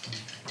to.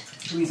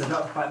 Please, I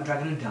don't fight the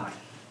dragon and die.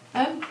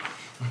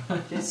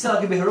 It's still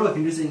going to be heroic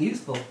and just isn't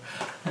useful.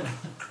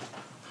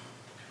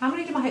 How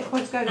many do my hit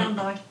points go down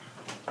by?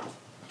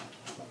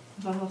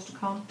 Have I lost a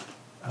con?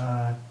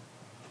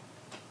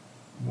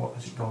 What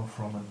has it gone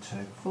from and to?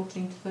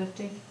 14 to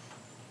 13.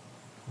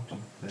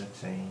 14,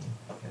 13.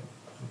 Okay.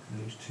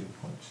 We lose 2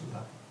 points of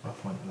that. A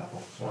point of level.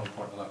 1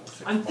 point level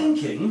 6. I'm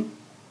thinking.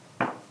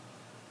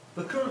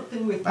 The current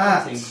thing we're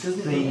At fighting doesn't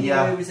it in any the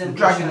way resemble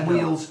dragon shadow?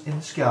 wheels in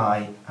the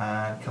sky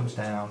and comes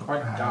down.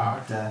 Quite and,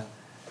 dark.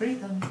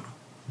 Breathe them.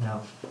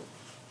 No.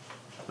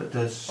 But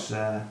does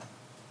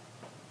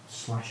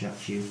slash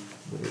at you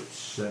with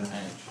its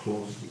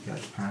claws as it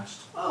goes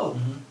past. Oh,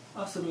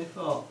 I suddenly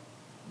thought,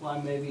 why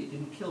maybe it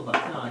didn't kill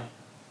that guy.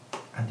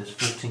 And does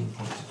 14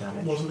 points of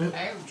damage. Wasn't it?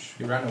 Ouch!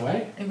 He ran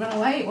away. He ran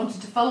away. He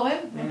wanted to follow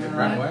him. Yeah. He No.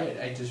 ran away. It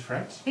ate his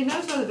friends. He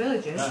knows where the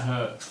village is. That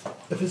hurt.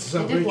 If it's the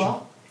He same did creature.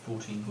 what?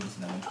 14 points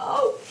of damage.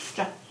 Oh,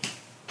 Jack.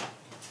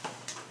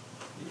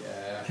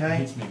 Yeah. Okay.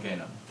 Hits me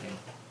again.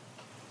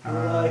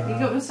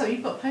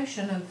 You've got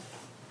potion of.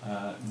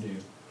 New.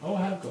 Oh,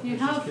 I have got. You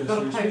potions have of got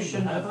a cure, so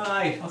potion it's of- been-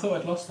 Hide, I thought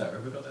I'd lost that.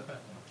 Have we got that back?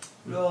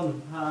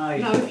 run, hide.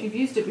 No, if you've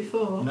used it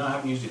before. No, I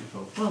haven't used it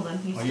before. Well then,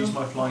 he's I still. used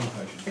my flying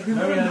potion. If we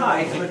run and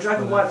hide, and the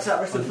dragon wipes out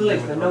the rest of the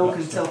village, then no one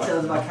can tell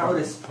tales about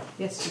cowardice.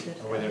 Yes, you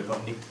did. Or whether it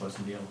got nicked by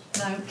somebody else.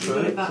 No, you True,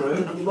 got it back. true.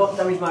 And you won't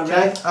damage my Okay.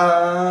 red.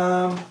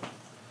 I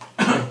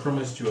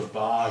promised you a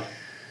bard.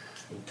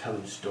 And tell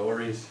him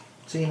stories.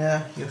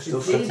 Tina, you're still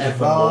It's set to easy.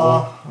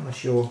 bar,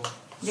 unless you're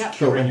Yep.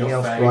 sure In anything your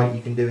else fame. bright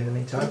you can do in the Go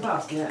meantime.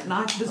 past, yeah.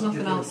 No, there's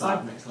nothing else.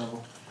 Next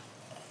level.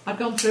 I've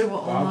gone through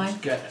what all my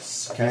Bards get a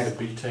suck Okay. the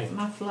beating.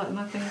 my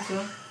things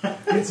were.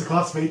 It's a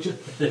class feature.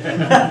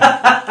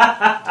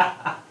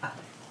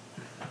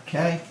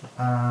 Okay.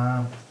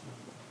 I'm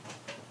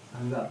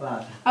that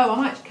bad. Oh, I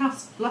might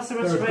cast Lesser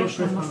Very good,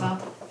 Restoration on good.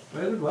 myself.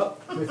 Very good, well.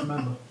 Great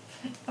member.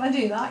 Can I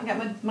do that and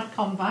get my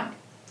con back?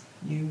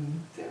 You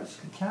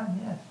theoretically can,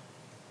 yes.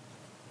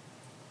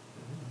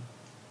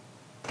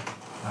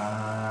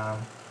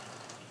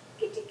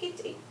 Kitty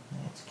kitty. Yeah,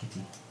 it's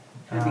Kitty.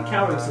 Could be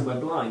cowering somewhere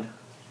blind.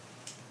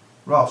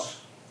 Ross,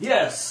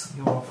 Yes!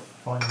 you're off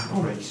finding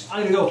the priest.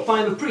 I'm gonna go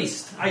find the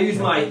priest. I use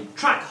my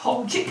track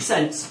hot chick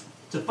sense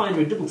to find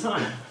her in double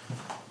time.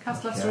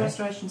 Cast Lesser Okay.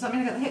 Restoration. Does that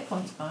mean I get the hit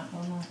points back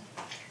or not?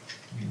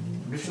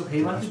 She'll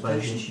heal my I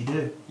suppose potion. yes you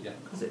do. Yeah.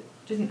 Because it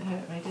didn't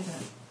hurt me, did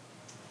it?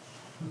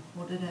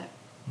 Or did it?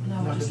 No,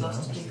 Mm, I just didn't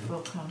lost a know.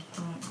 D4 con.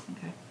 Right,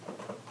 okay.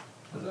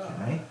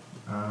 Okay.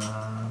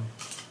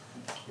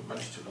 You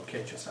managed to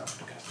locate yourself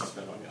to cast a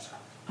spell on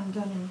yourself. I'm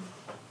done.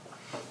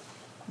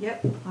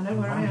 Yep, I know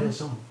where I Round am. it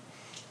some.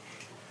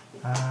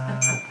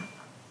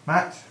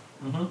 Matt,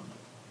 Mm-hmm.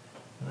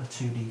 another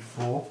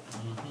 2d4.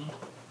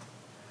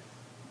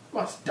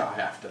 Must die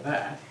after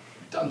that.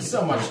 Done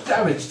so much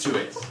damage to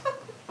it.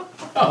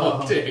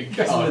 Oh dear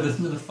So God. there's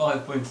another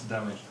 5 points of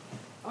damage.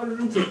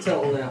 100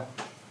 total now.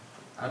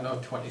 I know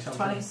 20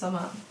 something. 20 some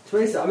up.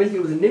 20, I mean, if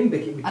it was a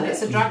nimbic, it'd be And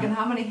it's a dead. dragon.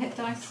 How many hit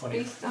dice 24,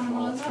 beast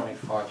animal is it?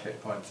 25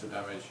 hit points of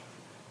damage.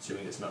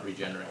 Assuming it's not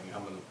regenerating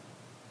some of them.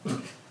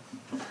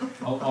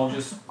 I'll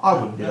just. I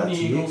wouldn't do How that to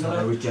many you, eagles I'm are a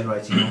there?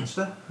 regenerating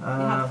monster. You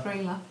have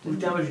 3 left. With didn't you?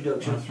 damage I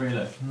reduction. have 3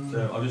 left, so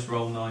I'll just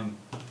roll 9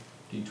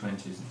 d20s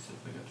and see if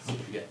I See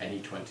get if you get any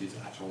 20s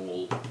at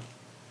all. Right,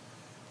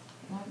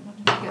 why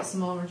don't you get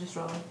some more and just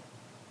roll?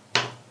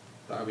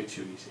 That would be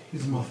too easy.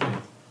 He's a muffin.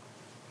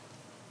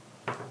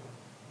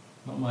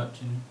 not much.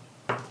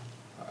 I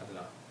don't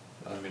know.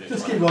 That'll be no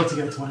Just 20. keep rolling to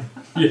get a 20.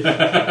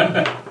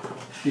 Yeah.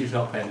 Steve's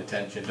not paying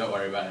attention, don't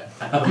worry about it.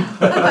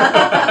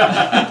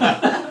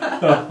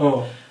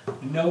 No,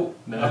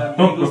 No.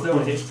 Eagles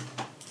don't hit.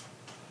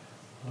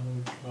 Oh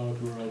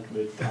God, we're all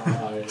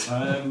gonna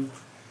die.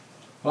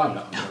 Well, I'm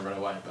not. I'm going to run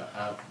away, but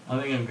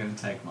I think I'm going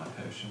to take my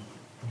potion.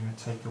 You're going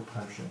to take your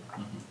potion.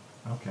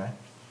 Mm-hmm. Okay.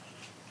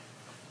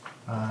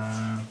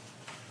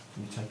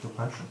 You take your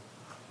potion.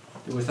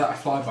 was that a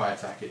flyby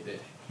attack? It did.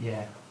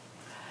 Yeah.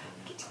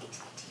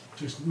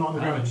 Just not on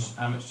the How ground. much,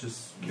 how much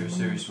does Cure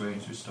Serious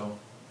Wounds restore?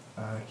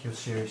 Cure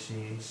Serious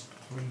is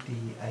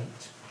 3d8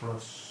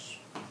 plus.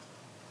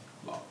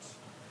 Lots.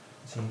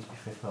 It seems to be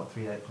 5th level,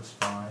 3d8 plus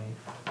 5.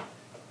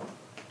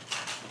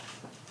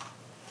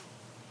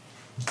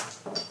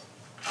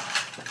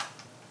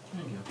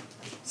 There you go.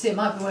 See, it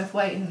might be worth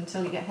waiting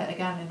until you get hit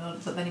again, in order,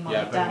 but then he might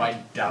Yeah, be but it dead.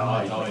 might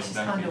die. Which is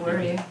kind of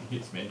worrying. If it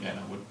hits me again,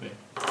 I would be.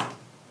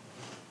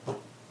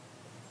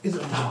 Is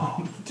it on the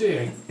ground?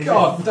 Dear Is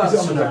God, Is that's it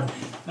on the ground?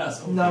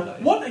 That's all. No.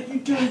 good, What are you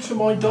doing to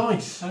my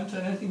dice? I haven't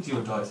done anything to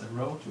your dice. I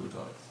rolled your dice.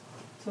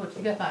 So what did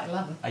you get back?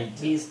 11. 8.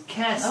 He's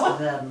cast Oh.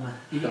 them.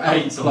 You got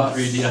 8 Eight on plus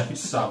 3d8.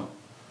 some.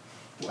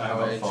 I Well,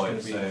 got it's gonna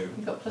 5, be- so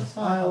You got plus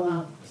 5 on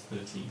that. that's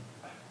 13.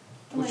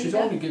 Well, Which there is you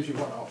go. only gives you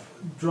 1 off.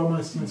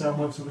 Drama seems out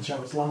once the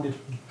show it's landed.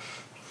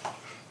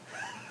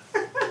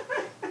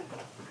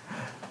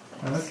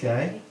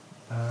 Okay.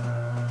 I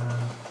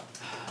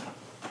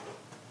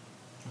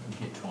can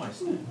hit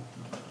twice now.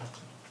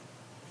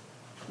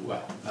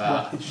 Well,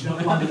 It's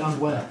not landed and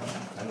where?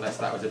 unless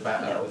that was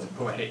a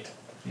poor hit.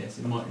 Yes,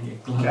 it might be a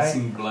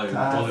glancing blow.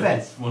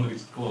 Fed. One of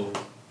its claws.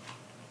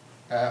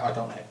 I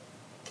don't hit.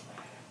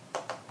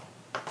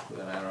 With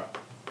an arrow.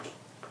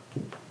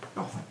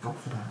 Oh, thank God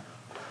for that.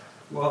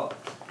 What?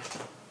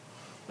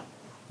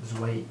 There's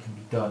a way it can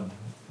be done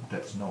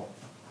that's not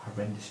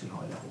horrendously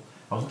high level.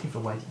 I was looking for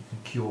a way that you can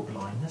cure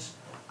blindness.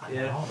 And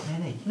there Yeah. aren't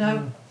many.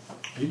 No.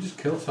 You just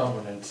kill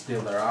someone and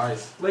steal their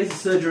eyes. Where's the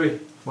surgery?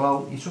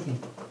 Well, you're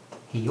talking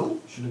heal,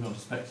 Should have gone to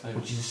Spectator.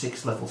 which is a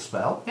 6th level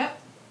spell, Yeah.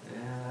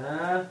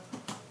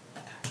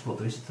 but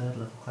there is a 3rd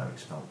level cleric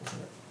spell, isn't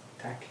it?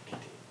 Attack,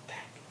 kitty,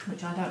 attack.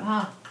 Which I don't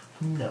have.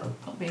 No.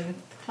 Not being a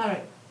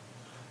cleric.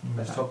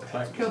 Let's No. talk the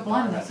cleric. Cure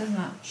blindness, isn't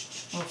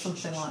it? Or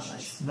something like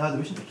this. No,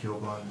 there isn't a cure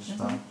blindness Isn't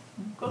spell. it?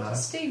 What No. did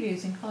Steve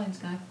use in Colin's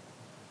game?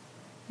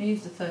 He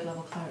used a 3rd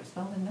level cleric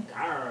spell, didn't he?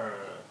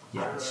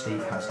 Yeah, but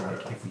Steve has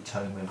like every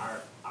tome of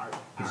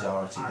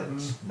bizarrity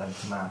that's known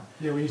to man.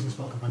 Yeah, we're using the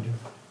spell companion.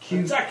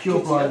 Attack, Cure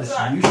kitty, blindness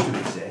attack. used to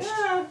exist,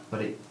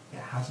 but it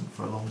hasn't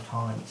for a long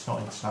time. It's not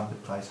in the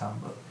standard place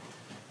handbook.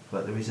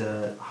 But there is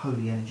a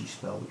holy energy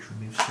spell which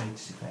removes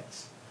status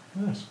effects.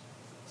 Yes.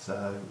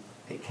 So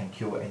it can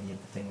cure any of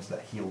the things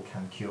that heal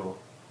can cure.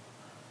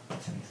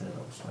 It's only 3rd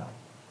level spell.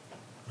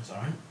 That's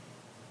alright.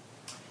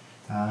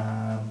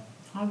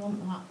 I want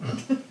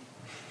that.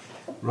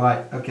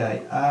 Right,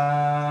 okay.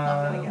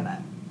 Not gonna get it.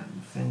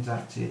 Finn's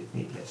active,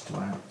 it gets to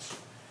out.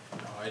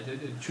 No, I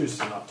did choose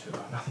not to.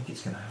 I think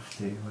it's going to have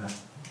to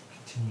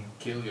continue.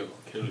 Kill you.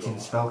 It's in the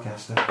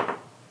spellcaster.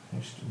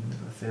 Who's in the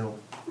middle of the field.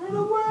 He's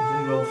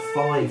only rolled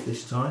 5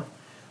 this time.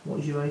 What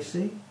is your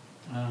AC? 15.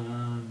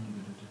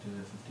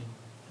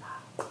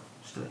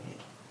 Still a hit.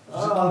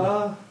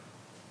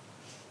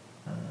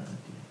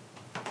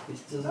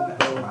 This doesn't Oh,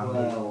 go wow.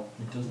 well.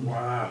 It doesn't.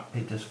 Wow.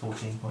 It does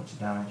 14 points of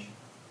damage.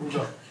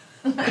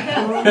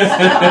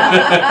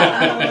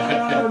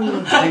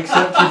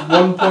 Except he's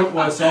 1 point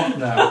worse off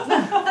now.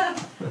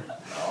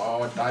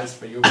 Oh, dice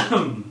for you.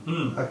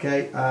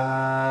 Okay,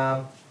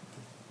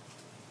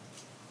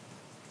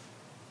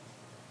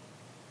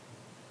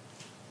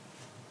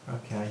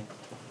 okay,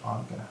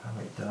 I'm going to have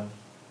it done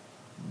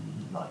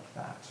like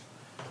that.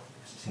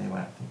 Because it's the only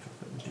way I can think of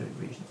that would do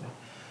it reasonably.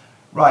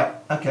 Right,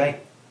 okay.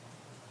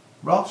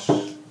 Ross,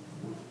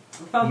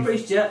 We found You- the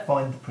priest yet?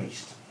 find the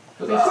priest.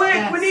 Quick,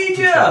 Yes. we need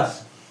you!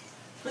 Yes.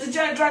 There's a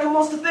giant dragon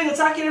monster thing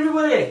attacking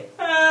everybody!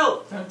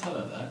 Help! Don't tell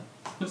her that.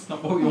 That's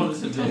not what we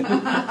wanted to do. You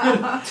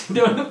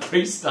don't want a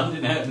priest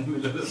standing out in the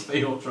middle of the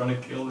field trying to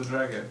kill the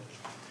dragon.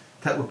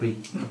 That would be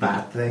a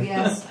bad thing.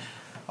 Yes.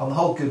 On the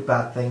whole, good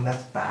bad thing,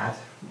 that's bad.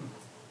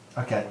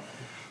 Okay.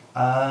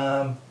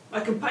 My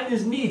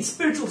companions need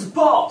spiritual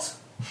support!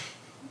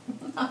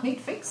 I need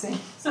fixing.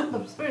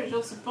 Some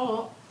spiritual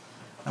support.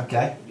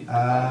 Okay.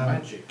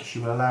 Magic. She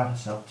will allow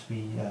herself to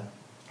be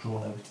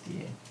drawn over to the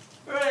inn.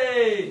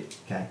 Hooray!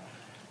 Okay.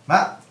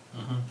 Matt,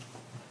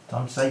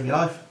 time to save your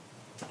life.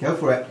 Go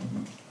for it.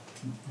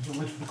 You'll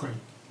wait for the queen.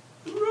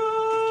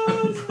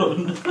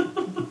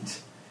 Run!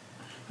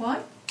 Why?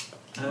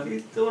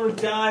 You don't want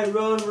to die,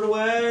 run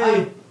away!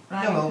 Oh,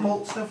 right. No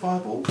bolts, no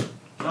fireballs.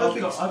 No,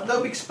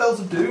 No big spells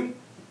of doom.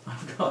 I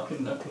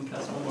can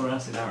cast one more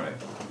acid arrow.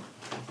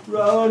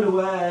 Run I'll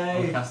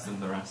away! cast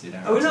another acid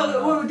arrow. Are we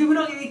not, did we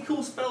not get any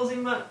cool spells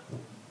in that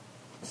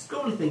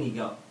scrolly thing you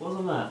got? What was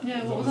on that?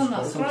 Yeah, what was on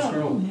that What's on the scroll?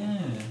 scroll? Yeah.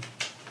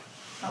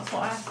 That's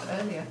what I asked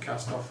earlier.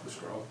 Cast off the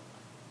scroll.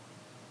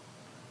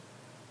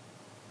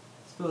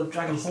 Spell of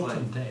dragon Hot slay.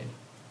 and dead.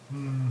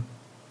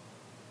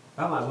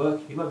 That might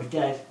work. He might be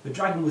dead. The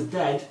dragon was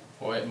dead.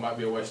 Or it might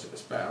be a waste of a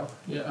spell.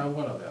 Yeah,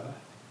 one or the other.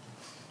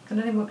 Can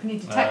you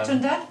detect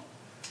undead?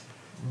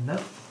 No.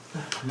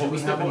 What Do was we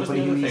the have what was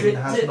anybody the who other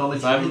even thing? has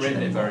knowledge I haven't of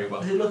written it anymore? very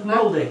well. Does it look No.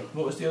 mouldy?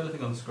 What was the other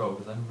thing on the scroll?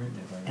 Because I haven't written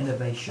it very well.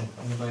 Innovation.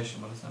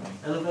 Innovation, what does that mean?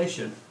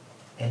 Elevation.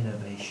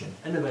 Innovation.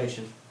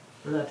 Innovation.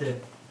 What does that do?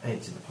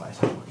 It's in the place.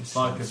 It's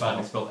like a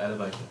badly spelled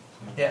elevator.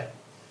 Yeah.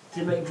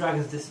 Does it make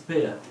dragons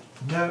disappear?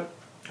 No,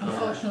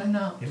 Unfortunately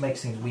not. it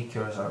makes things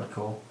weaker, as I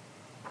recall.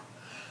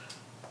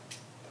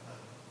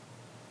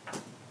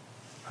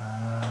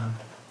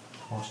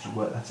 Whilst you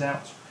work that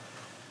out,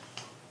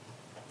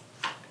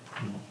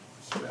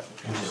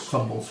 he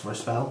fumbles for a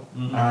spell.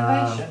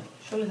 Innovation.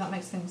 Surely that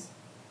makes things...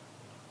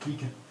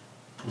 Weaker.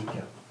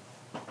 Weaker.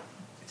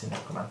 It's a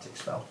necromantic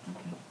spell.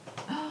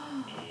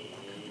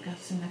 Go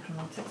to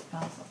necromantic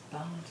spells,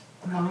 that's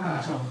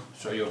bad.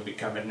 So you'll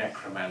become a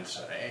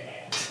necromancer,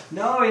 eh?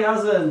 No, he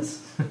hasn't.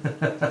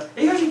 If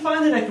you actually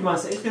find the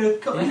necromancer, it's going to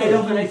cut the head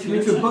off and make him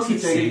into a bucket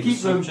thing and keep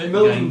them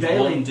milking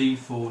daily.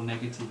 1d4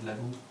 negative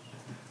level.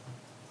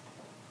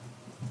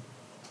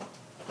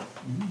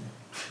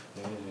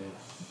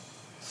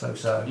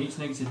 So. Each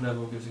negative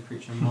level gives a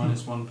creature a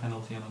 -1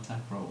 penalty on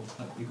attack rolls.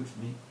 That would be good for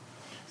me.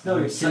 No,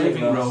 it's saving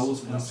killing us.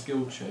 rolls and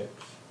skill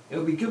checks.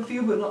 It'll be good for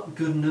you, but not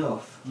good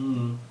enough.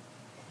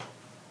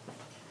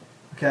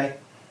 Okay.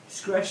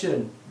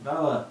 Discretion,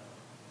 valor.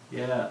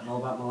 Yeah, I'm all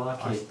about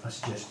malarkey. I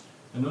suggest.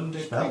 An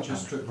undead Spell creature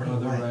and struck by run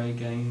the away. ray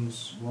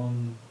gains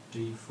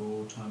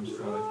 1d4 times 5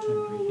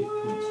 temporary hit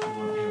points for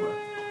 1 hour.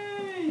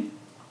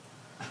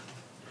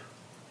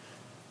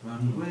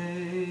 Run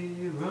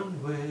away, run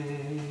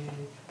away.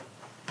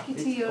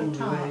 Kitty, you're on the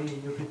tart. way,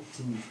 you're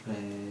getting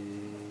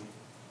play.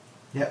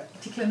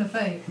 Yep. Tickling a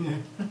fave.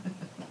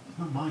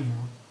 Not mine,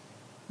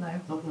 No.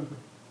 not very good.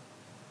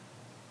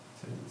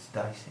 So it's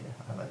dice here.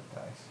 I like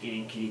dice. Get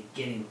in, kitty,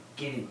 get in,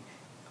 get in.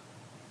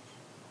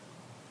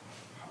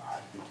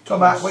 Come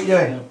back. What are you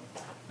doing?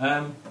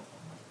 Run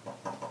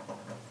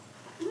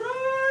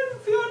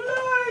for your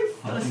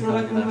life! I That's think like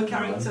I'm gonna another have to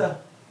character.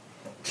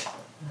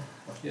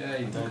 Yeah,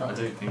 you I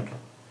don't think.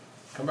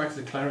 Come back to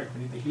the cleric, we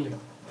need the healing.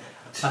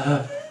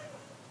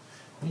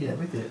 Yeah,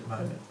 with it at the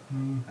moment. I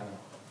know.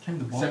 I think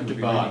the bard Except would a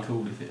be bard. really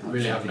cool if it We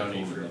really have actually no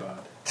need for a afforded it. bard.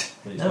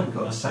 But it's No, not we've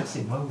got massive.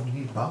 assassin. Well, we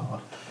need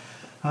bard.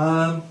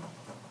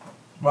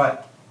 Right.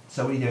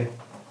 So what are you doing?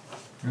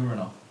 You'll run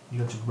off.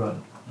 You're going to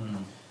run.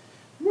 Mm.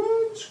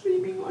 Run,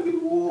 screaming like a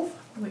dwarf.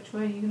 Which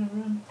way are you going to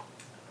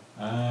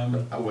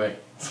run? Away.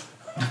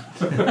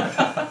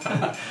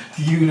 The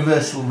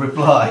universal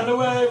reply. Run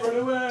away, run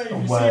away! If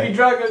you see Away. any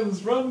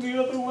dragons, run the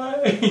other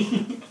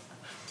way!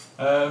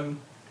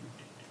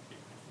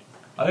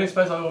 I don't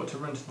suppose I ought to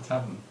run to the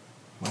tavern,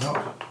 Why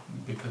not?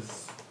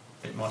 because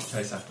it might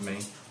chase after me.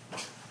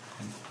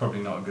 And it's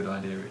probably not a good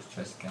idea it's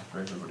chasing after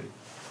everybody.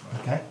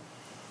 Okay.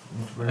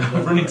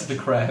 Run into the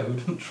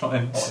crowd and try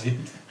and hide.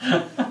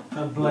 And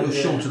Well, blend you're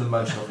in. shorter than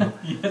most of them.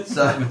 Yes,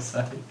 So- I'm going to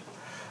say.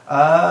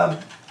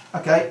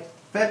 Okay.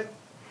 Fib.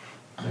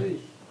 Hey.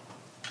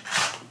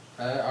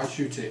 I'll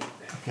shoot it.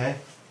 Okay.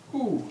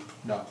 Ooh,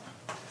 no.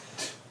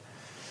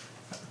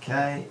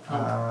 Okay.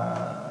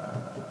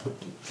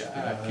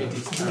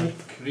 Kitty's got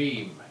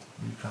cream.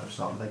 You kind of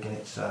start legging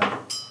it, so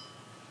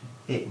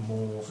it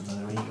mauls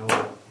another eagle,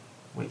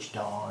 which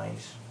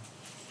dies.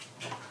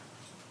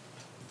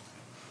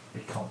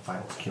 It can't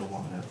fail to kill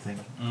one, I don't think.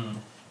 Mm.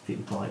 If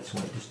it bites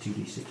one, it does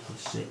 2d6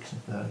 plus 6,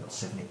 and they've got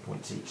 7 hit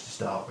points each to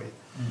start with.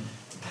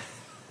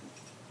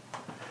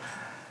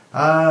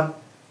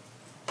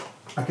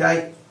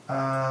 Okay.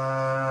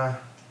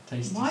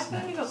 Tasty Why have they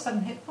snack. only got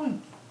 7 hit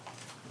points?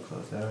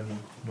 Because they're only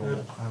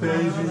normal.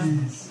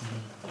 Babies.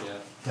 Yeah.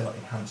 They're not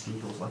enhanced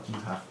eagles like you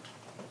have.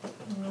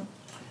 Mm.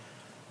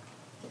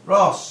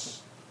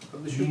 Ross,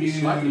 But they should be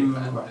You- slightly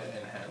enhanced.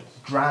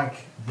 drag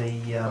the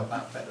Not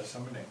that better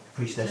summoning.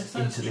 priestess Yes,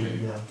 that's into the.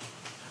 true.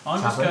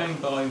 I'm just Tavern.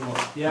 going by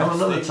what. Yeah, on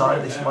another they time,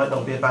 wrote this down. might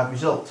not be a bad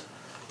result,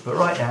 but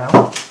right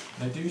now,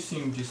 They do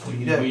seem just to What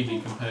be you do?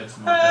 weedy compared to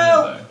my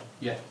Help! bear, though.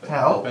 Yeah, but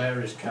How? the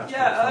bear is cast.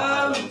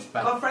 Yeah,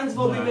 my friends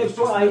will be No, made it's just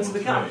blind, so level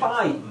they can't 3,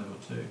 fight. Level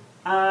 2.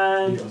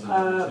 And It was a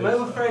level two, my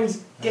other so- friend's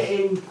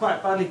getting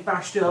quite badly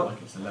bashed Not up.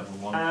 like it's a level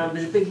 1. And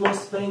there's a big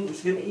monster thing which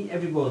is going to eat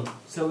everyone.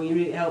 So we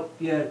need help.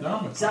 Yeah,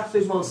 No, zap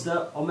big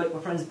monster or make my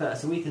friends better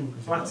so we can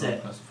flat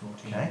it. Plus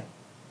 14. okay.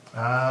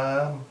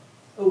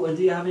 Oh, and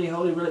do you have any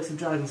holy relics of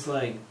dragon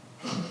slaying?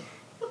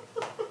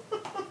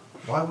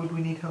 Why would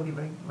we need holy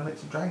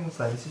relics of dragon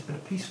slayer? This has been a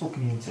peaceful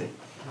community.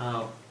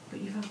 Oh. But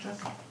you've had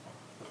dragon.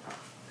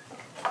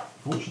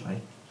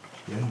 Fortunately,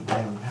 the only rare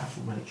and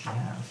powerful relic she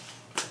has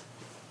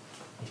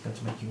is going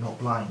to make you not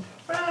blind.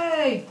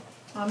 Hooray!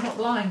 I'm not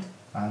blind.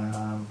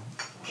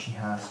 She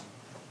has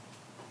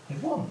a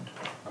wand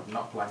Of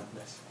not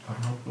blindness.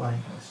 of not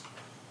blindness.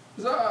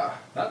 Huzzah!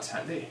 That's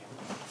handy.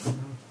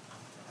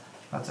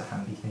 That's a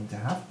handy thing to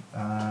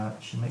have.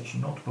 She makes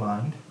you not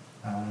blind.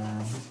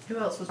 Who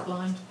else was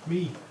blind?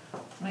 Me.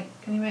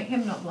 Can you make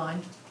him not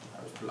blind?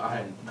 I was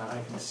blind, now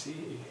I can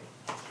see.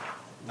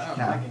 Now I'm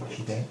Can liking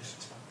she it. thinks.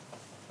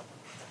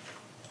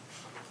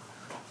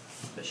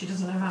 But she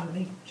doesn't know how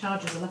many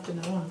charges are left in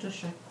her wand, does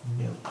she?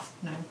 No,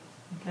 No.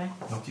 Okay.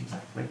 not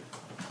exactly.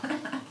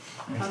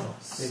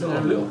 There's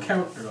a little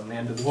counter on the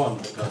end of the wand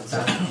that does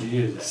that as you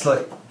use it. It's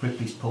like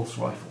Ripley's pulse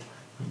rifle.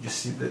 You just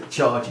see the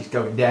charge is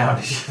going down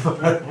as you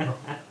fire.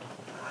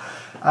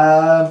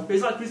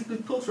 It's like this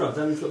pulse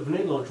rifle, and it's got a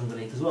grenade launcher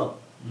underneath as well.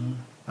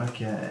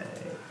 Okay.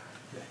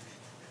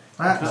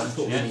 Matt, That's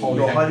what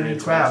you're we- hiding in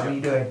the crowd. What are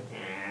you doing?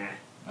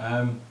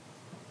 I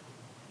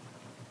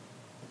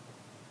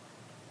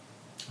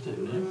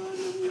don't know.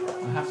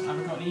 Have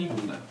I got an eagle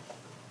then?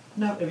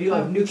 No. Have you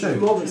got a nuclear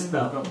Two. moment I've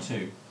spell? got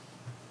 2.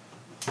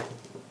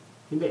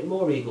 You make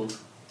more eagles.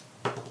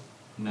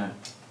 No.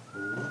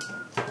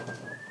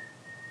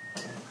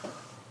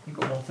 You've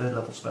got 1 third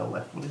level spell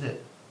left. What is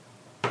it?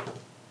 So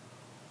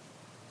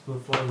we're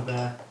flying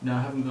there. No,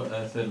 I haven't got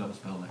a 3rd level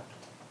spell left.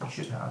 You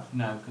should have.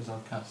 No, because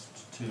I've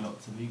cast 2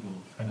 lots of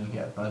eagles. And you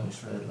get a bonus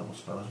 3rd level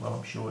spell as well,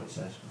 I'm sure it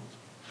says.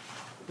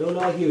 Don't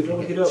argue,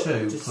 don't You look it get up.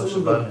 2 Just plus a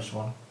summon them. bonus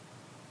one.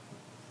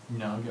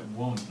 No, I get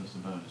 1 plus the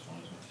bonus one,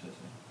 is what it says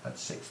here. At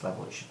 6th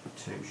level it should be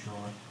 2,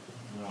 surely.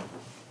 Right.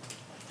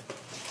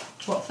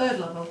 What, 3rd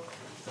level?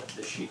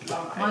 The sheet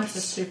Mine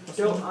says 2 plus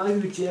Don't 1.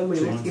 argue, Jim.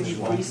 We want to give you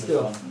free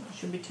stuff. It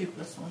should be 2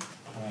 plus 1.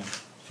 Right.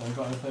 So I've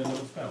got a 3rd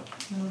level spell.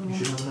 You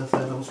should have a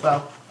 3rd level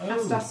spell.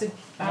 Cast acid.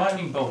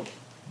 Lightning bolt.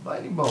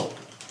 Lightning bolt.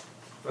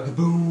 Like a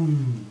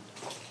boom.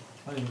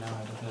 I didn't know I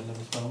had a 3rd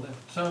level spell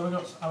left. So have I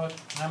got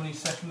how many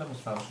 2nd level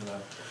spells should I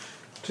have?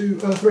 2,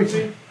 3,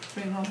 2.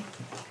 3 1.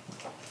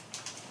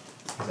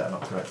 Is that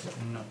not correct?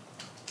 No.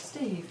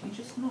 Steve, you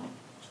just not.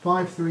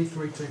 5, 3,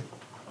 3, 2.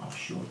 I'm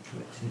sure it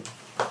corrected it.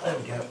 There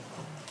we go.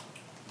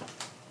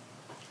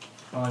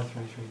 5,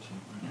 3, 3, 2.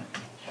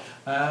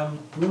 Yeah.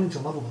 Running to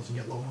level doesn't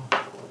get lower.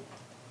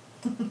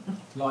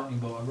 Lightning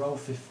bolt. I roll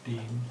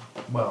 15.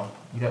 Well,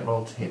 you don't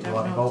roll to hit You the don't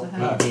lightning roll bolt. to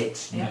hit. It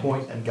hits. You Yeah.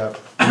 point and go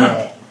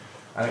there.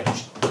 And it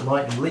just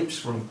lightning leaps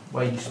from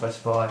where you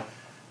specify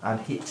and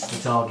hits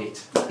the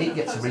target. It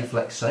gets a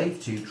reflex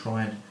save to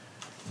try and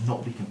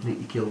not be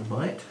completely killed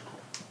by it.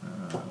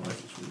 Where's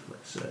its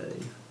reflex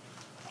save?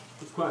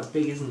 It's quite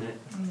big, isn't it?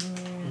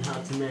 And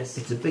hard to miss.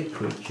 It's a big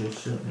creature, it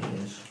certainly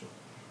is.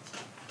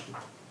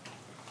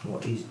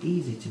 What is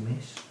easy to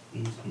miss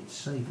is its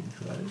saving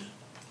throws,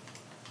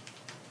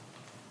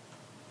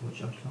 which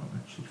I can't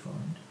actually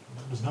find.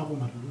 Doesn't have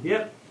one.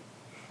 Yep.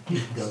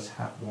 It does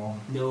have one.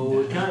 No,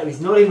 it can't. If it's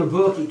not even a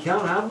book, it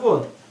can't have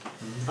one.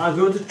 I'm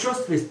going to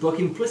trust this book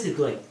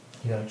implicitly.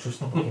 You don't trust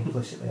the book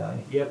implicitly, are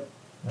you? Yep.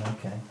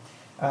 Okay.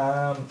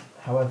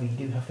 However, you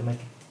do have to make.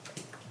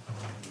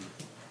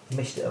 You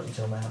missed it up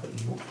until now, but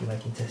you will be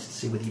making tests to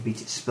see whether you beat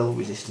its spell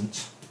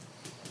resistance.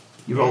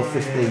 You rolled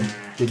 15,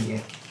 didn't you?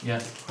 Yeah.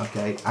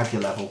 Okay, add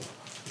your level.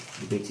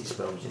 You beat its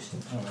spell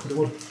resistance.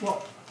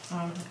 What?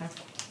 Oh, okay.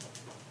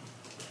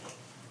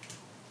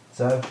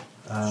 So,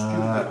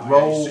 Stupid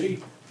roll.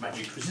 IAC.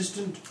 Magic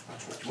resistant.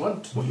 That's what you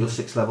want. What your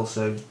 6th level,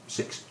 so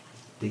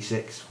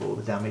 6d6 for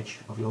the damage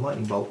of your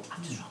lightning bolt. I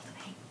just rolled an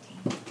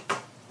 18.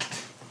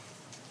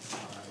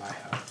 I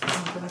have.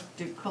 I'm going to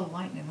do cold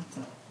lightning, that's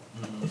it.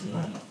 Isn't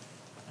that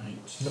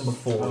 8. number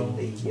 4 in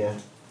the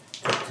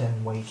top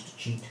 10 ways to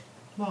cheat?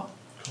 What?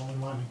 Calling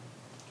lightning.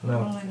 No,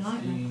 Rolling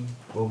lightning.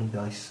 rolling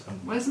dice. And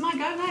Where's my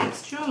go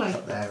next? Surely.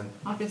 up there. And,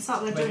 I've been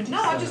sat there doing.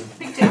 No, I just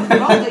picked it up and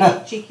rolled it,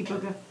 you cheeky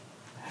bugger.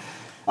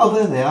 oh,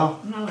 there they are.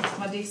 No, it's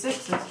my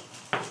d6s.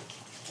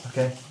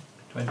 Okay.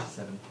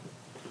 27.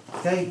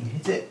 Okay, you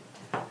hit it.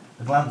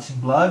 A glancing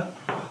blow.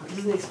 It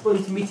doesn't explode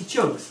into meaty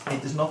chunks.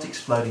 It does not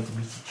explode into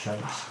meaty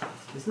chunks.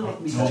 It's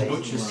not meaty No, More chunks.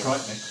 butcher's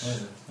strike next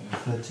either.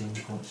 13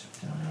 points of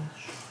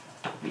damage.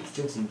 Meaty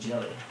chunks in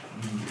jelly.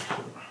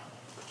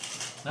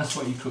 That's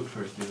what you cooked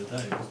for us the other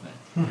day, wasn't it?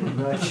 Pretty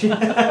much.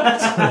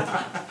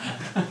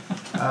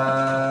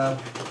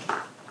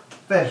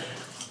 Ben,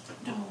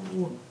 No.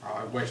 I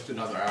wasted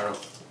another arrow.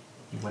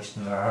 you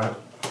wasted another arrow.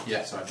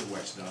 Yes, I did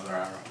waste another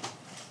arrow.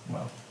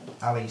 Well,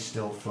 Ali's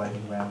still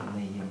flaming around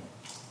in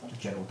the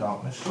general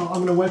darkness. Oh, I'm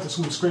going to wait till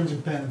someone screams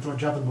in pain and throw a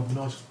javelin above the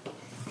noise.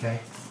 Okay.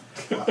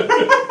 No,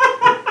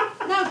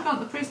 can't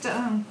the priest at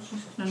home? She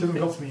hasn't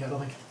got to me yet, I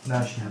think.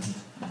 No, she hasn't.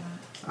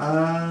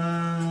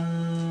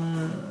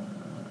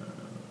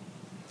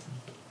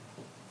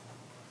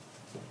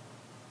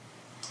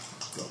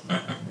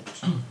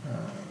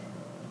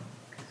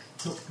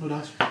 Nope, no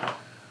dice.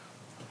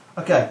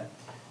 Okay.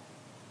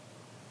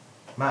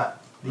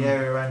 Matt, the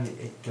area around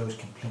it goes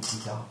completely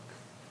dark.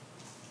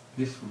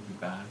 This would be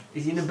bad.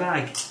 Is he in a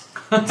bag?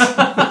 Sounds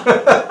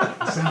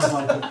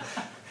like it.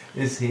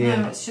 Is here.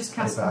 No, it's just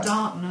cast back.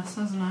 darkness,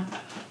 hasn't it?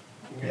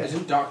 Yeah.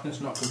 Isn't darkness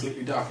not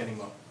completely dark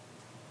anymore?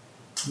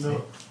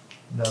 No.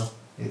 No,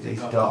 it is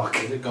Not- dark.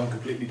 Has it gone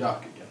completely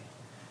dark again?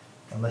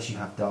 Unless you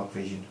have dark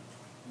vision.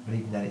 But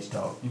even then it's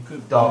dark. You could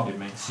have Dark blinded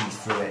me. sees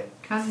through it.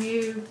 Can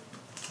you?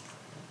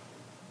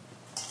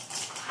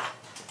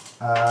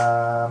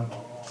 Oh,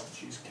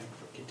 cheesecake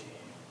for Kitty.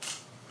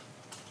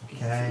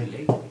 Okay. It's too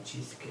late for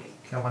cheesecake.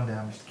 Come on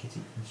down, Mr.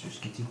 Kitty.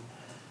 Mr. Kitty.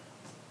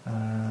 So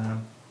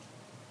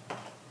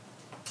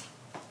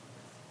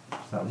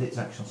that was it. It's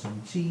action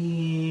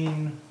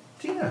 17.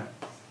 Tina.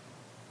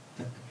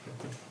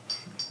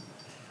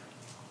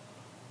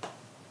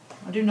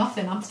 I do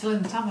nothing. I'm still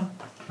in the tavern.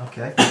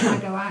 Okay. I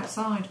go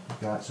outside.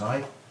 Go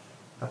outside.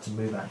 That's a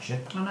move action.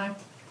 I know.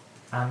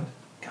 And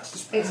Cast a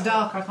spell. It's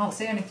dark. I can't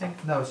see anything.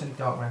 no, it's only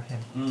dark around him.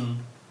 Mm.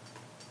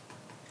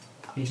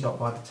 He's not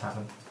by the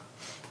tavern.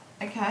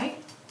 Okay.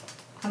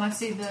 Can I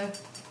see the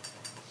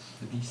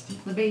The beastie.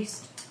 The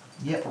beast.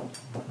 Yep.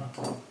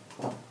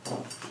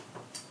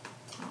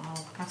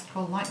 I'll cast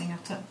Cold Lightning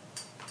at it.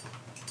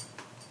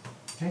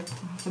 Okay.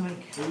 I'll have to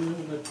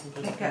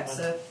make... It gets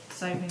a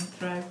saving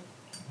throw.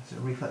 Is it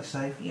a reflex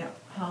save? Yep,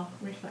 half.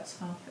 Reflex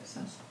half, it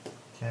says.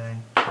 Okay.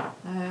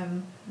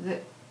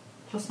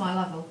 Plus my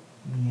level,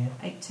 Yeah.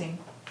 18.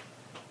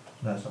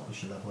 No, it's not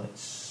plus your level.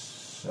 It's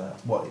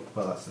well,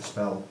 that's the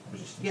spell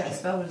resistance. Yeah, check.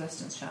 spell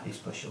resistance check. It's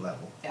plus your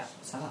level. Yeah,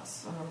 so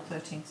that's a level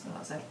 13, so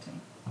that's 18.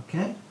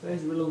 Okay.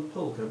 Where's the little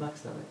pull? Can I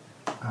backstab it?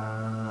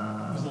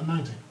 Was that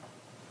 90?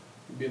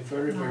 It'd be a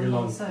very, very No,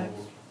 long six.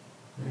 pole.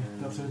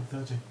 That's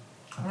 30.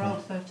 I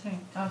rolled 13.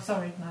 Oh,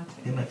 sorry,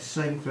 19. It makes a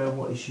saving throw.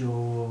 What is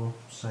your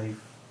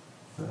save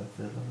for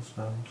third level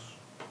spells?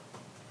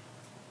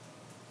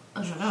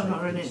 I don't know, I'm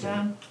not written it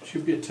down.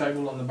 Should be a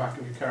table on the back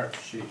of your character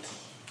sheet.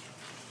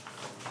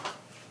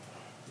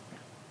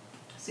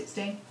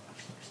 16.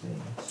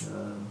 16.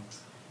 So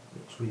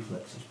its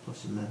reflex is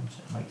plus 11,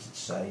 so it makes it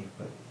save,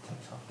 but it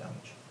takes half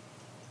damage.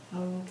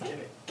 Oh, Kill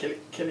it, kill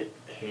it, kill it.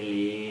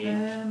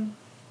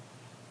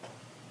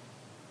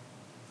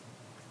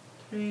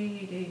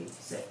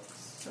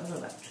 3d6 of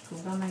electrical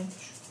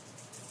damage.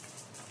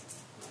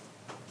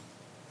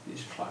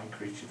 These flying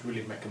creatures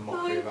really make a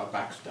mockery of our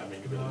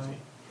backstabbing ability.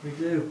 We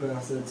do,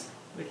 bastards.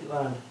 Make it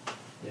land.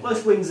 Yeah.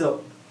 Plus wings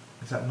up.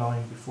 Is that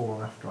 9 before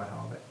or after I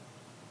halve it?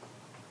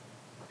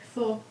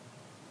 Before.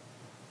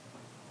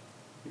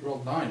 You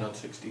rolled 9 on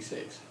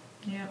 66.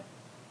 Yeah.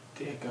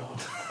 Dear God.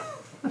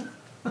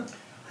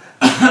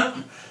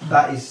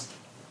 That is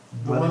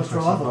The well ones for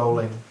impressive level.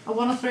 rolling. A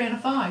 1, a 3 and a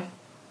 5.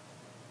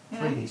 Yeah.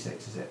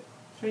 3d6 is it?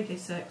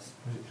 3d6. Or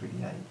is it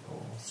 3d8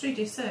 or? It's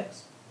 3d6.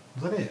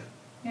 Was that it?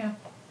 Yeah.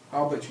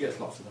 I'll bet you get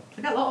lots of them.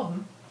 I get a lot of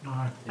them.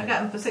 Alright. I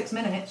get them for 6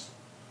 minutes.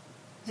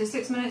 Is it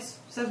 6 minutes?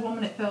 It says 1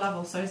 minute per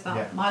level, so is that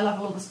Yeah. my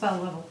level or the spell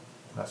level?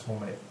 That's 1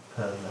 minute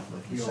per level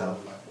of Your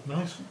yourself. level.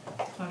 Nice.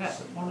 So I get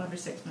one every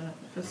 6 minutes,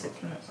 for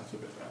 6 minutes. That's a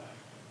bit better.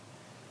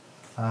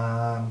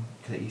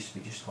 Because it used to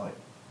be just like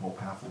more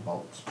powerful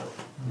bolts, but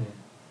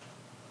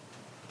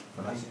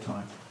for less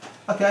time.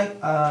 Okay,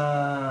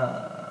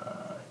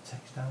 it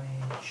takes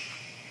damage.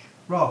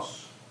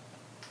 Ross.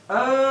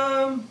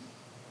 Oh,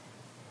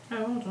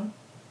 hold on.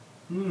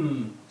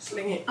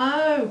 Sling it.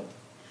 Oh!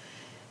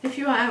 If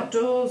you are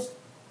outdoors,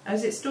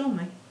 is it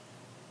stormy?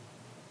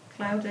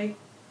 Cloudy?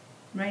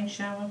 Rain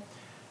shower?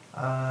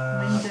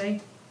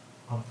 Windy?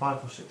 On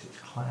 5 or 6 it's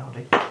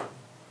cloudy.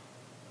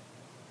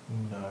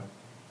 No,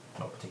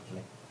 not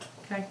particularly.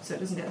 Okay, so it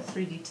doesn't get a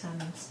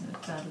 3d10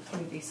 instead of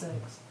 3d6.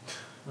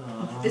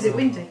 Oh. Is it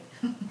windy?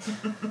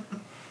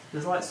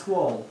 There's like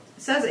squall.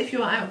 It says if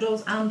you are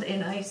outdoors and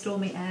in a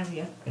stormy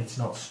area. It's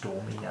not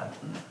stormy, no.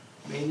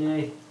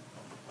 Meanie.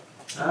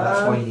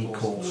 That's why you need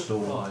cold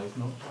storm. 5,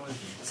 not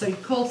 5. So you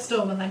call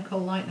storm and then call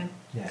lightning.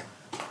 Yeah.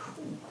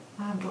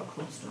 I haven't got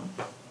call storm.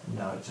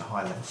 No, it's a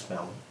high level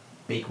spell.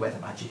 Big weather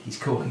magic is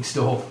calling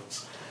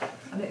storms.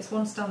 And it's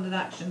one standard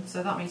action,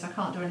 so that means I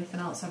can't do anything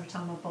else every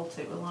time I bolt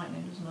it with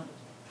lightning, doesn't it?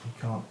 You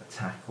can't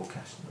attack or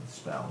cast another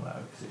spell, no,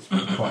 because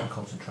it's requiring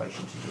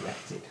concentration to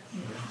direct it.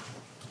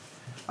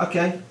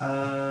 Okay,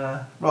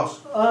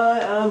 Ross. I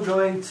am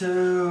going to.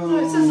 No,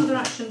 it says other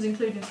actions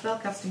including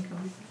spellcasting can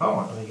be. Oh,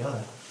 right, there you go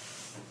then.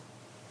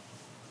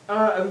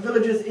 Are the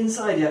villagers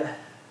inside yet?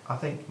 I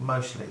think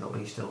mostly there'll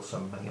be still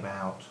something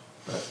about,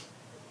 but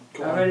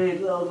Are there any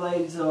little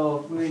ladies or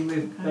women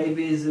with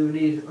babies who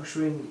need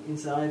ushering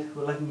inside?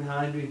 We're lagging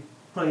behind. We're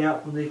pulling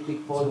out from the big there's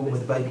boiler. one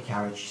with the baby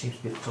carriage. She seems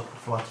to be at the top of the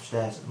flight of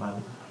stairs at the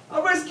moment.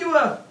 I'll rescue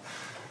her!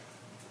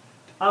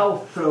 I'll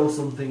throw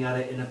something at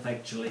it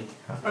ineffectually.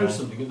 Throw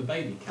something at the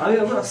baby cat.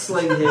 I've got a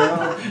sling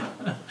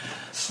here.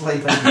 Slay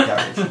baby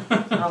carriage.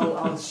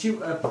 I'll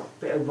shoot a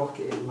bit of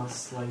rocket in my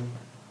sling.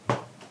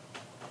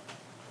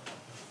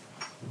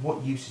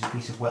 What use is a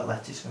piece of wet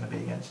lettuce going to be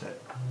against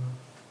it?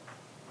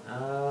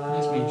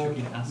 It's been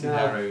chucking acid no.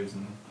 arrows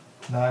and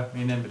No.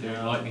 me and Ember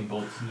doing lightning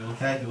bolts and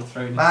you'll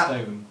throw it in Matt.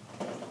 stone.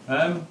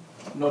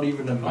 Not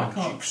even a I magic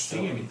can't see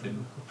stone.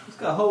 anything. It's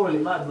got a hole in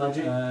it, mad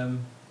magic.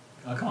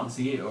 I can't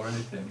see it or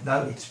anything.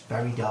 No, it's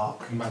very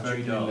dark. Magically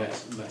very dark.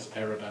 less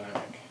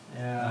aerodynamic.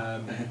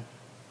 Yeah.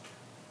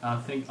 I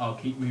think I'll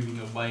keep moving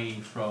away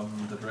from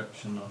the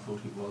direction I thought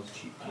it was.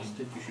 Cheap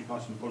bastard, you should buy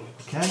some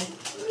bullets. Okay.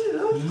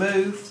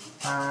 Move,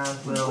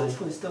 and we'll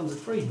When stones are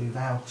free. move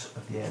out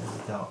of the area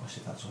of the darkness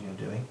if that's all you're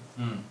doing.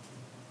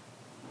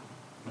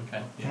 Okay,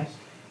 Okay. yes.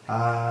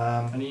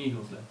 Any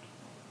eagles left?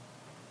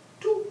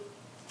 2.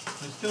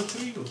 There's still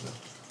 2 eagles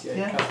left. Yeah,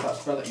 Yeah. you cast that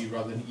spell at you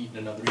rather than eating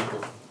another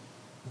eagle.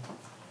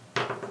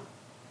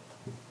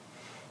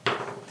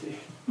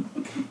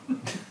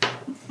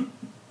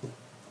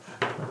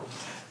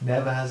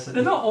 Never has.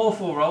 They're not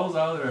awful rolls,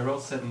 are they? I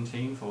rolled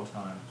 17 4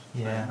 times.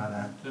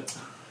 Yeah, I know.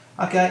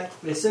 Okay.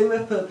 They're serving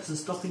their purpose and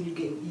stopping you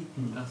getting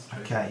eaten. That's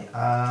true. Okay.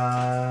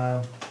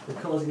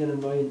 They're causing an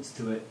annoyance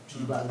to it. Which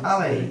is better than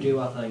Ali. they do,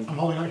 I think. I'm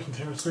holding action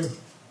to hear a scream.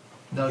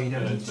 No, you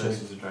don't need to.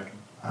 Versus a dragon.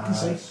 I can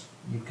see.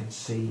 You can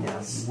see now.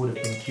 You would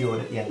have been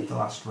cured at the end of the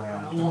last I'll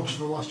round. launch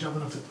the last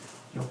javelin at it.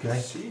 Okay.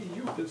 See,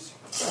 you can see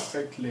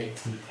perfectly.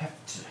 He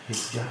hefts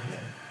his javelin.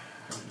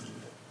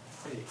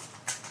 Hey.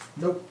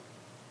 Nope.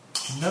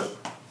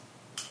 Nope.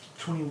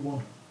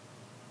 21.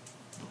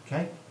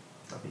 Okay.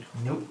 That'll be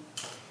nope.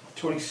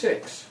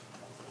 26.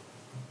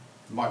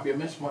 Might be a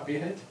miss, might be a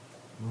hit.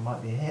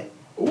 Might be a hit.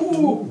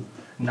 Ooh!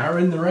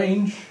 Narrowing the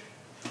range.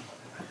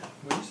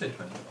 What did you say,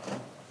 20?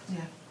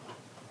 Yeah.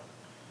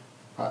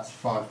 That's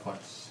 5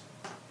 points.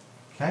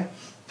 Okay.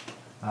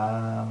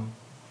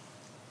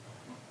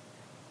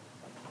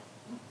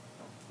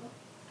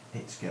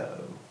 Let's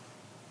go.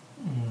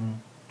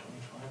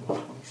 25 or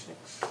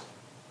 26.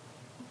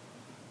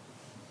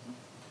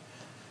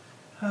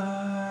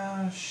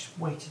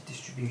 Weighted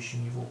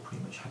distribution, you've all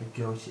pretty much had a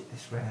go at it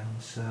this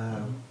round, so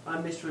I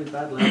missed really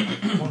badly.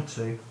 1,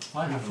 2,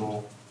 I 3, haven't.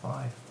 4,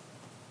 5,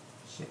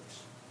 6.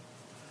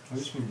 I've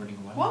just been running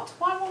away. What?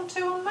 Why 1,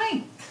 2 on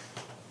me?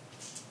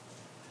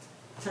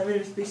 Tell me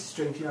this piece of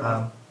string to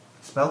your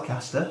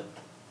Spellcaster,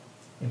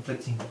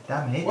 inflicting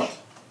damage. What?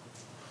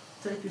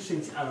 Take your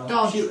string to arrow,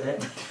 Dodge. shoot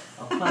it,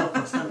 I'll plow up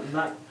and stamp it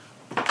back.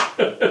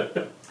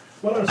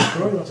 What I was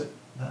throwing at it?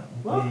 That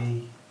will What?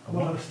 be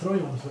What I was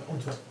throwing onto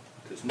it?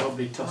 Because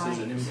nobody tosses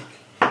Right. an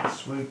nimbic.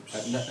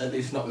 swoops. At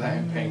least not without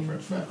him paying for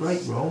it first.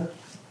 Great roll.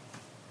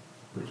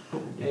 But it's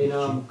probably Yeah, you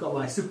know, I've got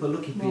my super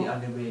lucky feet,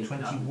 I'm going to be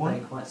 21.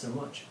 paying quite so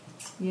much.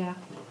 Yeah.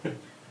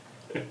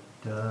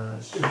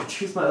 does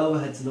Reduce my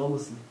overheads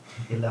enormously.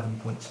 11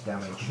 points of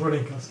damage.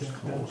 Running cost, yeah.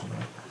 Claws me.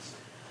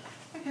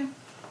 Okay.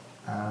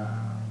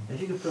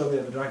 If you could throw me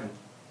at the dragon,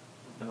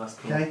 then that's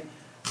cool. Okay.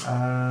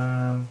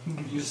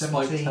 You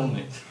spiked 17.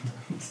 helmet.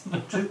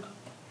 2.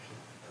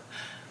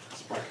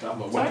 Spiked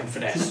armor, Sorry? weapon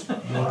finesse. My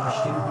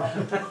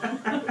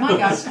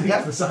go. Stick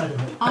to the side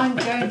of it. I'm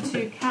going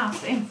to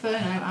cast Inferno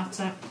at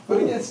it. Oh,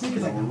 yeah, sneak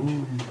attack.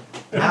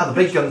 Now the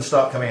big guns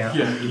start coming out.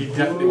 Yeah, you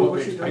definitely won't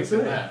be expecting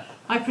that.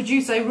 I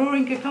produce a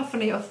roaring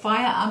cacophony of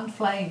fire and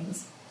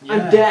flames.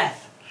 And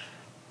death!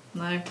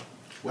 No.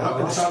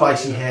 Oh,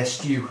 spicy hair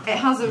stew. It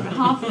has a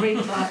half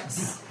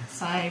reflex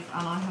save,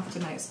 and I have to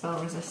make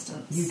spell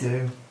resistance. You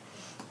do.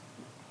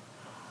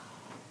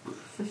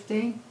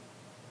 15?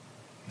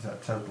 Is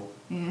that total?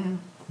 Yeah.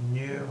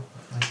 New.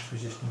 That's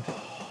resistant.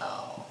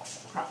 Oh,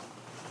 crap.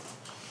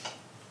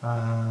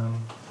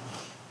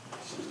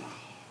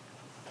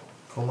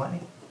 Call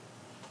lightning.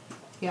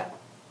 Yeah.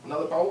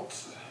 Another bolt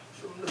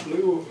from the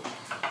blue.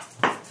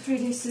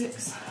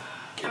 3d6.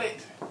 Kill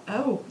it.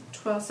 Oh,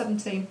 12,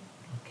 17.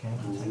 Okay,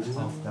 takes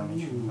half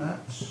damage from that.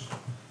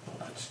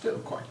 That's still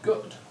quite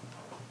good.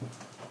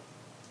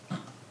 I'm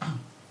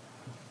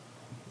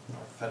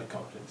fairly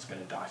confident it's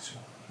going to die soon.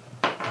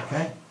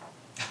 Okay.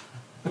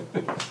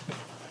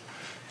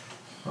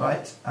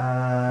 Right.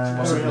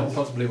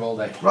 Possibly all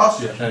day.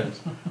 Ross. Yeah.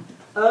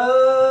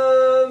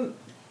 Um,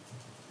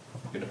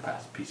 I'm going to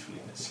pass peacefully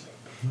in his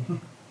sleep.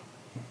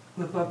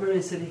 the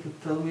barbarian said he could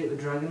throw me at the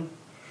dragon.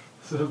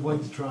 So I'm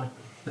willing to try.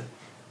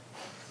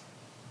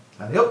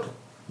 Alley up.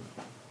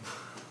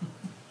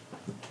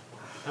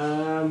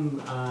 I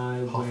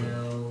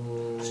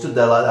will... Stood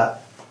there like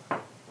that.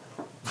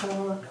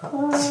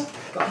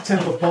 Got a 10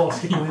 foot ball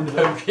sticking in the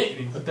Don't get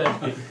him,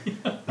 don't you?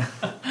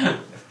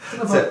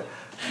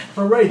 If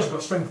I rage, I've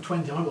got strength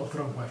 20, I'm going to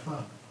throw him quite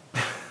far.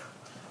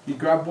 You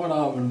grab one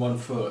arm and 1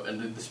 foot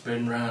and do the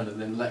spin round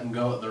and then let him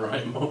go at the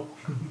right moment.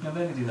 No,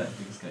 they only do that in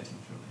figure skating,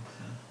 surely.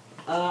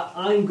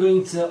 I'm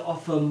going to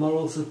offer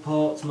moral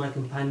support to my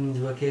companions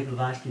who are capable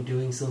of actually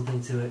doing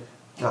something to it.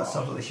 That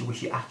sounds like you wish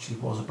he actually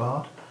was a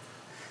bard.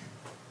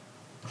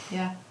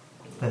 Yeah.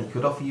 Then he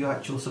could offer you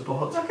actual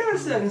support. I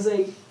can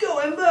say, go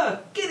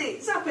Ember, get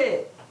it, zap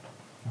it,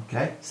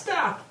 Okay.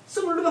 stab,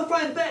 someone with a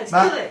flying beds,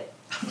 Matt. kill it.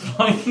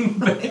 Flying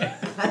bear.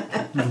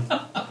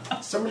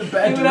 Someone in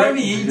bear You would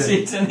only eat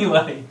it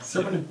anyway.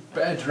 Someone in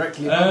bear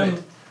directly above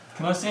it.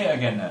 Can I see it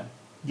again now?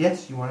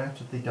 Yes, you want out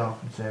of the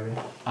darkness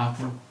area. I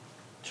can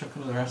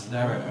chuckle the rest of the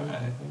arrow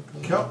at it.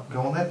 Cool.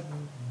 Go on then.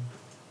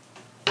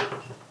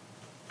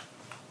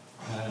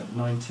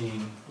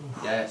 19.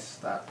 Yes,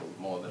 that will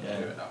more than Yeah.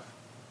 do enough.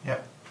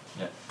 Yep.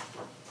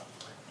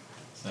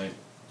 So,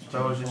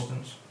 Spell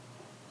resistance.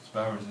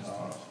 spell resistance.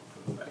 Oh,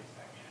 for the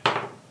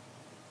thing.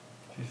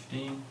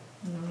 15.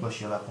 Mm.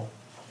 Plus your level.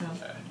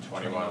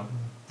 21.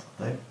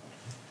 There.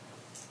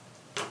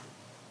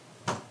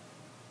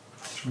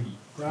 3.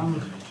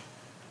 Round.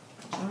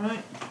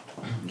 Alright.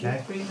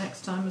 Okay. 3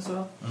 next time as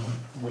well.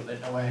 Whip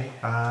it away.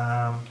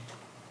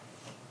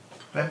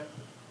 Ben?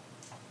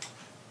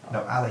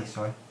 No, Ali,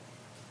 sorry.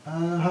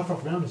 How far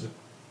round is it?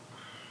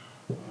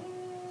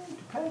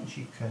 Depends,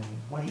 you can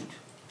wait.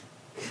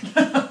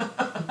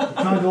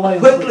 Kind of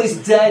lanes. Whipple's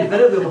dead,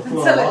 better be on the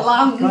floor. Until it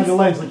lands. Kind of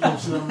lanes like you've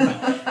seen.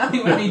 I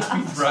think we need to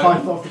be It's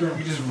 5 thrown. foot off the You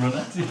ground. just run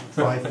at it.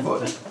 5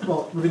 foot.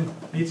 Well, within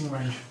hitting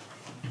range.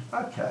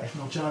 Okay.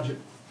 And I'll charge it.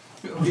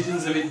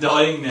 Visions of it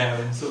dying now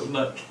and sort of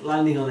like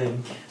Landing on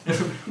him.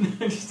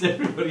 just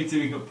everybody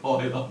doing a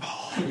pile up.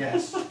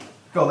 Yes.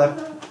 Go on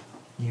then.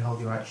 You hold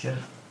your action.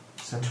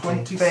 17.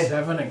 Ben,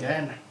 27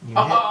 again. you hit.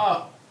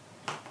 Ah!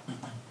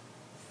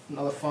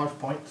 Another 5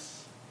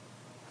 points.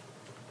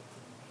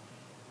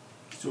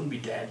 Soon be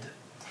dead.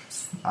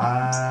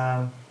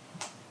 17,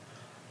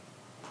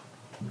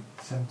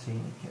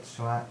 it gets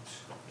to act.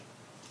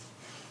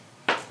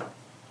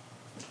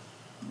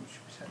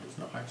 It's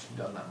not actually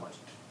done that much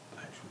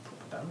actual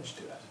proper damage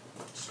to it.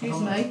 Excuse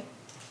me.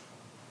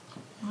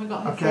 I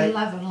got hit for Okay.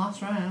 11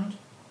 last round.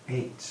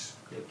 It's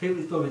People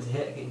it's probably to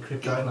hit getting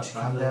crippled. going like to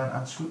that, come but- down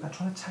and swoop and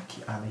try and attack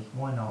you, Ali.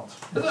 Why not?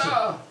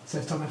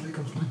 Saves time after it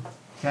comes to me.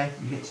 Okay,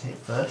 you get to hit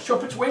first.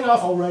 Chop its wing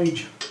off! I'll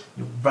rage.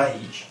 You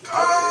rage.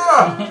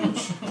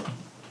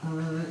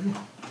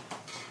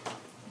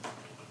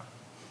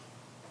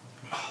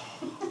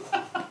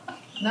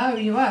 No,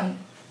 you won't.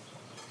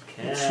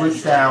 It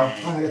swoops down.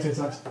 I'm going to get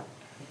 2 attacks.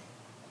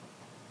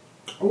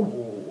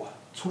 Oh.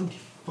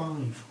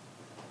 25.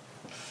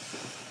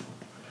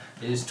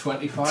 Is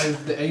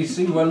 25 the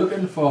AC we're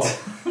looking for?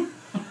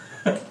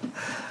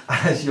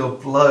 As your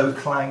blow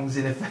clangs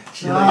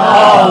ineffectually.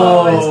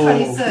 Oh, it's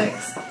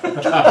 26.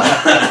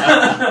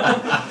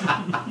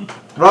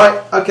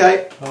 Right,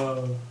 okay.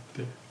 Oh.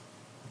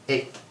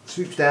 It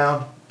swoops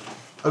down,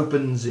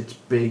 opens its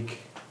big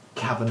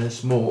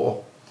cavernous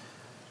maw,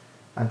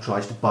 and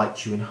tries to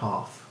bite you in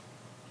half.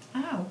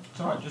 Ow. It's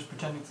alright, just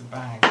pretend it's a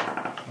bag.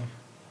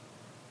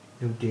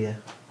 Oh dear.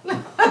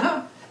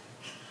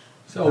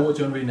 So what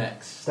do you want to be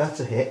next? That's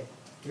a hit.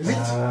 Is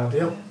it?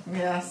 Deal.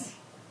 Yes.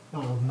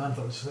 Oh, 9, I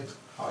thought it was 6.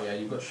 Oh yeah,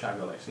 you've got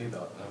Shaggle actually,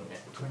 though, haven't you?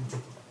 20.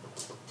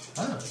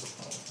 Oh.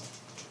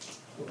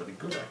 Already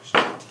good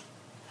actually.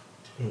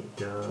 It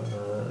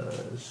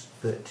does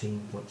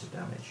 13 points of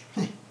damage.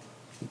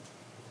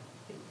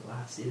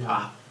 Laughs it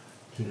Ah.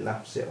 He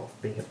laughs it off,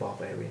 being a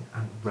barbarian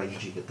and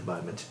raging at the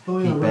moment. Oh,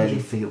 he yeah, barely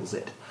raging. feels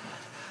it.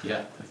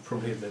 Yeah,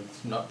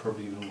 it's not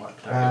probably even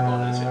wiped out your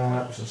body, is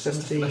it? So Just a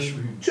 17, flesh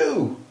wound.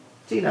 2.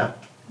 Tina.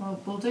 Well,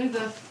 we'll do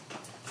the...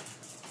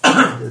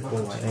 There's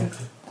one right there.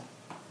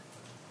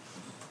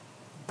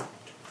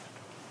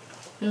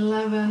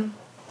 11.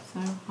 So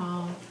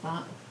half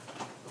that.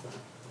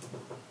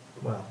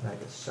 Well, now it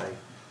gets a save.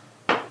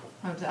 Oh,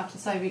 does it have to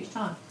save each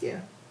time?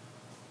 Yeah.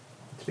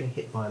 It's being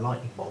hit by a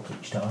lightning bolt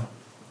each time,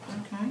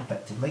 Okay.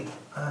 effectively.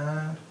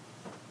 And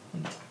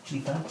it actually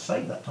found to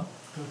save that time.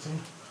 13.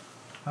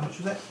 How much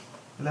was it?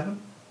 11?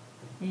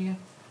 Yeah.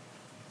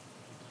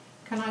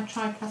 Can I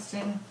try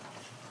casting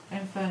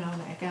Inferno on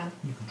it again?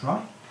 You can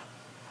try.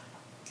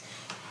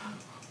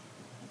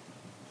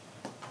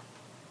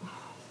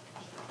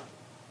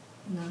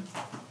 No.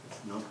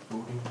 It's not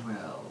boding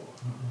well.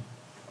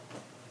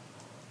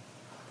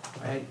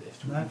 I hate this.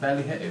 No. We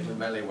barely hit it with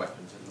melee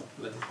weapons, and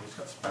it's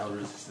got spell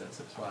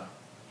resistance as well.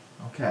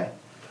 Okay.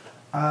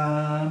 It's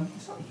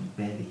not like you can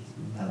barely hit it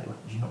with melee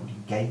weapons. You've not really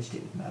engaged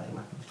it with melee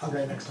weapons.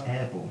 Okay, next time.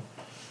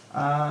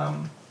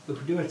 Airborne. If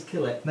we do have to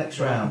kill it. Next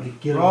round.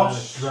 Kill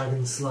Ross.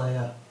 Dragon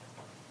Slayer.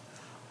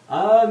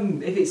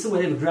 If it's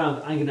somewhere near the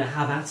ground, I'm going to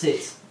have at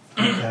it.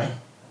 Okay.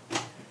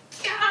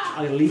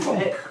 I'm going to leap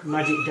at it,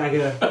 magic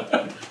dagger.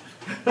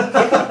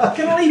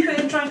 Can I leap it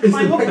and try and It's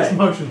climb the up next it?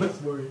 motion,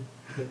 that's worrying.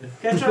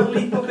 Can I try and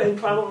leap up it and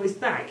climb up its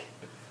back?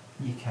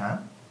 You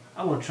can.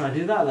 I want to try and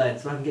do that then,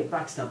 so I can get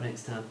backstabbed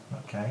next time.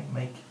 Okay.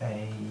 Make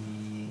a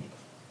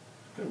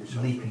Gonna be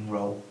something. leaping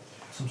roll.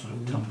 Some sort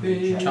of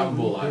tumbling check.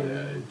 Tumble,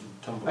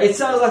 tumble. It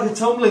sounds like a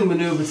tumbling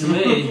manoeuvre to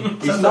me.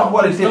 It's not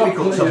what a it's not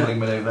difficult clear. tumbling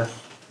manoeuvre.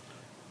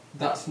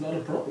 That's not a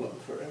problem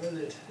for him, is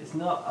it? It's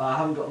not. I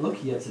haven't got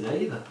lucky yet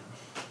today either.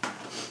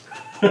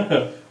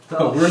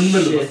 Oh, we're in the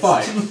middle of a shit.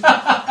 fight.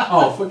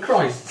 Oh, for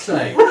Christ's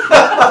sake.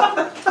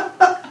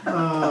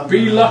 Um,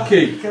 Be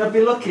lucky. Can I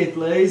be lucky,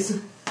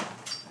 please?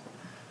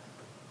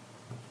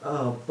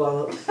 Oh,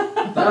 bollocks.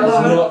 That is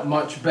not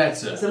much It's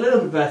better. a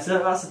little bit better.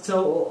 That's a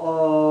total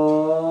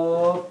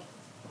of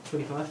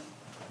 25.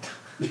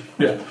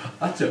 Yeah,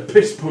 that's a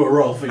piss poor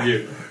roll for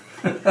you.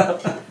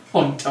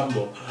 On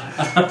tumble.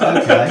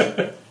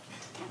 Okay.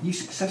 You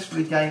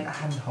successfully gain a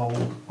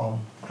handhold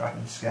on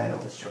Dragon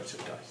Scales. Let's try some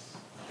dice.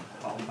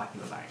 Oh, I'm back in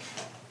the bag.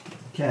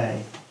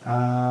 Okay.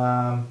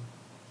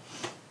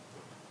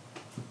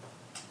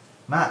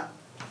 Matt.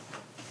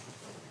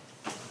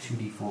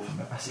 2d4 from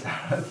the acid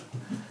arrow.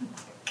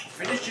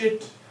 Finish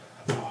it.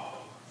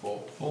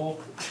 Oh, 4.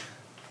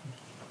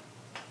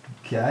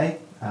 Okay.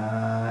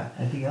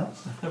 Anything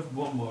else? I have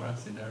one more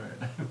acid arrow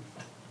now.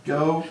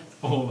 Go.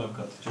 All I've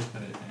got to just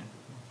put it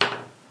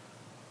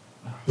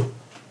in.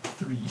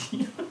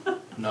 3.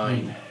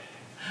 9.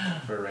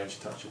 For a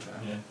ranged touch attack.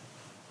 Yeah.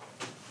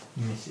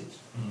 Misses.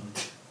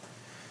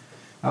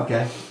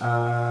 Okay.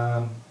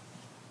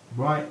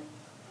 Right.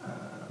 I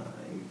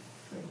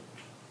think.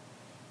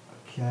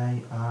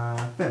 Okay.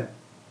 Ben.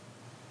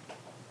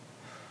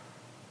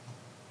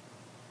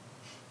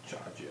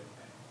 Charge it.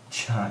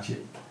 Charge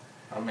it.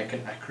 I'll make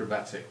an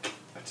acrobatic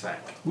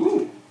attack.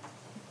 Woo!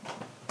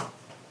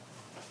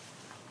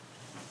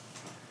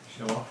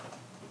 Show off.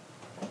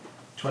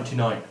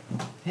 29.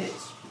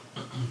 Hits.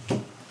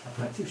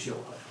 Effective shot.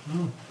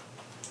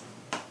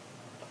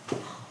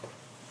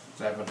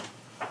 7.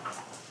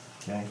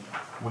 Okay.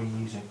 What are you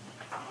using?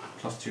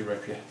 +2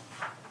 rapier.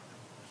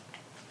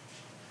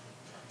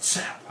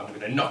 Sap! I'm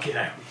going to knock it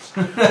out.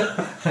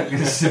 I'm going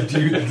to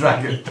subdue the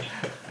dragon.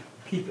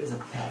 Keep it as a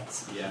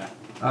pet. Yeah.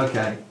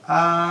 Okay.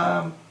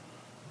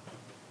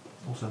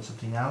 Also in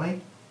 17 alley.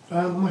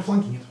 Am I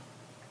flanking it?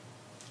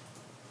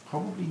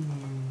 Probably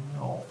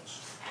not.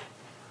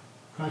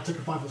 Can I take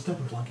a 5 foot step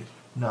and flank it?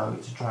 No,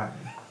 it's a dragon.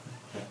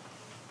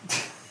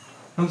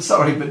 I'm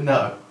sorry, but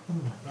no.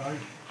 Right.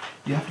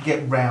 You have to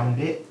get round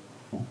it.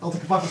 I'll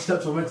take a 5 foot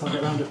step so I wait till I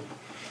get around it.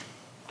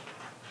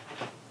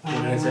 We're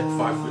going to take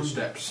 5 foot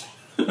steps.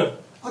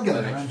 I'll get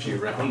the around next few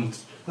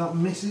rounds. That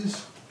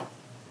misses.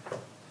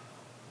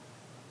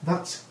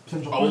 That's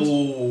potential point.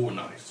 Oh,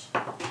 nice.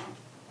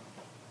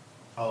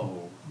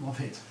 Oh. I've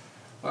hit.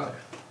 Right.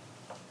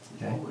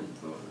 Okay.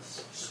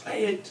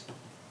 Slay it.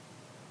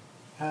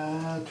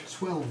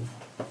 12.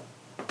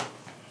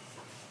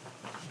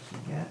 You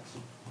get.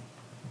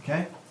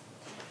 Okay.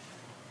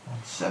 On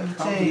Can't believe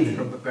 17.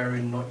 for a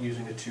barbarian not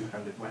using a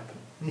two-handed weapon.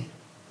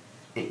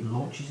 It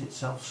launches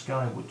itself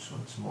skywards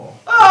once more.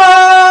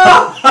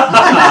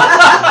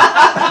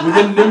 With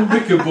a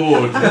nimbic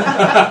aboard.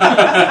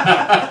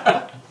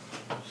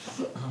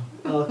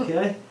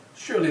 Okay.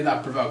 Surely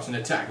that provokes an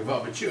attack of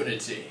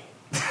opportunity.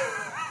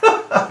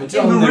 It's In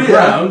on the the rear,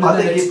 ground I and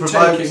then think it's it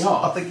provokes. taking I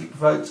off. think it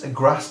provokes a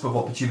grasp of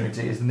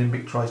opportunity as the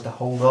nimbic tries to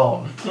hold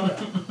on.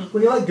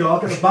 When you let go, I'll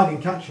get the bag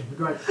and catch him.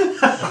 Great.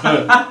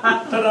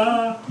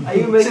 Are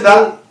you See making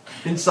that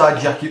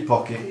inside jacket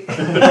pocket? Are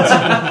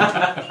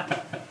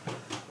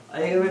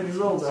you going to make me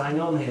roll to hang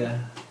on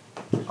here?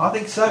 I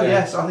think so. Yeah.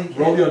 Yes, I think.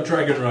 Roll your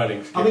dragon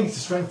riding skill. I think it's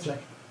a strength check.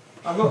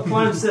 I've got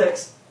climb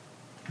 6.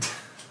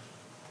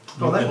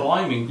 Go on then.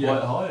 Climbing quite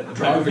Yeah. high at the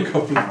Drive a moment.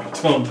 couple of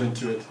batons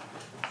into it.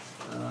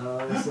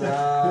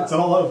 It's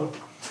all over.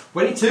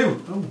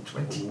 22. Oh,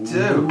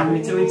 22.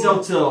 22 in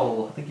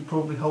total. I think you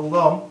probably hold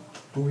on.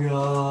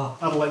 Booyah.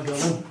 I'll let go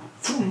then.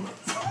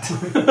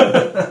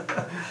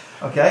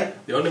 Okay.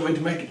 The only way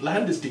to make it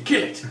land is to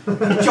kill it.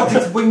 Chop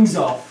its wings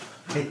off.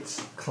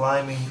 It's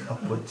climbing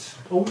upwards.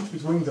 Oh, it's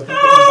its wings. I think.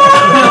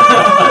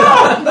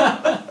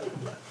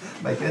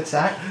 Make an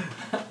attack.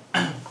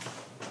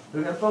 Do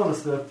we get a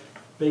bonus for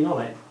being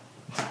on it?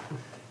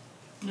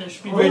 Yeah, it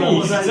should be Oh, really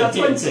was easy that- to that's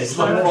hit. 20? It's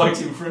like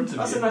right in front of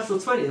That's you. a natural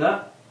 20,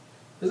 that.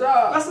 Is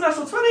that? That's a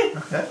natural 20.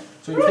 Okay.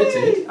 So you've hit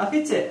it. I've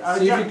hit it.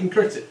 See if you can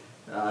crit it.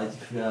 I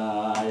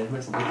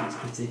must have it's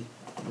pretty.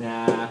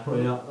 Nah,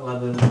 probably not.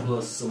 11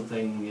 plus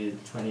something is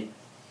 20.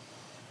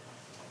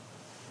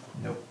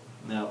 Nope.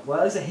 No. Well,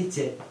 at least I hit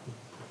it.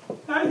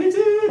 I hit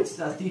it!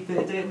 That's deep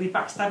with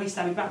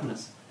stabby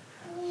badness.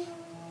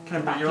 Can I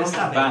back You're your on the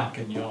stabbing? back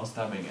and you're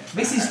stabbing it.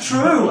 This is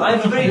true! I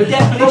have a very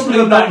definition Probably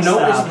of a not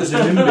noticed backstab. there's a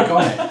nimbic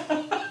on it.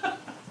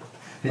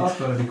 It's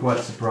going to be quite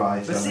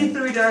surprised. The I think.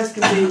 see-through dice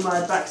can be my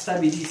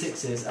backstabby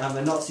d6s, and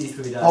the not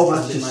see-through dice Oh, can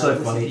that's be just my so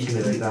other funny. It's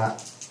going to do D3. that.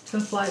 It's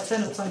going to fly its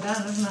head upside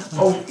down, isn't it?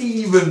 Oh,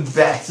 even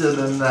better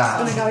than It's that.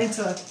 going to go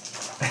into a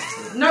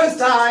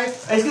nosedive.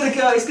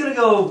 It's gonna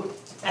go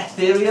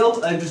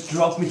ethereal and just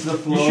drop me to the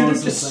floor. You should or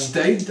have just something.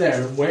 stayed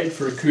there and waited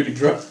for a coup de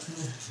grace.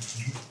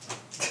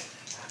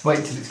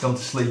 Wait till it's gone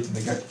to sleep and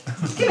they go.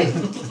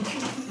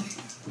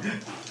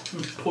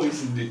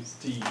 Poisoned its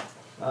teeth.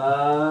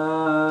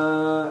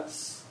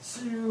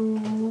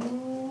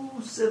 2,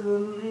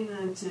 7, 8,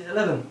 9, 10,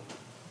 11.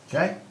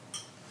 Okay.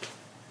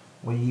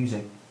 What are you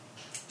using?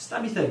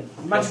 Stabby thing.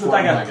 Plus Magical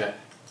one dagger.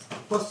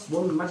 Plus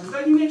 1 magical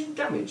dagger. You make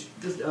damage.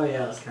 Oh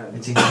yeah, that's kind of.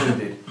 It's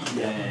included.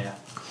 Yeah.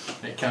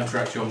 It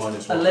counteracts your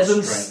 -1 for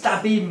 11 strength.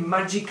 stabby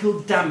magical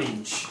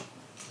damage.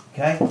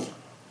 Okay.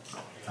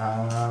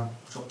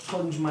 So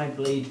plunge my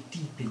blade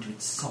deep into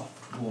its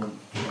soft, warm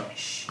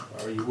flesh.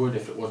 Or you would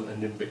if it wasn't a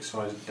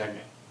nimbic-sized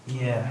dagger.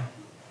 Yeah.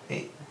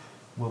 It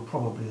will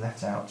probably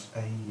let out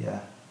a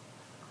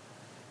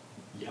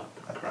Yup.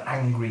 an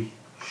angry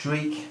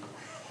shriek.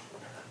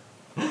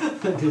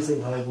 Do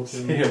something horrible to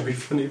me. Yeah, it'd be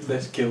funny if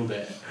this killed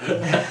it.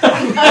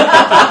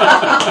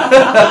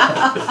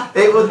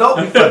 It would not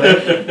be funny.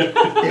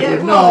 It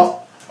would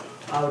not.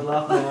 I would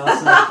laugh my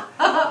ass off.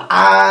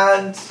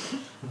 And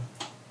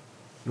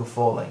you're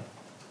falling.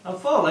 I'm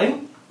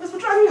falling? Where's my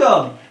dragon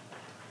gone?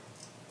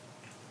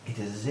 It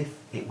is as if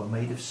it were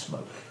made of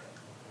smoke.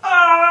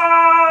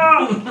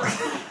 Ah!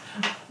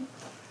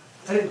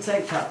 I didn't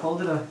take catfall,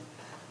 did I?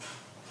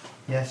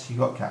 Yes, you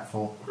got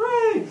catfall.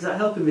 Right. Does that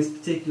help in this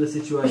particular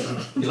situation?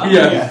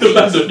 Yeah,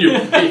 land on your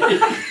feet.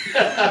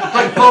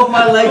 Break both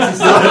my legs and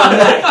start my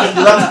neck.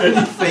 You land on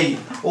your feet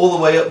all the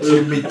way up to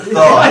your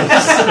mid-thighs.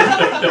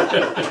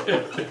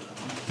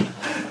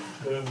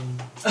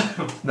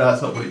 No,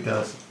 that's not what it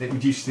does. It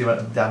reduces the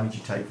amount of damage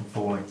you take from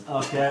falling.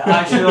 Okay,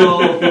 I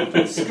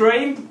shall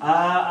scream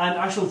and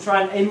I shall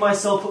try and aim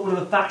myself at one of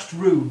the thatched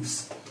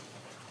roofs.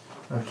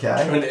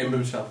 Okay. Trying to aim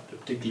himself at a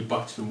particularly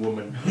buxom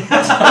woman.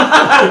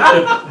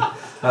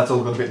 That's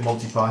all got a bit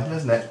Monty Python,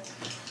 isn't it?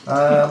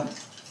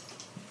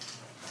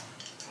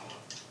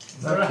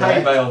 Is there a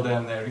hay bale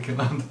down there you can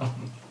land on?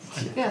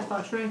 Yeah,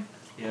 thatch roof.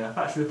 Yeah,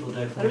 thatched roof will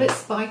do. They're a bit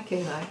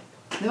spiky though.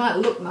 They might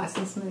look nice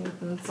and smooth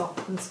and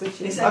soft and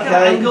squishy. It's but- like- kind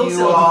of Okay, angle, you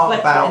so it'll are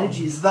deflect the about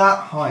energies. that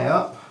high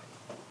up.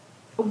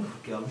 Oh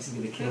god, this is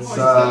going to kill me.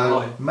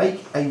 So make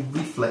a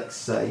reflex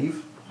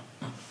save.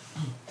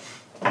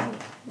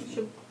 It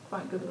should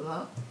quite good at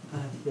that.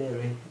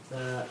 Theory.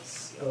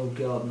 That's... Oh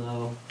god,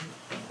 no.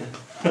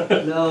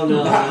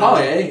 No. That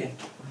high, eh?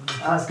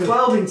 That's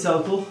 12 in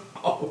total.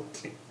 Oh,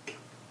 dear.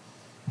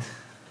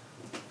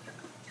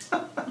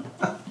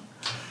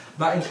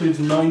 That includes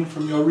 9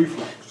 from your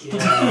reflex. Yeah.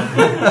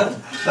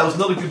 That was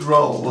not a good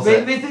roll, was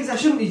Main it? things I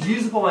shouldn't have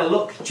used up all my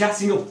luck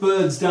chatting up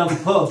birds down the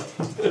pub.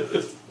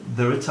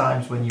 There are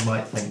times when you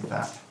might think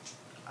that,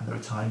 and there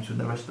are times when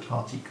the rest of the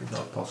party could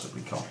not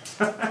possibly come.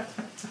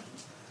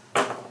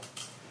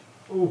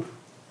 Ooh.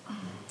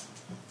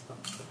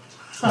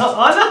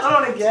 Another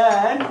one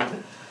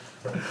again.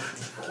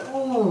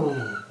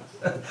 Ooh.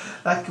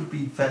 That could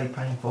be fairly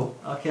painful.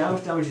 Okay, how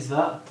much damage is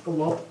that? A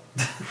lot.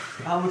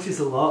 How much is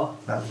a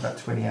lot? That's about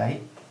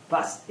 28.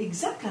 That's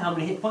exactly how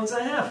many hit points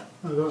I have.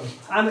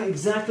 I'm at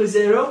exactly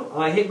 0.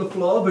 I hit the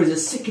floor, but there's a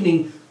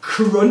sickening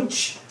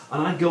crunch,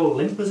 and I go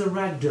limp as a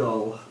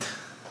ragdoll.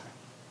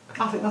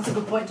 I think that's a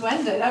good point to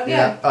end it, don't you?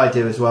 Yeah, I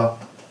do as well.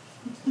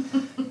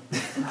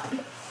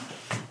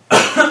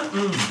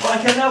 Well, I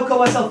can now call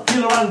myself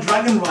Peel Around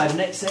Dragon Ride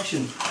next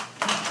session.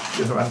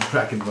 Go around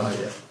Dragon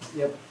Rider.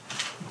 Yep.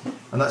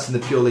 And that's in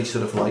the purely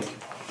sort of like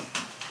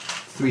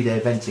 3-day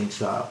eventing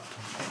style.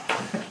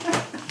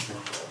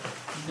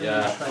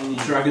 Yeah,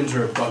 dragons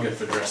are a bugger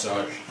for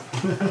dressage.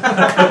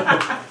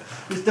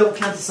 Just don't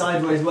canter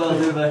sideways well,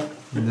 do they?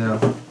 No.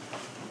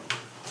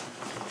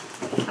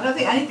 I don't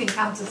think anything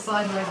canters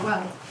sideways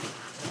well.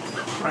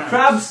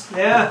 Crabs,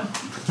 yeah.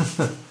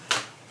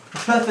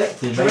 Perfect.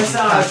 The amazing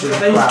Dressage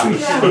of any crab.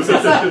 creature. Yeah, so,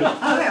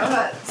 I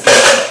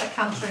think a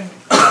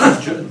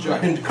cantering.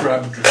 Giant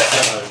crab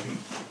dressage.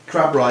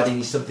 Crab riding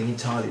is something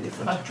entirely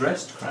different. A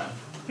dressed crab.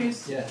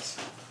 Who's Yes.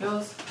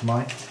 yours?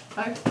 Mine?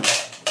 Oh,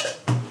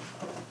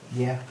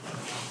 Yeah.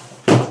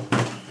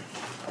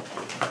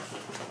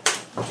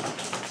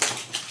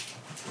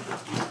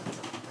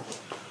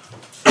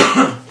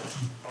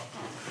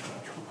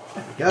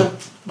 There we go.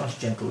 Nice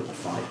gentle little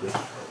fight with.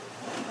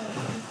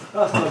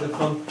 That's not good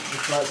fun.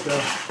 Let's go.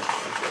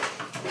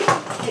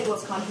 It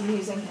was kind of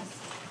amusing, yes.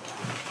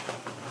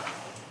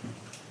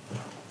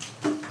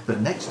 But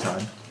next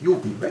time, you'll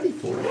be ready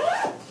for it.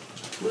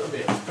 We'll be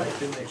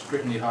expecting an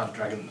extremely hard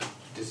dragon that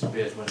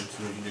disappears when it's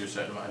going to do a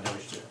certain amount of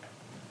damage to it.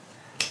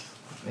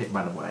 It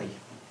ran away.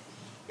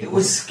 It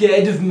was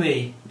scared of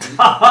me.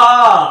 Ha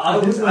ha! I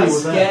was didn't know you were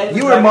scared.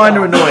 You were a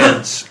minor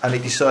annoyance, and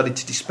it decided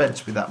to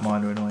dispense with that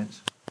minor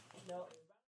annoyance.